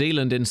face New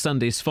Zealand in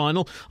Sunday's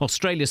final.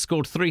 Australia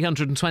scored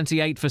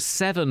 328 for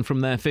 7 from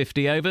their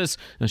 50 overs.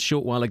 A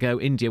short while ago,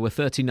 India were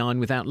 39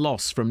 without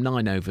loss from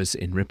 9 overs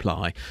in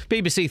reply.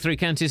 BBC Three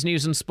Counties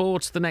News and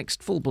Sport. The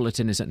next full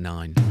bulletin is at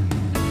 9.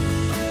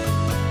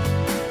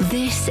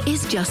 This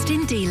is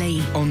Justin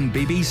Dealey on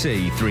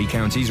BBC Three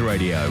Counties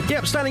Radio.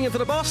 Yep, standing in for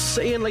the boss.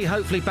 Iain Lee,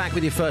 hopefully back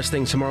with you first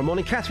thing tomorrow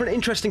morning. Catherine,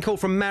 interesting call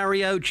from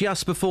Mario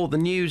just before the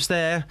news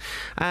there.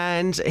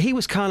 And he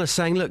was kind of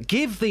saying, look,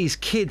 give these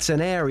kids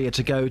an area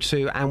to go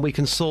to and we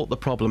can sort the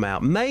problem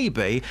out.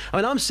 Maybe, I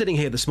mean, I'm sitting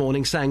here this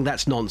morning saying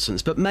that's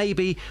nonsense, but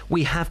maybe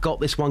we have got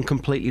this one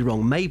completely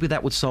wrong. Maybe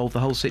that would solve the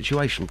whole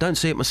situation. Don't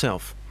see it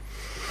myself.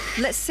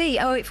 Let's see.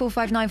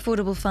 08459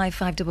 455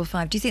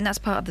 555. Do you think that's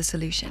part of the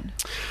solution?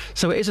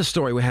 So it is a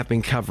story we have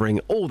been covering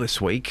all this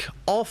week.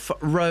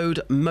 Off-road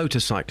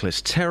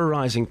motorcyclists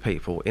terrorising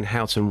people in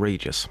Houghton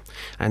Regis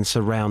and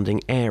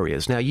surrounding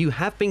areas. Now, you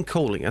have been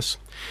calling us,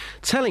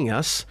 telling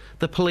us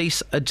the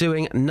police are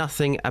doing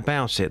nothing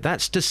about it.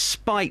 That's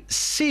despite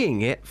seeing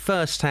it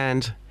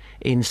firsthand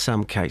in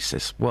some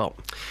cases. Well,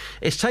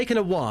 it's taken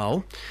a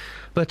while,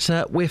 but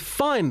we're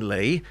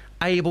finally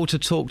able to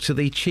talk to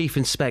the Chief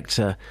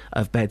Inspector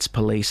of Beds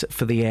Police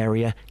for the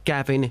area,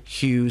 Gavin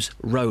Hughes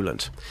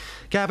Rowland.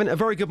 Gavin, a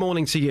very good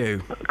morning to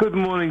you. Good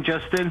morning,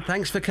 Justin.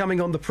 Thanks for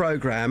coming on the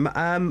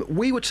programme.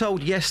 We were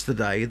told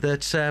yesterday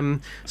that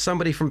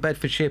somebody from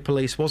Bedfordshire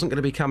Police wasn't going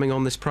to be coming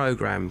on this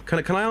programme.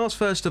 Can I ask,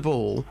 first of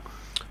all,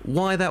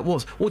 why that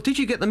was? Or did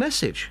you get the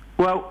message?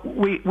 Well,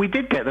 we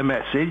did get the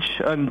message,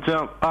 and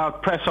our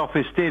press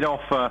office did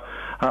offer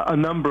a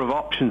number of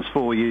options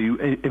for you,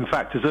 in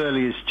fact, as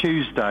early as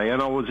Tuesday,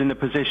 and I was in a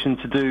position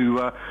to do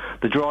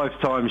the Drive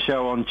Time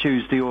show on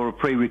Tuesday or a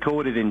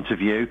pre-recorded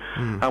interview,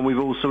 and we've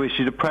also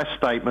issued a press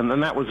statement,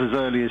 and that was as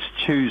early as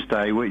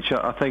Tuesday, which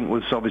I think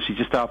was obviously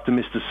just after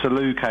Mr.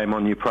 Salou came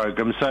on your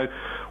programme. So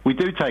we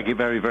do take it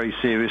very, very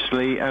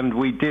seriously, and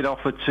we did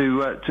offer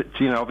to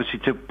obviously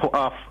to put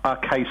our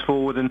case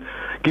forward and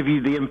give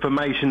you the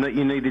information that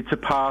you needed to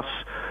pass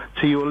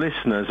to your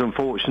listeners.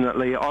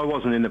 Unfortunately, I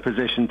wasn't in a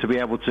position to be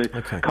able to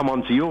come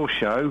onto your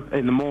show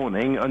in the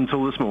morning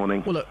until this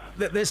morning. Well,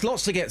 look, there's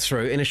lots to get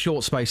through in a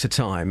short space of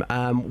time.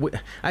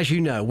 As you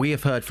know, we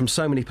have heard from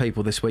so many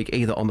people this week,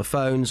 either on the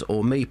phones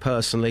or me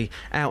personally,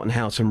 out in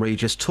Houghton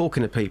Regis,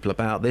 talking to people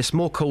about this.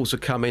 More calls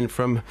have come in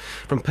from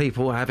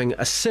people having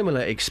a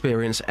similar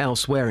experience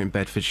elsewhere in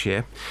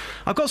Bedfordshire.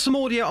 I've got some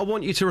audio I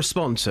want you to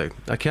respond to,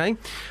 OK?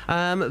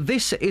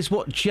 This is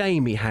what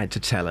Jamie had to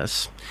tell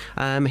us.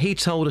 He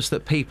told us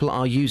that people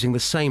are using the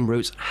same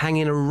routes,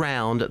 hanging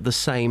around the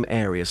same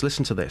areas.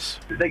 Listen to this.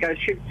 They go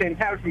Shipton,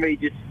 Houghton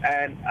Regis,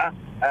 and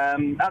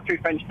up through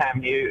French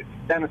Avenue,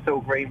 down the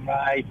Saul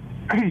Greenway,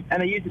 and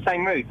they use the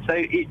same route. So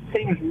it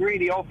seems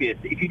really obvious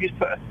that if you just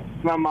put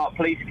some unmarked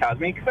police cars,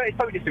 I mean, it's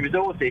probably just a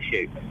resource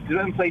issue.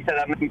 Because when police had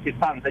unlimited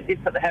funds, they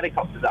did put the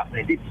helicopters up and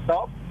it did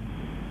stop.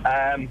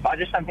 But I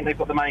just don't think they've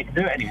got the money to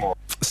do it anymore.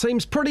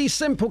 Seems pretty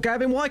simple,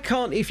 Gavin. Why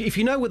can't, if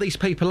you know where these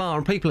people are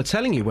and people are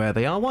telling you where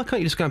they are, why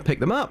can't you just go and pick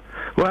them up?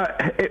 Well,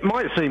 it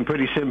might seem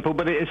pretty simple,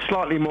 but it is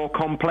slightly more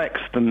complex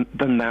than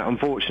that,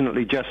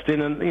 unfortunately,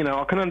 Justin. And, you know,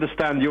 I can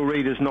understand your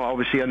readers not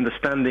obviously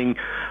understanding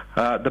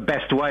the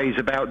best ways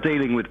about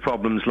dealing with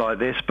problems like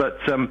this, but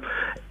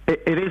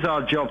it is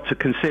our job to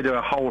consider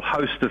a whole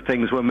host of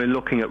things when we're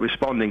looking at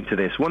responding to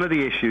this. One of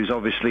the issues,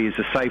 obviously, is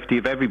the safety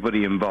of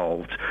everybody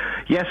involved.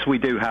 Yes, we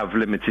do have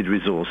limited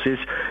resources.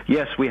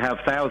 Yes, we have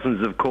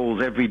thousands of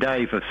calls every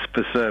day for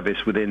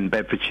service within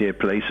Bedfordshire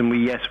Police, and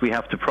we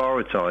have to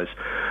prioritise.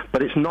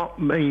 But it's not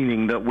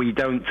meaning that we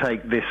don't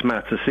take this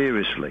matter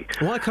seriously.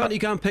 Why can't you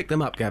go and pick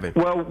them up, Gavin?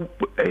 Well,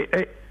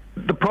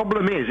 the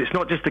problem is, it's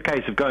not just a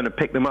case of going to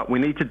pick them up. We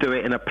need to do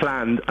it in a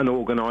planned and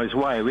organised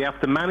way. We have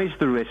to manage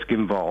the risk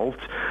involved,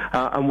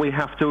 and we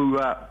have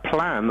to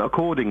plan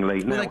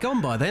accordingly. Well, they're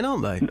gone by then,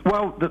 aren't they?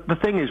 Well, the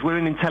thing is, we're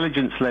an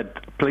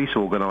intelligence-led police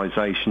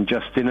organisation,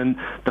 Justin, and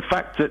the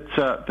fact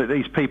that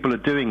these people are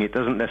doing it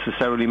doesn't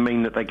necessarily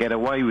mean that they get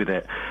away with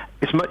it.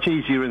 It's much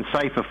easier and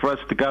safer for us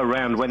to go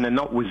around when they're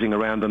not whizzing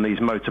around on these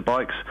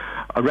motorbikes,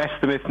 arrest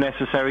them if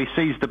necessary,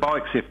 seize the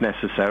bikes if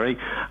necessary,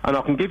 and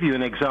I can give you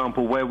an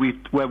example where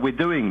we're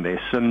doing this.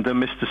 And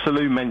Mr.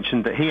 Salou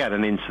mentioned that he had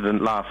an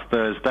incident last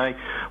Thursday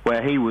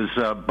where he was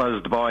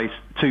buzzed by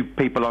two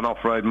people on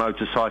off-road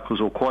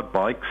motorcycles or quad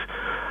bikes.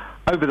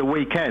 over the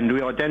weekend,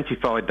 we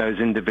identified those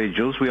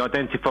individuals. We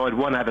identified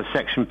one had a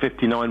Section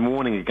 59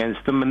 warning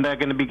against them, and they're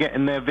going to be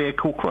getting their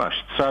vehicle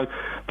crushed. So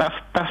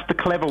that's the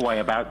clever way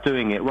about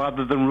doing it,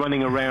 rather than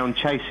running around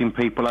chasing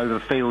people over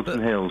fields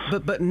and hills.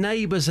 But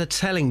neighbours are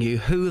telling you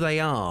who they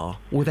are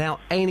without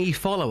any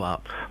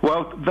follow-up.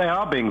 Well, they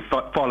are being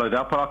followed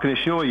up, I can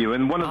assure you.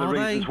 And one of the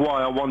reasons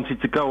why I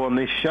wanted to go on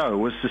this show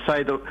was to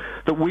say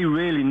that we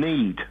really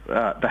need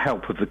the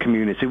help of the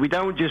community. We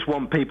don't just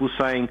want people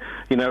saying,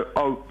 you know,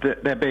 oh,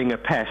 they're being a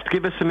pest.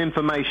 Give us some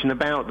information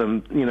about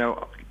them, you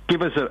know.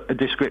 Give us a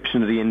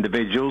description of the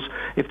individuals.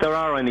 If there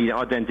are any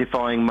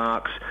identifying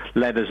marks,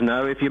 let us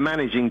know. If you're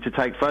managing to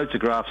take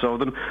photographs of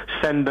them,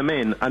 send them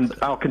in. And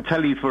I can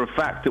tell you for a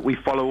fact that we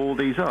follow all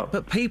these up.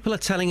 But people are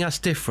telling us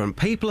different.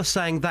 People are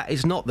saying that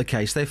is not the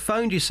case. They've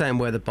phoned you saying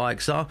where the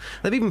bikes are.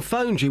 They've even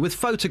phoned you with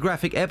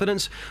photographic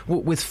evidence,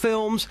 with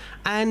films,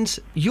 and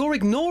you're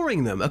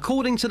ignoring them,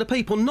 according to the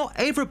people. Not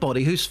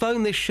everybody who's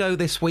phoned this show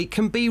this week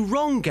can be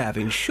wrong,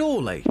 Gavin,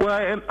 surely.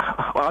 Well,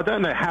 I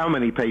don't know how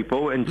many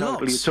people in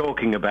total you're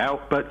talking about.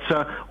 But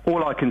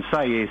all I can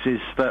say is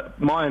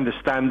that my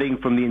understanding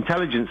from the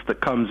intelligence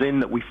that comes in,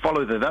 that we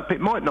follow that up. It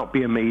might not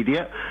be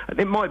immediate.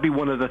 It might be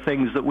one of the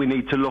things that we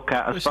need to look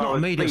at. It's not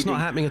immediate. It's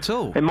not happening at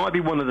all. It might be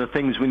one of the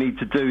things we need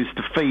to do is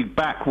to feed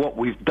back what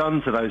we've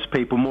done to those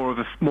people more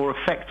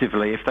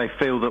effectively if they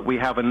feel that we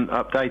haven't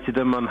updated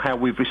them on how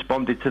we've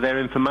responded to their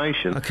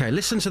information. OK,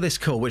 listen to this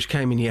call which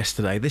came in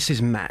yesterday. This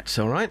is Matt,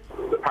 all right?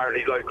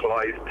 Apparently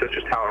localised to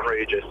just how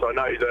outrageous. I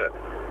know that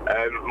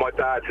my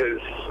dad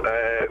has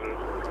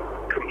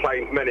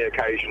complained many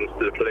occasions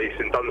to the police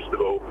in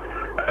Dunstable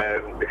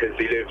because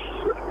he lives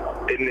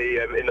in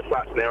the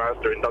flats near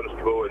Asda in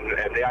Dunstable,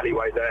 and the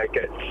alleyway there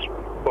gets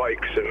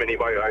bikes and mini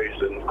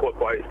motos and quad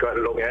bikes going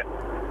along it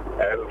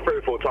 3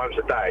 or 4 times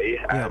a day,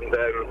 and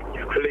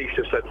police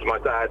have said to my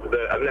dad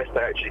that unless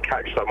they actually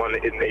catch someone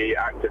in the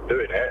act of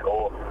doing it,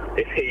 or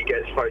if he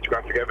gets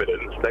photographic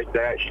evidence, they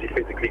actually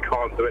physically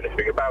can't do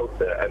anything about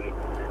it. And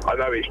I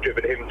know it's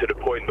driven him to the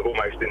point of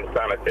almost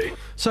insanity.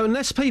 So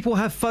unless people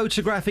have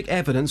photographic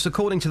evidence,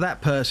 according to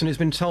that person who's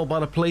been told by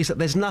the police that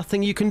there's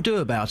nothing you can do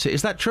about it,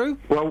 is that true?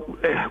 Well,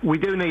 we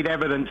do need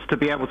evidence to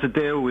be able to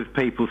deal with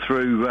people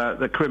through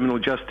the criminal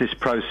justice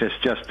process,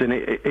 Justin.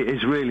 It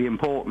is really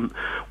important.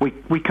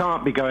 We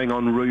can't be going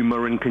on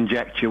rumour and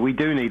conjecture. We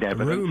do need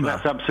evidence. Rumour?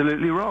 That's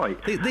absolutely right.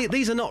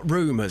 These are not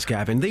rumours,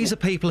 Gavin. These are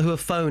people who are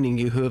phoning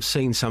you who have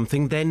seen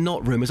something. They're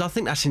not rumours. I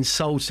think that's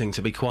insulting,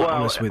 to be quite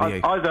honest with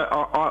you.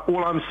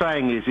 All I'm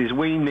saying is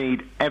we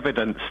need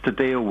evidence to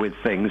deal with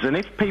things. And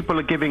if people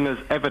are giving us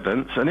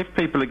evidence, and if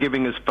people are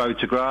giving us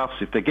photographs,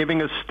 if they're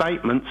giving us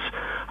statements,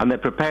 and they're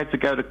prepared to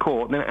go to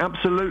court, then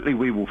absolutely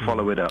we will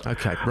follow it up.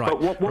 Okay, right.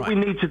 But what we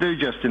need to do,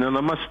 Justin, and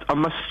I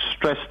must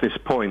stress this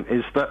point,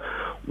 is that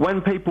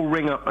when people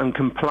ring up and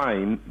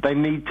complain, they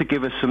need to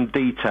give us some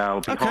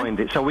detail behind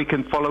it so we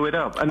can follow it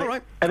up. And,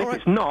 if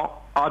it's not,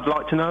 I'd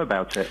like to know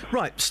about it.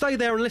 Right, stay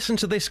there and listen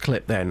to this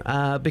clip then,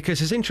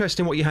 because it's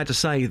interesting what you had to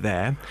say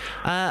there.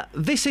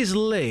 This is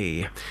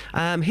Lee.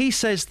 He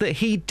says that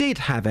he did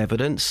have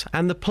evidence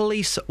and the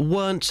police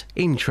weren't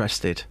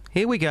interested.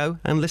 Here we go,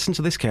 and listen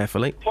to this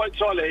carefully. Quite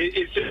entirely,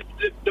 it's just,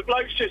 the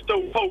bloke's just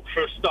all fault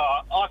for a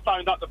start. I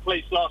phoned up the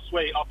police last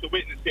week after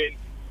witnessing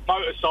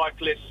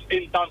motorcyclists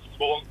in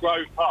Dunstable on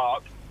Grove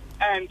Park,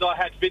 and I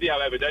had video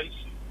evidence.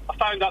 I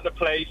phoned up the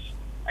police,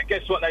 and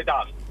guess what they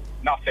done?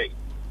 Nothing.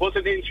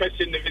 Wasn't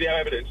interested in the video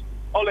evidence.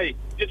 Ollie,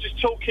 you're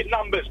just talking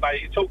numbers,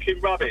 mate. You're talking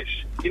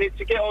rubbish. You need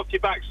to get off your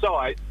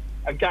backside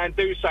and go and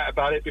do something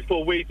about it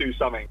before we do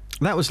something.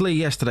 That was Lee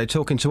yesterday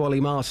talking to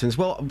Ollie Martins.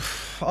 Well,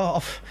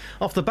 off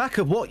the back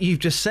of what you've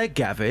just said,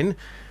 Gavin,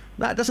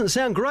 that doesn't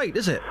sound great,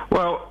 does it?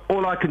 Well,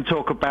 all I can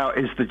talk about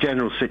is the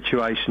general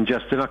situation,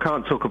 Justin. I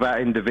can't talk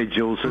about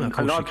individuals, and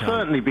I'd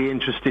certainly be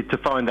interested to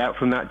find out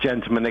from that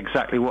gentleman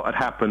exactly what had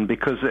happened,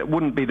 because it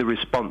wouldn't be the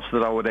response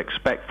that I would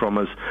expect from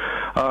us.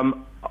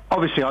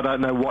 Obviously, I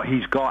don't know what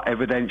he's got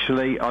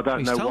evidentially. I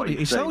don't know what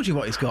he's told you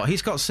what he's got.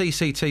 He's got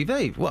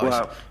CCTV.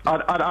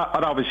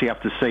 I'd obviously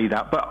have to see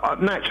that.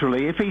 But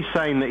naturally, if he's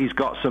saying that he's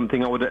got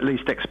something, I would at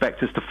least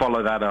expect us to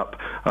follow that up.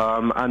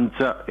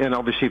 And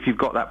obviously, if you've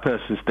got that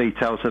person's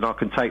details, then I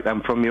can take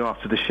them from you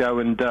after the show,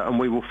 and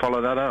we will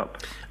follow that up.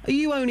 Are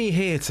you only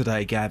here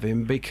today,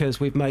 Gavin, because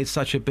we've made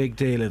such a big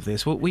deal of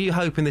this? Were you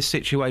hoping this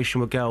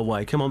situation would go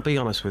away? Come on, be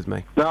honest with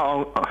me.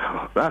 No,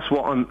 that's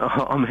what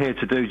I'm here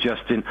to do,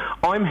 Justin.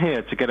 I'm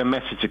here to get a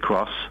message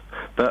across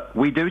that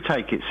we do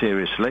take it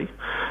seriously,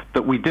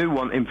 that we do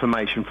want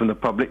information from the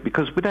public,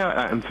 because without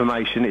that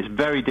information it's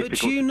very difficult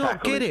to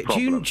tackle this problem. But do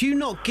you not get it? Do you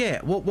not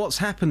get what's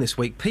happened this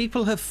week?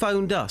 People have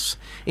phoned us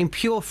in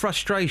pure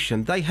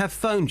frustration. They have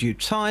phoned you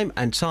time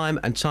and time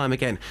and time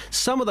again.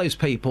 Some of those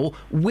people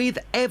with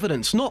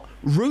evidence, not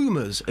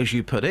rumours, as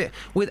you put it,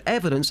 with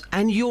evidence,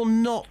 and you're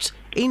not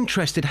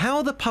interested. How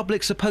are the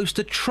public supposed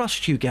to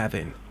trust you,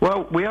 Gavin?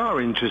 Well, we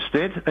are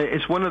interested.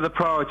 It's one of the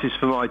priorities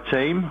for my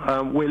team.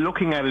 We're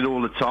looking at it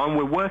all the time.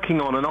 We're working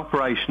on an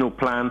operational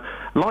plan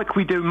like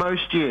we do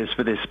most years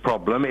for this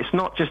problem. It's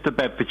not just a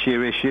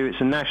Bedfordshire issue,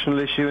 it's a national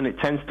issue, and it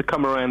tends to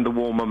come around the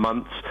warmer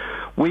months.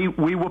 We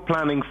were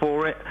planning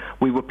for it.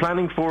 We were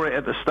planning for it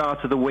at the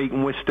start of the week,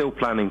 and we're still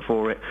planning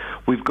for it.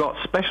 We've got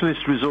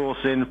specialist resource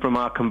in from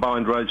our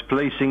combined roads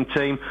policing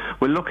team.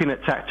 We're looking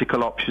at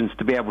tactical options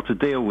to be able to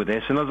deal with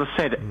this. And as I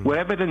said, we're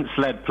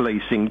evidence-led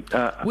policing.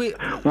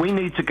 We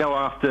need to go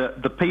after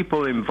the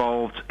people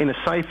involved in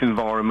a safe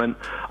environment.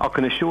 I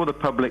can assure the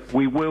public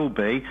we will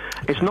be.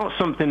 It's not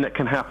something that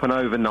can happen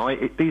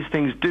overnight. These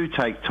things do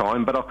take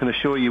time, but I can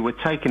assure you we're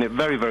taking it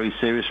very, very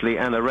seriously,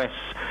 and arrests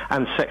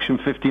and Section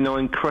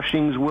 59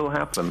 crushings will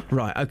happen.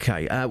 Right,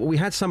 OK. We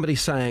had somebody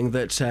saying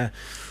that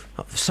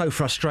so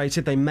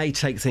frustrated they may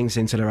take things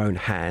into their own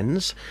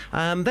hands.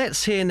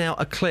 Let's hear now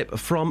a clip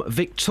from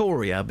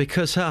Victoria,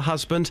 because her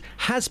husband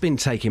has been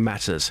taking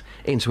matters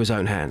into his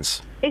own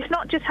hands. It's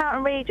not just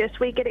Houghton Regis.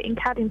 We get it in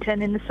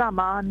Caddington in the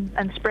summer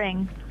and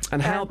spring.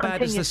 And how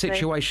bad does the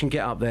situation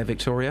get up there,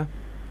 Victoria?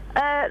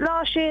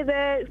 Last year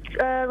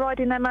they're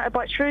riding their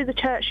motorbikes through the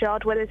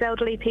churchyard where there's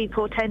elderly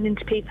people tending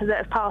to people that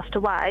have passed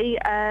away.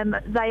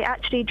 They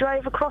actually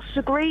drove across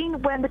the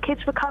green when the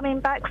kids were coming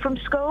back from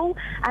school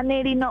and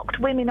nearly knocked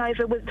women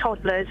over with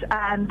toddlers,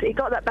 and it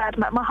got that bad.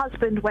 My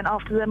husband went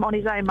after them on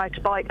his own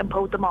motorbike and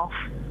pulled them off.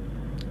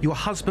 Your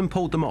husband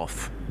pulled them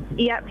off?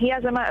 Yep, he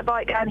has a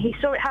motorbike and he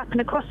saw it happen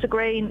across the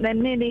green,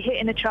 then nearly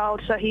hitting a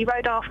child, so he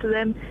rode after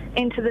them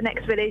into the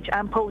next village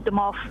and pulled them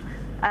off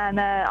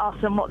and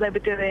asked them what they were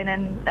doing,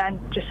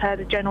 and just heard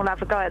a general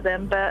have a go at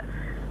them. But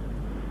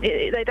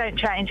they don't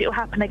change. It will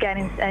happen again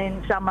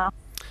in summer.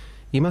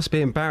 You must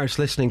be embarrassed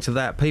listening to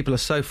that. People are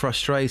so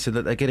frustrated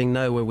that they're getting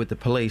nowhere with the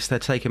police. They're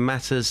taking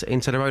matters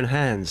into their own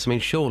hands. I mean,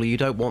 surely you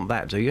don't want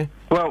that, do you?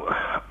 Well,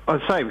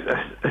 I'd say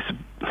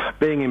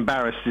being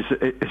embarrassed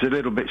is a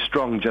little bit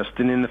strong,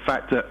 Justin, in the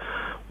fact that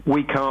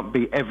we can't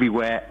be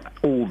everywhere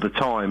all the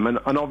time,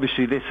 and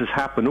obviously this has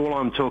happened. All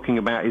I'm talking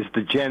about is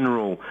the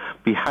general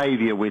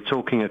behaviour we're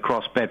talking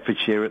across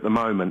Bedfordshire at the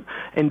moment.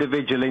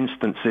 Individual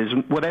instances,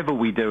 whatever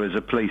we do as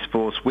a police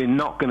force, we're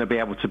not going to be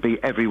able to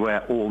be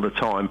everywhere all the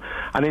time,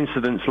 and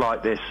incidents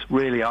like this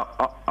really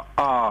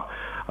are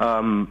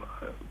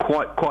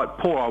quite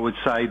poor, I would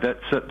say, that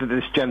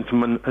this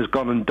gentleman has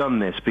gone and done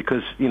this,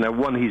 because, you know,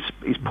 one,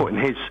 he's putting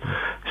his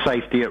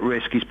safety at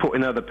risk, he's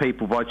putting other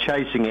people by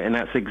chasing it, and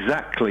that's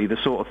exactly the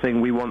sort of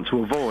thing we want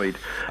to avoid.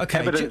 Okay,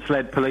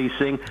 evidence-led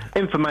policing,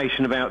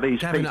 information about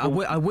these Gavin, people.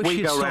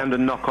 We go around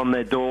and knock on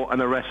their door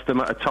and arrest them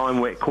at a time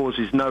where it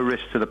causes no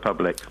risk to the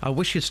public. I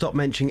wish you'd stop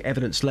mentioning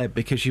evidence-led,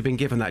 because you've been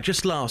given that.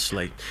 Just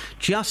lastly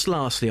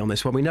on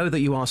this one, we know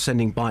that you are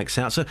sending bikes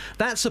out, so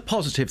that's a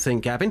positive thing,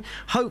 Gavin.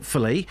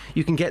 Hopefully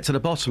you can get to the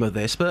bottom of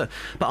this, but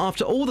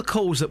after all the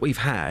calls that we've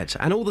had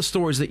and all the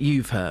stories that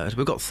you've heard,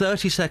 we've got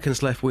 30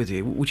 seconds left with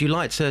you. Would you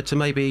like to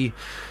maybe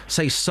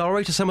say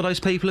sorry to some of those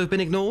people who've been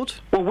ignored?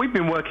 Well, we've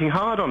been working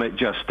hard on it,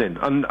 Justin,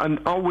 and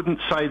I wouldn't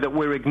say that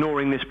we're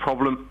ignoring this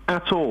problem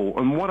at all.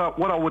 And what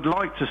I would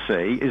like to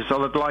see is I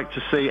would like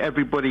to see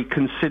everybody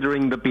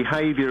considering the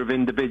behaviour of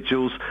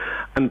individuals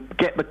and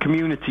get the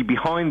community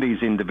behind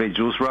these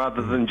individuals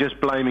rather than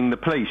just blaming the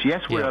police.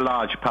 Yes, we're a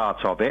large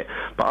part of it,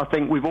 but I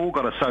think we've all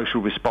got a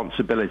social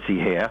responsibility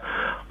here.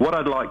 What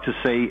I'd like to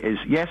see is,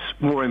 yes,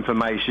 more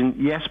information,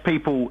 yes,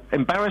 people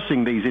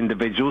embarrassing these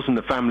individuals and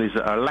the families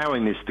that are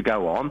allowing this to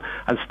go on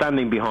and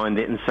standing behind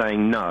it and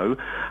saying no.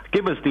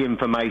 Give us the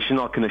information.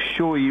 I can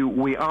assure you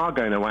we are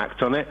going to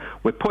act on it.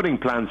 We're putting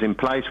plans in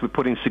place. We're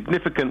putting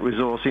significant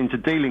resource into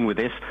dealing with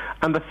this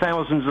and the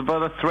thousands of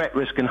other threat,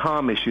 risk and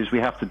harm issues we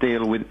have to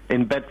deal with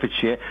in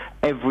Bedfordshire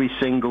every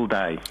single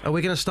day. Are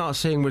we going to start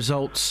seeing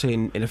results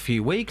in a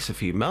few weeks, a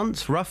few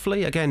months,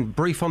 roughly? Again,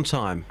 brief on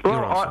time.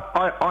 Well,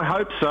 I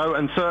hope so,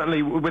 and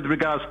certainly with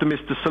regards to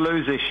Mr.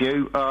 Salu's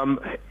issue,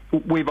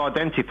 we've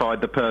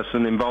identified the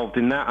person involved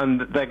in that,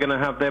 and they're going to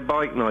have their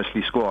bike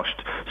nicely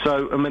squashed.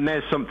 So, I mean,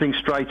 there's something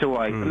straight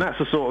away, and that's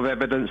the sort of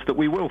evidence that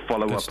we will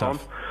follow up on.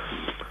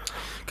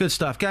 Good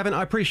stuff. Gavin,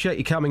 I appreciate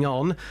you coming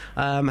on.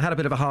 Had a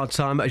bit of a hard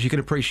time. As you can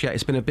appreciate,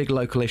 it's been a big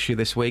local issue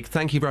this week.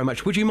 Thank you very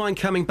much. Would you mind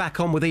coming back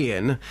on with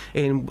Iain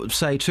in,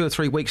 say, 2 or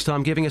 3 weeks'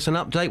 time, giving us an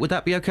update? Would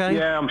that be okay?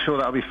 Yeah, I'm sure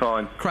that'll be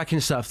fine.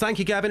 Cracking stuff. Thank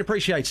you, Gavin.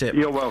 Appreciate it.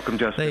 You're welcome,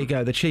 Justin. There you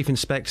go. The Chief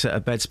Inspector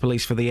of Beds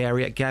Police for the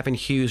area, Gavin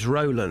Hughes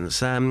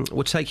Rowlands.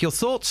 We'll take your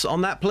thoughts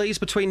on that, please,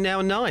 between now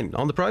and 9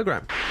 on the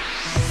programme.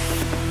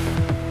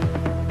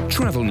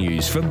 Travel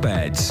news for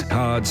beds,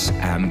 cards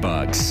and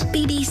bugs.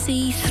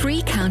 BBC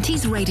Three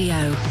Counties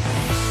Radio.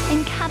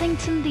 In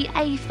Caddington, the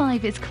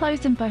A5 is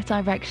closed in both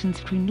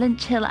directions between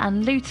Lynch Hill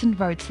and Luton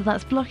Road, so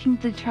that's blocking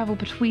the travel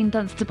between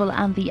Dunstable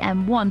and the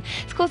M1.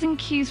 It's causing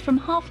queues from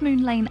Half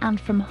Moon Lane and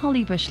from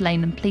Hollybush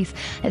Lane, and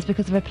it's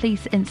because of a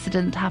police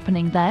incident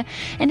happening there.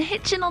 In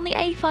Hitchin on the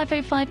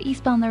A505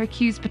 eastbound, there are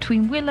queues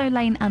between Willow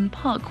Lane and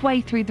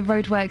Parkway through the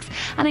roadworks,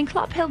 and in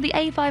Clophill, the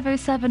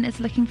A507 is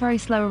looking very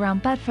slow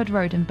around Bedford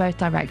Road in both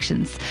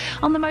directions.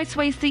 On the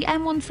motorways, the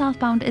M1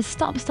 southbound is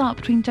stop-start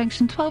between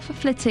junction 12 for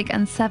Flitwick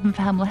and 7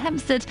 for Hemel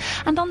Hempstead,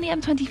 And on the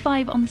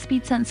M25 on the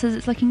speed sensors,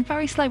 it's looking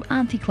very slow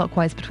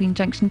anti-clockwise between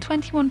junction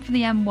 21 for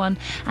the M1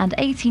 and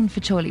 18 for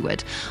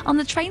Chorleywood. On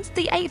the trains,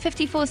 the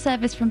 8:54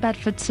 service from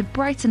Bedford to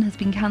Brighton has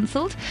been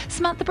cancelled.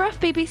 Samantha Bruff,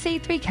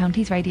 BBC Three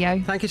Counties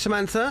Radio. Thank you,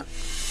 Samantha.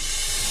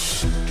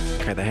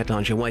 OK, the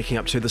headlines you're waking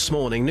up to this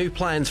morning. New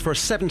plans for a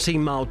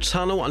 17-mile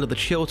tunnel under the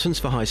Chilterns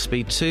for High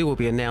Speed 2 will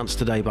be announced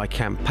today by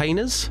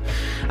campaigners.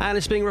 And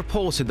it's being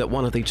reported that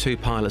one of the two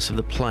pilots of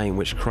the plane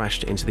which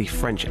crashed into the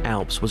French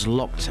Alps was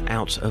locked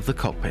out of the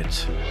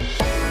cockpit.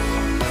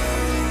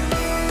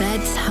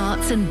 Beds,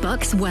 Herts and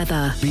Bucks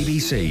weather.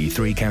 BBC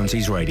Three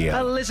Counties Radio.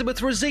 Elizabeth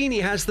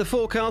Rosini has the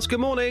forecast. Good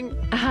morning.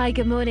 Hi,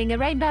 good morning. A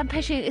rain band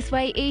pushing its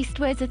way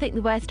eastwards. I think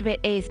the worst of it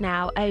is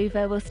now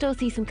over. We'll still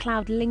see some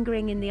cloud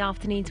lingering in the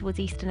afternoon towards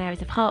eastern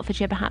areas of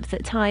Hertfordshire, perhaps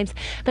at times,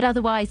 but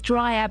otherwise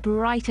drier,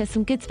 brighter,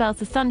 some good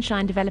spells of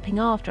sunshine developing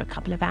after a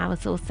couple of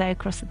hours or so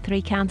across the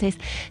three counties.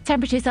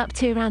 Temperatures up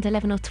to around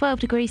 11 or 12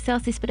 degrees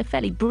Celsius, but a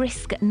fairly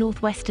brisk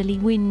northwesterly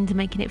wind,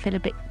 making it feel a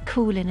bit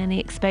cool in any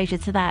exposure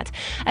to that.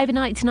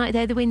 Overnight tonight,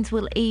 though, the winds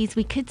will ease.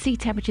 We could see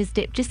temperatures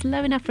dip just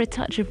low enough for a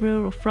touch of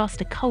rural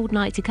frost, a cold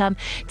night to come.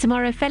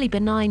 Tomorrow, a fairly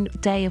benign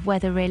day of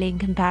weather, really, in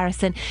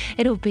comparison.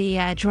 It'll be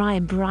dry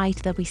and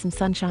bright. There'll be some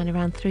sunshine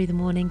around through the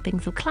morning.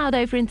 Things will cloud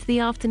over into the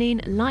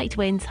afternoon. Light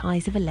winds,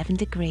 highs of 11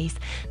 degrees.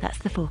 That's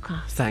the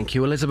forecast. Thank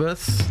you,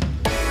 Elizabeth.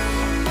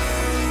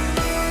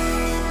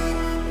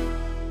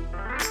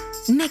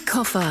 Nick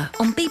Coffer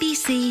on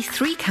BBC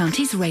Three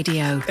Counties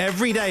Radio.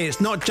 Every day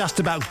it's not just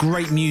about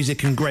great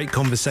music and great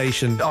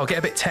conversation. I'll get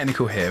a bit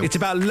technical here. It's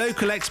about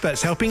local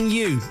experts helping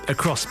you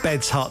across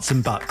Beds, Herts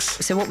and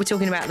Bucks. So what we're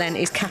talking about then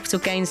is capital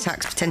gains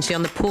tax potentially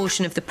on the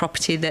portion of the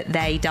property that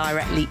they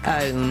directly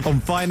own. On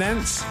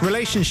finance,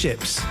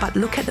 relationships. But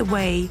look at the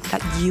way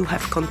that you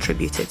have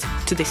contributed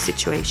to this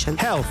situation.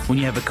 Health. When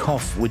you have a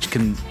cough, which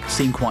can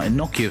seem quite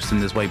innocuous in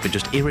this way, but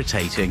just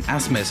irritating,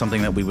 asthma is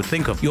something that we would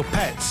think of. Your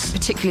pets.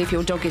 Particularly if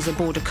your dog is a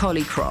border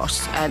collie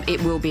cross,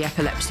 it will be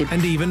epilepsy.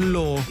 And even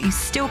law. You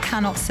still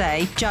cannot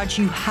say, Judge,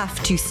 you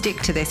have to stick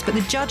to this. But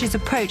the judge's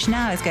approach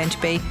now is going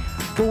to be,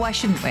 well, why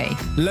shouldn't we?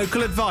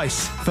 Local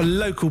advice for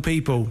local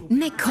people.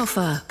 Nick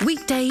Coffer,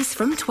 weekdays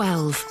from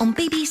 12 on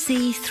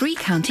BBC Three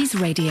Counties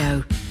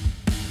Radio.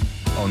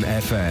 On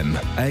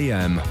FM,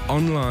 AM,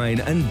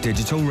 online and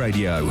digital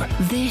radio.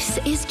 This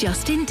is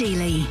Justin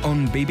Dealey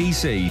on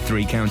BBC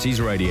Three Counties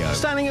Radio.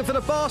 Standing in for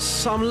the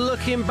boss, I'm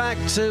looking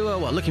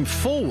looking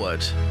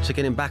forward to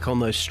getting back on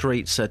those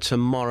streets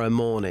tomorrow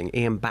morning.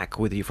 Iain back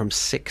with you from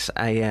 6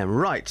 a.m.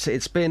 Right,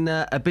 it's been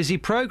a busy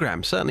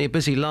programme, certainly a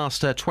busy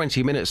last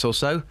 20 minutes or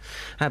so.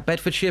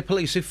 Bedfordshire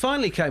Police, who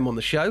finally came on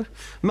the show.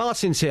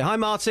 Martin's here. Hi,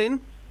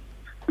 Martin.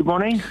 Good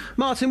morning.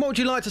 Martin, what would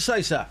you like to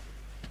say, sir?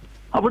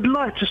 I would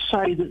like to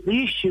say that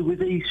the issue with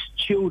these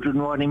children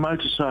riding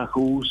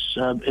motorcycles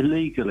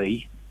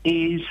illegally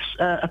is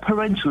a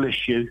parental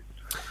issue.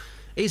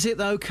 Is it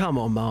though? Come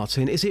on,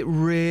 Martin. Is it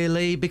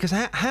really? Because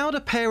how do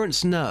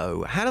parents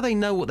know? How do they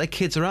know what their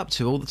kids are up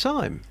to all the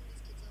time?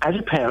 As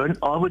a parent,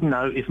 I would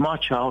know if my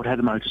child had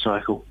a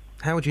motorcycle.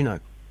 How would you know?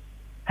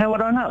 How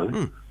would I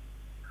know?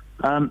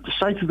 The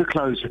state of the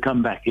clothes that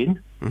come back in,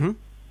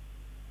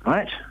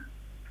 right?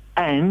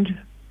 And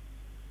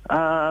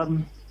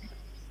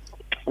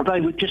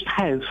they would just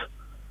have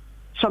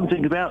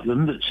something about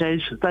them that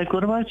says they've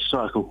got a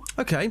motorcycle.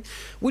 OK.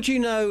 Would you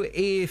know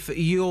if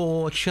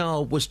your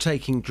child was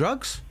taking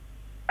drugs?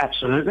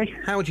 Absolutely.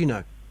 How would you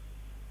know?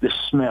 The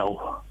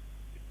smell.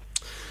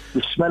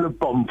 The smell of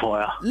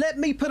bonfire. Let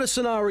me put a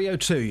scenario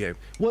to you.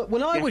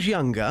 When I was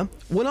younger,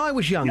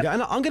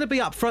 and I'm going to be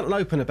upfront and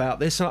open about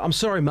this, and I'm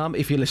sorry, Mum,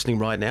 if you're listening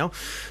right now,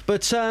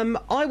 but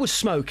I was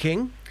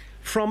smoking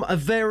from a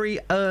very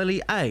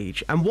early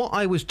age, and what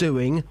I was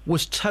doing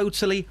was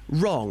totally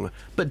wrong.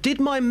 But did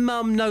my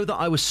mum know that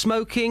I was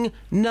smoking?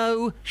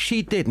 No,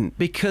 she didn't,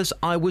 because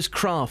I was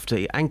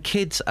crafty, and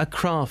kids are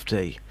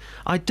crafty.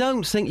 I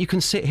don't think you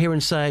can sit here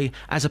and say,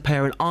 as a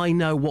parent, I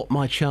know what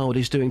my child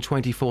is doing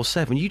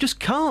 24/7. You just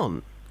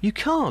can't. You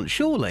can't,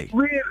 surely.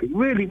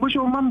 Really? Was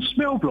your mum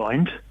smell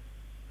blind?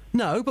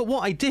 No, but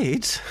what I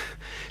did...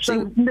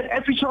 So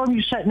every time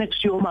you sat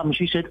next to your mum,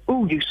 she said,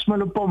 oh, you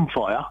smell a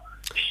bonfire...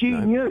 She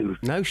knew.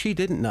 No, she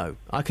didn't know.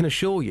 I can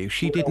assure you,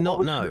 she did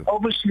not know.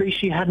 Obviously,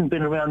 she hadn't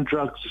been around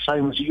drugs the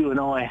same as you and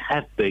I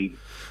have been.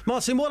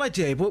 Martin, what I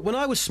did, when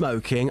I was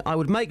smoking, I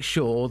would make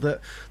sure that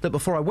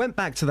before I went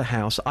back to the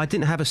house, I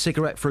didn't have a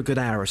cigarette for a good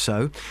hour or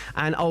so,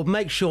 and I would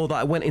make sure that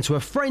I went into a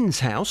friend's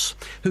house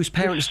whose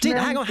parents did...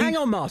 Hang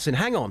on, Martin,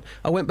 hang on.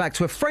 I went back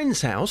to a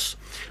friend's house,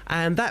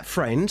 and that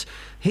friend,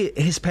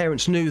 his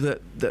parents knew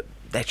that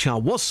their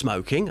child was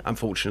smoking,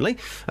 unfortunately,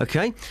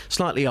 OK,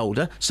 slightly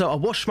older. So I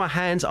washed my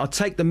hands, I'd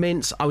take the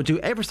mints, I would do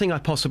everything I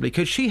possibly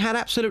could. She had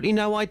absolutely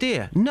no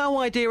idea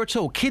at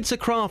all. Kids are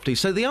crafty,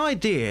 so the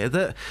idea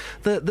that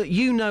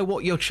you know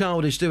what your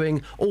child is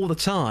doing all the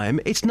time,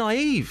 it's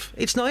naive.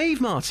 It's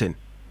naive, Martin.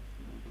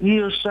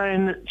 You're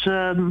saying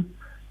that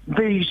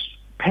these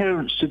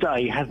parents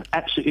today have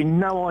absolutely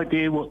no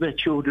idea what their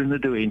children are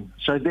doing,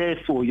 so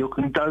therefore you're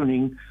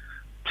condoning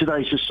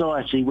today's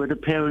society where the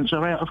parents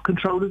are out of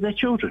control of their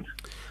children.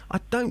 I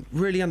don't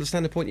really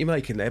understand the point you're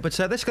making there, but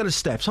let's go to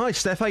Steph. Hi,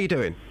 Steph, how you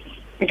doing?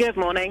 Good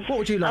morning. What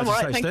would you like to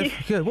say, thank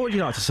Steph? Good. What would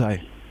you like to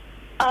say?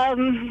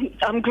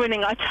 I'm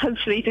grinning. I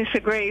totally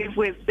disagree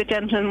with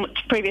the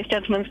previous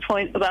gentleman's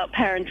point about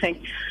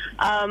parenting.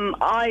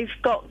 I've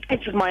got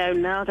kids of my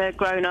own now. They're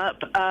grown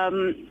up.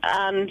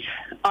 And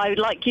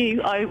like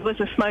you, I was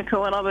a smoker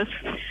when I was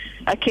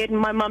a kid, and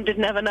my mum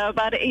didn't ever know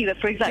about it either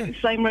for exactly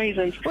the same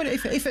reasons. Well,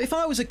 if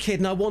I was a kid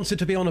and I wanted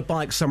to be on a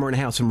bike somewhere in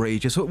Houghton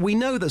Regis, we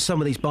know that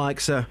some of these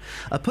bikes are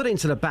put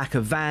into the back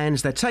of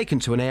vans, they're taken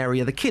to an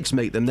area, the kids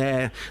meet them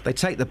there, they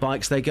take the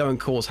bikes, they go and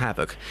cause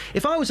havoc.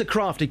 If I was a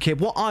crafty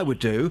kid, what I would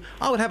do,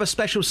 I would have a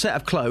special set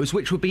of clothes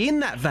which would be in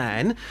that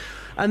van,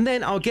 and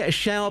then I'll get a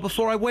shower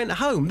before I went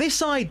home.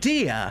 This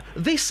idea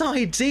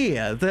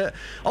that,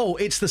 oh,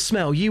 it's the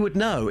smell, you would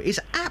know, is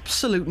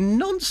absolute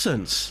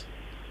nonsense.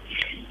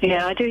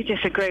 Yeah, I do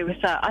disagree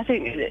with that. I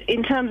think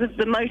in terms of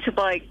the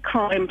motorbike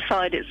crime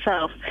side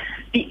itself,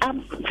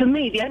 for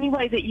me, the only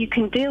way that you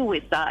can deal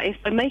with that is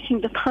by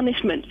making the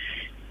punishment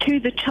to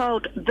the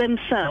child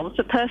themselves,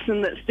 the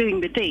person that's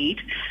doing the deed,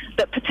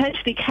 that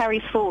potentially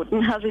carries forward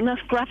and has enough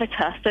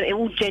gravitas that it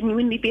will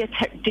genuinely be a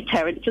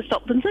deterrent to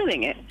stop them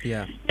doing it.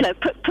 Yeah. You know,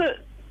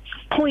 put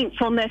points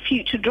on their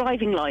future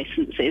driving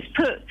licences.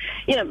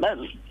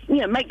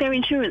 Make their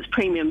insurance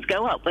premiums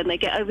go up when they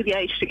get over the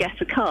age to get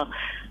a car.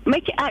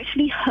 Make it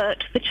actually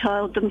hurt the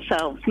child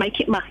themselves.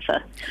 Make it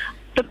matter.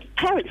 The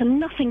parents have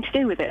nothing to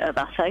do with it at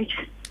that age.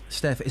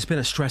 Steph, it's been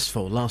a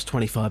stressful last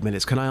 25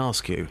 minutes. Can I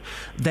ask you,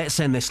 let's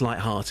end this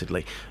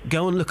lightheartedly.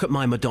 Go and look at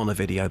my Madonna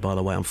video, by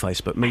the way, on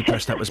Facebook. Me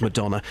dressed up as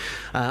Madonna.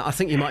 I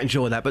think you might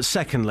enjoy that. But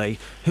secondly,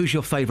 who's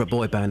your favourite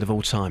boy band of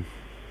all time?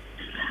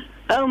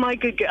 Oh, my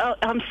good God.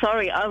 I'm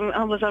sorry.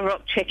 I was a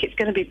rock chick. It's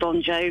going to be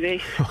Bon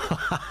Jovi.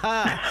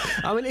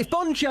 I mean, if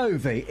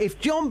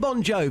John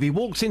Bon Jovi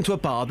walks into a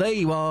bar, there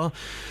you are,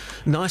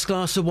 nice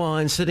glass of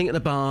wine, sitting at the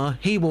bar,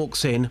 he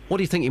walks in, what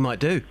do you think you might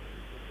do?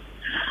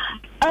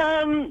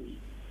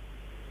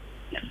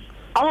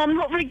 I'm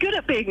not very good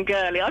at being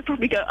girly. I'd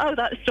probably go, oh,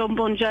 that's John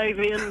Bon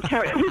Jovi, and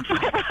carry on with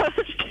what I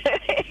was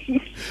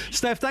doing.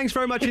 Steph, thanks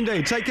very much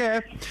indeed. Take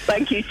care.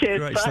 Thank you. Cheers.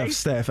 Great Bye. stuff,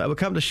 Steph. We'll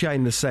come to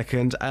Shane in a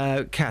second.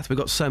 Kath, we've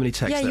got so many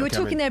texts. Yeah, you were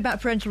talking there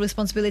about parental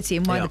responsibility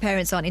and why the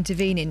parents aren't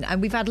intervening.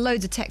 And we've had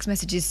loads of text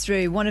messages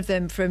through. One of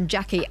them from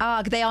Jackie.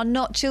 They are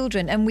not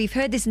children. And we've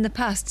heard this in the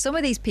past. Some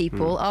of these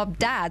people are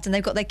dads and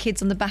they've got their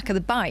kids on the back of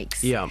the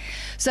bikes. Yeah.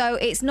 So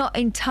it's not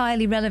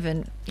entirely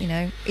relevant, you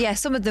know. Yeah,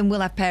 some of them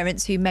will have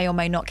parents who may or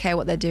may not care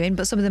what they're doing,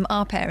 but some of them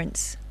are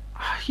parents.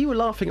 You were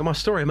laughing at my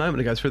story a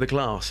moment ago through the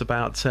glass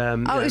about...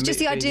 it was just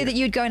the idea that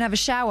you'd go and have a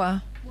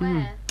shower. Where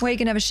are you going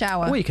to have a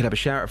shower? Well, you could have a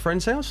shower at a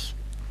friend's house.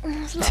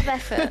 It's a lot of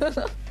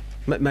effort.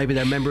 Maybe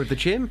they're a member of the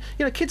gym.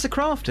 You know, kids are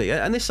crafty,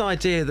 and this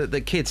idea that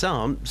the kids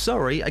aren't,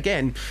 sorry,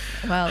 again...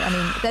 Well, I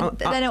mean,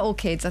 they're not all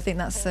kids. I think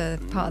that's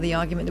part of the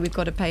argument that we've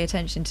got to pay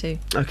attention to.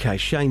 OK,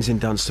 Shane's in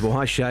Dunstable.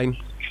 Hi, Shane.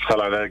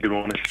 Hello there, good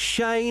morning.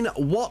 Shane,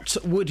 what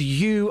would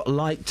you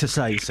like to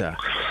say, sir?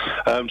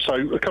 So,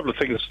 a couple of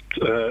things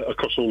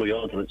across all the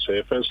arguments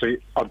here. Firstly,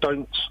 I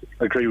don't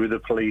agree with the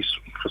police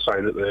for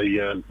saying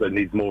that they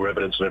need more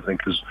evidence and everything,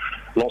 because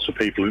lots of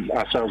people,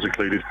 ourselves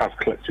included, have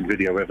collected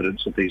video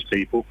evidence of these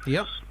people.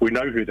 Yep. We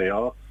know who they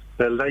are.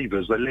 They're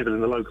neighbours. They live in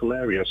the local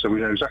area, so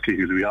we know exactly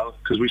who they are,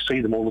 because we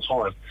see them all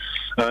the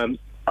time.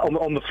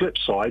 On the flip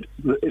side,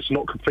 it's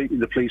not completely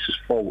the police's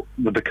fault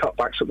with the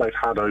cutbacks that they've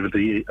had over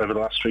the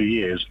last few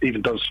years.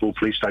 Even Dunstable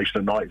Police Station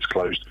at night is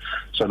closed,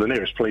 so the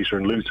nearest police are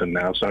in Luton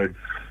now. So,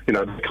 you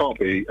know, they can't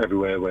be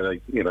everywhere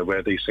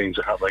where these things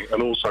are happening.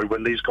 And also,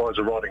 when these guys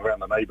are riding around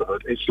the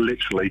neighbourhood, it's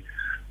literally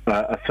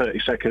a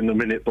 30-second, a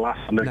minute blast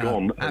and they're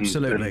gone.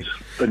 Absolutely.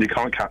 And you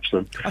can't catch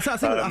them. I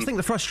think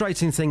the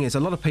frustrating thing is a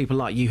lot of people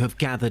like you have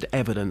gathered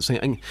evidence.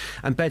 And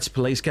Beds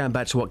Police, going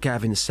back to what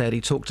Gavin said,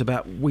 he talked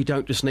about we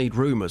don't just need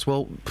rumours.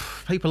 Well,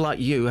 people like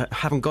you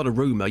haven't got a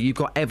rumour, you've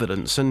got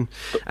evidence. And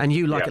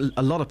you, like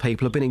a lot of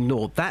people, have been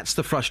ignored. That's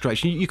the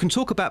frustration. You can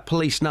talk about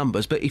police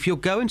numbers, but if you're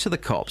going to the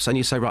cops and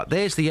you say, right,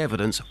 there's the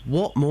evidence,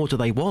 what more do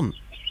they want?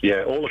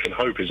 Yeah, all I can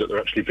hope is that they're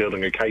actually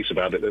building a case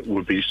about it that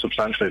would be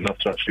substantial enough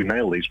to actually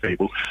nail these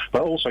people.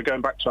 But also, going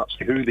back to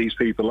actually who these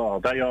people are,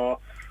 they are,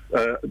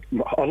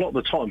 a lot of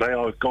the time, they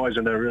are guys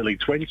in their early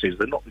 20s.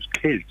 They're not just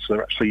kids.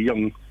 They're actually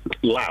young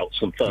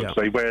louts and thugs. Yeah.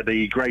 They wear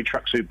the grey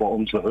tracksuit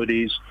bottoms, the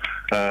hoodies,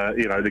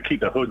 they keep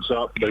their hoods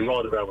up, they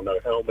ride around with no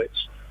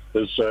helmets.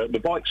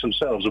 The bikes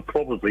themselves are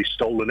probably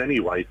stolen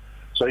anyway.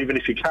 So even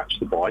if you catch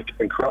the bike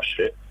and crush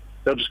it,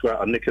 they'll just go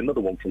out and nick another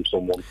one from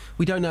someone.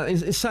 We don't know.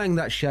 In saying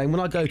that, Shane,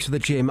 when I go to the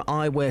gym,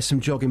 I wear some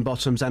jogging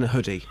bottoms and a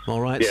hoodie, all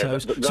right? Yeah,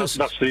 that's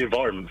the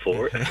environment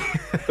for it.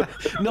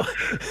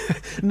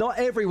 Not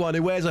everyone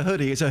who wears a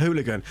hoodie is a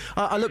hooligan.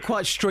 I look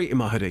quite street in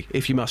my hoodie,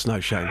 if you must know,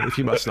 Shane, if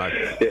you must know.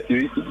 Yeah,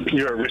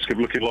 you're at risk of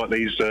looking like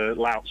these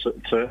louts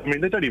that,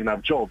 they don't even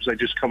have jobs. They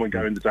just come and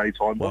go in the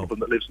daytime. One of them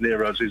that lives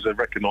near us is a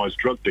recognised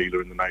drug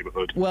dealer in the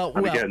neighbourhood.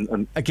 Again,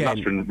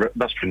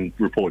 that's been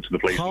reported to the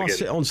police.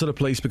 Pass it on to the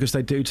police because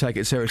they do take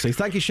it seriously.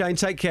 Lovely. Thank you, Shane.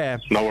 Take care.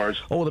 No worries.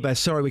 All the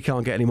best. Sorry we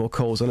can't get any more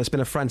calls on. It's been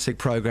a frantic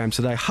programme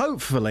today.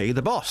 Hopefully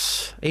the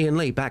boss, Iain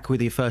Lee, back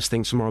with you first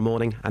thing tomorrow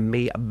morning and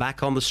me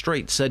back on the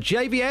streets.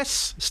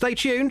 JVS, stay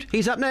tuned.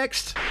 He's up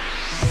next.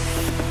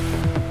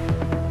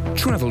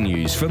 Travel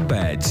news for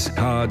beds,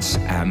 cards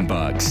and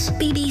bugs.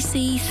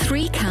 BBC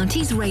Three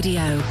Counties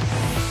Radio.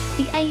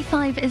 The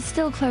A5 is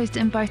still closed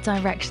in both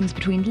directions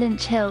between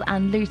Lynch Hill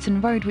and Luton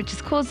Road, which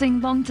is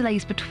causing long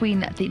delays between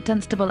the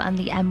Dunstable and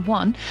the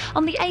M1.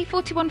 On the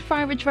A41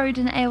 Friarage Road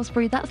in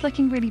Aylesbury, that's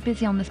looking really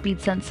busy on the speed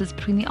sensors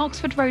between the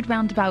Oxford Road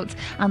roundabout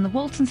and the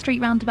Walton Street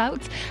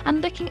roundabout.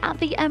 And looking at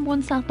the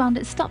M1 southbound,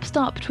 it's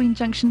stop-start between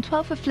junction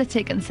 12 for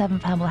Flitwick and 7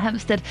 for Hemel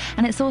Hempstead.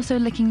 And it's also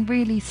looking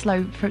really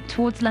slow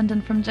towards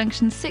London from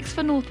junction 6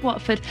 for North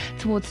Watford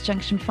towards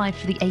junction 5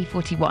 for the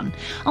A41.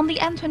 On the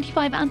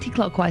M25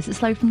 anti-clockwise, it's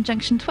slow from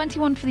junction 21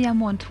 for the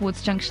M1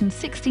 towards junction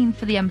 16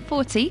 for the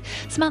M40.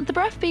 Samantha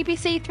Bruff,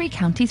 BBC Three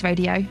Counties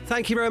Radio.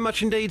 Thank you very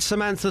much indeed,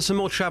 Samantha. Some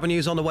more travel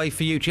news on the way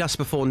for you just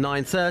before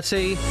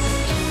 9:30.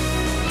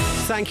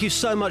 Thank you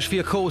so much for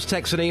your calls,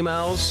 texts and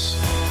emails.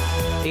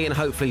 Iain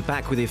hopefully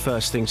back with you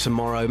first thing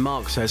tomorrow.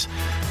 Mark says,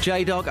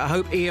 J-Dog, I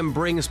hope Iain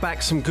brings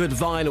back some good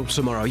vinyl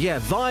tomorrow. Yeah,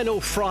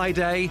 Vinyl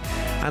Friday.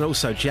 And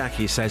also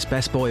Jackie says,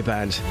 best boy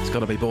band. It's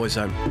got to be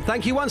Boyzone.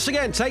 Thank you once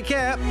again. Take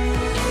care.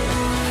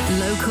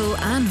 Local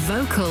and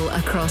vocal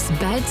across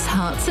beds,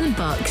 hearts and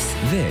bucks.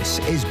 This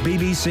is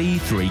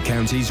BBC Three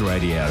Counties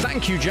Radio.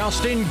 Thank you,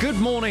 Justin. Good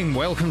morning.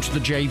 Welcome to the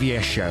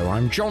JVS show.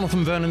 I'm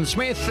Jonathan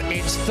Vernon-Smith.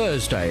 It's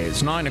Thursday.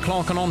 It's 9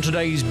 o'clock and on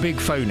today's Big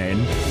Phone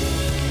In.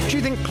 Do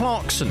you think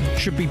Clarkson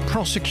should be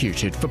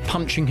prosecuted for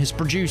punching his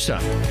producer?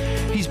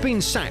 He's been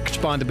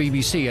sacked by the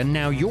BBC and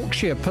now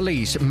Yorkshire Police